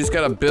game? We just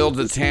got to build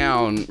the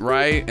town,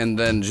 right? And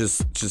then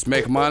just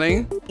make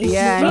money?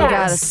 Yeah,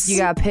 and you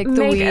gotta pick the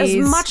make weeds.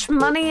 as much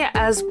money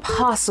as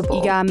possible.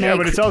 You gotta make... Yeah,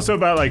 but it's also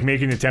about like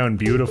making the town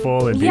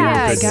beautiful and being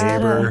a good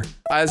neighbor.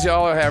 As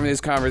y'all are having these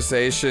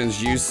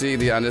conversations, you see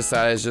the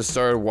Undecideds just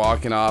started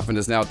walking off and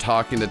is now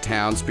talking to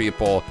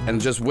townspeople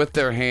and just with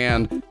their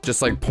hand,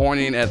 just like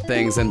pointing at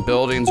things, and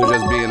buildings are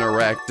just being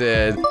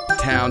erected,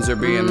 towns are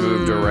being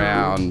moved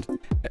around.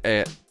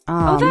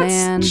 Oh, that's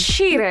man.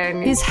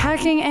 cheating. He's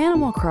hacking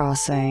Animal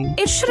Crossing.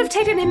 It should have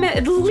taken him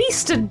at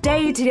least a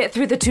day to get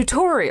through the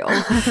tutorial.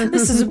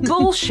 This is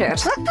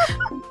bullshit.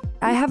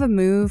 I have a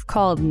move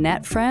called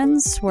Net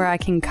Friends where I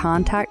can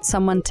contact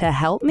someone to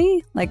help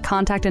me. Like,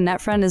 contact a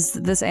net friend is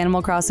this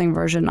Animal Crossing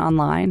version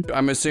online.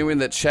 I'm assuming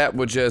that Chet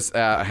would just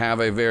have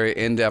a very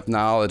in-depth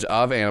knowledge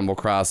of Animal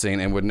Crossing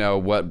and would know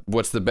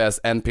what's the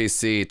best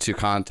NPC to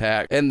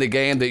contact in the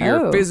game that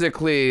you're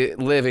physically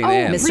living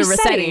in. Mr.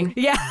 Rossetti.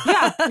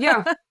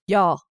 Yeah.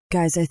 Y'all,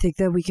 guys, I think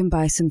that we can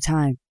buy some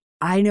time.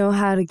 I know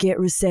how to get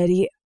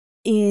Rossetti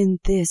in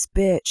this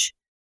bitch.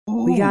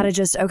 Ooh. We gotta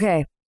just,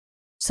 okay.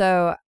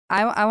 So...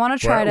 I want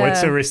to try to...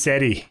 What's a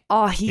Rossetti?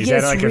 Oh, he Is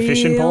gets that like a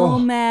fishing real pole?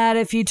 mad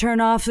if you turn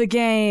off the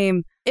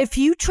game. If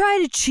you try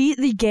to cheat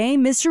the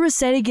game, Mr.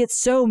 Rossetti gets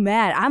so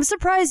mad. I'm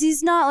surprised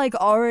he's not like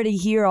already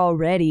here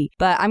already.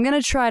 But I'm going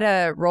to try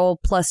to roll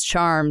plus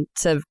charm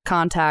to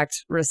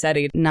contact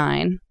Rossetti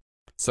 9.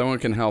 Someone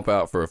can help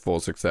out for a full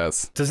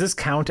success. Does this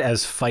count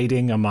as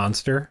fighting a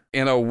monster?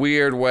 In a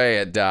weird way,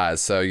 it does.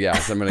 So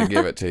yes, I'm going to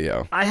give it to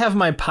you. I have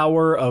my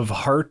power of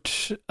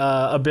heart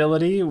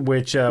ability,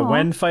 which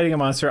when fighting a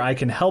monster, I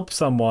can help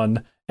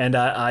someone, and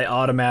I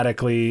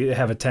automatically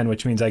have a 10,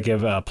 which means I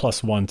give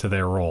 +1 to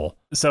their roll.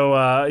 So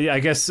I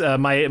guess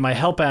my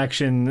help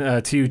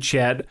action to you,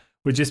 Chet,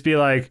 would just be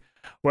like,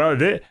 well,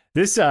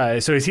 so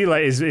is he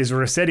like, is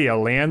Rossetti a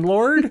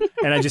landlord?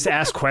 And I just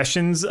ask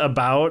questions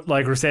about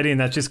like Rossetti, and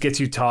that just gets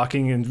you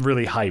talking and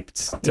really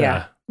hyped.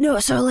 Yeah. No,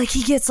 so like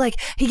he gets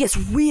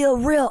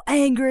real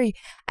angry.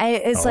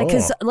 It's like,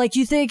 cause like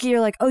you think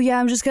you're like, oh yeah,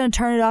 I'm just gonna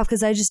turn it off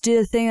because I just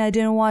did a thing I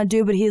didn't want to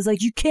do. But he's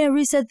like, you can't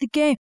reset the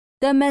game.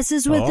 That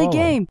messes with the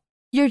game.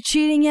 You're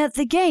cheating at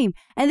the game,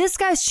 and this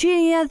guy's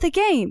cheating at the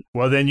game.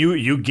 Well, then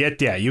you get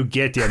that,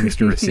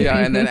 Mr. Rossetti. Yeah,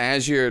 and then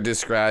as you're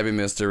describing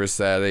Mr.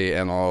 Rossetti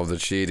and all of the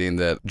cheating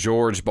that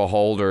George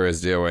Beholder is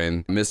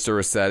doing, Mr.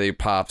 Rossetti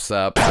pops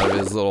up out of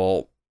his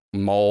little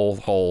mole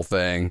hole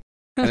thing.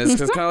 And it's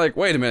just kind of like,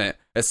 wait a minute,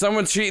 is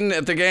someone cheating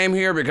at the game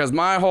here? Because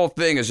my whole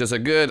thing is just a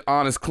good,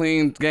 honest,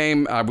 clean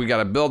game. We got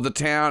to build the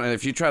town. And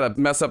if you try to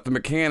mess up the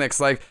mechanics,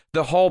 like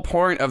the whole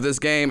point of this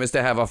game is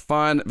to have a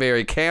fun,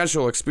 very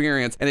casual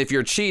experience. And if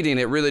you're cheating,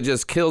 it really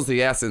just kills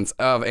the essence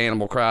of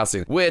Animal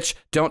Crossing, which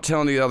don't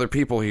tell any other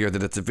people here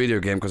that it's a video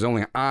game, because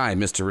only I,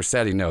 Mr.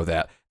 Rossetti, know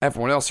that.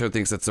 Everyone else here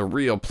thinks it's a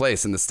real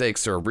place and the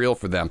stakes are real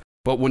for them.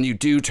 But when you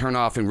do turn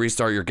off and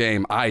restart your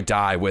game, I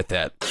die with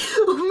it.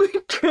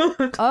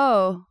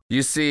 Oh.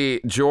 You see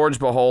George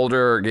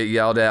Beholder get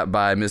yelled at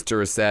by Mr.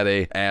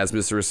 Rossetti. As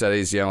Mr.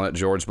 Rossetti's yelling at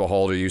George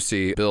Beholder, you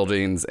see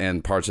buildings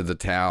and parts of the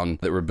town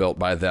that were built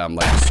by them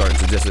like starting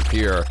to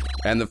disappear.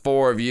 And the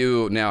four of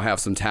you now have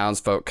some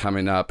townsfolk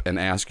coming up and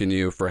asking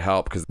you for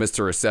help because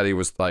Mr. Rossetti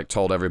was like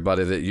told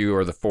everybody that you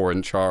are the four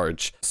in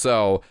charge.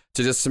 So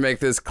to make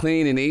this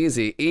clean and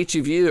easy, each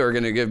of you are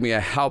going to give me a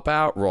help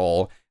out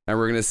roll, and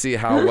we're going to see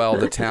how well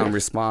the town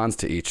responds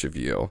to each of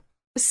you.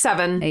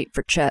 7. 8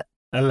 for Chet.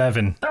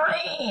 11.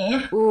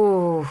 3.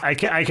 Ooh. I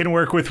can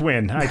work with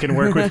Win. I can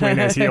work with Win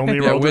as he only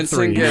rolled a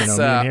 3. Winston gets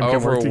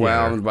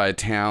overwhelmed by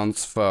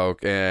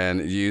townsfolk,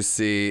 and you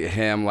see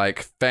him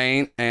like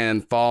faint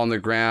and fall on the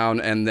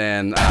ground, and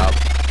then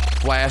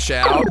flash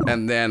out,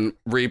 and then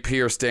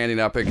reappear standing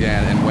up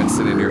again. And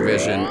Winston, in your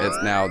vision, it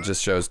now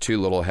just shows 2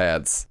 little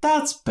heads.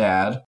 That's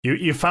bad.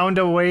 You found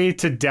a way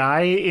to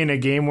die in a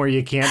game where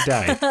you can't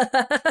die.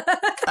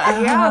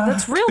 Yeah,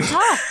 that's real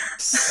tough.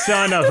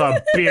 Son of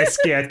a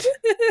biscuit.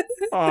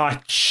 Oh,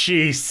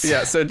 jeez.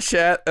 Yeah, so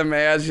Chet,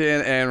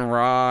 Imagine, and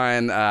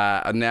Ron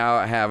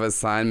now have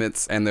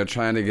assignments, and they're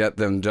trying to get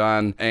them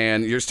done.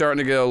 And you're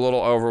starting to get a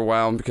little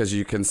overwhelmed because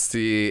you can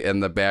see in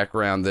the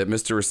background that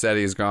Mr.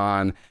 Rossetti's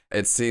gone.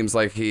 It seems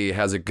like he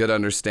has a good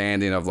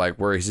understanding of like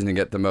where he's going to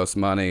get the most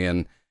money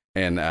and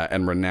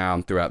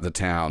renown throughout the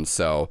town.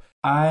 So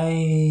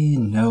I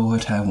know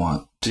what I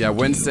want. Yeah,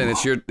 Winston,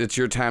 it's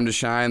your time to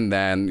shine.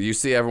 Then you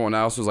see everyone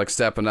else was like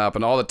stepping up,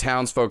 and all the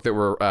townsfolk that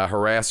were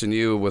harassing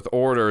you with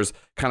orders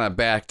kind of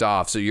backed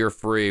off, so you're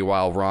free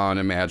while Ron,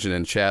 Imagine,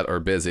 and Chet are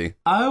busy.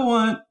 I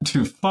want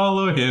to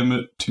follow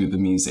him to the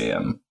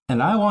museum,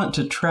 and I want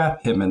to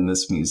trap him in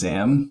this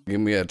museum. Give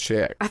me a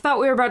check. I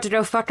thought we were about to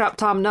go fuck up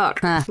Tom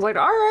Nook. Like,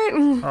 all right.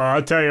 Oh,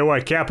 I'll tell you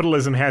what,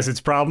 capitalism has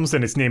its problems,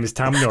 and its name is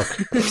Tom Nook.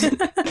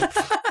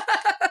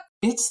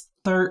 It's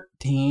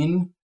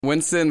 13.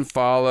 Winston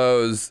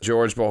follows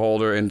George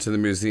Beholder into the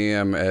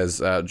museum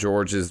as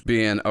George is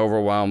being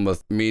overwhelmed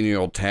with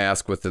menial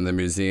tasks within the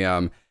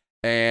museum.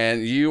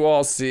 And you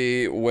all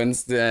see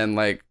Winston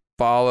like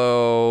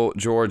follow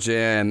George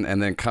in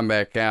and then come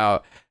back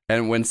out.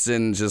 And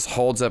Winston just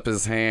holds up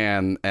his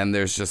hand and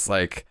there's just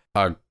like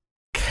a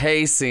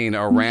casing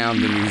around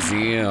the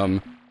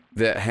museum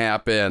that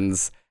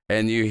happens.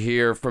 And you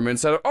hear from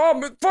inside,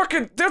 oh,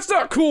 fucking, that's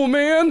not cool,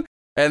 man.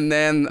 And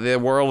then the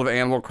world of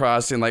Animal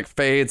Crossing like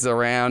fades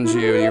around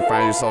you and you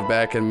find yourself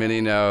back in mini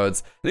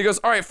nodes. And he goes,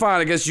 all right,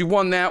 fine, I guess you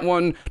won that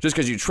one just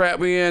because you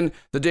trapped me in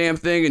the damn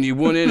thing and you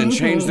went in and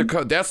changed the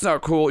code. That's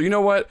not cool. You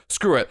know what?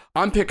 Screw it.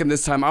 I'm picking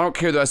this time. I don't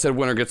care that I said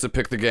winner gets to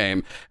pick the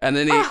game. And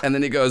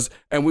then he goes,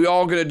 and we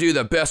all gonna do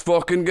the best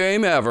fucking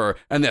game ever.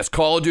 And that's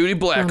Call of Duty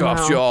Black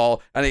Ops,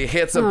 y'all. And he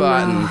hits a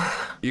button.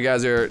 You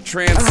guys are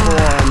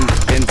transformed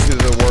into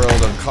the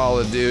world of Call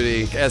of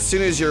Duty. As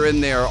soon as you're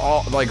in there,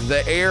 all like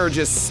the air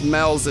just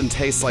smells and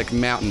tastes like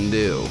Mountain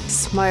Dew.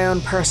 It's my own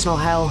personal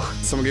hell.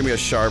 Someone give me a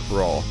sharp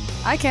roll.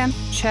 I can.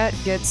 Chet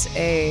gets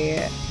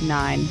a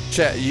 9.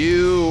 Chet,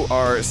 you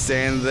are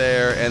standing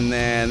there and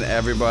then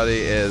everybody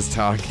is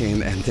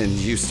talking and then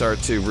you start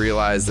to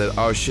realize that,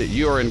 oh shit,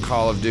 you are in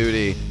Call of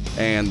Duty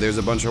and there's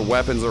a bunch of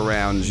weapons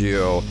around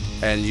you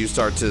and you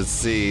start to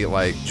see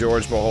like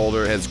George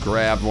Beholder has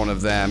grabbed one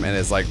of them and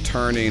is like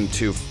turning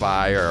to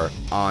fire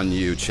on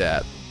you,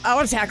 Chet. I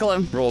want to tackle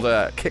him. Roll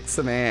to kick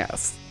some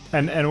ass.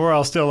 And we're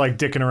all still like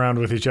dicking around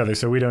with each other,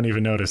 so we don't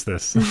even notice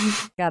this.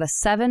 Got a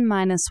 7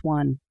 minus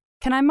 1.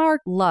 Can I mark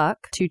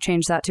luck to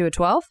change that to a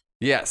 12?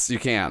 Yes, you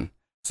can.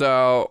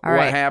 So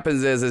what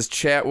happens is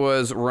Chet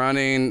was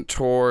running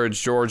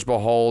towards George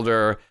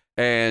Beholder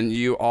and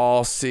you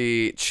all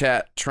see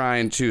Chet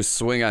trying to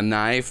swing a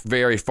knife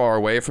very far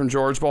away from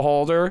George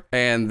Beholder.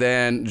 And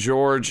then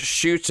George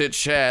shoots at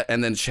Chet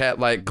and then Chet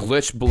like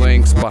glitch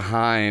blinks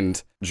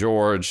behind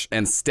George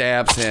and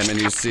stabs him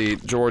and you see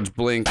George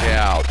blink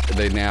out.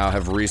 They now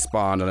have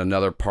respawned on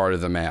another part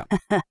of the map.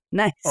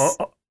 Nice.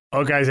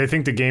 Oh, guys, I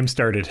think the game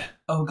started.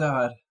 Oh,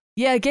 God.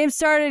 Yeah, game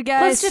started,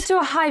 guys. Let's get to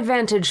a high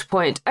vantage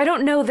point. I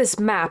don't know this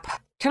map.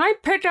 Can I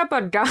pick up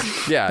a gun?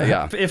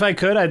 Yeah. If I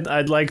could,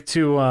 I'd like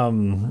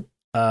to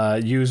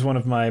use one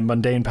of my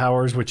mundane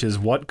powers, which is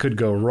what could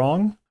go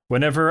wrong.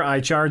 Whenever I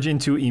charge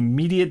into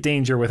immediate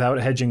danger without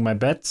hedging my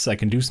bets, I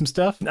can do some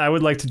stuff. I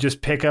would like to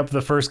just pick up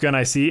the first gun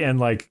I see and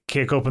like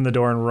kick open the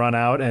door and run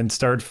out and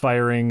start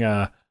firing.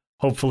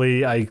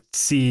 Hopefully I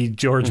see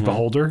George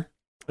Beholder.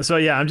 So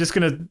yeah, I'm just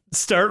gonna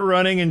start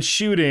running and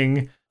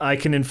shooting. I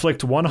can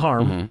inflict 1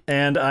 harm,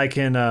 and I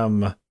can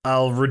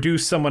I'll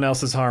reduce someone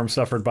else's harm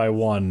suffered by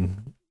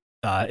 1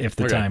 if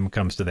the time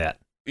comes to that.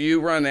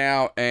 You run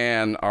out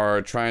and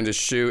are trying to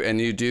shoot, and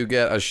you do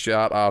get a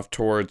shot off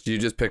towards. You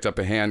just picked up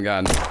a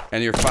handgun,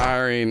 and you're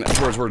firing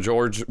towards where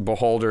George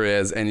Beholder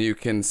is, and you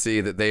can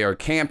see that they are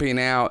camping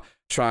out,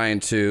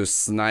 trying to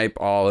snipe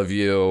all of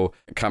you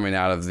coming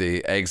out of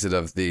the exit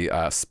of the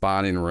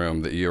spawning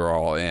room that you're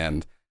all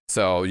in.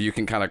 So you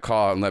can kind of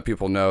call out and let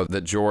people know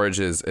that George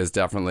is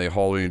definitely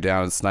holding you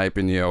down and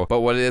sniping you.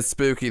 But what is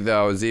spooky,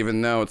 though, is even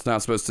though it's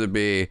not supposed to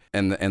be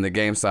in the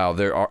game style,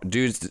 there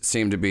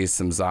seem to be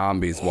some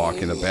zombies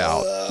walking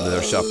about that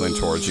are shuffling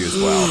towards you as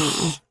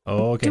well.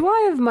 Oh, okay. Do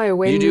I have my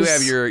wings?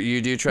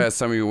 You do try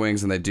some of your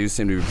wings, and they do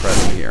seem to be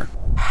present here.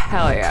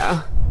 Hell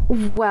yeah.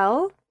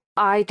 Well,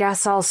 I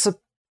guess I'll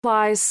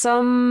supply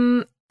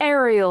some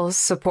aerial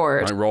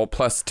support. I roll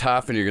plus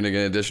tough, and you're going to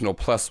get an additional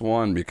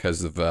 +1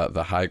 because of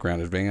the high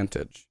ground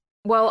advantage.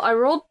 Well, I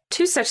rolled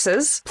 2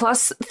 6s,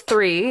 plus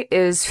 3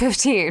 is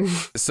 15.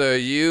 So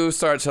you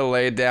start to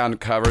lay down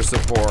cover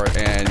support,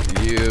 and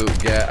you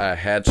get a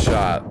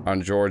headshot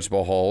on George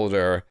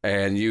Beholder,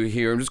 and you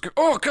hear him just go,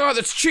 "Oh God,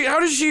 that's cheat! How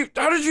did you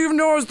even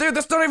know I was there?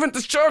 That's not even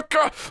the shot!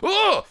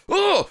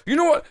 Oh! You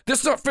know what?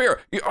 That's not fair.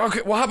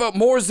 Okay, well, how about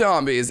more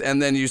zombies?"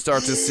 And then you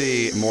start to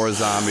see more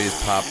zombies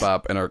pop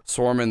up and are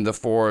swarming the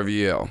 4 of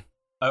you.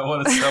 I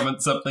want to summon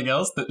something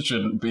else that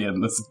shouldn't be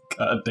in this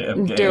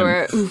goddamn game. Do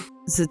it.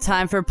 Is it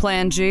time for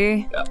Plan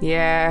G?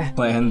 Yeah.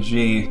 Plan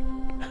G.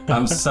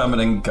 I'm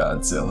summoning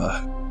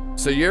Godzilla.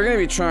 So you're going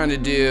to be trying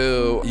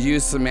to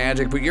use some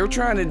magic, but you're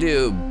trying to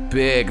do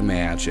big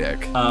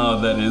magic. Oh,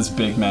 that is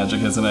big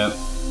magic, isn't it?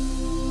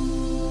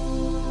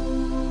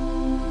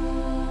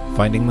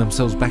 Finding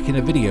themselves back in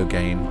a video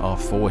game, our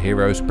 4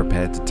 heroes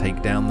prepare to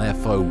take down their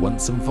foe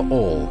once and for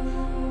all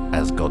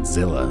as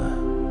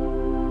Godzilla.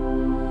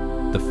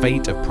 The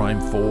fate of Prime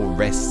 4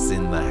 rests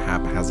in the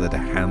haphazard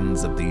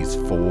hands of these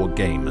 4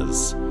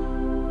 gamers.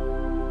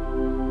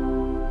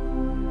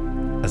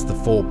 As the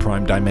 4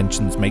 Prime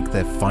Dimensions make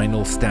their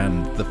final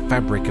stand, the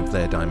fabric of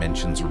their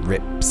dimensions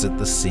rips at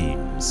the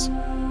seams.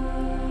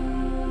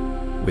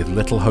 With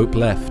little hope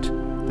left,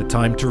 the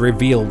time to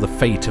reveal the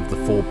fate of the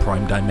 4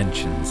 Prime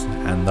Dimensions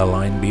and the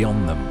line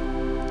beyond them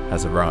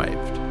has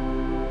arrived.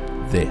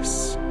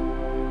 This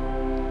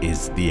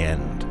is the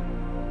end.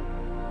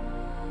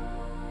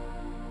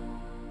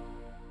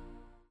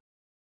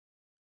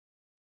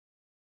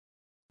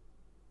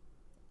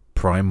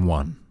 Prime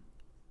 1.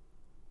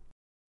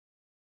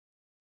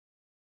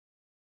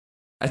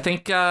 I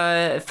think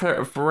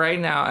for right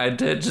now, I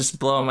did just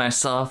blow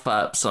myself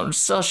up, so I'm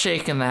still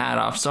shaking the hat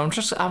off. So I'm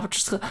just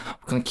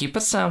gonna keep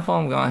it simple.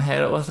 I'm gonna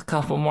hit it with a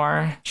couple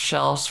more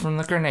shells from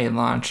the grenade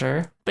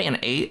launcher. Being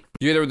 8.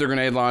 You hit it with the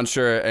grenade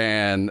launcher,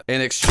 and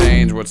in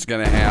exchange, what's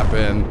gonna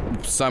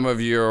happen? Some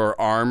of your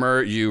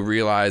armor you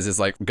realize is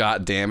like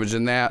got damage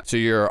in that, so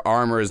your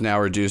armor is now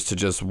reduced to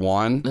just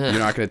 1. You're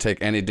not gonna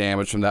take any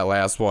damage from that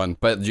last one,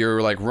 but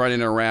you're like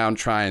running around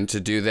trying to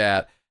do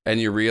that. And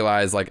you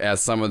realize, like,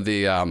 as some of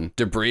the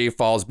debris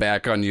falls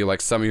back on you, like,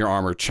 some of your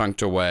armor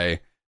chunked away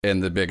in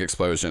the big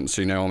explosion.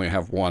 So you now only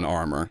have 1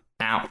 armor.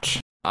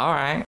 Ouch. All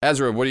right.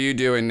 Ezra, what are you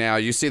doing now?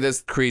 You see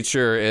this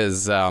creature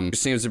is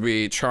seems to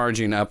be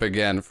charging up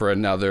again for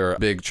another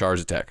big charge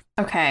attack.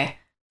 Okay.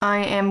 I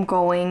am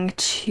going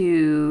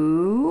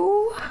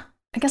to...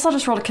 I guess I'll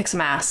just roll to kick some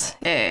ass.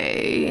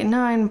 A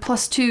 9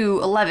 + 2,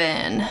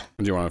 11.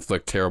 Do you want to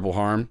inflict terrible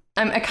harm?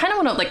 I kind of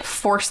want to like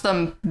force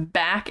them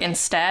back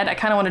instead. I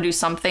kind of want to do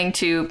something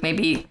to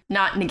maybe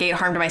not negate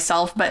harm to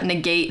myself, but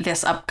negate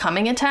this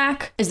upcoming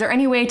attack. Is there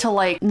any way to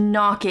like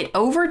knock it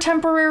over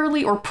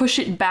temporarily or push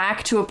it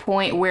back to a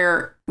point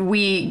where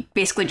we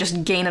basically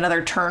just gain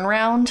another turn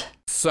round?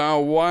 So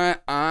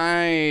what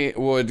I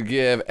would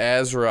give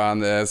Ezra on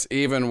this,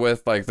 even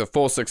with like the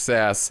full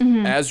success,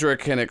 Ezra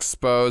can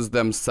expose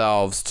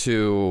themselves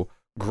to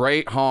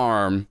great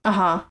harm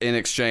in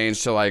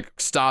exchange to like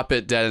stop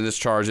it dead in this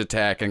charge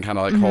attack and kind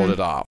of like hold it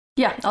off.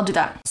 Yeah, I'll do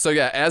that. So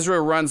yeah, Ezra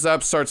runs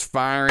up, starts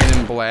firing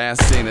and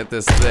blasting at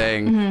this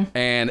thing,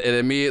 and it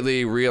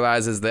immediately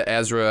realizes that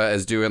Ezra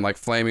is doing like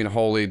flaming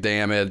holy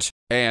damage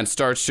and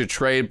starts to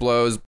trade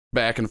blows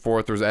back and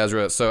forth with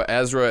Ezra. So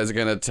Ezra is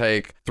going to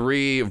take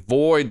 3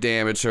 void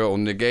damage, so it will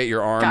negate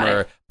your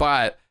armor,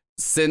 but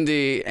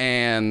Cindy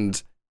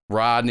and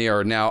Rodney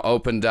are now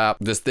opened up.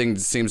 This thing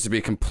seems to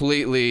be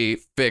completely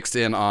fixed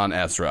in on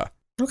Ezra.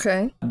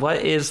 Okay. What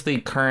is the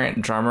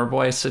current drummer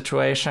boy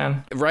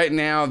situation? Right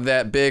now,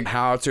 that big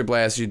howitzer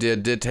blast you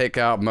did take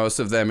out most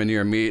of them in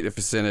your immediate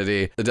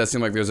vicinity. It does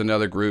seem like there's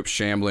another group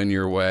shambling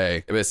your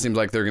way. It seems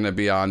like they're going to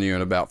be on you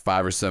in about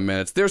 5 or so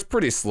minutes. They're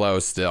pretty slow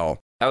still.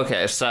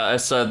 Okay,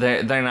 so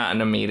they're not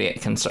an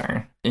immediate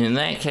concern. In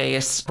that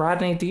case,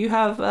 Rodney, do you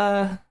have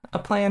a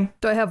plan?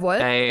 Do I have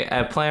what?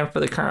 A plan for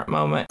the current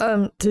moment?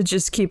 To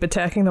just keep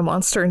attacking the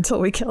monster until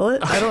we kill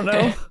it. I don't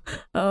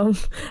know.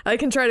 I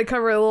can try to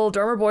cover the little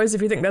drummer boys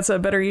if you think that's a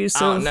better use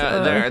of... Oh,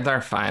 no,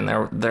 they're fine.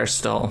 They're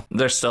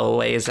still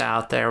ways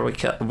out there.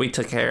 We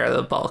took care of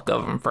the bulk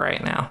of them for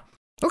right now.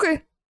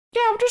 Okay.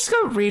 Yeah, I'm just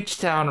gonna reach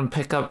down and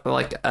pick up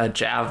like a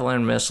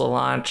javelin missile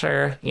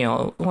launcher. You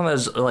know, one of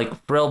those like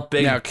real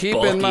big. Now keep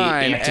in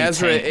mind,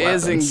 Ezra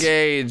is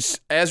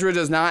engaged. Ezra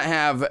does not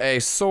have a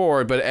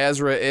sword, but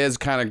Ezra is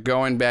kind of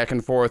going back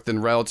and forth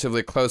in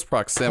relatively close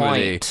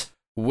proximity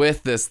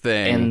with this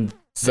thing.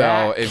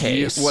 So if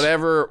you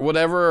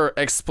whatever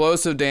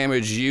explosive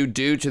damage you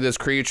do to this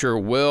creature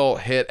will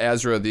hit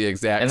Ezra the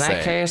exact same. In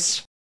that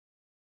case.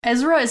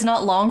 Ezra is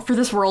not long for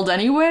this world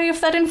anyway,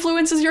 if that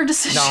influences your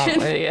decision.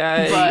 No,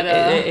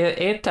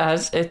 it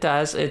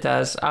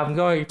does. I'm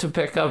going to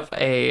pick up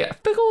a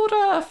big old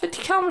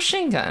 50 cal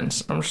machine gun.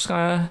 I'm just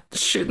gonna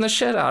shooting the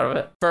shit out of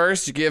it.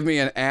 First, give me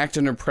an act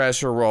under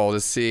pressure roll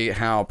to see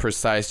how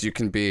precise you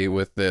can be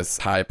with this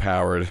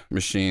high-powered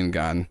machine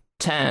gun.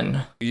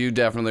 10. You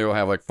definitely will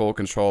have like full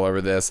control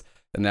over this.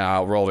 And now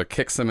I'll roll to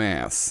kick some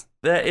ass.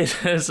 That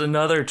is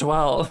another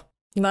 12.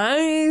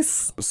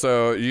 Nice.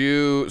 So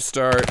you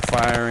start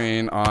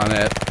firing on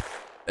it.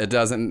 It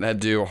doesn't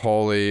do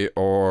holy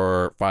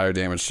or fire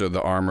damage, so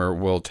the armor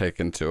will take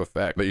into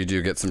effect. But you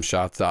do get some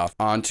shots off.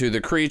 Onto the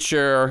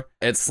creature.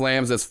 It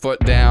slams its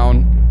foot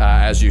down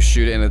as you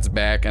shoot it in its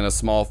back, and a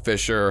small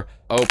fissure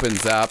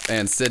opens up,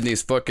 and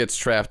Sydney's foot gets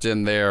trapped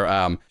in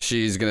there.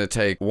 She's going to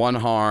take 1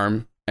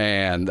 harm.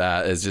 And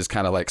is just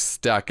kind of like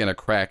stuck in a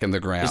crack in the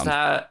ground. Is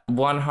that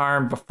 1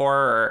 harm before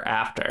or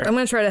after? I'm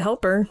going to try to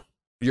help her.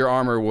 Your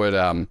armor would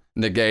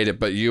negate it,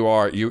 but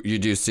you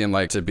do seem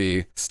like to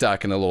be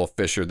stuck in a little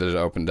fissure that had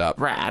opened up.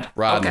 Rad.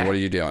 Rodney, okay. What are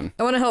you doing?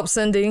 I want to help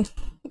Cindy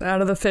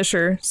out of the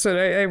fissure, so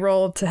I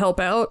roll to help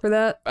out for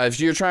that. If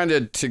you're trying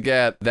to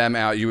get them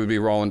out, you would be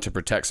rolling to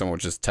protect someone,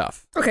 which is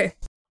tough. Okay.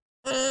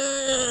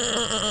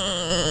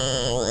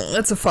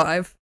 That's a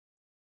 5.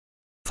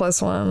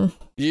 +1.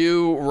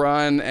 You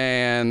run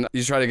and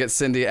you try to get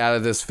Cindy out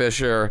of this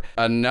fissure.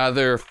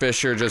 Another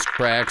fissure just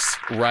cracks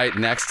right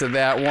next to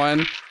that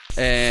one.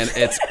 And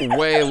it's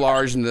way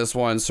larger than this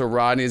one, so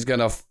Rodney's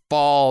gonna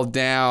fall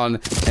down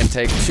and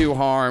take 2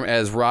 harm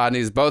as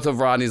both of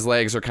Rodney's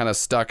legs are kind of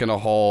stuck in a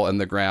hole in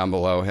the ground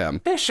below him.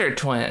 Fisher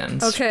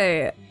twins.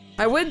 Okay,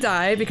 I would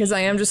die because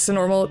I am just a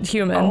normal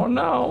human. Oh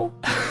no.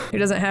 Who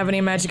doesn't have any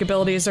magic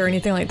abilities or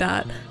anything like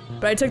that.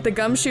 But I took the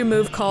gumshoe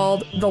move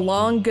called the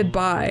Long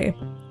Goodbye,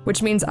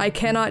 which means I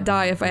cannot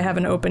die if I have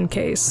an open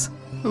case.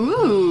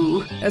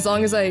 Ooh. As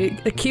long as I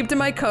keep to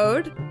my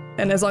code,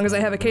 and as long as I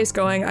have a case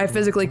going, I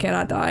physically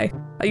cannot die.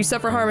 You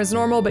suffer harm as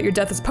normal, but your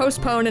death is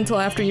postponed until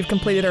after you've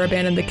completed or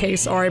abandoned the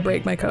case, or I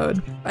break my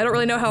code. I don't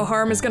really know how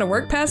harm is going to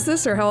work past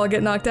this, or how I'll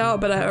get knocked out,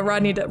 but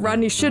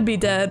Rodney should be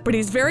dead, but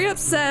he's very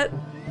upset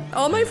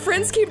All my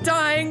friends keep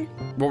dying.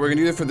 What we're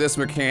gonna do for this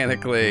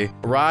mechanically,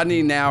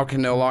 Rodney now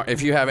can no longer,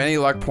 if you have any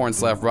luck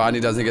points left, Rodney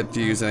doesn't get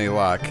to use any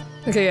luck.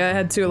 Okay, yeah, I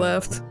had 2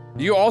 left.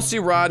 You all see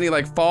Rodney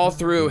like fall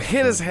through,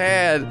 hit his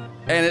head,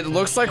 and it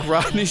looks like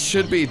Rodney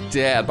should be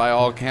dead by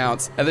all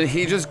accounts. And then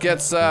he just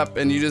gets up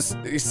and you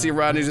see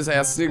Rodney just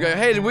asks you,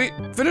 hey, did we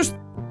finish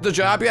the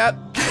job yet?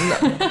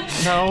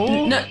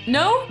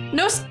 No,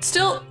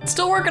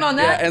 still working on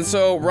that. Yeah, and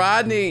so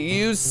Rodney,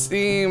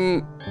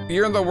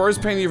 you're in the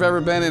worst pain you've ever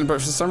been in, but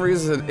for some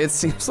reason it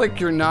seems like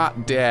you're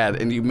not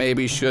dead and you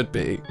maybe should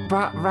be.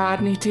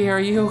 Rodney, dear, are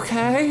you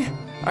okay?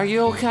 Are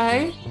you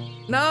okay?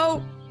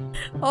 No.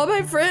 All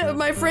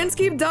my friends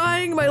keep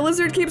dying. My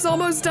lizard keeps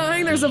almost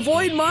dying. There's a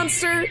void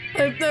monster.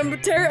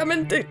 I'm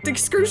in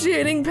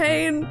excruciating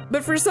pain.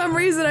 But for some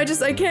reason, I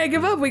can't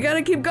give up. We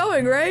gotta keep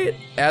going, right?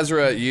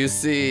 Ezra, you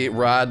see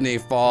Rodney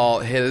fall,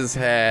 hit his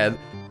head,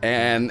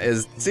 and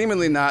is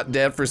seemingly not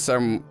dead for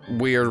some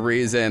weird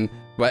reason.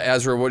 But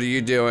Ezra, what are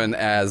you doing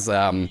as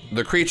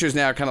the creature's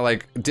now kind of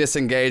like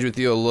disengaged with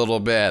you a little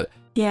bit?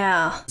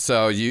 Yeah.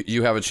 So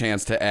you have a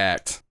chance to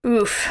act.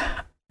 Oof.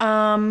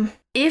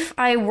 If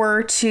I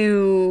were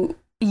to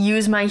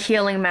use my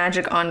healing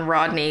magic on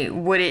Rodney,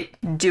 would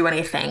it do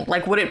anything?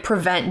 Like, would it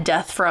prevent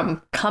death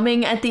from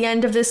coming at the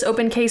end of this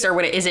open case, or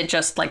is it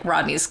just like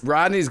Rodney's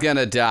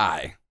gonna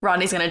die.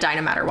 Rodney's gonna die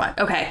no matter what.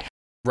 Okay.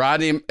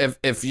 Rodney,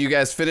 if you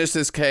guys finish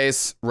this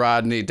case,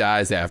 Rodney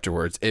dies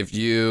afterwards. If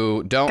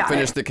you don't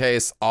finish the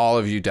case, all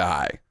of you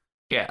die.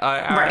 Yeah,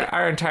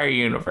 our entire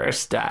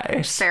universe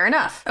dies. Fair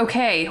enough.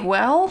 Okay,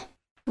 well,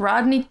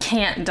 Rodney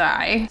can't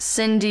die.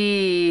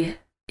 Cindy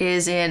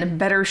is in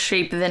better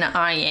shape than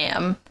I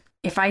am.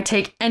 If I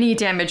take any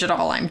damage at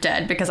all, I'm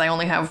dead because I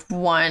only have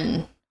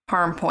 1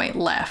 harm point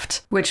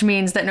left, which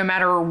means that no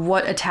matter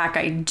what attack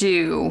I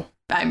do,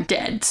 I'm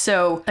dead.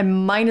 So I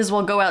might as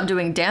well go out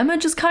doing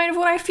damage is kind of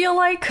what I feel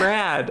like.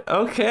 Brad,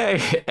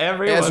 okay.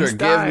 Everyone's Ezra,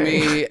 dying.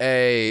 give me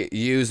a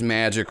use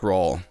magic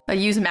roll. A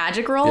use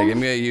magic roll? Yeah, give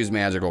me a use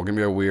magic roll. Give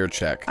me a weird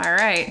check. All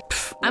right.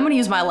 I'm going to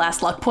use my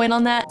last luck point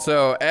on that.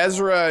 So,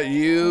 Ezra,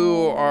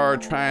 you are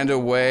trying to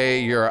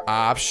weigh your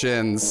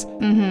options,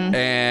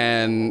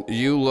 and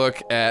you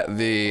look at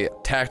the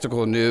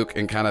tactical nuke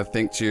and kind of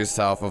think to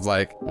yourself of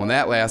like, well,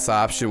 that last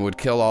option would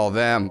kill all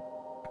them.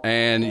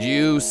 And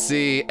you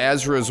see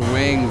Ezra's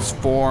wings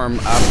form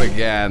up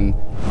again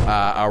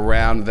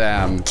around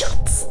them.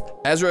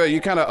 Ezra,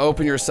 you kind of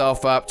open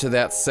yourself up to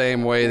that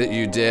same way that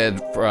you did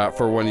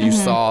for when you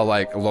saw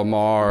like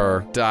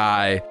Lamar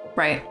die.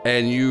 Right.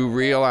 And you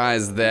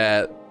realize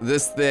that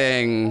this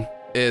thing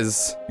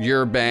is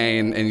your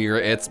bane and you're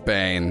its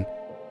bane.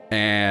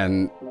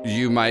 And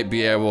you might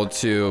be able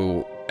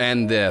to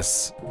end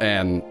this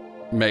and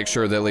make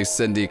sure that at least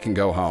Cindy can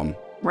go home.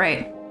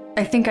 Right.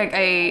 I think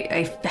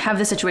I have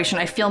this situation.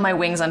 I feel my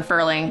wings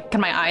unfurling.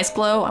 Can my eyes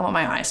glow? I want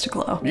my eyes to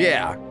glow.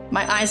 Yeah.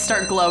 My eyes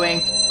start glowing.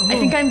 Ooh. I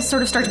think I'm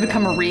sort of start to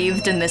become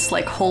wreathed in this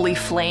like holy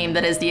flame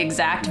that is the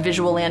exact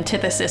visual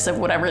antithesis of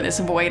whatever this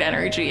void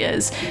energy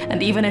is.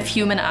 And even if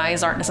human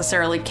eyes aren't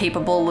necessarily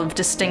capable of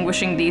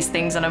distinguishing these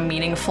things in a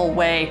meaningful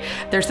way,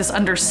 there's this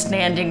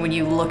understanding when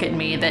you look at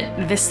me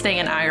that this thing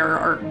and I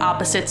are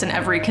opposites in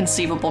every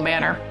conceivable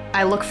manner.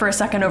 I look for a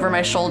second over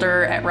my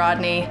shoulder at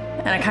Rodney,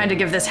 and I kind of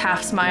give this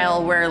half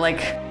smile where like,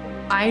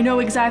 I know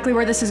exactly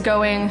where this is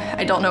going.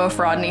 I don't know if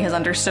Rodney has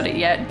understood it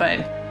yet,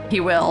 but he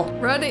will.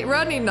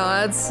 Rodney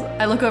nods.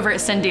 I look over at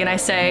Cindy and I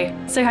say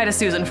hi to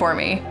Susan for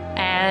me.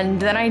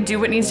 And then I do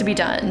what needs to be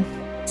done.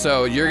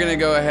 So you're gonna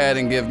go ahead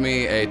and give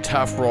me a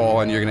tough roll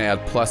and you're gonna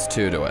add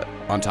 +2 to it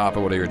on top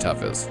of whatever your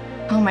tough is.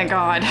 Oh my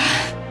God.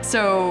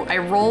 So I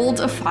rolled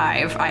a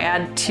 5, I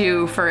add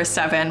 2 for a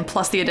 7,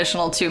 plus the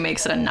additional 2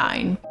 makes it a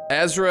 9.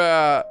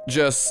 Ezra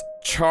just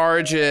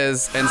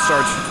charges and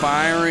starts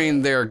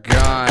firing their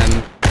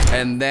gun,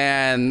 and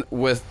then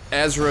with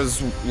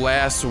Ezra's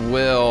last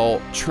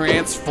will,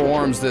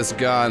 transforms this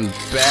gun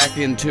back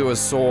into a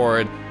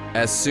sword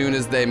as soon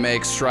as they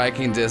make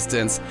striking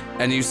distance,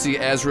 and you see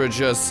Ezra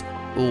just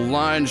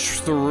lunge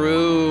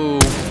through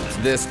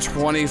this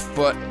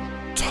 20-foot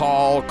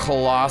tall,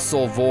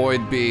 colossal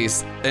void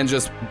beast and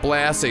just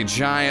blast a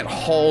giant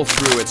hole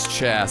through its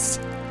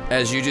chest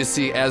as you just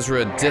see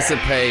Ezra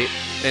dissipate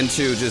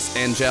into just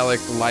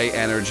angelic light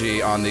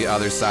energy on the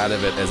other side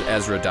of it as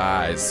Ezra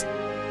dies.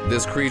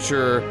 This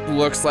creature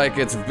looks like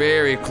it's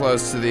very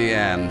close to the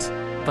end.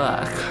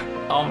 Fuck.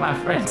 All my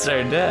friends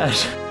are dead.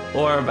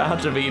 Or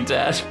about to be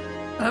dead.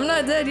 I'm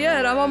not dead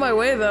yet. I'm on my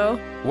way, though.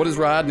 What does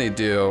Rodney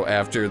do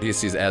after he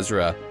sees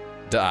Ezra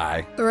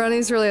die?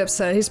 Rodney's really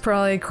upset. He's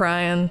probably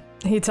crying.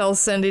 He tells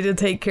Cindy to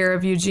take care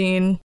of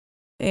Eugene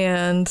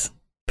and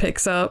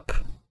picks up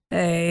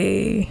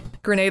a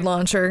grenade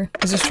launcher.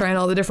 He's just trying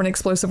all the different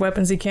explosive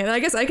weapons he can. And I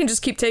guess I can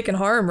just keep taking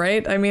harm,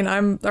 right? I mean,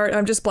 I'm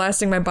just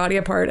blasting my body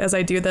apart as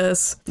I do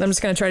this. I'm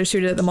just going to try to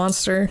shoot it at the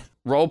monster.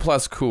 Roll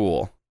plus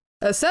cool.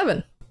 A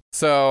 7.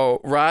 So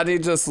Rodney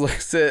just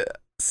looks at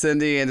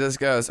Cindy and just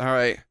goes, all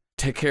right,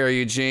 take care of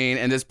Eugene,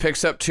 and just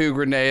picks up 2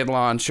 grenade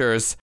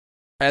launchers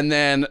and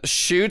then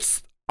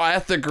shoots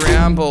at the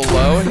ground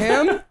below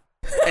him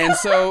And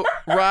so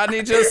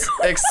Rodney just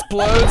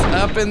explodes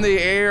up in the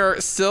air,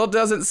 still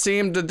doesn't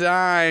seem to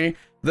die,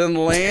 then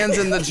lands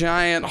in the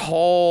giant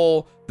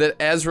hole that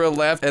Ezra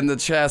left in the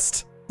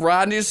chest.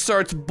 Rodney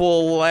starts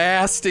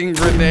blasting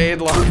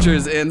grenade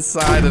launchers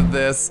inside of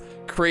this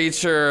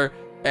creature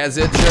as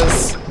it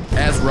just,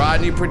 as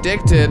Rodney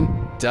predicted,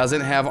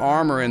 doesn't have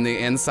armor in the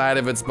inside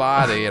of its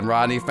body, and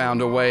Rodney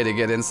found a way to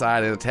get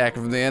inside and attack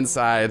from the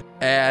inside.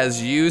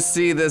 As you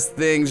see this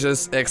thing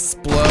just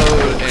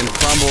explode and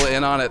crumble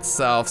in on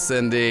itself,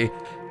 Cindy,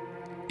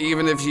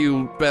 even if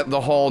you spent the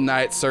whole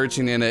night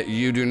searching in it,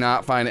 you do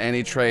not find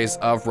any trace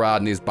of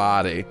Rodney's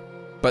body.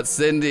 But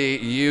Cindy,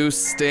 you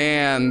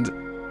stand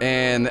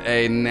in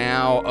a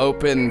now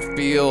open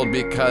field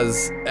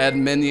because Ed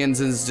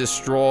Minions is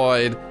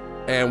destroyed,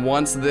 and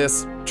once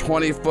this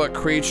 20-foot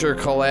creature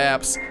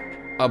collapsed,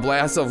 a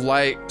blast of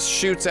light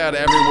shoots out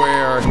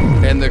everywhere,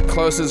 and the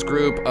closest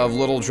group of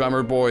little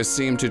drummer boys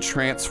seem to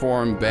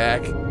transform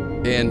back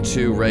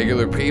into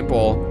regular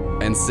people.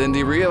 And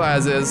Cindy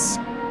realizes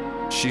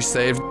she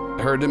saved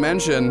her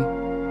dimension,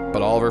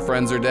 but all of her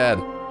friends are dead.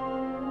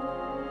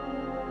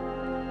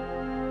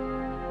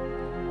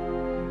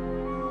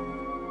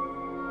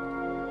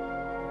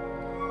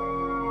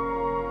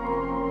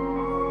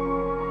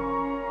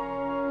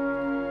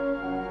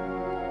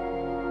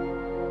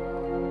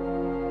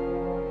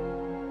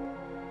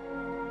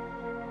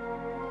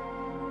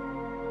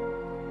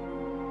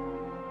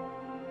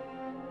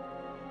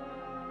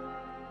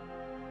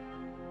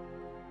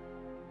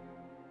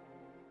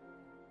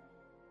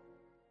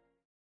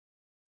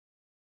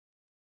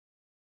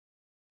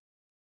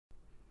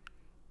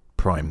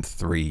 Prime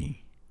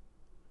 3.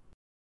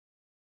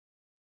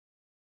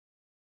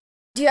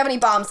 Do you have any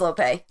bombs, Lope?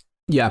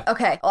 Yeah.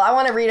 Okay. Well, I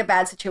want to read a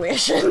bad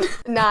situation.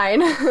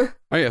 9. Oh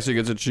yeah, so you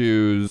get to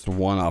choose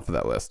one off of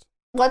that list.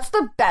 What's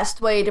the best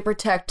way to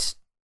protect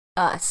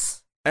us?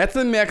 That's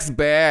the mixed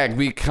bag,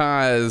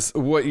 because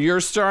what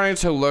you're starting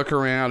to look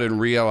around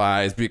and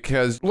realize,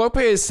 because Lope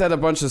has said a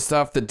bunch of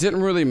stuff that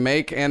didn't really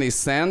make any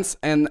sense,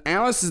 and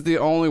Alice is the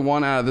only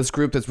one out of this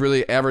group that's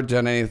really ever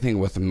done anything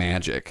with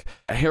magic.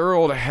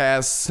 Harold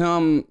has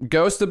some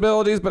ghost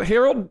abilities, but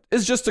Harold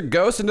is just a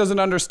ghost and doesn't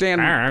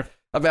understand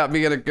about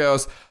being a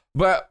ghost.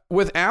 But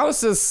with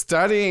Alice's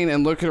studying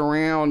and looking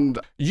around,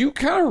 you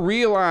kind of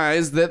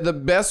realize that the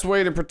best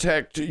way to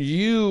protect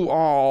you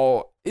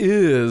all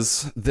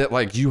is that,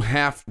 like, you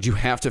have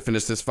to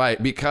finish this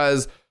fight,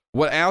 because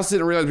what Alice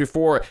didn't realize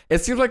before, it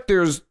seems like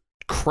there's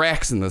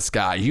cracks in the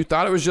sky. You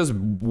thought it was just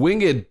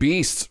winged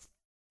beasts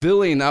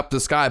filling up the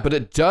sky, but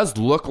it does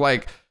look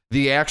like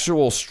the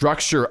actual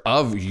structure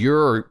of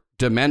your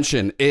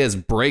dimension is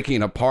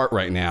breaking apart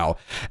right now.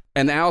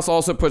 And Alice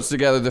also puts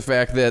together the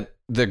fact that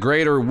the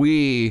greater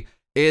we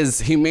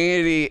is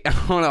humanity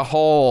on a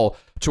whole,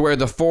 to where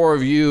the four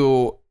of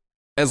you,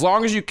 as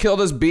long as you kill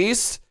this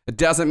beast, it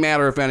doesn't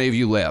matter if any of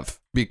you live,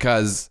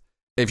 because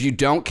if you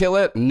don't kill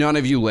it, none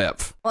of you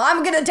live. Well,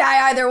 I'm gonna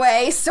die either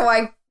way, so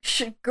I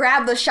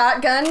grab the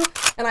shotgun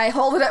and I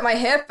hold it at my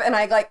hip and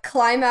I like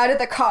climb out of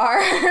the car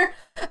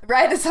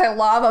right as I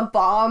lob a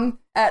bomb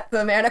at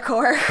the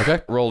Manticore.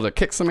 Okay, roll to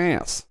kick some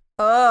ass.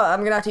 Oh,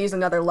 I'm gonna have to use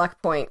another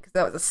luck point because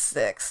that was a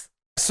 6.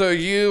 So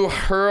you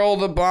hurl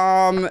the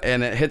bomb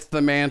and it hits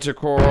the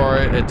Manticore.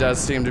 It does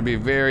seem to be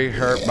very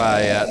hurt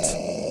by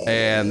it.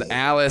 And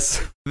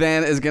Alice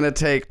then is going to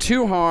take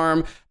 2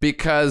 harm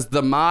because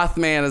the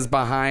Mothman is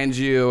behind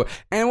you.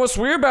 And what's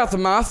weird about the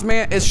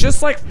Mothman, it's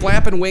just like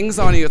flapping wings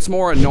on you. It's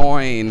more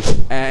annoying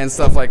and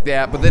stuff like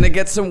that. But then it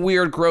gets some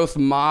weird growth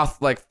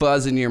moth like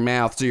fuzz in your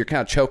mouth, so you're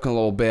kind of choking a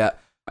little bit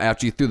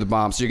after you threw the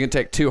bomb. So you're going to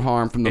take 2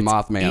 harm from the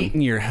Mothman.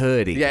 Eating your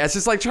hoodie. Yeah, it's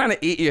just like trying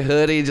to eat your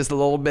hoodie just a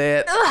little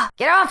bit. Ugh,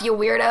 get off, you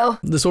weirdo.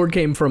 The sword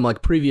came from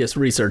like previous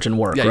research and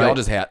work, Yeah, right? y'all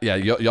just had,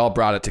 y'all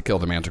brought it to kill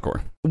the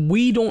Manticore.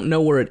 We don't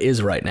know where it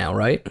is right now,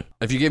 right?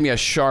 If you give me a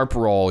sharp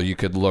roll, you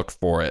could look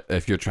for it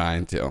if you're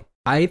trying to.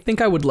 I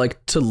think I would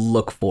like to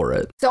look for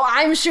it. So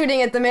I'm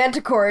shooting at the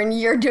Manticore and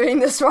you're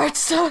doing the smart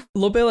stuff.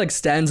 Lope like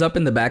stands up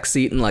in the back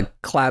seat and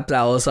like claps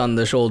Alice on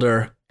the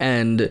shoulder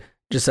and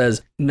just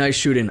says, "Nice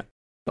shooting."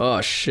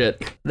 Oh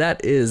shit.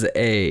 That is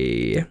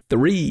a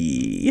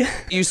 3.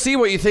 You see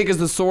what you think is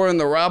the sword in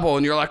the rubble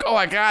and you're like, "Oh,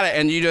 I got it."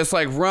 And you just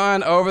like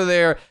run over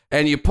there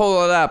and you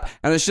pull it up,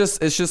 and it's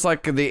just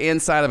like the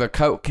inside of a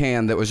Coke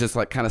can that was just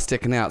like kind of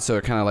sticking out, so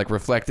it kind of like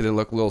reflected and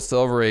looked a little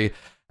silvery.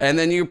 And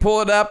then you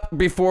pull it up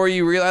before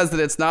you realize that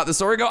it's not the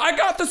sword. You go, "I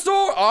got the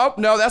sword." Oh,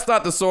 no, that's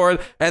not the sword.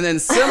 And then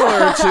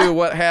similar to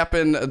what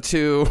happened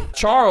to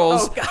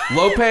Charles,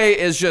 Lope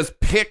is just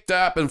picked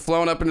up and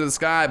flown up into the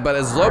sky. But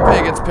as Lope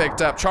gets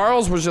picked up,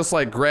 Charles was just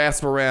like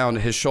grasp around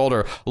his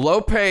shoulder.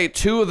 Lope,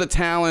 2 of the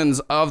talons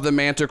of the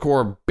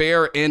Manticore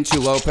bear into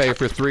Lope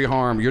for 3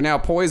 harm. You're now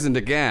poisoned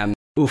again.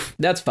 Oof,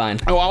 that's fine.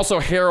 Oh, also,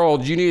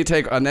 Harold, you need to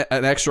take an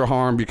extra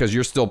harm because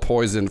you're still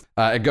poisoned.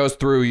 It goes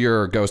through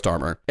your ghost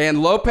armor.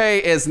 And Lope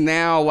is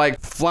now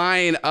like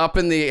flying up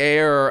in the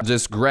air,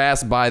 just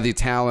grasped by the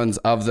talons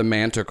of the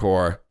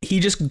manticore. He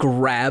just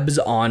grabs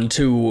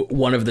onto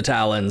one of the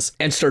talons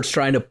and starts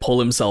trying to pull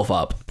himself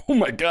up. Oh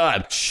my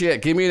God.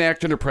 Shit, give me an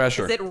action of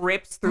pressure. It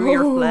rips through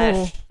your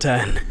flesh.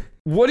 10.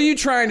 What are you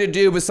trying to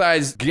do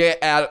besides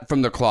get out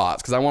from the claws?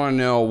 Because I want to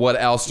know what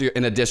else,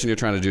 in addition, you're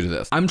trying to do to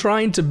this. I'm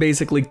trying to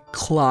basically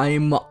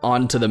climb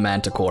onto the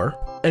manticore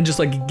and just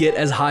like get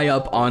as high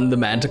up on the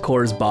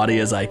manticore's body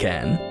as I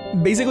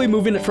can. Basically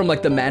moving it from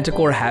like the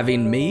manticore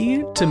having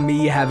me to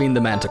me having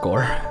the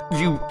manticore.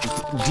 You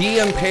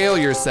de-impale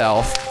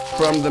yourself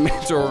from the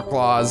manticore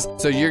claws,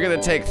 so you're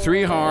gonna take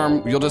 3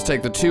 harm. You'll just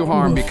take the 2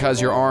 harm because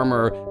your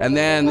armor, and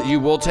then you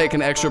will take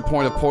an extra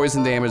point of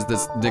poison damage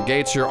that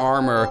negates your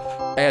armor.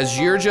 As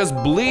you're just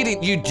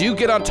bleeding, you do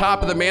get on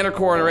top of the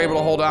manticore and are able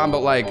to hold on, but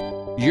like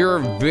you're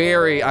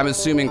very, I'm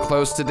assuming,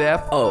 close to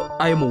death. Oh,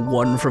 I am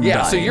 1 from dying.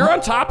 Yeah, so you're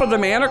on top of the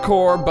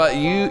manticore, but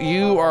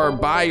you are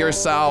by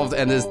yourself,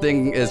 and this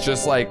thing is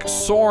just like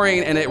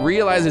soaring, and it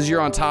realizes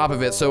you're on top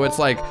of it, so it's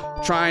like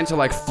trying to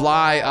like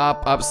fly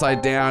up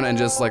upside down and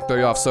just like throw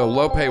you off. So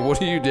Lope,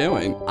 what are you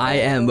doing? I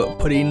am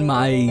putting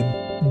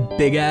my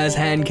big ass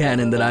hand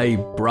cannon that I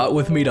brought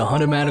with me to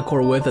hunt a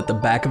manticore with at the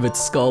back of its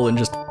skull and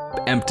just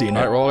emptying it.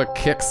 All right, roll to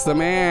kick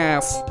some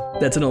ass.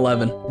 That's an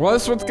 11. Well,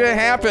 that's what's gonna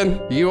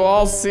happen. You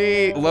all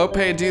see Lope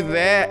do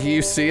that.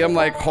 You see him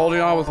like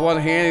holding on with one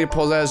hand, and he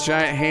pulls out his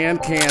giant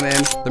hand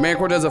cannon. The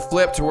manticore does a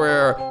flip to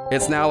where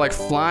it's now like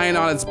flying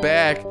on its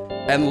back,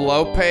 and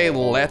Lope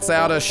lets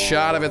out a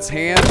shot of its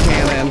hand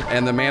cannon,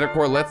 and the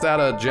manticore lets out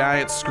a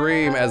giant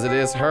scream as it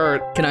is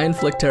hurt. Can I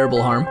inflict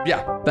terrible harm?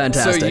 Yeah.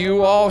 Fantastic. So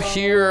you all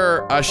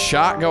hear a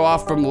shot go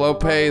off from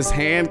Lope's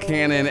hand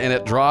cannon, and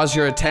it draws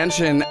your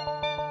attention.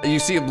 You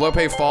see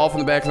Lope fall from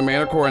the back of the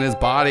manticore, and his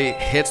body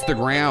hits the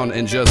ground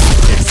and just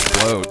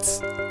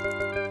explodes.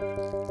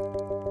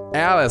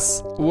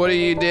 Alice, what are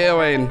you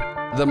doing?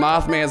 The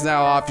Mothman's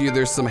now off you.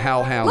 There's some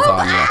hellhounds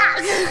on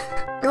you.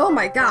 Oh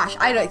my gosh,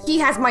 he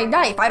has my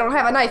knife. I don't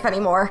have a knife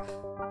anymore.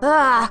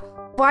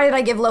 Why did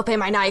I give Lope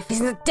my knife?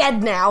 He's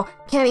dead now.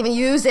 Can't even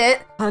use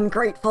it.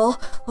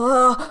 Ungrateful.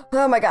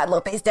 Oh my God,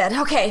 Lope's dead.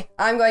 Okay,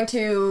 I'm going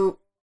to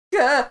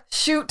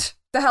shoot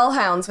the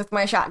hellhounds with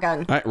my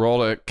shotgun. All right, roll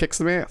to kick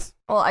some ass.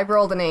 Well, I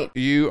rolled an 8.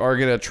 You are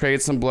going to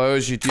trade some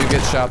blows. You do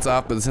get shots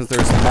off, but since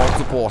there's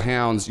multiple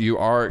hounds, you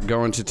are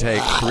going to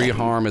take 3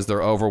 harm as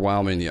they're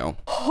overwhelming you.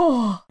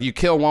 You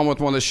kill one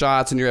with one of the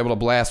shots, and you're able to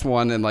blast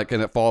one, and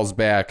it falls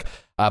back.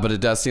 But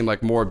it does seem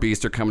like more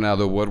beasts are coming out of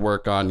the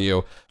woodwork on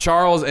you.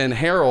 Charles and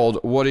Harold,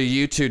 what are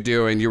you two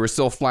doing? You were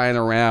still flying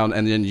around,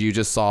 and then you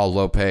just saw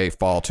Lope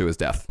fall to his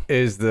death.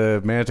 Is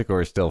the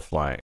manticore still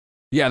flying?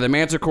 Yeah, the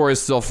manticore is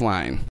still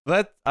flying.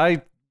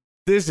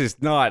 This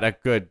is not a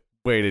good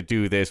way to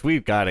do this.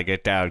 We've got to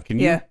get down.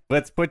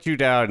 Let's put you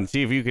down and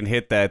see if you can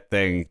hit that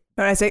thing.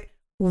 And I say,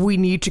 we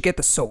need to get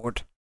the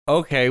sword.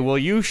 Okay, well,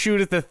 you shoot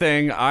at the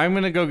thing. I'm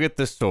going to go get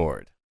the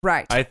sword.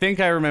 Right. I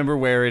think I remember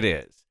where it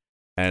is.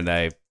 And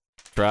I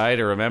try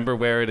to remember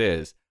where it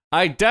is.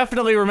 I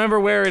definitely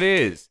remember where it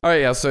is. All right,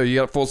 yeah, so you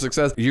got full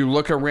success. You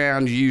look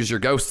around, you use your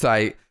ghost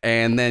sight,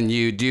 and then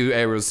you do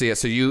able to see it.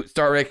 So you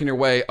start making your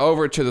way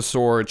over to the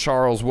sword.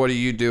 Charles, what are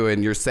you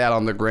doing? You're sat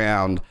on the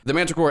ground. The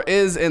manticore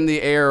is in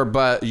the air,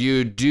 but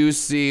you do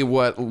see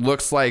what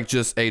looks like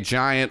just a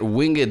giant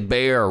winged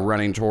bear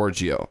running towards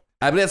you.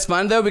 I mean, it's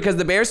fun though because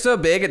the bear's so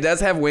big, it does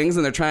have wings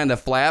and they're trying to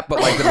flap,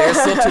 but like the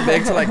bear's still too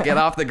big to like get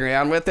off the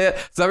ground with it.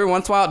 So every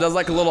once in a while it does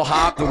like a little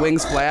hop, the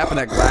wings flap and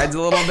it glides a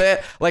little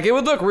bit. Like it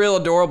would look real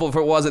adorable if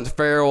it wasn't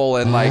feral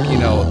and like,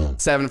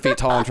 7 feet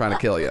tall and trying to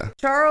kill you.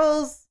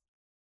 Charles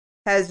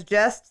has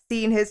just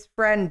seen his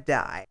friend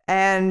die,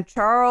 and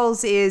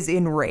Charles is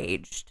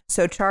enraged.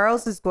 So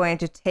Charles is going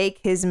to take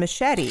his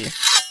machete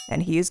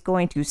and he is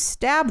going to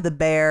stab the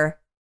bear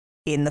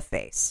in the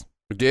face.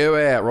 Do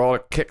it. Roll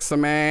to kick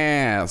some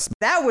ass.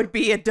 That would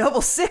be a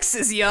double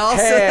 6s, y'all. Hell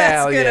so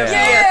that's going to be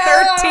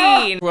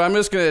a 13. What I'm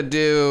just going to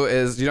do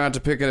is you don't have to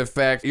pick an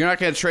effect. You're not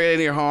going to trade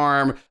any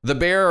harm. The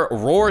bear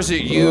roars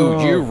at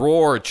you. You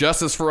roar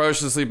just as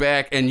ferociously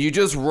back, and you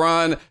just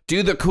run,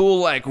 do the cool,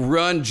 like,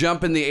 run,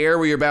 jump in the air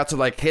where you're about to,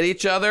 like, hit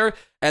each other.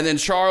 And then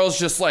Charles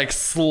just, like,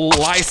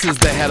 slices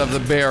the head of the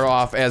bear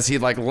off as he,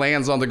 like,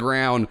 lands on the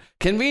ground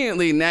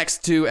conveniently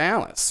next to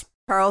Alice.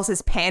 Charles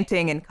is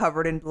panting and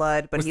covered in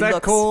blood, but was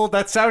that cool?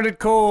 That sounded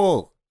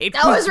cool.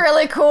 That was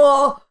really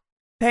cool.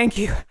 Thank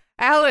you.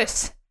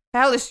 Alice,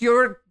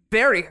 you're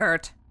very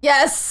hurt.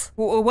 Yes.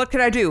 What can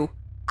I do?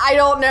 I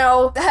don't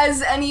know.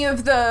 Has any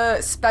of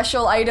the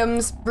special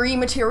items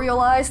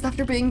rematerialized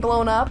after being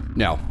blown up?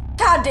 No.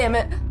 God damn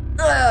it.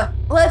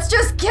 Let's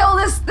just kill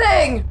this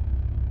thing.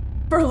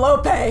 For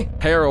Lope.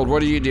 Harold,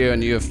 what are you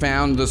doing? You have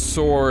found the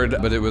sword,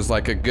 but it was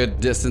like a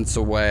good distance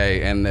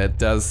away, and it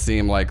does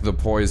seem like the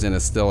poison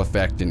is still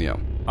affecting you.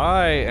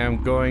 I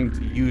am going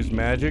to use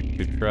magic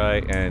to try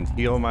and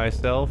heal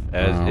myself,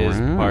 as is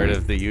part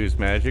of the use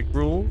magic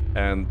rule,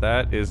 and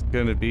that is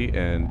going to be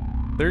an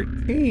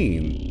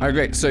 13. All right,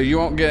 great. So you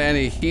won't get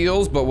any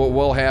heals, but what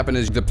will happen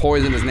is the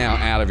poison is now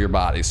out of your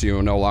body, so you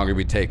will no longer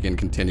be taking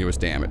continuous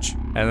damage.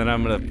 And then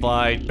I'm going to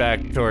fly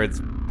back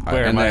towards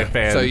where and my then-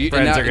 friends are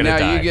going to die.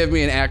 Now you give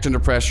me an act under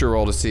pressure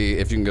roll to see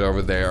if you can get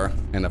over there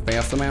in a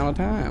fast amount of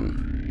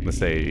time. Let's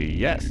say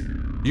yes.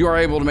 You are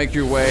able to make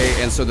your way,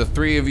 and so the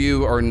three of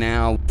you are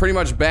now pretty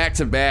much back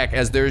to back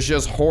as there's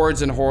just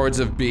hordes and hordes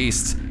of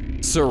beasts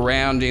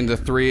surrounding the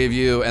three of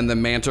you, and the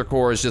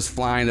Manticore is just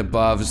flying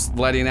above, just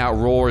letting out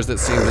roars that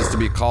seem just to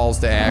be calls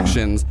to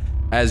actions.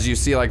 As you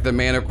see, like, the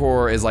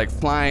Manticore is like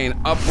flying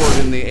upward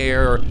in the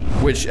air,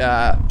 which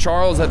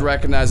Charles had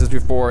recognized this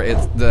before.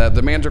 It's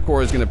the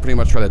Manticore is going to pretty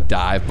much try to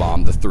dive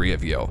bomb the three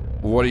of you.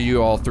 What are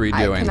you all three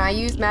doing? Can I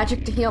use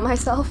magic to heal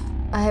myself?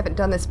 I haven't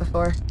done this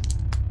before.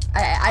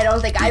 I don't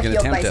think I've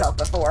healed myself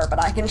before, but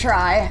I can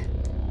try.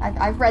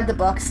 I've read the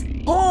books.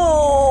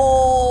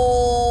 Oh,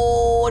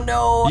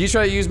 no. You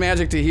try to use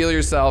magic to heal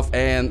yourself,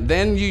 and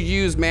then you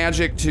use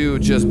magic to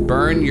just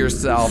burn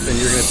yourself, and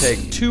you're going to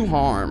take 2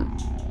 harm.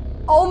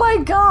 Oh my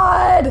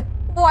god!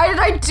 Why did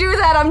I do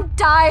that? I'm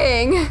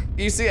dying.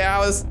 You see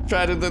Alice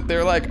try to,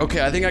 they're like,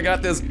 okay, I think I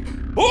got this.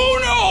 Oh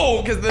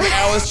no! Because then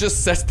Alice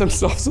just sets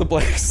themselves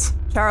ablaze.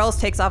 Charles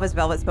takes off his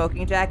velvet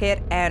smoking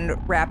jacket and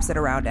wraps it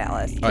around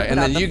Alice. All right, and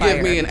then you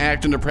give me an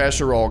act under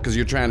pressure roll because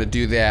you're trying to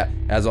do that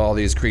as all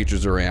these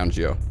creatures around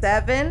you.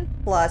 7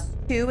 plus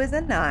 2 is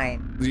a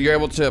 9. You're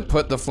able to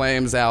put the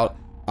flames out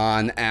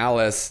on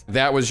Alice.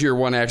 That was your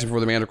one action before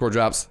the Manticore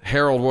drops.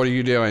 Harold, what are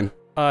you doing?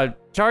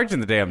 Charging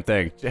the damn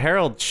thing.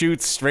 Harold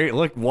shoots straight,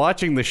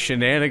 watching the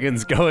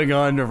shenanigans going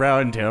on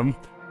around him.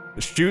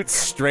 Shoots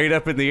straight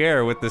up in the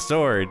air with the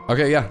sword.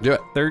 Okay, yeah, do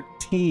it.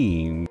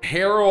 13.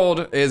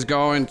 Harold is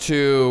going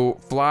to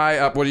fly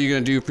up. What are you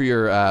going to do for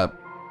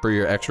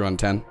your extra on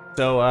 10?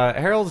 So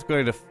Harold's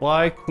going to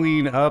fly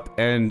clean up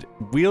and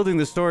wielding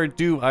the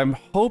sword I'm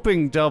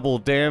hoping double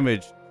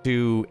damage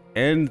to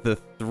end the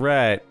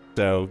threat.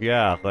 So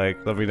yeah,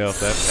 let me know if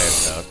that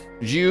pans out.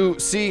 You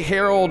see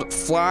Harold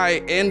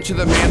fly into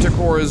the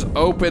Manticore's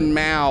open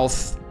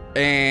mouth,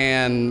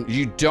 and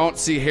you don't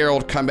see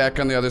Harold come back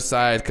on the other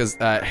side because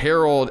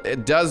Harold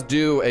does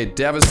do a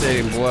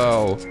devastating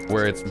blow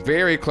where it's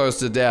very close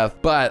to death,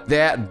 but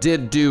that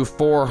did do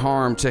 4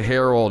 harm to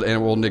Harold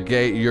and will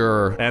negate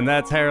your... And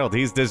that's Harold.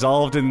 He's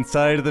dissolved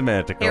inside of the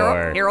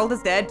Manticore. Harold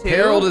is dead too.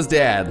 Harold is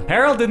dead.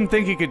 Harold didn't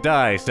think he could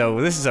die,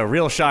 so this is a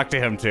real shock to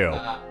him too.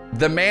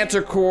 The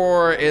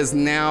Manticore is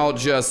now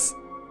just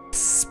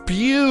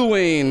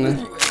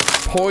spewing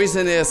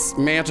poisonous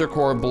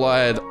Manticore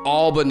blood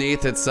all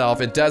beneath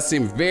itself. It does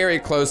seem very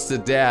close to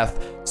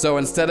death. So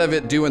instead of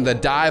it doing the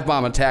dive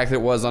bomb attack that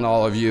was on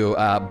all of you,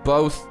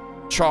 both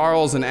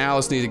Charles and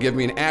Alice need to give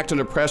me an act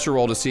under pressure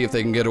roll to see if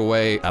they can get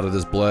away out of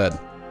this blood.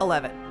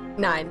 11.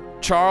 9.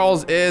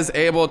 Charles is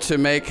able to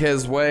make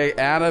his way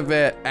out of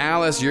it.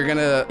 Alice, you're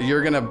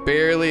gonna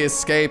barely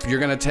escape. You're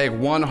gonna take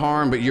 1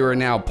 harm, but you are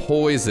now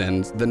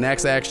poisoned. The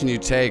next action you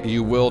take,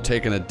 you will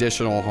take an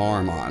additional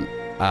harm on.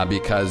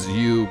 Because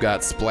you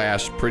got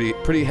splashed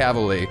pretty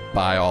heavily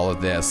by all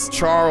of this.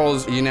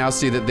 Charles, you now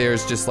see that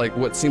there's just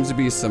what seems to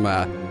be some,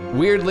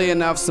 weirdly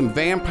enough, some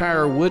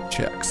vampire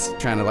woodchucks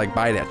trying to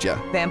bite at you.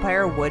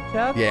 Vampire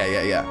woodchuck?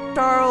 Yeah.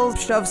 Charles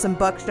shoves some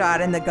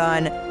buckshot in the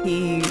gun.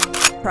 He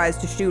tries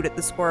to shoot at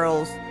the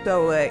squirrels,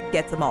 so it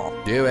gets them all.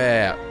 Do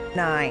it.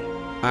 9.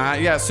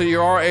 Yeah, so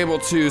you are able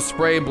to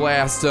spray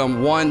blast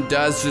them. One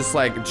does just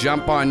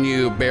jump on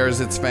you, bears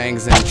its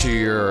fangs into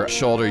your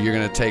shoulder. You're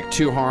gonna take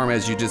 2 harm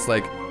as you just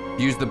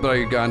use the butt of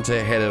your gun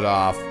to hit it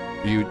off.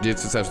 You did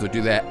successfully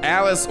do that.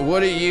 Alice,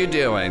 what are you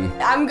doing?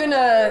 I'm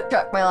gonna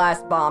chuck my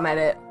last bomb at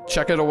it.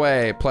 Chuck it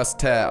away, plus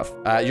tough.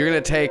 You're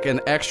gonna take an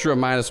extra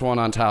 -1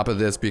 on top of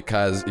this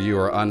because you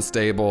are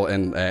unstable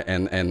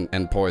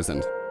and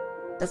poisoned.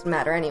 Doesn't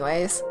matter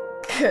anyways,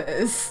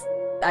 cause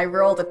I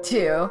rolled a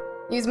 2.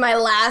 Use my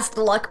last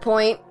luck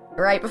point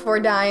right before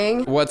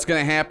dying. What's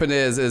gonna happen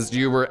is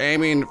you were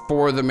aiming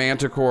for the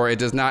Manticore. It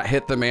does not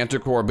hit the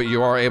Manticore, but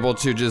you are able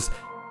to just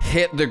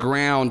hit the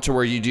ground to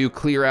where you do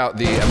clear out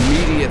the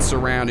immediate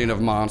surrounding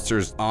of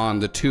monsters on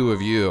the 2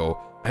 of you.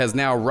 Has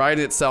now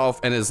righted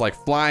itself and is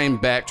flying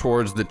back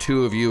towards the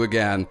 2 of you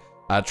again,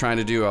 trying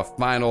to do a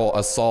final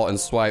assault and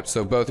swipe.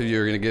 So both of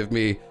you are gonna give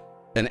me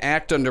an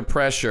act under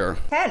pressure.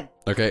 10.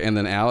 Okay, and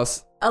then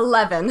Alice?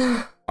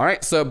 11. All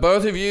right, so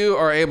both of you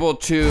are able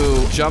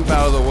to jump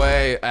out of the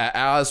way.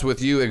 Alice,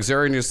 with you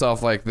exerting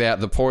yourself like that,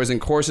 the poison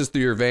courses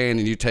through your vein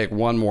and you take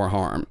 1 more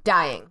harm.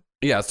 Dying.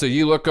 Yeah, so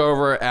you look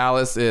over,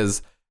 Alice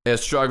is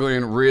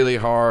struggling really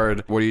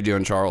hard. What are you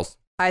doing, Charles?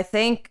 I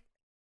think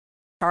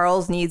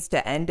Charles needs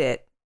to end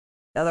it.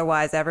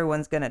 Otherwise,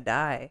 everyone's going to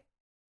die.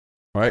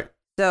 All right.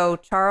 So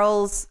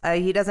Charles,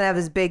 he doesn't have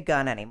his big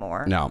gun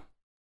anymore. No.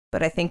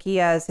 But I think he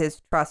has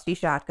his trusty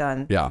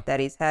shotgun that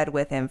he's had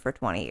with him for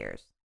 20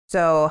 years.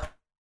 So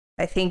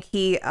I think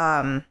he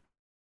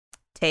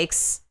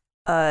takes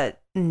a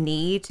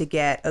knee to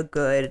get a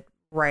good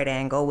right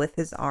angle with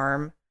his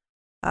arm.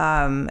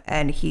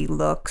 And he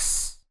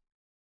looks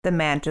the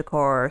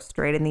Manticore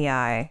straight in the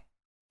eye.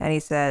 And he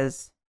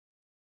says,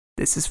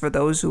 "This is for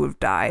those who have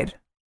died.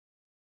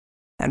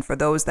 And for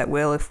those that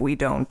will, if we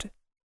don't,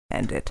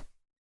 end it.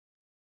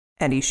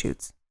 And he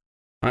shoots.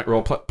 All right,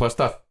 roll plus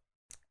stuff.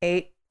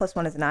 8 +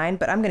 1 is 9,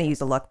 but I'm going to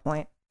use a luck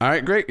point. All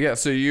right, great. Yeah,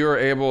 so you're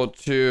able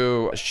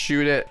to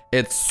shoot it.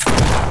 It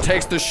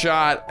takes the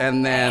shot,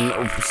 and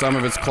then some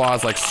of its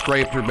claws like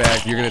scrape your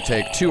back. You're going to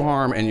take 2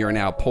 harm, and you're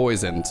now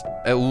poisoned.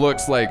 It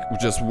looks like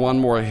just one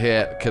more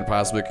hit could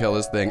possibly kill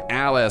this thing.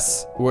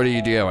 Alice, what are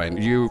you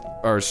doing? You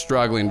are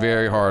struggling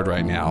very hard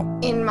right now.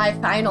 In my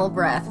final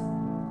breath,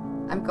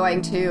 I'm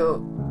going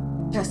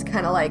to just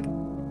kind of like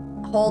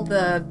hold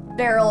the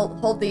barrel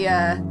of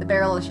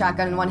the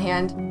shotgun in one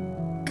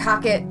hand,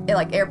 cock it,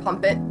 like air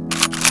pump it,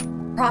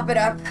 prop it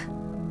up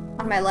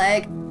on my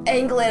leg,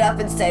 angle it up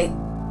and say,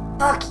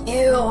 "Fuck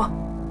you,"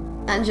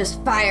 and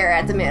just fire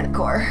at the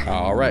Manticore.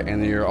 All right,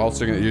 and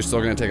you're still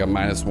gonna take a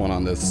 -1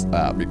 on this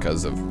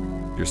because of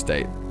your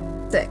state.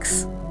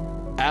 6.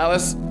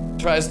 Alice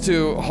tries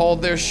to hold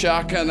their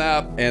shotgun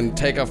up and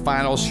take a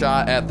final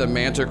shot at the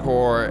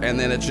Manticore, and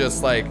then it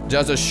just like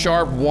does a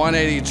sharp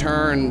 180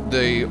 turn.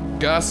 The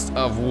gust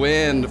of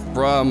wind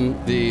from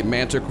the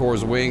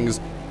Manticore's wings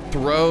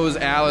throws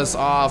Alice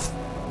off,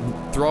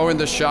 throwing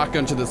the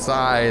shotgun to the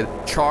side.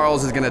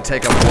 Charles is gonna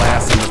take a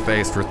blast in the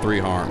face for 3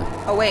 harm.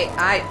 Oh wait,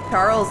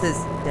 Charles is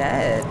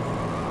dead.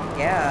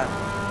 Yeah.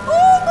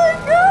 Oh my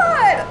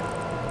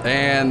god!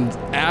 And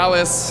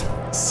Alice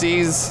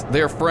sees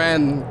their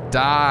friend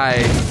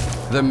die,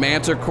 the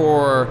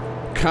Manticore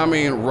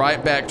coming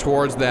right back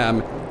towards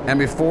them, and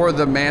before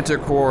the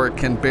Manticore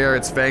can bear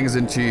its fangs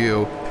into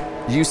you,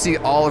 you see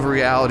all of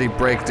reality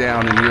break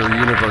down and your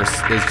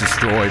universe is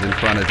destroyed in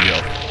front of you.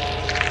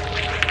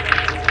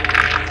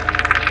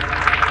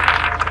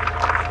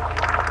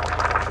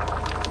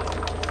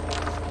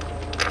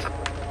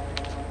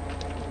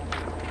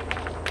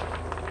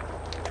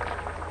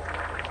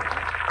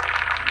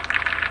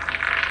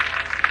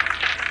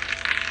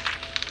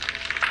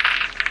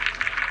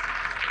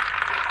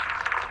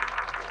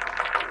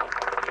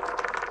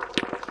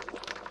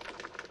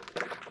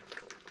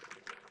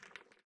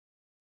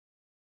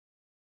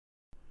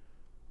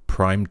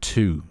 Prime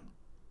 2.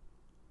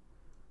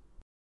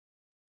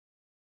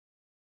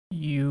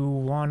 You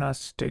want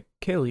us to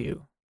kill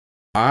you?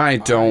 I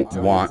don't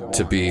want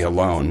to be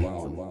alone,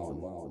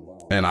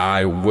 and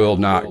I will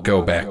not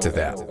go back to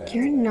that.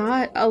 You're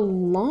not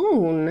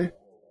alone.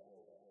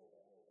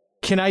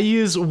 Can I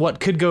use what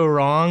could go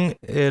wrong?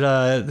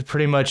 It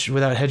pretty much,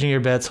 without hedging your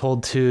bets,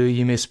 hold 2.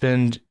 You may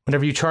spend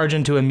whenever you charge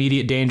into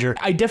immediate danger.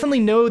 I definitely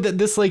know that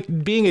this,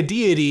 like, being a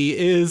deity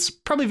is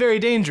probably very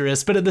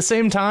dangerous, but at the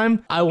same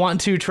time, I want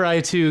to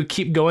try to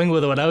keep going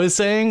with what I was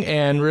saying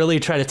and really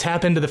try to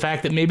tap into the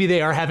fact that maybe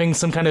they are having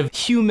some kind of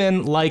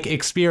human-like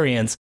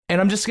experience. And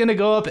I'm just going to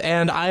go up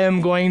and I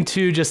am going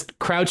to just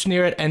crouch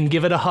near it and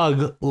give it a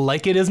hug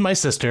like it is my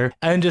sister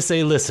and just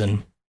say,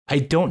 "Listen, I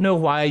don't know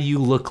why you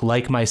look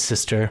like my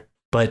sister,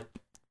 but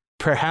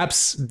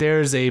perhaps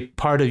there's a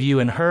part of you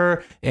in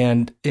her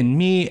and in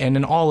me and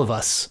in all of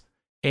us.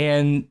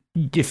 And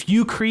if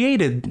you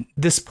created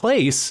this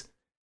place,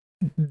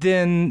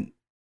 then,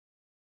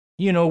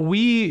 you know,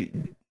 we,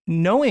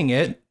 knowing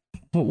it,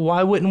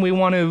 why wouldn't we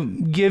want to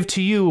give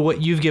to you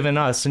what you've given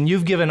us? And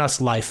you've given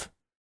us life,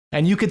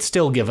 and you could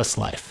still give us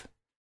life.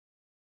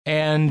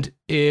 And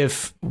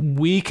if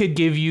we could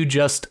give you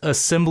just a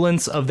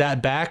semblance of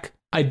that back,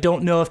 I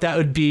don't know if that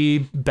would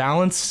be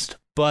balanced,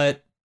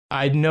 but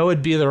I know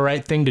it'd be the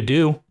right thing to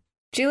do."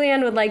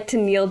 Julianne would like to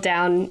kneel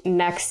down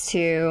next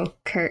to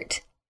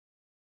Kurt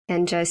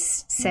and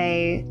just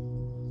say,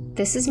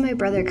 "This is my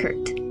brother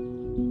Kurt.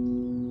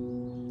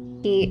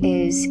 He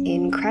is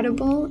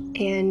incredible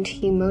and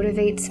he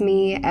motivates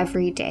me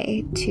every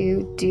day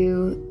to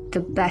do the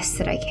best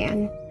that I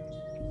can.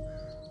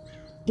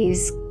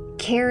 He's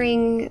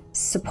caring,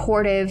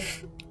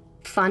 supportive,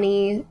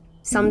 funny,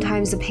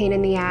 sometimes a pain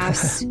in the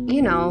ass,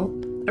 you know,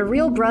 a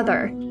real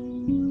brother."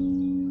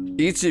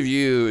 Each of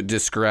you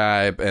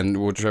describe, and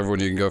whichever one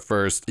you can go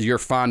first, your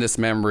fondest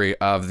memory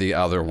of the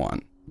other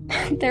one.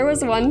 There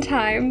was one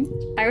time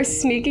I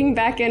was sneaking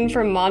back in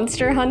from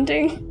monster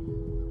hunting,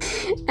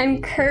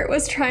 and Kurt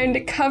was trying to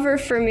cover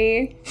for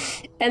me,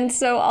 and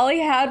so all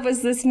he had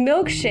was this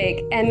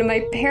milkshake, and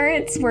my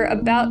parents were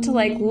about to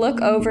like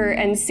look over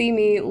and see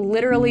me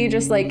literally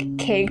just like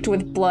caked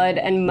with blood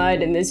and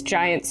mud and this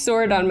giant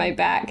sword on my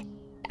back.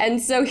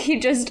 And so he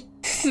just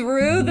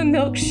threw the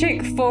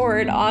milkshake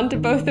forward onto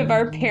both of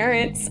our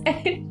parents,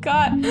 and it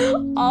got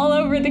all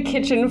over the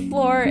kitchen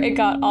floor. It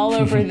got all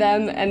over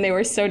them, and they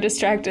were so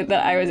distracted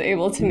that I was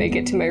able to make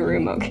it to my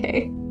room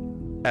okay.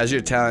 As you're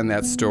telling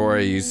that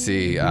story, you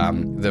see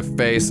the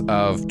face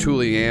of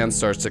Julianne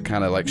starts to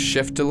kind of like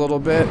shift a little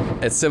bit.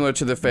 It's similar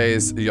to the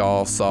face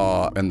y'all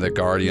saw in the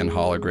Guardian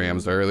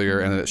holograms earlier,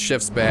 and it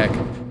shifts back,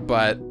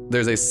 but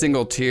there's a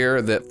single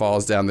tear that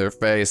falls down their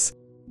face,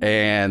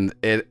 and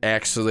it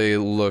actually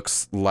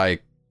looks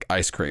like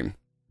ice cream.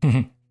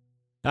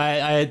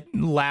 I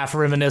laugh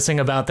reminiscing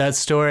about that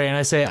story, and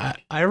I say,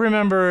 I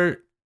remember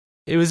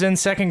it was in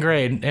 2nd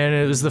grade, and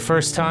it was the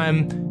first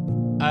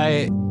time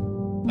I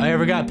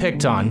ever got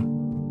picked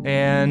on.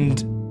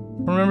 And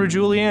remember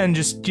Julianne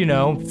just,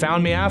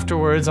 found me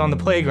afterwards on the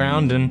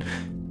playground and,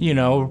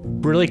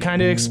 really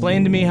kind of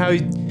explained to me how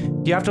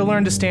you have to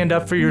learn to stand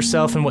up for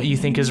yourself and what you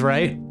think is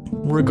right,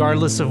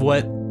 regardless of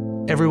what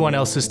everyone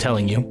else is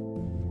telling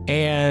you.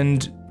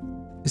 And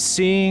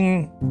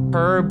seeing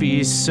her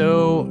be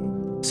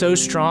so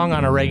strong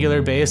on a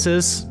regular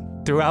basis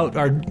throughout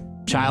our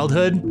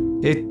childhood,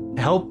 it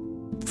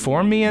helped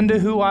form me into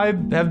who I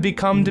have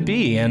become to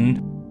be.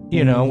 And,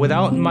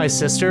 without my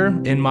sister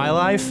in my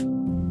life,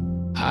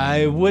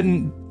 I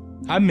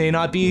may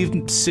not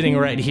be sitting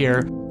right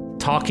here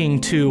talking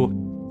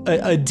to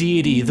a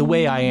deity the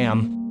way I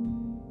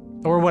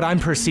am, or what I'm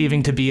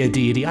perceiving to be a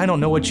deity. I don't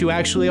know what you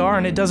actually are,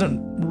 and it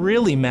doesn't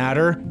really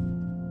matter,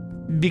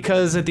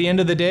 because at the end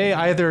of the day,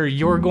 either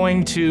you're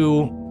going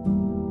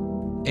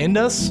to end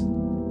us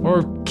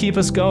or keep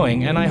us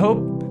going. And I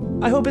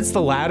hope it's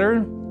the latter,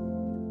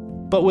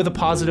 but with a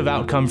positive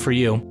outcome for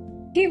you.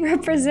 He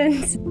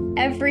represents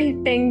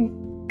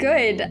everything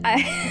good.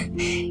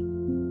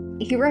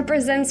 He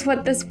represents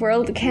what this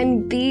world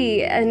can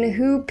be and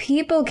who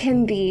people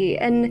can be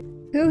and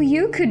who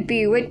you could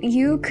be, what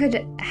you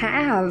could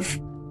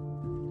have.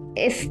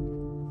 If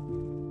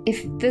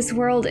this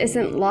world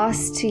isn't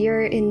lost to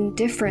your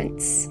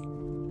indifference.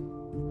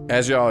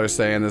 As y'all are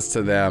saying this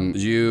to them,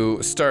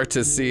 you start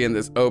to see in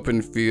this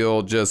open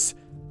field just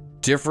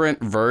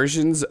different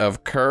versions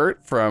of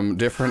Kurt from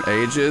different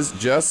ages,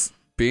 just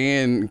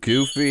being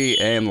goofy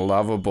and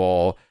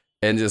lovable,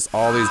 and just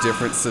all these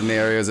different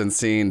scenarios and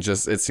scenes.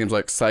 Just, it seems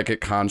like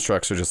psychic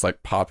constructs are just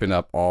like popping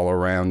up all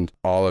around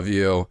all of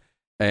you.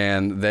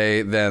 And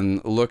they then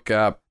look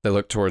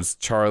towards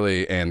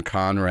Charlie and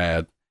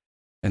Conrad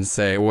and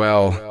say,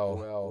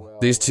 well,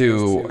 these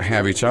two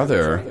have each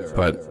other,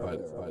 but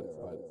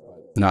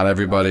not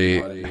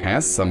everybody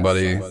has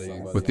somebody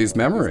with these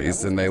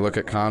memories. And they look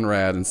at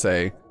Conrad and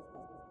say,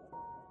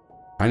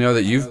 I know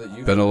that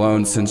you've been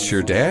alone since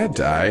your dad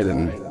died,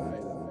 and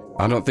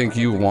I don't think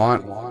you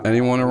want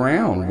anyone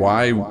around.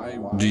 Why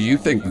do you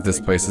think that this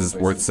place is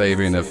worth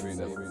saving if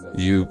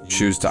you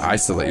choose to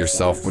isolate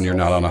yourself when you're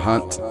not on a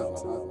hunt?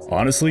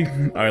 Honestly,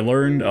 I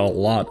learned a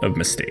lot of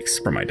mistakes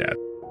from my dad.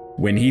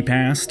 When he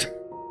passed,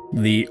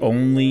 the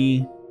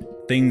only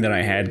thing that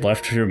I had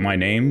left for my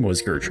name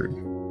was Gertrude,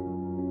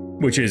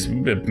 which is a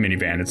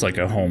minivan. It's like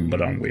a home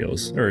but on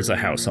wheels, or it's a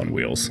house on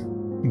wheels.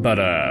 But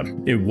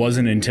it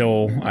wasn't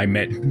until I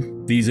met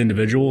these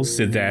individuals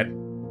did that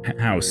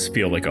house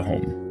feel like a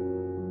home.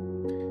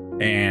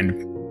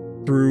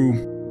 And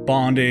through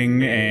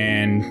bonding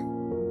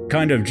and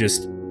kind of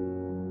just,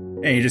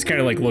 and he just kind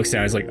of like looks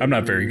down. He's like, I'm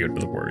not very good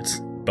with words,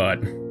 but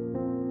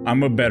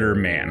I'm a better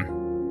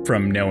man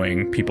from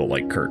knowing people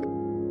like Kurt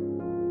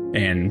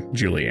and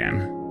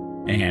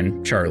Julianne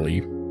and Charlie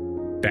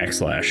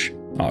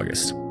 /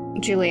 August.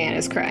 Julianne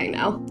is crying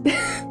now.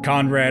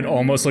 Conrad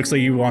almost looks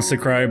like he wants to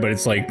cry, but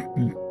it's like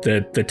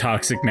the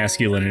toxic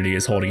masculinity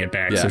is holding it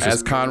back. Yeah, so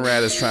as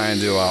Conrad is trying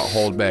to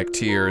hold back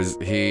tears,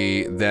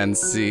 he then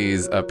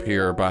sees up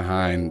here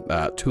behind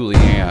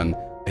Julianne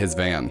his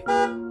van.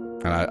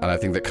 And I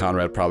think that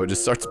Conrad probably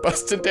just starts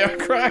busting down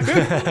crying.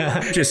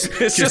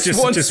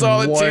 just one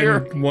solid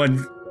tear.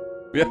 One.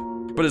 Yeah,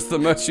 but it's the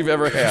most you've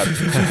ever had.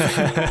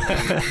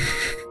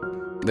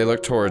 They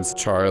look towards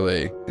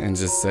Charlie and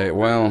just say,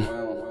 well,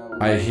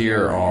 I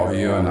hear all of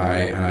you, and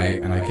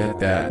I get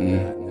that,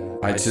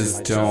 and I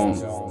just don't.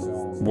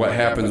 What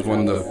happens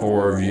when the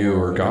four of you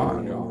are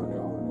gone?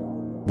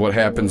 What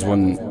happens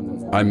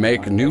when I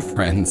make new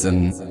friends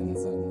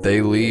and they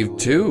leave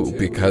too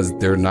because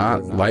they're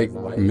not like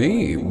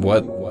me?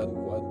 What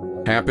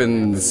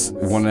happens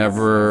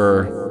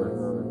whenever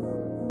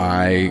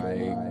I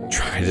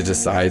try to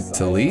decide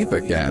to leave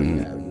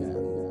again?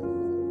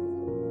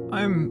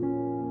 I'm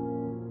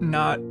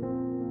not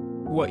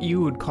what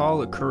you would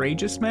call a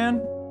courageous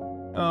man.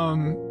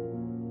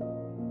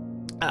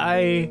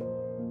 I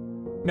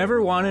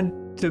never wanted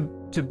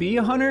to be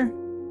a hunter.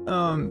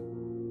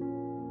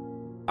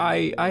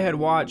 I had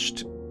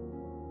watched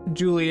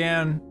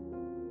Julianne.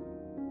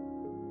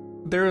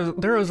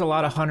 There was a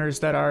lot of hunters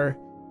that are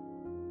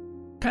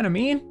kind of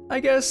mean, I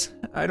guess.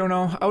 I don't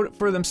know, out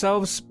for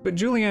themselves, but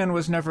Julianne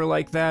was never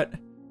like that.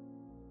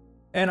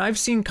 And I've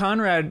seen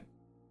Conrad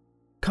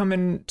come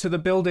into the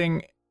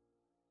building.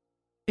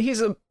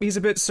 He's a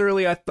bit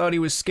surly. I thought he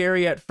was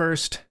scary at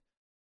first.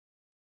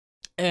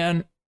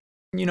 And,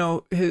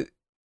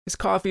 his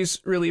coffee's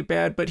really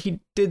bad, but he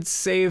did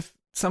save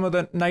some of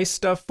the nice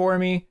stuff for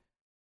me.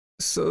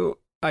 So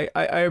I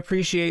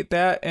appreciate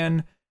that.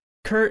 And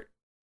Kurt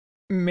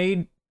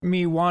made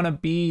me want to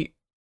be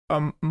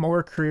a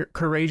more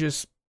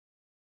courageous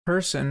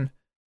person.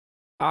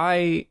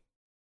 He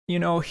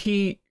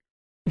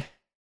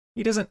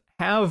doesn't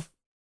have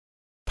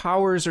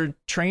powers or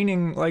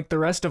training like the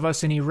rest of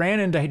us, and he ran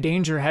into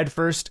danger head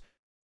first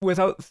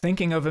without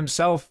thinking of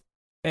himself.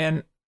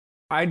 And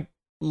I'd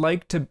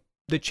like the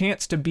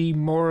chance to be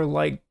more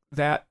like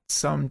that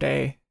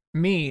someday.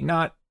 Me,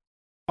 not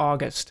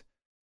August.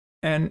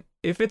 And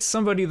if it's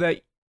somebody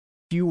that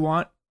you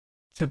want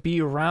to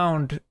be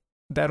around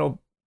that'll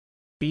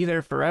be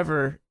there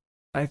forever,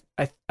 I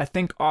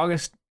think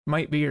August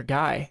might be your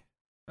guy.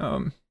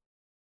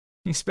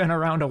 He's been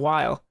around a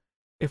while.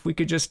 If we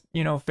could just,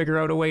 figure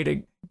out a way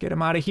to get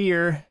him out of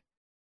here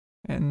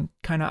and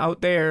kind of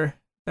out there,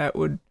 that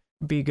would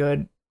be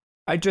good.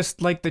 I'd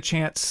just like the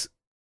chance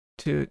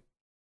to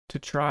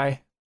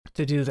try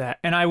to do that.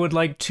 And I would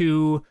like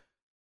to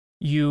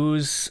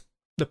use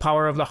the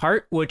power of the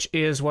heart, which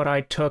is what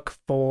I took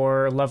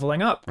for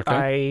leveling up.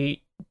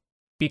 Okay.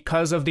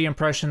 Because of the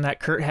impression that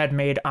Kurt had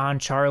made on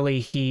Charlie,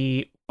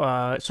 he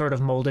sort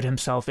of molded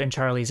himself in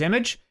Charlie's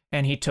image,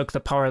 and he took the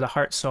power of the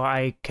heart, so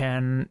I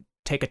can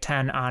take a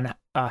 10 on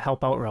a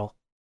help out roll.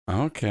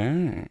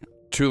 Okay.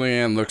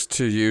 Julianne looks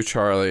to you,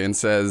 Charlie, and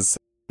says,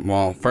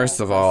 well, first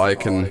of all, I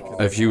can,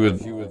 if you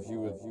would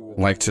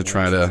like to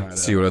try to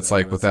see what it's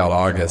like without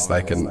August,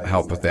 I can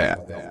help with that.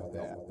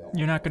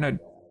 You're not going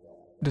to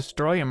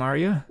destroy him, are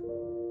you?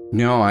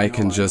 No, I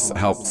can just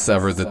help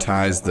sever the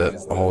ties that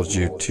hold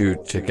you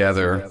two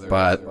together,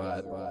 but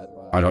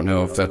I don't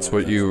know if that's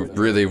what you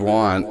really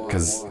want,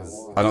 because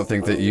I don't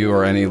think that you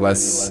are any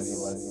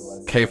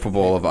less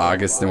capable of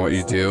August than what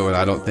you do, and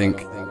I don't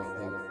think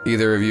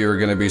either of you are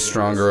going to be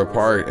stronger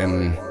apart,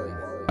 and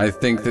I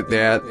think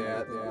that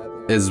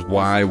is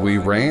why we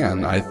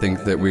ran. I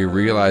think that we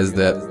realized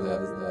that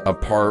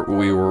apart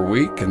we were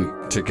weak,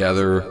 and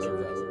together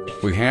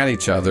we had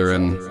each other,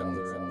 and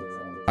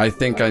I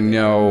think I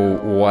know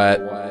what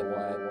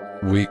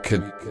we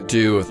could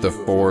do if the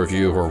four of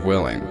you were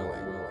willing.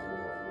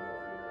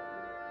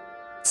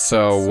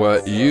 So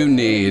what you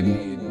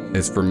need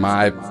is for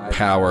my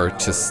power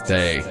to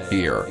stay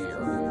here.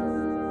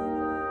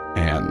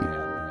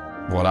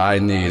 And what I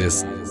need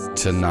is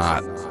to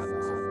not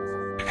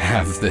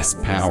have this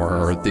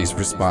power or these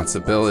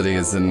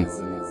responsibilities. And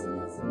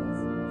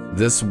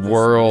this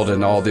world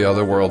and all the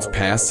other worlds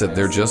past it,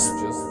 they're just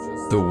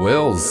the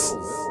wills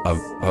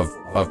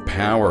of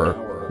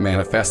power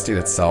manifesting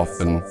itself.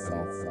 And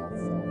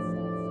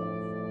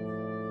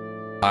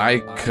I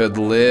could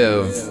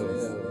live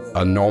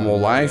a normal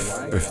life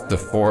if the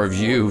four of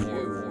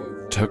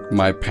you took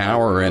my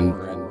power and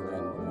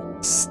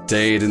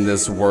stayed in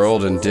this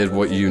world and did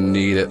what you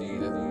need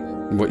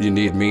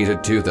me to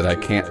do that I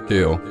can't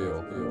do.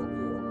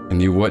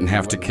 And you wouldn't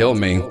have to kill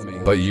me,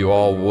 but you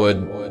all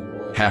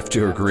would have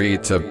to agree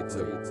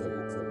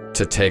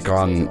to take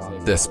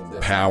on this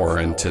power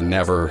and to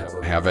never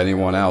have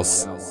anyone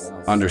else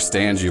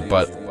understand you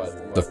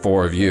but the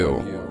four of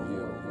you.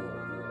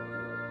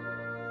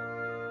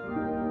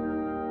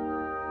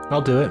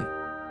 I'll do it.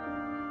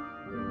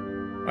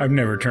 I've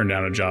never turned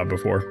down a job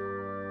before.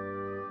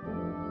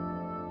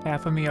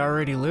 Half of me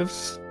already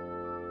lives,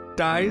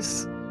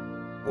 dies,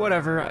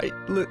 whatever.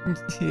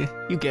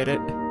 You get it.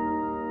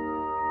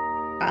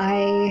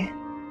 I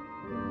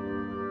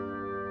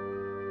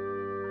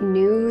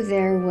knew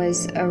there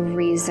was a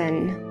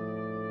reason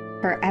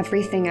for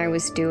everything I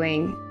was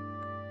doing.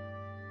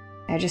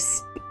 I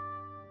just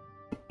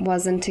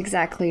wasn't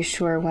exactly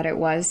sure what it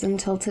was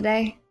until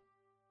today.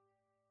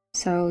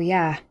 So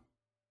yeah,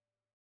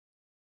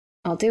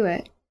 I'll do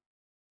it.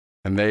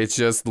 And they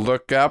just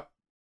look up,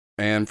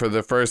 and for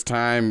the first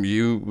time,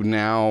 you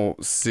now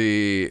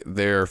see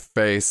their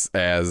face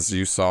as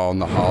you saw in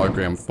the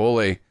hologram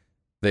fully.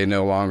 They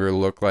no longer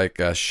look like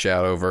a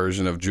shadow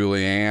version of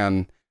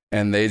Julianne,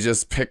 and they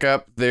just pick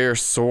up their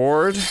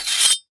sword,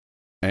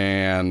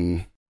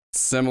 and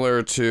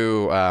similar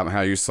to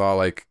how you saw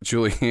like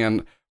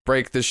Julianne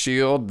break the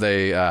shield,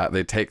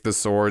 they take the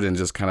sword and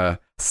just kind of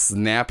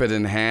snap it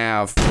in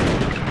half,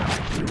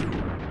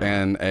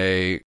 and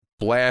a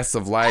blast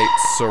of light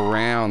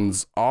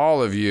surrounds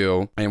all of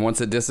you. And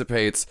once it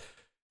dissipates,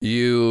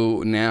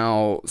 you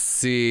now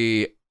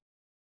see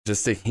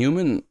just a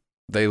human.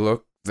 They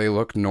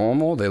look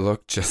normal. They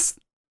look just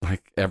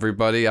like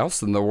everybody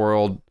else in the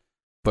world,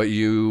 but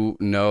you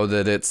know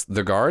that it's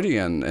the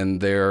Guardian, and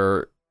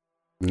they're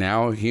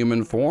now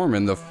human form.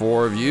 And the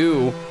four of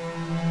you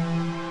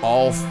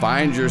all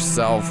find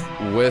yourself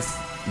with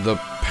the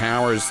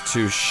powers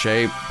to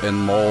shape and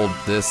mold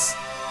this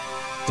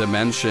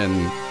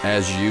dimension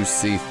as you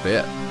see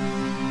fit.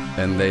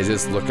 And they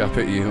just look up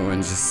at you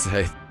and just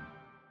say,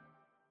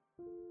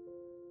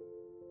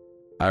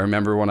 I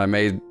remember when I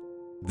made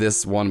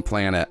this one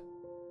planet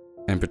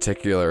in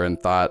particular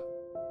and thought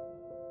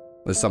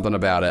there's something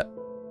about it.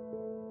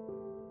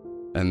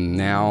 And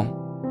now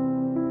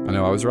I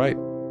know I was right.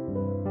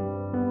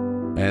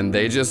 And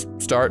they just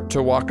start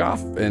to walk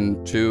off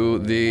into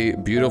the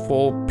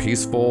beautiful,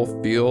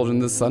 peaceful field in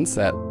the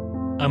sunset.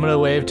 I'm gonna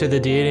wave to the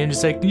deity and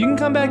just say, you can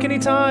come back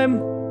anytime.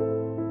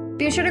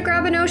 Be sure to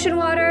grab an ocean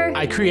water.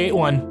 I create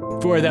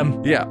one for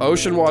them. Yeah,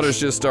 ocean waters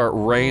just start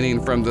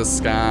raining from the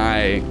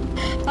sky.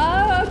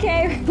 Oh,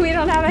 okay. We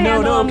don't have a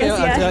handle on this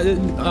yet.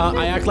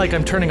 I act like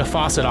I'm turning a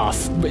faucet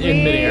off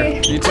in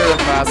midair. You turn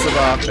the faucet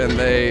off and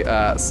they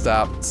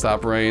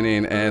stop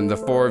raining, and the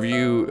four of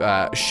you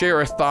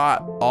share a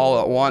thought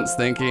all at once,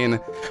 thinking,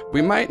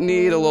 we might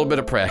need a little bit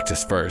of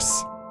practice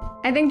first.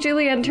 I think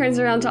Julianne turns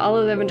around to all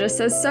of them and just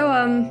says, so,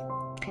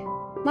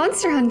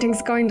 monster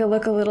hunting's going to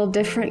look a little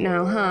different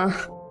now, huh?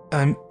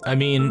 I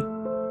mean,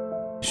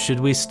 Should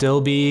we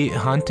still be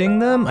hunting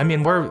them? I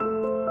mean,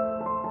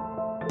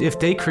 if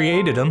they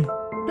created them.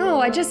 No,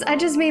 I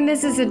just mean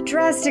this is a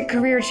drastic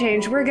career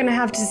change. We're gonna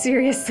have to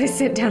seriously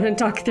sit down and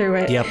talk through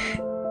it. Yep.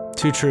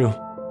 Too true.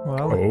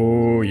 Well.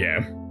 Oh,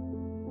 yeah.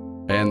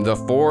 And the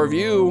four of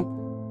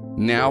you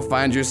now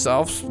find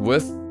yourselves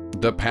with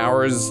the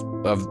powers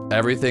of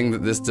everything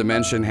that this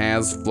dimension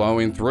has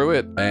flowing through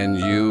it, and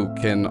you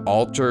can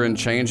alter and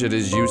change it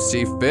as you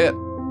see fit.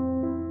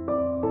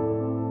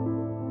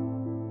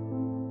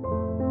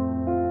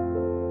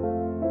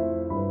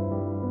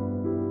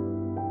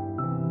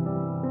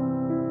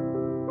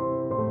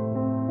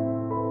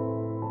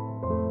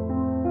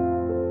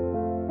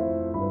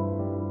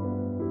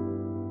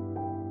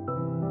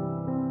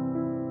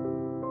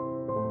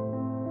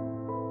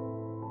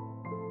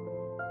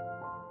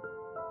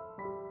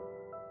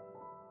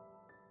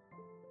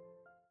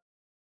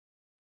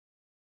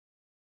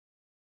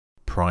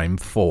 Prime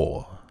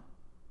 4.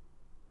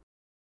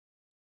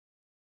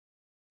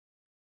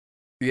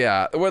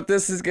 Yeah, what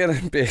this is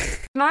gonna be.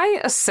 Can I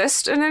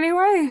assist in any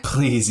way?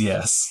 Please,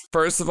 yes.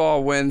 First of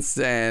all,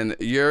 Winston,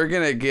 you're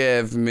gonna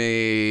give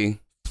me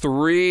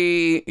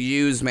 3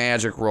 use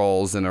magic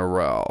rolls in a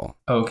row.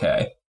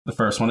 Okay. The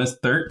first one is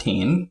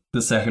 13,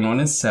 the second one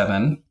is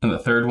 7, and the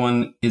third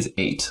one is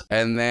 8.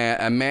 And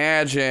then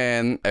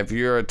imagine if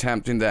you're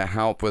attempting to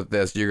help with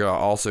this, you're going to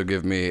also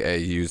give me a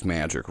use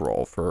magic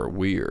roll for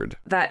weird.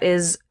 That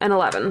is an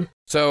 11.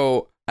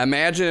 So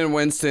imagine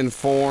Winston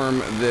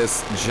form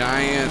this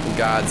giant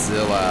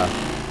Godzilla,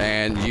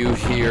 and you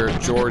hear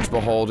George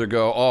Beholder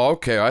go, oh,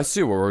 okay, I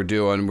see what we're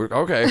doing.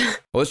 Okay,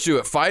 let's do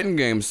it fighting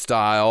game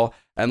style,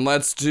 and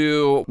let's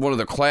do one of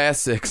the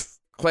classics,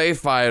 Clay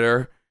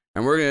Fighter.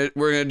 And we're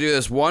gonna do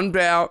this one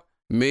bout,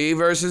 me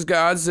versus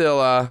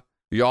Godzilla.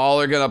 Y'all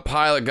are gonna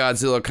pilot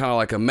Godzilla kind of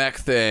like a mech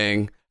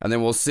thing, and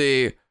then we'll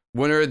see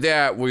winner of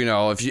that. You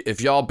know, if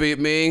y'all beat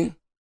me,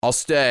 I'll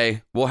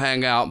stay. We'll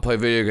hang out and play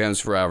video games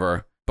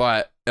forever.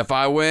 But if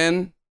I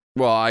win,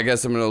 well, I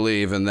guess I'm gonna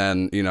leave and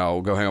then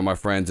go hang out with my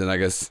friends. And I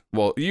guess,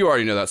 well, you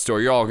already know that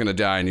story. You're all gonna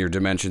die, and your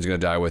dimension's gonna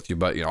die with you.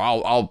 But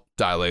I'll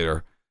die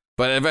later.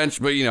 But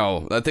eventually,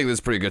 I think that's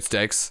pretty good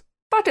stakes.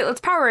 Fuck it,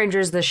 let's Power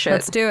Rangers this shit.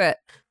 Let's do it.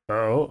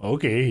 Oh,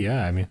 okay,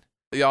 yeah, I mean.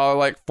 Y'all are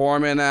like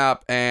forming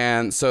up,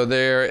 and so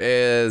there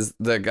is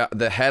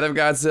the head of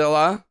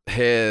Godzilla,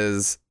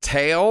 his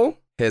tail,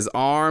 his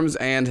arms,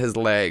 and his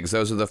legs.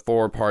 Those are the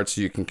 4 parts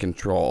you can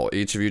control.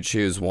 Each of you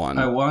choose one.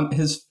 I want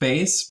his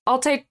face. I'll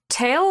take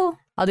tail.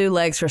 I'll do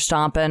legs for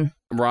stomping.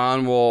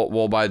 Ron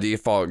will by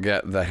default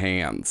get the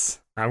hands.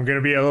 I'm going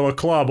to be a little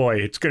claw boy.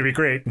 It's going to be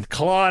great.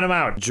 Clawing him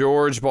out.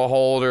 George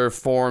Beholder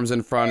forms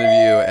in front of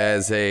you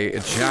as a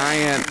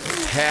giant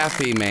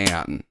taffy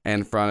man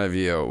in front of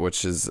you,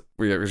 which is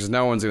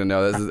no one's going to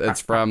know this.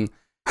 It's from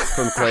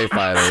Clay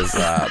Fighters,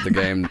 the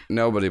game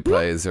nobody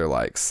plays or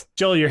likes.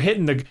 Joel, you're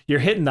hitting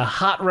the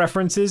hot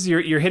references.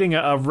 You're hitting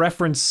a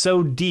reference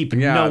so deep.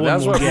 Yeah, no one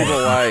that's will what get people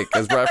it. like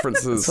as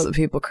references. That's what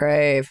people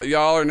crave.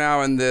 Y'all are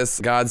now in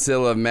this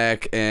Godzilla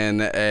mech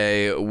in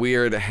a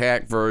weird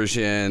hack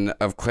version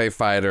of Clay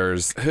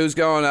Fighters. Who's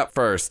going up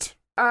first?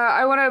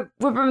 I want to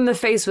whip him in the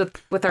face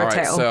with our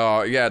tail.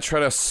 So yeah, try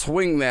to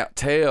swing that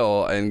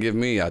tail and give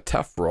me a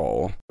tough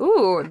roll.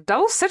 Ooh,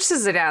 double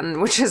sixes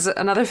again, which is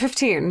another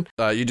 15.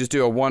 You just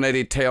do a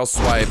 180 tail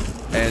swipe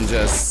and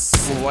just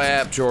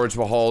slap George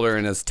Beholder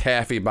in his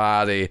taffy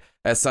body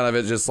as some of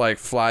it just like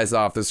flies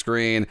off the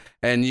screen.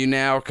 And you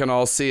now can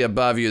all see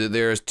above you that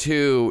there's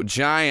 2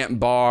 giant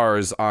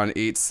bars on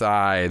each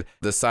side.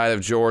 The side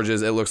of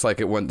George's, it looks like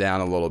it went down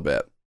a little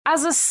bit.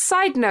 As a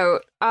side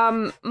note,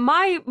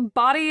 my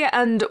body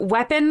and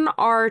weapon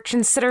are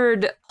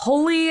considered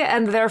holy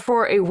and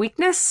therefore a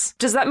weakness.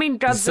 Does that mean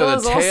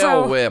Godzilla's also... So the tail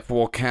also... whip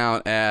will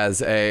count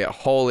as a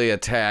holy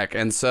attack.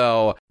 And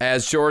so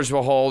as George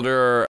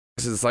Beholder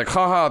is like,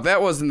 haha,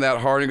 that wasn't that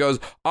hard. And he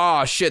goes,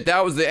 oh shit,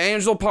 that was the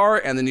angel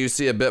part. And then you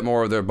see a bit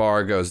more of their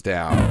bar goes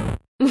down.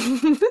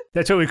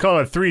 That's what we call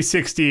a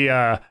 360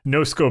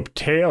 no-scope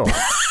tail.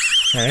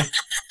 Eh?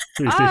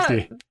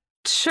 360.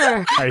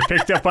 Sure. I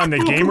picked up on the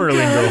gamer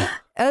lingo.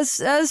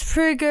 That's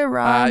pretty good,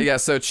 Ron. Yeah,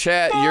 so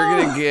chat, you're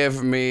going to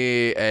give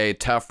me a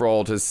tough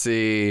roll to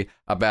see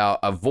about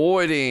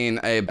avoiding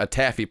a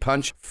taffy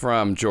punch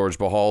from George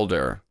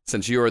Beholder,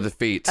 since you are the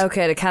feet.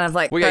 Okay, to kind of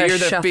like you're the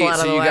shuffle feet, out of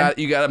so the way.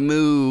 you got to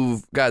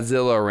move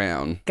Godzilla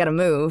around. Gotta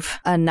move.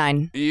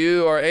 9.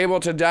 You are able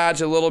to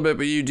dodge a little bit,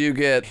 but you do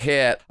get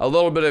hit. A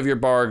little bit of your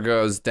bar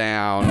goes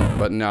down,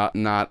 but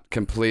not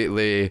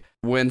completely.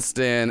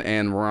 Winston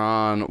and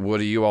Ron, what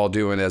are you all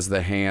doing as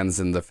the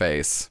hands in the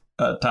face?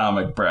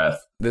 Atomic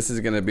breath. This is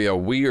going to be a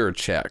weird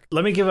check.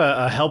 Let me give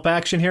a help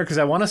action here, because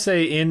I want to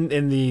say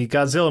in the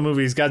Godzilla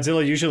movies,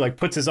 Godzilla usually like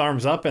puts his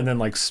arms up and then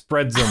like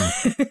spreads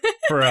them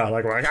for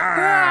like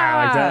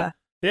that.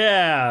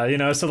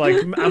 Yeah, so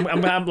like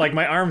I'm like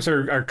my arms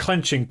are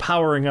clenching,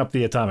 powering up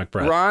the atomic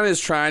breath. Ron is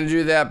trying to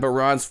do that, but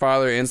Ron's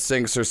father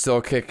instincts are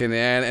still kicking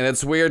in, and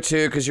it's weird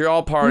too because you're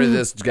all part of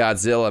this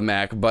Godzilla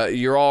mech, but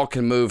you all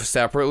can move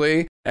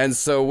separately. And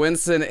so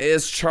Winston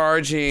is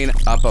charging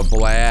up a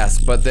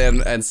blast, but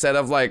then instead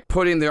of like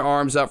putting their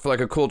arms up for like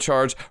a cool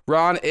charge,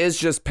 Ron is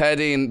just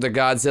petting the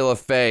Godzilla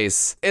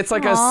face. It's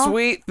like a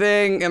sweet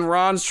thing, and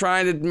Ron's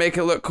trying to make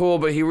it look cool,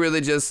 but he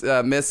really just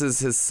misses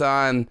his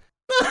son.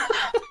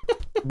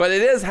 But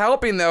it is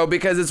helping though,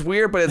 because it's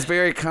weird, but it's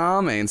very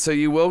calming. So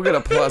you will get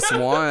a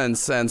 +1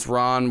 since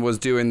Ron was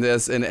doing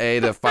this in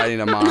aid of fighting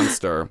a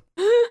monster.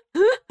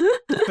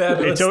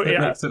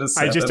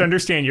 I just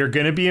understand you're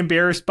gonna be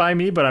embarrassed by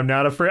me, but I'm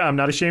not afraid. I'm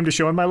not ashamed of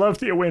showing my love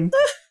to you, Win.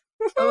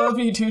 I love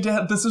you too,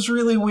 Dad. This is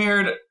really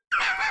weird,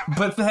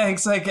 but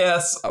thanks, I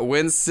guess.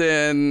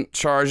 Winston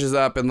charges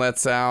up and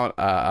lets out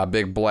a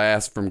big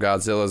blast from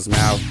Godzilla's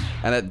mouth,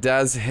 and it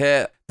does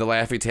hit the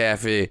Laffy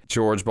Taffy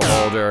George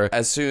Beholder.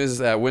 As soon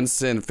as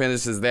Winston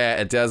finishes that,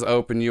 it does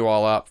open you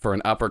all up for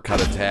an uppercut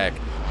attack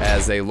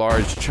as a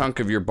large chunk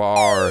of your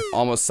bar,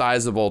 almost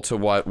sizable to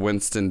what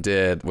Winston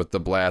did with the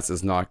blast,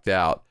 is knocked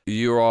out.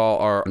 You all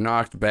are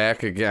knocked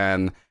back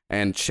again,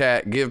 and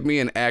chat, give me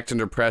an act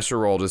under pressure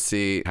roll to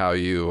see how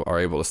you are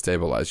able to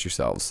stabilize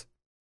yourselves.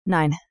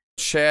 9.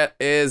 Chet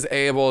is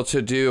able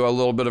to do a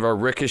little bit of a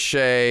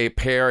ricochet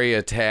parry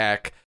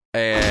attack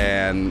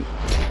and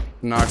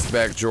knocks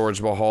back George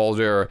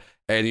Beholder,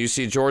 and you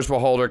see George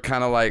Beholder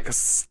kind of like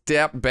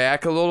step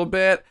back a little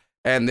bit,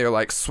 and they're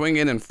like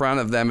swinging in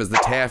front of them as the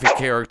Taffy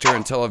character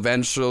until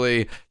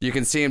eventually you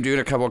can see him doing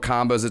a couple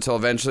combos until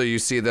eventually you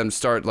see them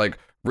start like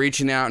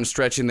reaching out and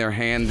stretching their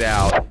hand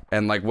out,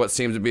 and like what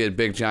seems to be a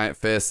big giant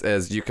fist,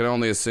 as you can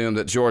only assume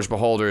that George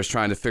Beholder is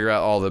trying to figure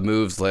out all the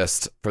moves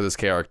list for this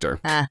character.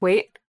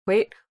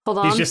 Wait, hold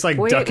on. He's just like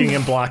ducking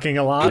and blocking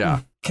a lot. Yeah.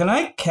 Can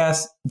I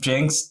cast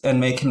Jinx and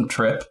make him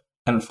trip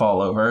and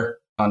fall over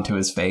onto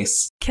his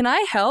face? Can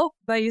I help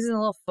by using a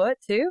little foot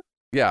too?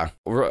 Yeah.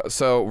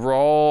 So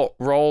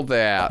roll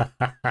that.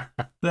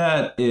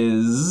 That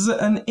is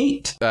an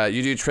 8.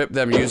 You do trip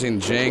them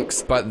using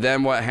Jinx, but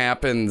then what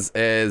happens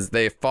is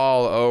they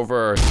fall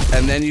over,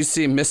 and then you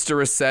see Mr.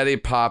 Rossetti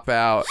pop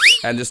out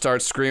and just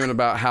start screaming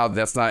about how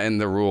that's not in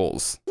the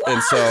rules.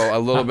 And so a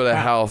little bit of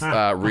health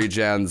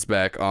regens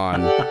back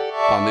on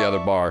the other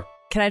bar.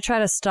 Can I try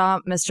to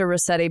stomp Mr.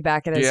 Rossetti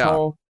back at his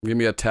hole? Give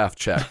me a tough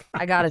check.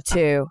 I got a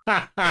 2.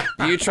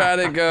 You try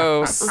to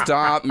go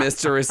stomp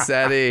Mr.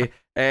 Rossetti,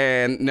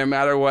 and no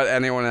matter what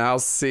anyone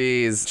else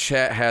sees,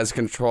 Chet has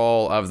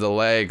control of the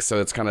leg, so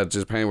it's kind of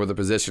just depending where the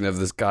position of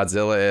this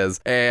Godzilla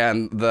is.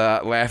 And the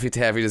Laffy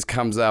Taffy just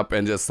comes up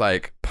and just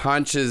like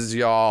punches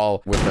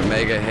y'all with a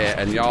mega hit,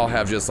 and y'all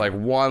have just like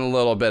one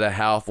little bit of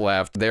health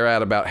left. They're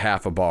at about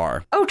half a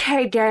bar.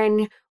 Okay,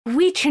 gang,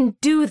 we can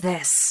do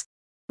this.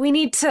 We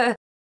need to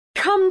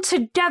come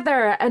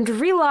together and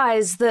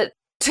realize that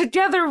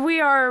together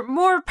we are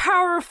more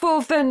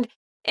powerful than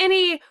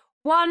any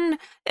one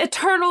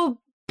eternal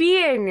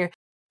being.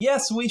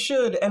 Yes, we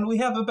should, and we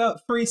have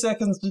about 3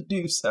 seconds to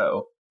do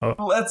so.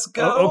 Let's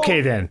go. Okay,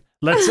 then.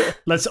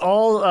 Let's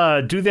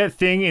all do that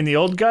thing in the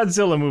old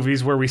Godzilla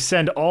movies where we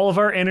send all of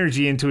our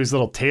energy into his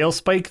little tail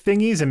spike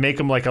thingies and make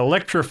him like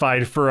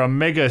electrified for a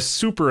mega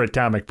super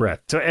atomic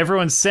breath. So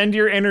everyone send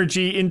your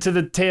energy into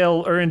the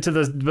tail or into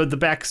the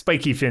back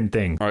spiky fin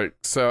thing. All right,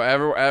 so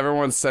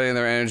everyone's sending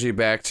their energy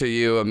back to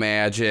you,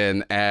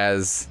 imagine,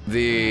 as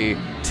the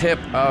tip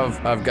of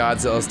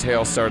Godzilla's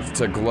tail starts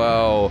to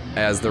glow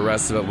as the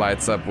rest of it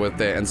lights up with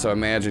it. And so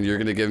imagine you're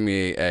going to give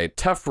me a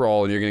tough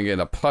roll, and you're going to get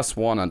a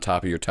 +1 on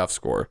top of your tough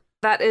score.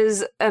 That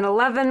is an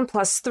 11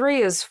 plus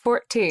 3 is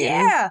 14.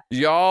 Yeah.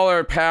 Y'all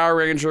are Power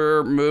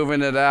Ranger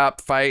moving it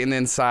up, fighting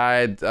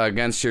inside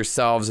against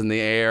yourselves in the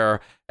air.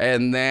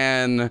 And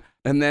then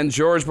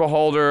George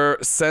Beholder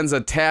sends a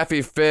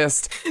taffy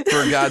fist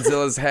for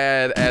Godzilla's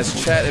head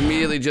as Chet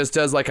immediately just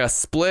does like a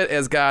split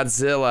as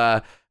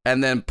Godzilla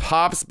and then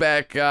pops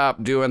back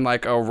up doing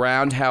like a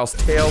roundhouse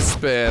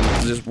tailspin,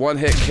 just one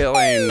hit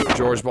killing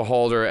George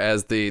Beholder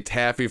as the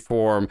taffy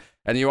form.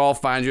 And you all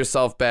find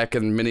yourself back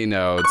in mini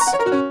nodes.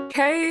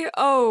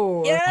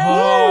 KO.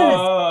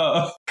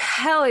 Yeah.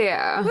 Hell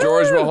yeah.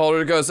 George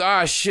Beholder goes,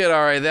 shit,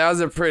 all right, that was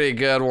a pretty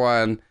good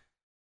one.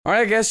 All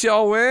right, I guess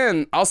y'all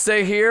win. I'll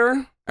stay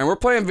here, and we're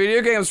playing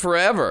video games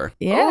forever.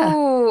 Yeah.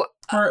 Oh,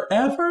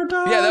 forever,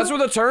 dog? Yeah, that's what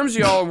the terms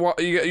y'all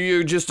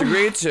you just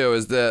agreed to,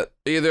 is that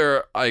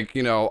either, like,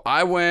 you know,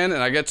 I win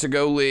and I get to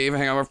go leave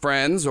and hang out with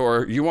friends,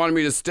 or you wanted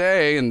me to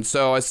stay, and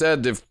so I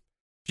said, if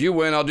you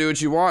win, I'll do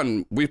what you want,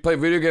 and we play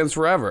video games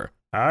forever.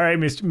 All right,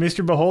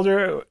 Mr.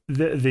 Beholder,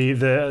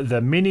 the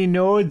mini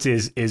nodes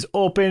is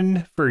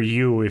open for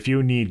you if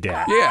you need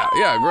that.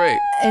 Yeah, great.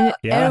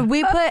 And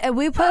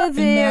we play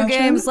video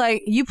games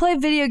like you played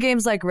video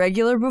games like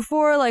regular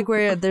before, like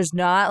where there's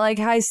not like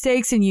high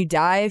stakes and you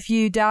die if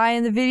you die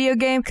in the video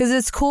game, because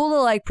it's cool to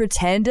like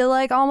pretend to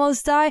like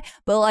almost die,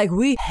 but like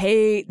we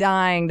hate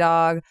dying,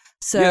 dog.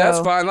 So yeah, that's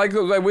fine. Like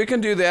we can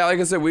do that.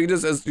 Like I said, we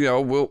just as you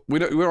know, we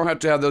don't have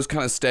to have those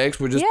kind of stakes.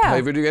 We just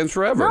play video games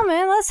forever. No,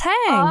 man, let's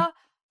hang.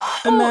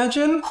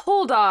 Imagine.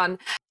 Hold on.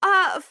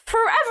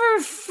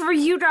 Forever for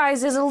you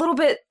guys is a little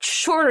bit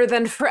shorter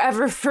than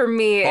forever for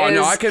me. Oh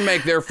no, I can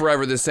make their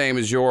forever the same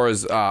as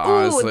yours.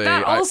 Honestly,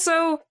 that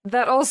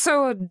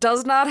also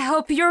does not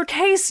help your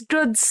case,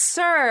 good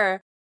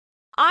sir.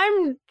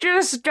 I'm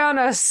just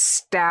gonna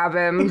stab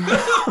him.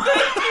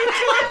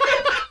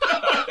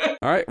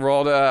 All right,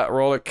 roll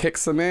to kick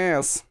some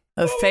ass.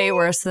 A fate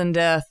worse than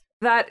death.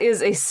 That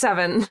is a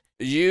 7.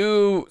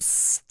 You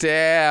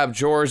stab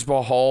George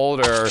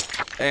Beholder,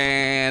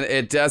 and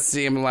it does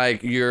seem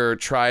like your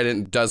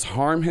trident does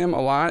harm him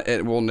a lot.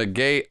 It will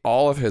negate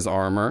all of his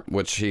armor,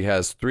 which he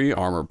has 3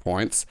 armor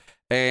points.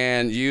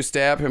 And you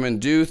stab him and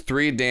do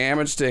 3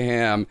 damage to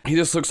him. He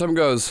just looks up and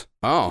goes,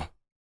 "Oh,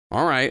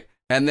 all right."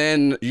 And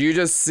then you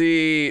just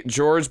see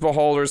George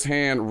Beholder's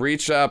hand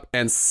reach up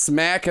and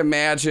smack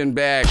Imagine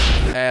back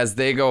as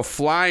they go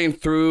flying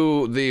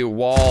through the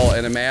wall,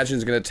 and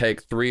Imagine's gonna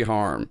take 3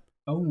 harm.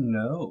 Oh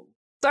no.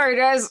 Sorry,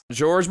 guys.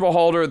 George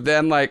Beholder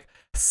then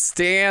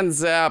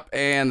stands up,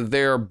 and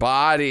their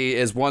body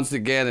is once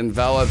again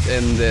enveloped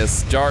in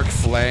this dark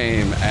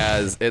flame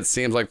as it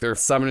seems like they're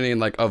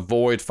summoning a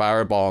void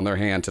fireball in their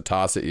hand to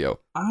toss at you.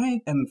 I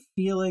am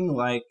feeling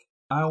like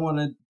I want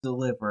to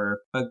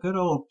deliver a good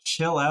old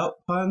chill out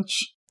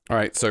punch. All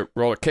right, so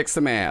roll it, kick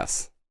some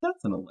ass.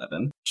 That's an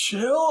 11.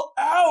 Chill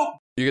out!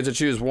 You get to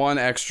choose 1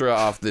 extra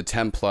off the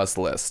 10+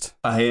 list.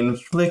 I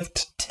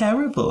inflict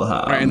terrible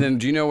harm. All right, and then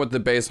do you know what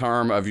the base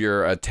harm of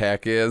your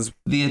attack is?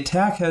 The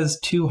attack has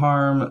 2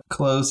 harm,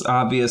 close,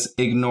 obvious,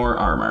 ignore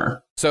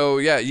armor. So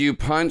yeah, you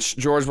punch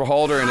George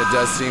Beholder, and it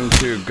does seem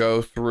to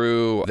go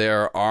through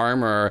their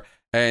armor.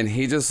 And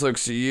he just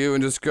looks at you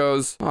and just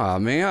goes, "Aw,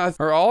 man,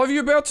 are all of you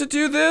about to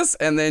do this?"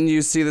 And then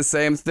you see the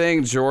same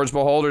thing. George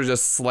Beholder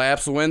just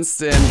slaps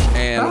Winston,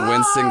 and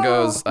Winston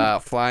goes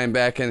flying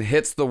back and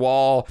hits the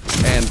wall.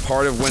 And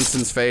part of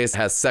Winston's face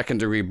has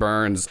second-degree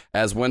burns,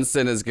 as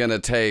Winston is going to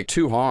take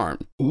 2 harm.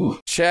 Ooh.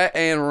 Chet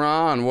and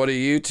Ron, what are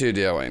you two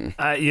doing?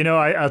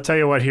 I'll tell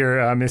you what here,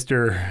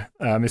 Mr.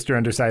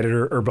 Undecided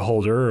or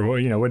Beholder,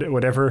 or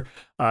whatever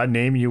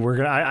name you were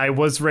gonna. I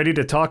was ready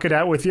to talk it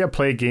out with you,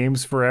 play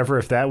games forever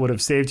if that would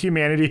have saved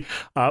humanity,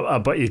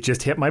 but you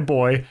just hit my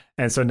boy,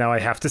 and so now I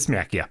have to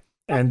smack you.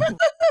 And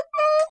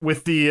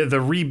with the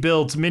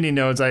rebuilt mini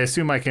nodes, I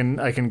assume I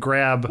can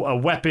grab a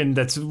weapon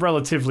that's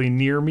relatively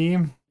near me.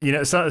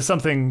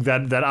 Something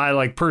that I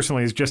like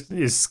personally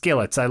is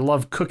skillets. I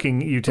love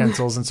cooking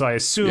utensils, and so I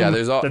assume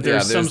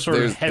there's some sort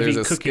of heavy there's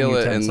a cooking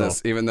skillet utensil. in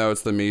this, even though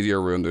it's the media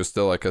room. There's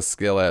still a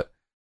skillet.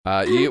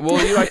 You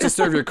like to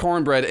serve your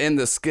cornbread in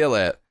the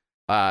skillet.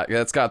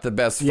 That's got the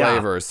best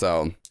flavor.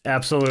 So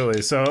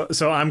absolutely. So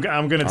I'm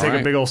gonna take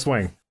a big old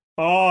swing.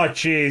 Oh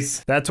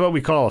jeez, that's what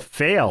we call a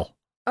fail.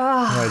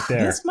 Right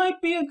there. This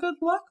might be a good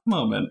luck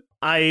moment.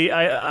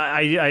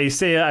 I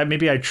say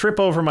maybe I trip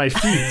over my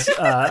feet,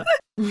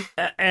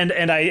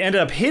 and I end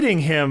up hitting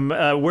him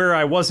where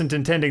I wasn't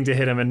intending to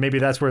hit him, and maybe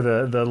that's where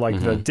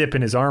the dip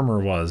in his armor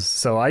was.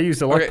 So I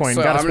used a luck point.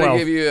 So and got I'm going to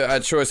give you a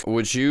choice.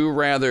 Would you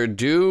rather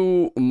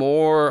do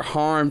more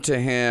harm to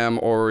him,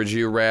 or would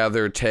you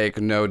rather take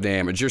no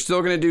damage? You're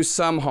still going to do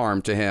some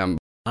harm to him.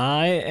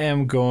 I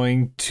am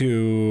going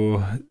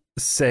to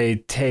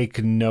say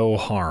take no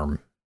harm.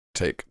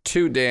 Take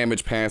 2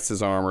 damage past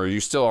his armor. You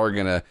still are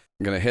gonna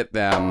hit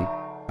them,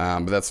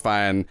 but that's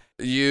fine.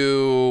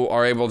 You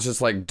are able to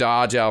just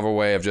dodge out of a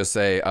way of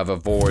a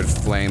void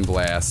flame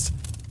blast.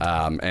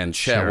 And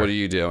Chet, what are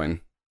you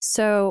doing?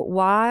 So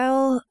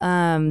while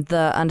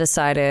the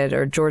Undecided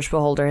or George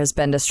Beholder has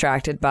been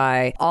distracted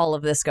by all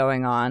of this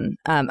going on,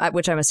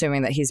 which I'm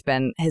assuming that his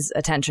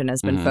attention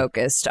has been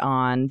focused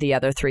on the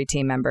other 3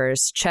 team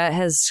members, Chet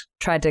has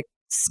tried to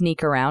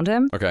sneak around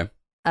him. Okay.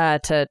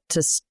 To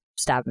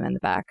stab him in the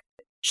back.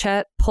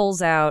 Chet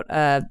pulls out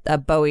a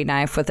Bowie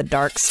knife with a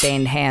dark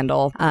stained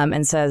handle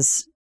and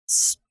says,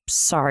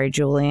 "Sorry,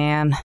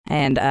 Julianne,"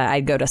 and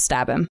I go to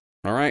stab him.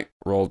 All right,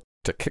 roll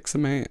to kick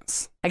some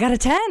ass. I got a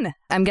 10.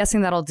 I'm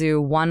guessing that'll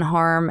do 1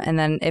 harm, and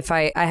then if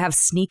I have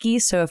sneaky,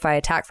 so if I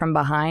attack from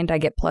behind, I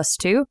get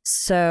 +2.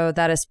 So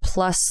that is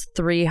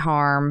 +3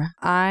 harm.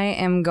 I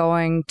am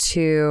going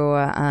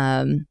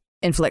to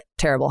inflict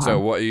terrible harm. So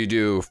what you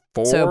do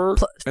 4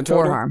 in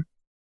total? 4 harm.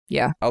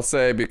 Yeah. I'll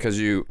say because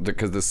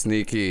the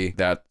sneaky,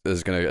 that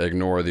is going to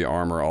ignore the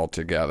armor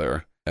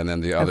altogether. And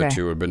then the other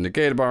 2 have been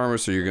negated by armor,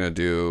 so you're going to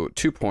do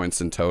 2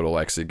 points in total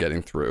actually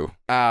getting through.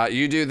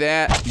 You do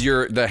that,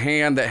 the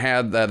hand that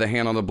had the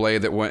hand on the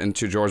blade that went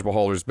into George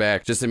Beholder's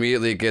back just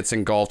immediately gets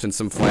engulfed in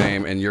some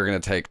flame, and you're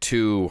going to take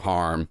 2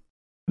 harm.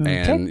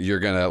 And you're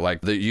gonna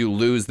you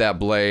lose that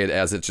blade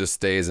as it just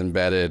stays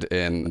embedded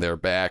in their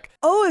back.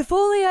 Oh, if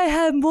only I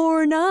had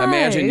more knives.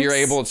 Imagine you're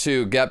able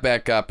to get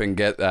back up and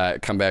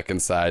come back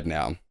inside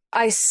now.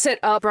 I sit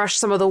up, brush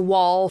some of the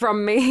wall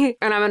from me,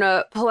 and I'm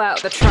gonna pull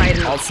out the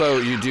trident. Also,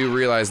 you do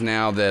realize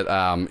now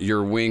that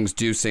your wings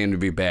do seem to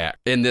be back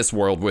in this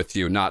world with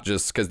you, not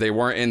just because they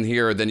weren't in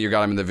here, then you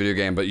got them in the video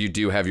game, but you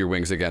do have your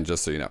wings again,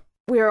 just so you know.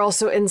 We are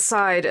also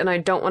inside, and I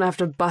don't want to have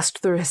to bust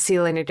through his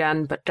ceiling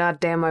again, but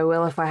goddamn, I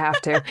will if I have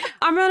to.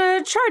 I'm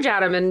gonna charge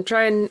at him and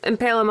try and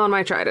impale him on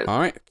my trident. All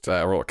right,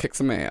 roll kick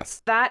some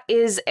ass. That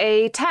is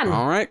a 10.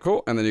 All right,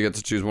 cool. And then you get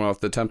to choose one off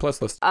the 10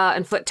 plus list.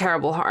 Inflict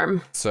terrible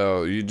harm.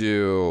 So you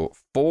do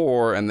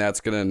 4, and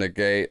that's gonna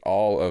negate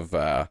all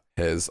of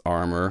his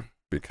armor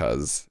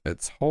because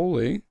it's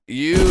holy.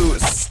 You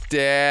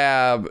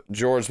stab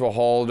George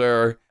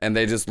Beholder, and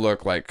they just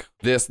look like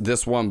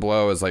this one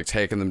blow is like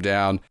taking them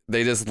down.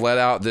 They just let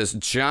out this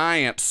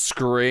giant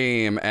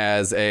scream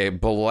as a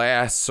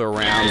blast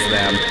surrounds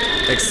them,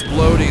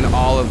 exploding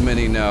all of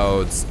mini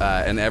nodes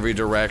in every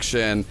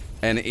direction.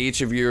 And each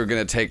of you are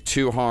going to take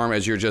 2 harm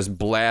as you're just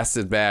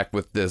blasted back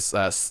with this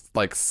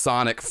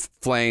sonic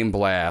flame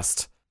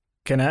blast.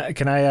 Can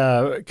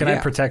I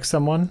protect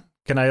someone?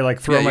 Can I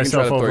throw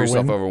myself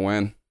over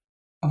Win?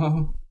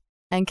 Uh-huh.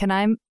 And can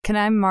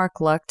I mark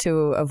luck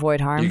to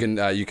avoid harm?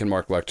 You can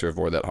mark luck to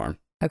avoid that harm.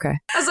 Okay.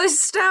 As I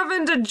stab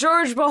into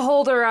George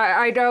Beholder,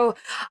 I go,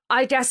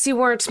 I guess you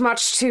weren't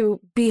much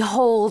to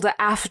behold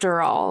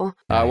after all.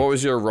 What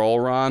was your roll,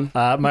 Ron?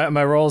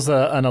 My roll's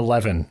an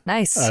 11.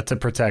 Nice. To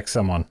protect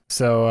someone.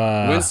 So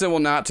Winston will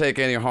not take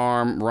any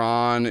harm.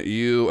 Ron,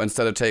 you,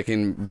 instead of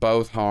taking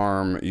both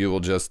harm, you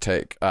will just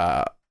take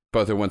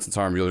both of Winston's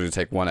harm. You'll just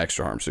take 1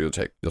 extra harm, so you'll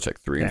take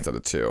 3 instead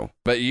of 2.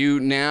 But you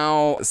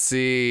now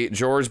see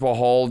George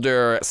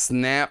Beholder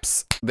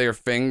snaps their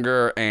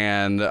finger,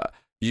 and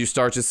you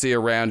start to see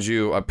around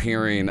you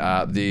appearing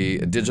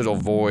the digital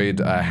void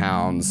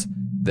hounds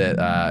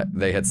that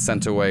they had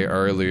sent away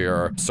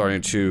earlier,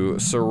 starting to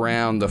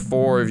surround the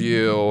 4 of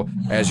you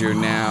as you're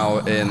now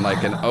in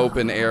an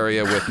open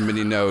area with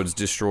mini nodes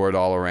destroyed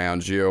all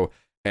around you.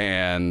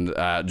 And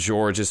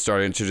George is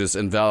starting to just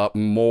envelop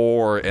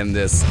more in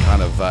this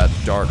kind of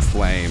dark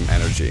flame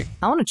energy.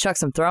 I want to chuck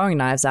some throwing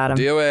knives at him.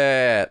 Do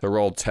it. The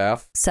roll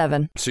tough.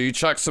 7. So you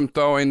chuck some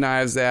throwing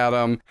knives at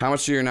him. How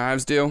much do your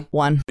knives do?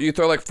 1. You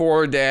throw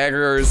 4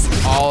 daggers.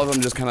 All of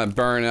them just kind of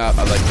burn up.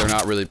 They're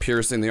not really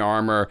piercing the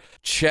armor.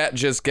 Chet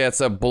just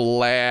gets a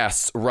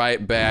blast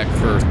right back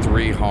for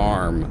 3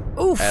 harm.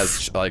 Oof.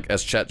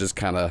 As Chet just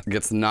kind of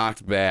gets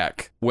knocked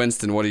back.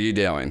 Winston, what are you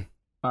doing?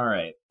 All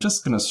right,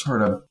 just gonna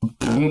sort of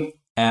boom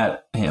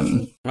at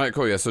him. All right,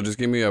 cool. Yeah, so just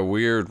give me a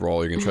weird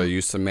roll. You can try to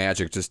use some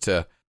magic just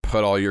to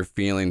put all your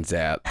feelings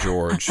at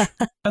George.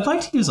 I'd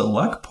like to use a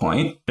luck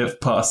point, if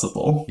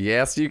possible.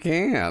 Yes, you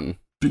can.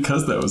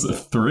 Because that was a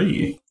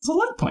 3. It's a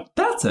luck point.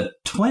 That's a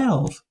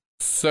 12.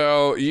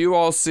 So you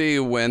all see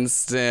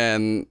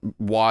Winston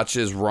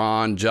watches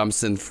Ron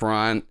jumps in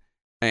front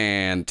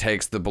and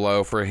takes the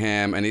blow for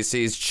him, and he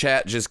sees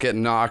Chet just get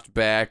knocked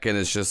back and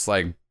is just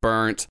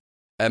burnt.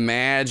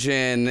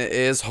 Imagine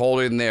is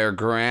holding their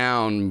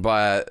ground,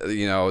 but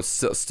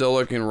still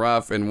looking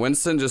rough, and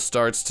Winston just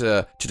starts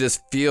to just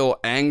feel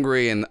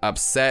angry and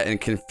upset and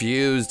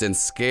confused and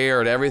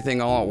scared, everything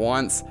all at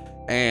once,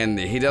 and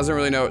he doesn't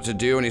really know what to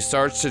do, and he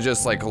starts to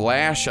just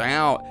lash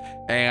out,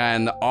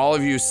 and all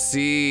of you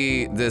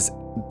see this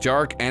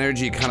dark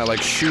energy kind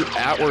of shoot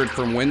outward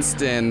from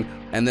Winston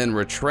and then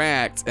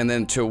retract, and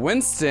then to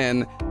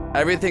Winston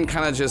everything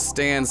kind of just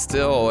stands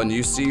still, and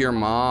you see your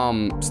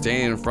mom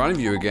standing in front of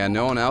you again.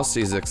 No one else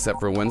sees it except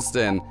for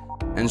Winston,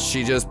 and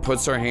she just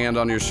puts her hand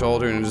on your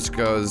shoulder and just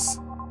goes,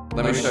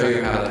 let me show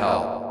you how to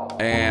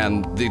help.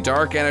 And the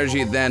dark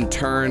energy then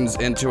turns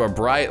into a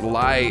bright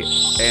light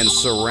and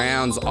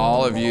surrounds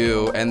all of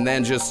you, and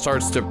then just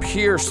starts to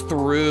pierce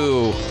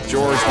through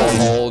George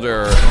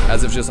Beholder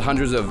as if just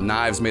hundreds of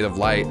knives made of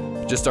light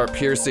just start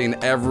piercing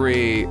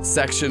every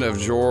section of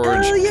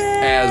George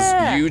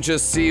as you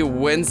just see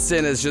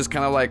Winston is just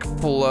kind of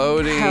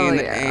floating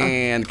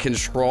and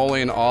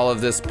controlling all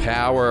of this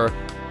power.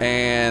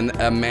 And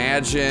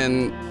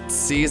Imagine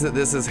sees that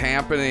this is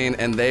happening,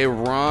 and they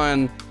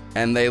run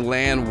and they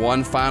land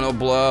one final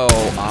blow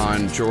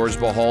on George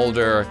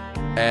Beholder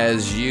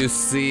as you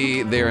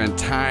see their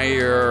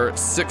entire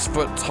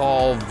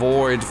 6-foot-tall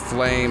void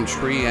flame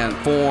tree and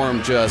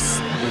form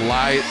just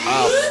light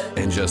up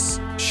and just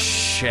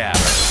shatter.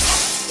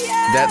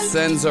 That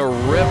sends a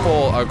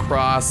ripple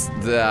across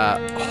the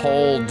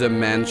whole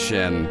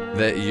dimension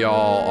that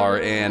y'all are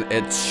in.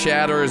 It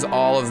shatters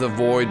all of the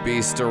void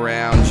beast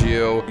around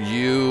you.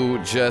 You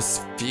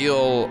just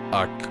feel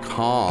a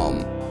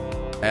calm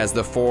as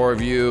the 4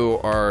 of you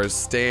are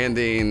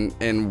standing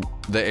in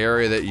the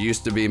area that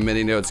used to be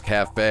Mini Notes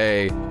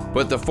Cafe,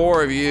 but the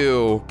 4 of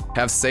you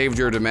have saved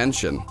your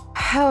dimension.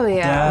 Hell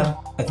yeah. Dad,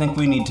 I think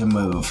we need to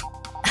move.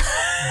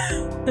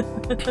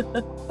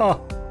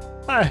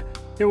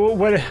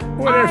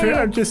 Whatever.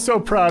 I'm just so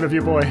proud of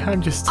you, boy.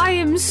 I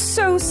am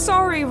so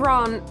sorry,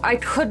 Ron. I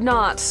could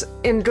not,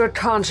 in good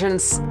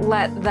conscience,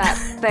 let that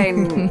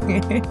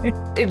thing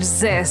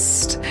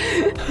exist.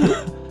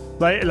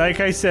 Like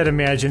I said,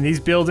 Imagine, these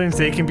buildings,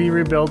 they can be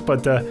rebuilt,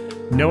 but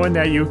knowing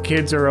that you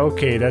kids are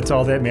okay, that's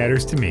all that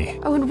matters to me.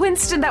 Oh, and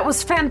Winston, that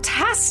was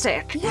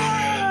fantastic.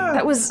 Yeah!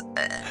 That was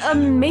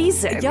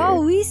amazing.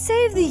 Yo, we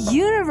saved the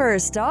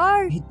universe,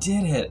 dog. We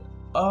did it.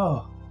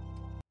 Oh,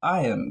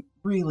 I am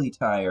really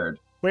tired.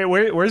 Wait,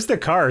 where's the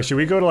car? Should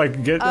we go to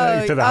get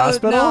to the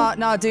hospital?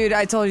 No, dude,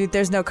 I told you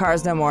there's no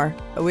cars no more.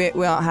 We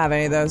don't have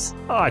any of those.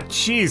 Oh,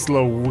 jeez,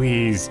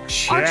 Louise.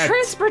 Chet. Our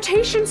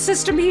transportation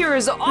system here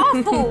is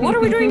awful. What are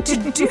we going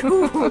to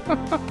do?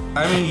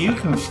 I mean, you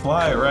can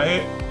fly,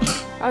 right?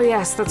 Oh,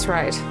 yes, that's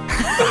right.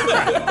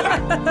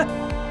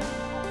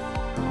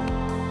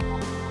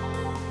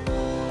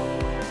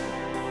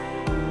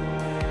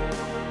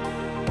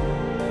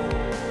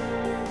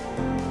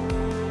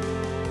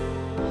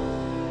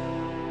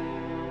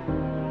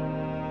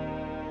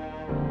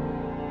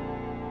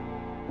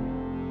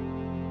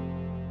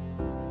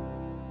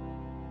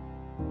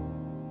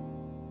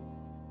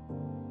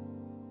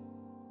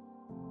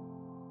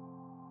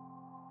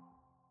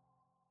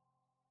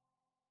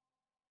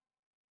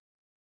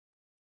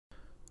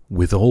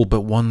 With all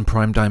but one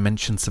prime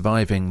dimension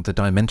surviving, the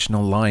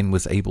dimensional line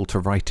was able to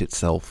right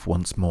itself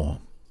once more.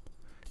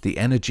 The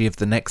energy of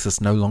the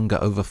Nexus no longer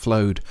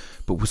overflowed,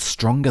 but was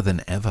stronger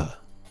than ever.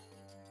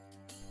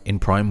 In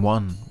Prime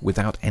 1,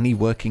 without any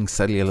working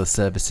cellular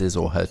services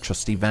or her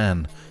trusty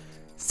van,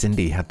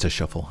 Cindy had to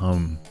shuffle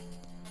home.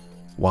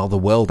 While the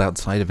world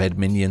outside of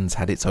Edminions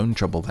had its own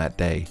trouble that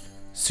day,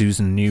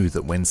 Susan knew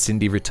that when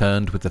Cindy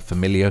returned with the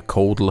familiar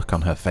cold look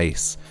on her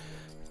face,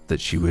 that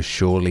she was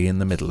surely in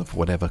the middle of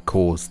whatever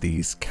caused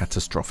these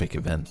catastrophic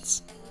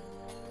events.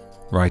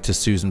 Right as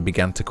Susan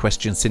began to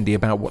question Cindy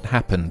about what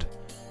happened,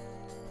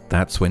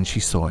 that's when she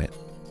saw it.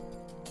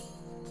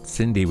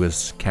 Cindy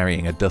was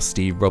carrying a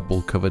dusty,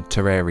 rubble-covered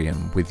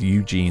terrarium with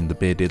Eugene the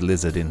bearded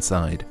lizard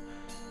inside.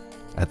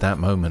 At that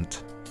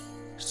moment,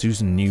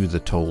 Susan knew the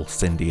toll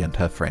Cindy and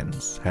her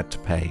friends had to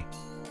pay.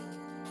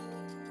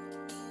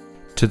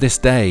 To this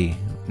day,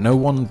 no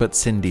one but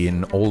Cindy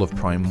in all of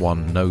Prime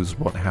 1 knows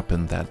what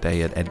happened that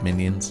day at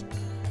Edminions.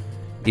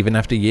 Even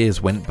after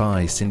years went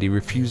by, Cindy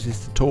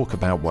refuses to talk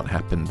about what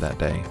happened that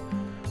day,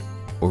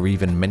 or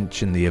even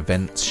mention the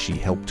events she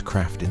helped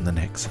craft in the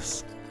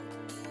Nexus.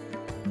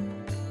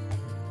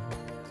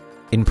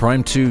 In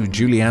Prime 2,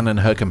 Julianne and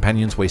her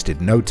companions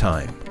wasted no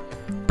time.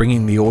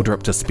 Bringing the Order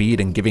up to speed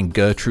and giving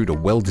Gertrude a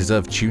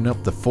well-deserved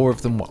tune-up, the four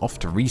of them were off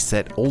to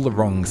reset all the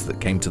wrongs that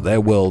came to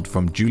their world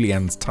from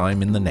Julianne's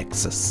time in the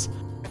Nexus.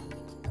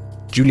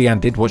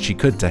 Julianne did what she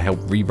could to help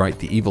rewrite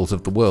the evils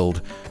of the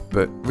world,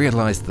 but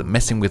realized that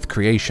messing with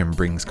creation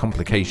brings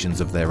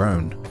complications of their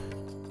own.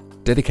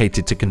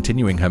 Dedicated to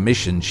continuing her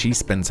mission, she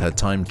spends her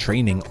time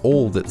training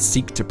all that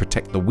seek to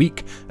protect the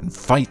weak and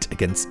fight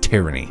against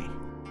tyranny.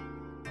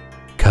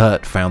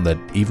 Kurt found that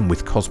even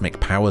with cosmic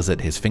powers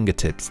at his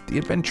fingertips, the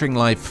adventuring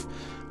life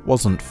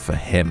wasn't for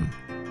him.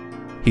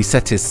 He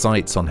set his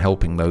sights on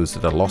helping those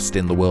that are lost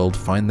in the world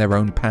find their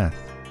own path.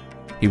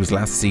 He was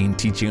last seen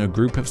teaching a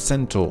group of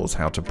centaurs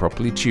how to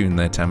properly tune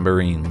their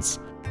tambourines.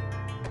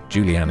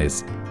 Julianne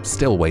is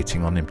still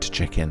waiting on him to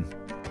check in.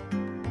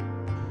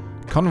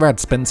 Conrad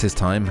spends his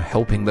time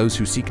helping those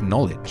who seek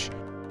knowledge.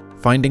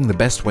 Finding the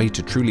best way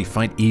to truly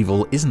fight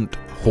evil isn't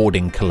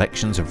hoarding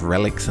collections of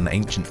relics and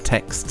ancient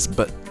texts,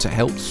 but to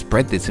help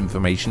spread this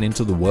information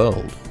into the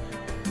world.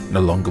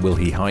 No longer will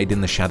he hide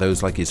in the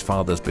shadows like his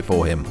fathers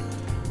before him.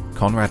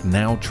 Conrad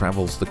now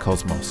travels the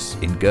cosmos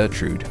in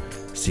Gertrude,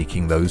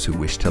 seeking those who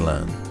wish to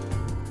learn.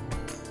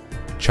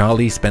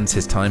 Charlie spends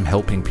his time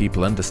helping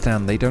people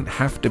understand they don't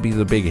have to be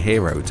the big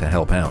hero to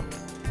help out.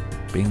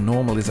 Being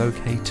normal is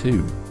okay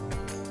too.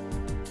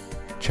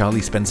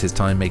 Charlie spends his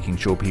time making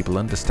sure people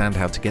understand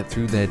how to get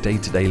through their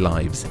day-to-day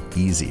lives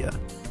easier,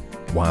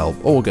 while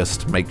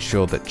August makes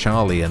sure that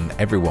Charlie and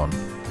everyone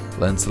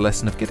learns the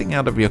lesson of getting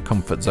out of your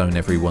comfort zone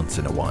every once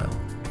in a while.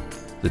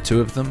 The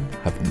two of them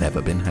have never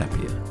been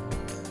happier.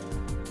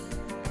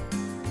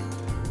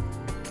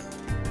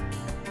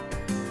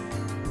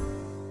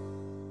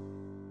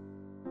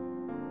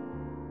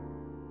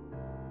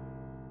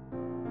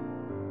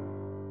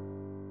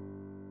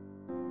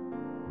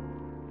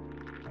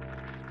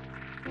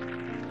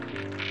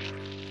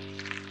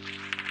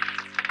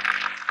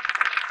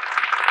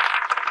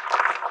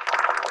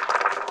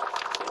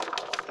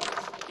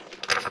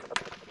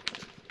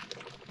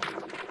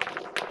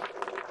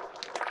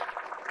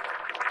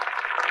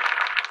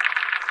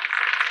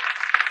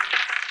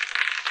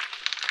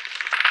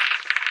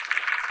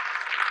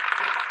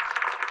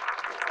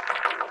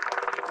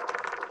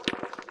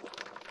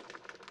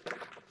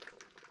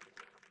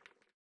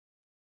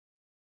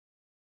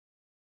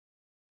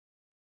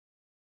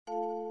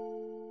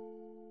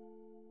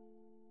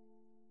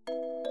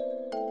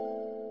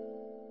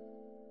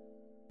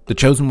 The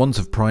Chosen Ones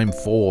of Prime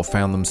 4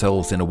 found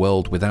themselves in a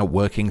world without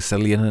working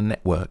cellular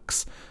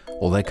networks,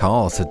 All their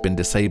cars had been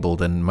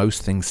disabled and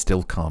most things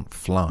still can't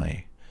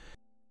fly.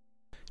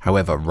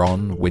 However,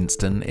 Ron,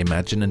 Winston,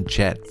 Imagine and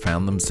Chet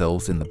found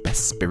themselves in the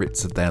best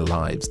spirits of their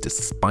lives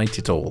despite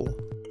it all.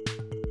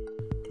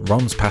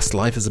 Ron's past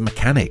life as a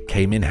mechanic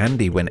came in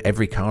handy when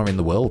every car in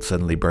the world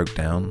suddenly broke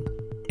down.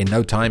 In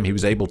no time he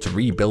was able to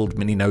rebuild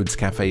Mininode's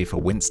cafe for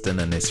Winston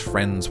and his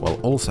friends while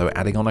also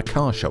adding on a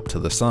car shop to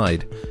the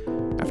side.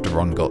 After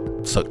Ron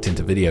got sucked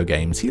into video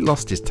games, he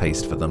lost his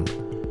taste for them.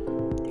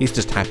 He's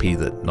just happy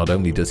that not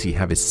only does he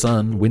have his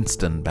son,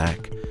 Winston,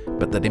 back,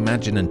 but that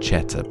Imagine and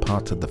Chet are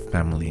part of the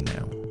family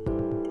now.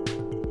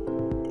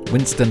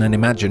 Winston and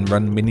Imagine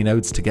run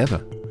Mininodes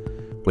together.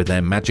 With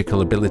their magical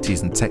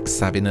abilities and tech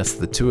savviness,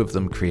 the two of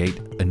them create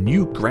a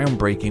new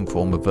groundbreaking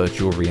form of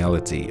virtual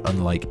reality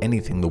unlike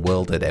anything the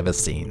world had ever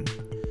seen.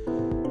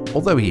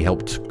 Although he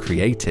helped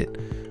create it,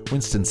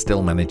 Winston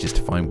still manages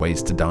to find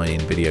ways to die in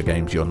video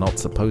games you're not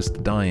supposed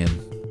to die in.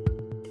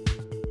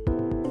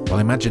 While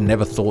Imagine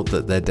never thought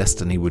that their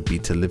destiny would be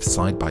to live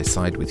side by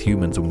side with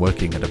humans and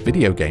working at a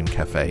video game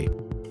cafe,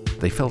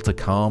 they felt a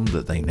calm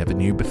that they never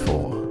knew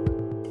before.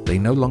 They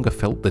no longer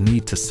felt the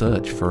need to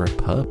search for a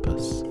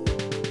purpose.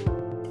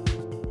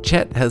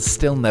 Chet has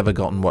still never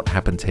gotten what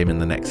happened to him in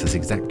the Nexus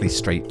exactly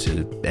straight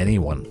to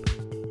anyone.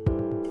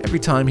 Every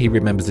time he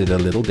remembers it a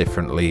little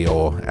differently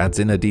or adds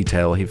in a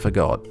detail he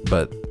forgot,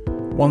 but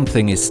one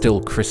thing is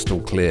still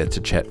crystal clear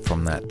to Chet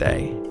from that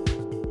day.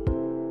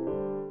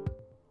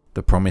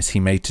 The promise he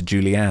made to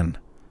Julianne,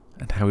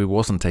 and how he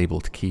wasn't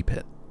able to keep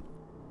it.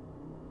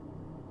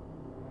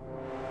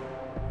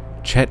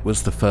 Chet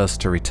was the first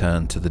to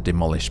return to the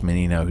demolished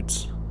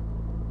Mininodes.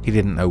 He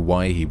didn't know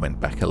why he went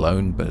back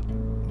alone, but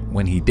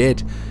when he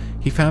did,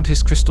 he found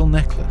his crystal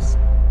necklace.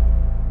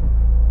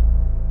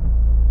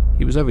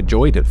 He was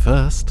overjoyed at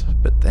first,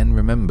 but then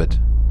remembered.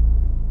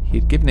 He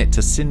had given it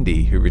to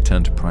Cindy, who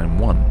returned to Prime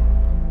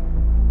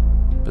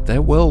 1. But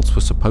their worlds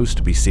were supposed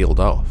to be sealed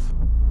off.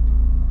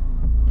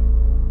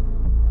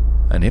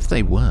 And if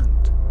they weren't,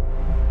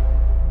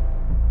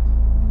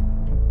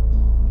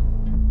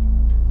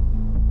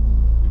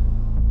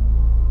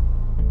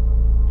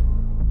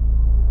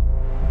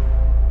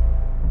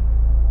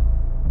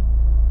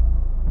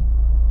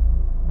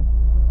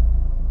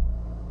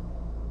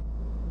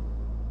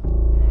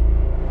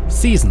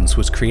 Seasons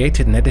was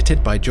created and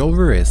edited by Joel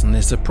Ruiz and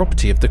is a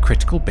property of the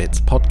Critical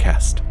Bits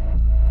podcast.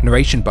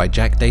 Narration by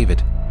Jack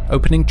David.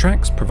 Opening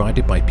tracks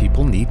provided by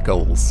People Need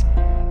Goals.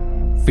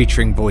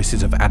 Featuring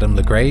voices of Adam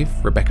LaGrave,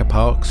 Rebecca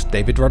Parks,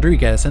 David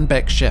Rodriguez and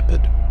Beck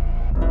Shepherd.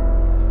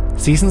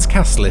 Seasons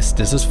cast list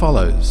is as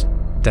follows: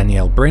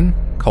 Danielle Bryn,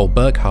 Cole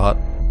Burkhart,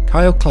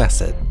 Kyle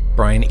Classett,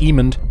 Brian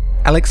Emond,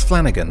 Alex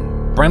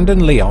Flanagan,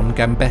 Brandon Leon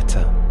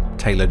Gambetta,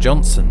 Taylor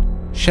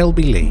Johnson,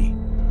 Shelby Lee,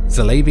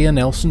 Zalavia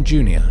Nelson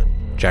Jr.,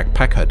 Jack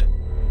Packard,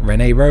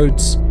 Renee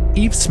Rhodes,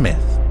 Eve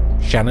Smith,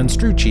 Shannon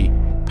Strucci,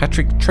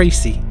 Patrick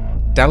Tracy,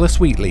 Dallas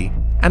Wheatley,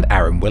 and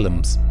Aaron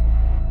Willems.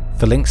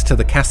 For links to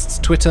the cast's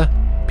Twitter,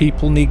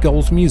 People Need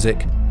Goals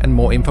music, and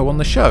more info on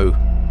the show,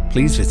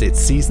 please visit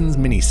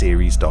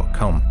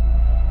seasonsminiseries.com.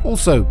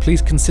 Also,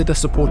 please consider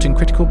supporting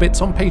Critical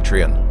Bits on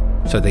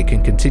Patreon, so they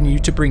can continue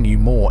to bring you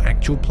more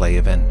actual play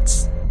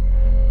events.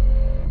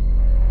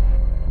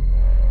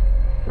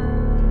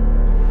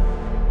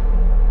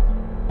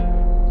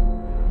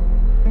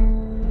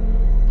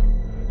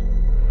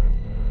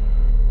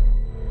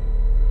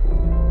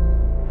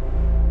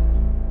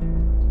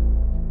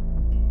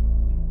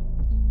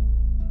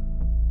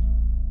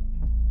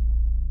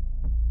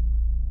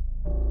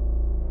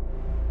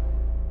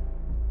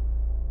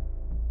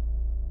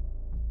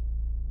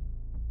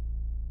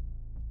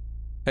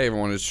 Hey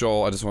everyone, it's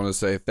Joel. I just want to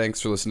say thanks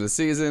for listening to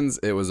Seasons.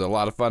 It was a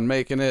lot of fun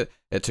making it.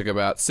 It took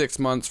about 6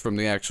 months from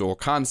the actual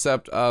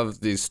concept of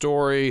the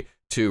story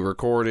to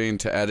recording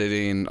to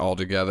editing all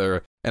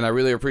together. And I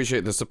really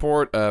appreciate the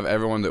support of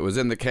everyone that was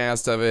in the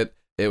cast of it.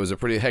 It was a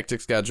pretty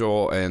hectic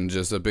schedule and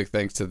just a big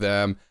thanks to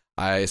them.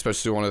 I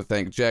especially want to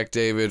thank Jack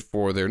David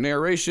for their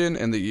narration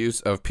and the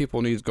use of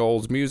People Need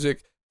Goals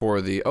music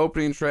for the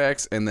opening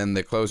tracks and then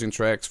the closing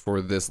tracks for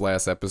this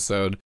last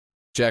episode.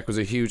 Jack was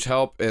a huge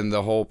help in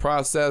the whole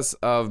process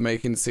of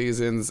making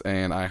Seasons,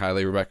 and I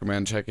highly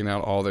recommend checking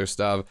out all their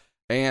stuff.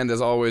 And as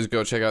always,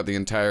 go check out the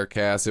entire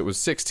cast. It was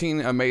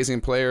 16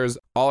 amazing players.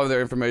 All of their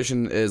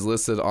information is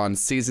listed on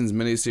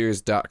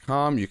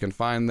seasonsminiseries.com. You can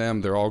find them.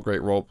 They're all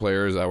great role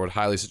players. I would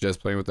highly suggest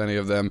playing with any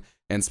of them.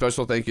 And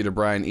special thank you to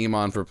Brian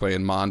Emond for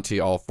playing Monty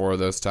all 4 of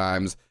those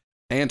times,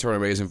 and to our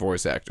amazing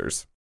voice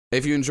actors.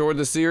 If you enjoyed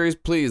the series,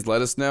 please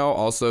let us know.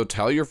 Also,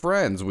 tell your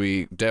friends.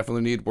 We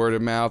definitely need word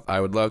of mouth.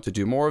 I would love to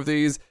do more of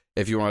these.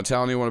 If you want to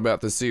tell anyone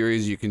about the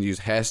series, you can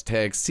use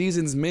hashtag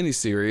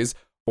SeasonsMiniseries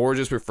or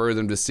just refer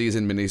them to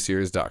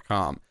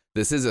seasonminiseries.com.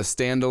 This is a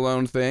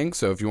standalone thing,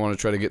 so if you want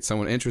to try to get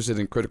someone interested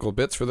in Critical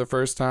Bits for the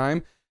first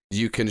time,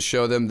 you can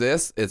show them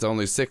this. It's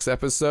only 6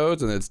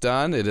 episodes and it's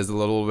done. It is a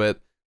little bit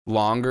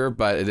longer,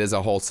 but it is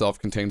a whole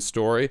self-contained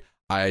story.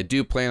 I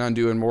do plan on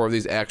doing more of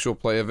these actual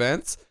play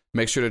events.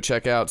 Make sure to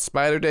check out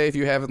Spider Day if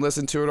you haven't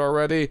listened to it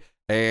already.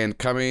 And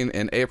coming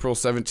in April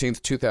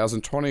 17th,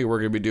 2020, we're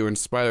going to be doing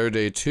Spider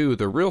Day 2,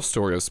 the real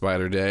story of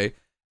Spider Day.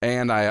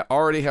 And I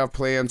already have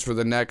plans for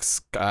the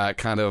next I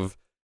don't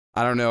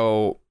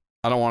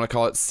want to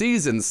call it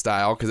season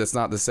style because it's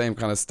not the same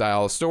kind of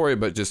style of story,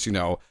 but just,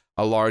 a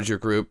larger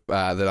group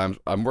that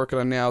I'm working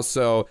on now.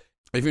 So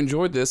if you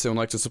enjoyed this and would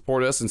like to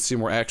support us and see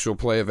more actual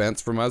play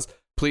events from us,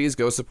 please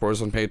go support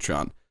us on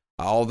Patreon.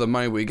 All the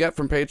money we get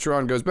from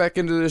Patreon goes back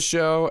into this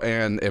show,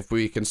 and if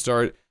we can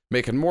start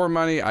making more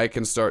money, I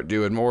can start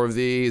doing more of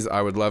these.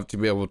 I would love to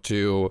be able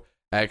to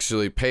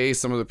actually pay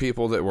some of the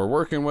people that were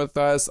working with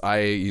us.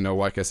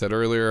 Like I said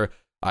earlier,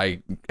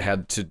 I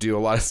had to do a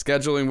lot of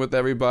scheduling with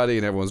everybody,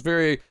 and everyone's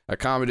very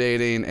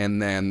accommodating,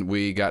 and then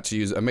we got to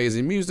use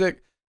amazing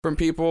music from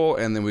people,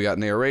 and then we got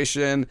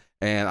narration,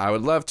 and I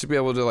would love to be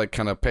able to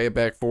kind of pay it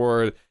back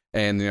forward.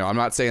 And I'm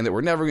not saying that we're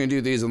never going to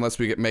do these unless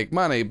we make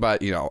money,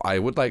 but I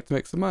would like to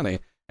make some money.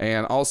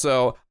 And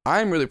also,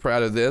 I'm really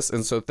proud of this,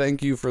 and so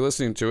thank you for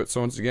listening to it. So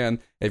once again,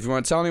 if you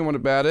want to tell anyone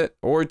about it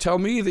or tell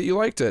me that you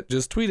liked it,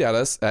 just tweet at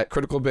us at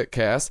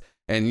CriticalBitCast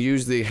and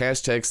use the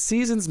hashtag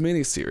Seasons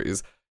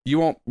Miniseries. You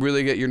won't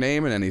really get your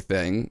name in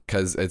anything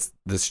because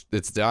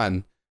it's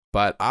done,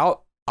 but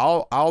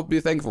I'll be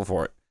thankful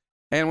for it.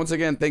 And once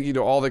again, thank you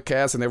to all the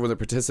cast and everyone that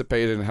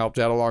participated and helped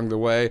out along the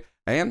way,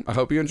 and I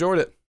hope you enjoyed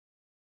it.